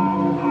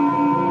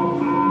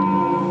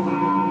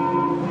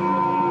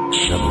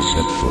 Shuttle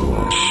set for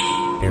launch.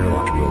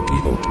 Airlock will be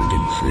opened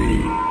in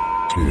 3,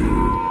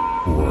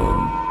 2,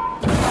 1.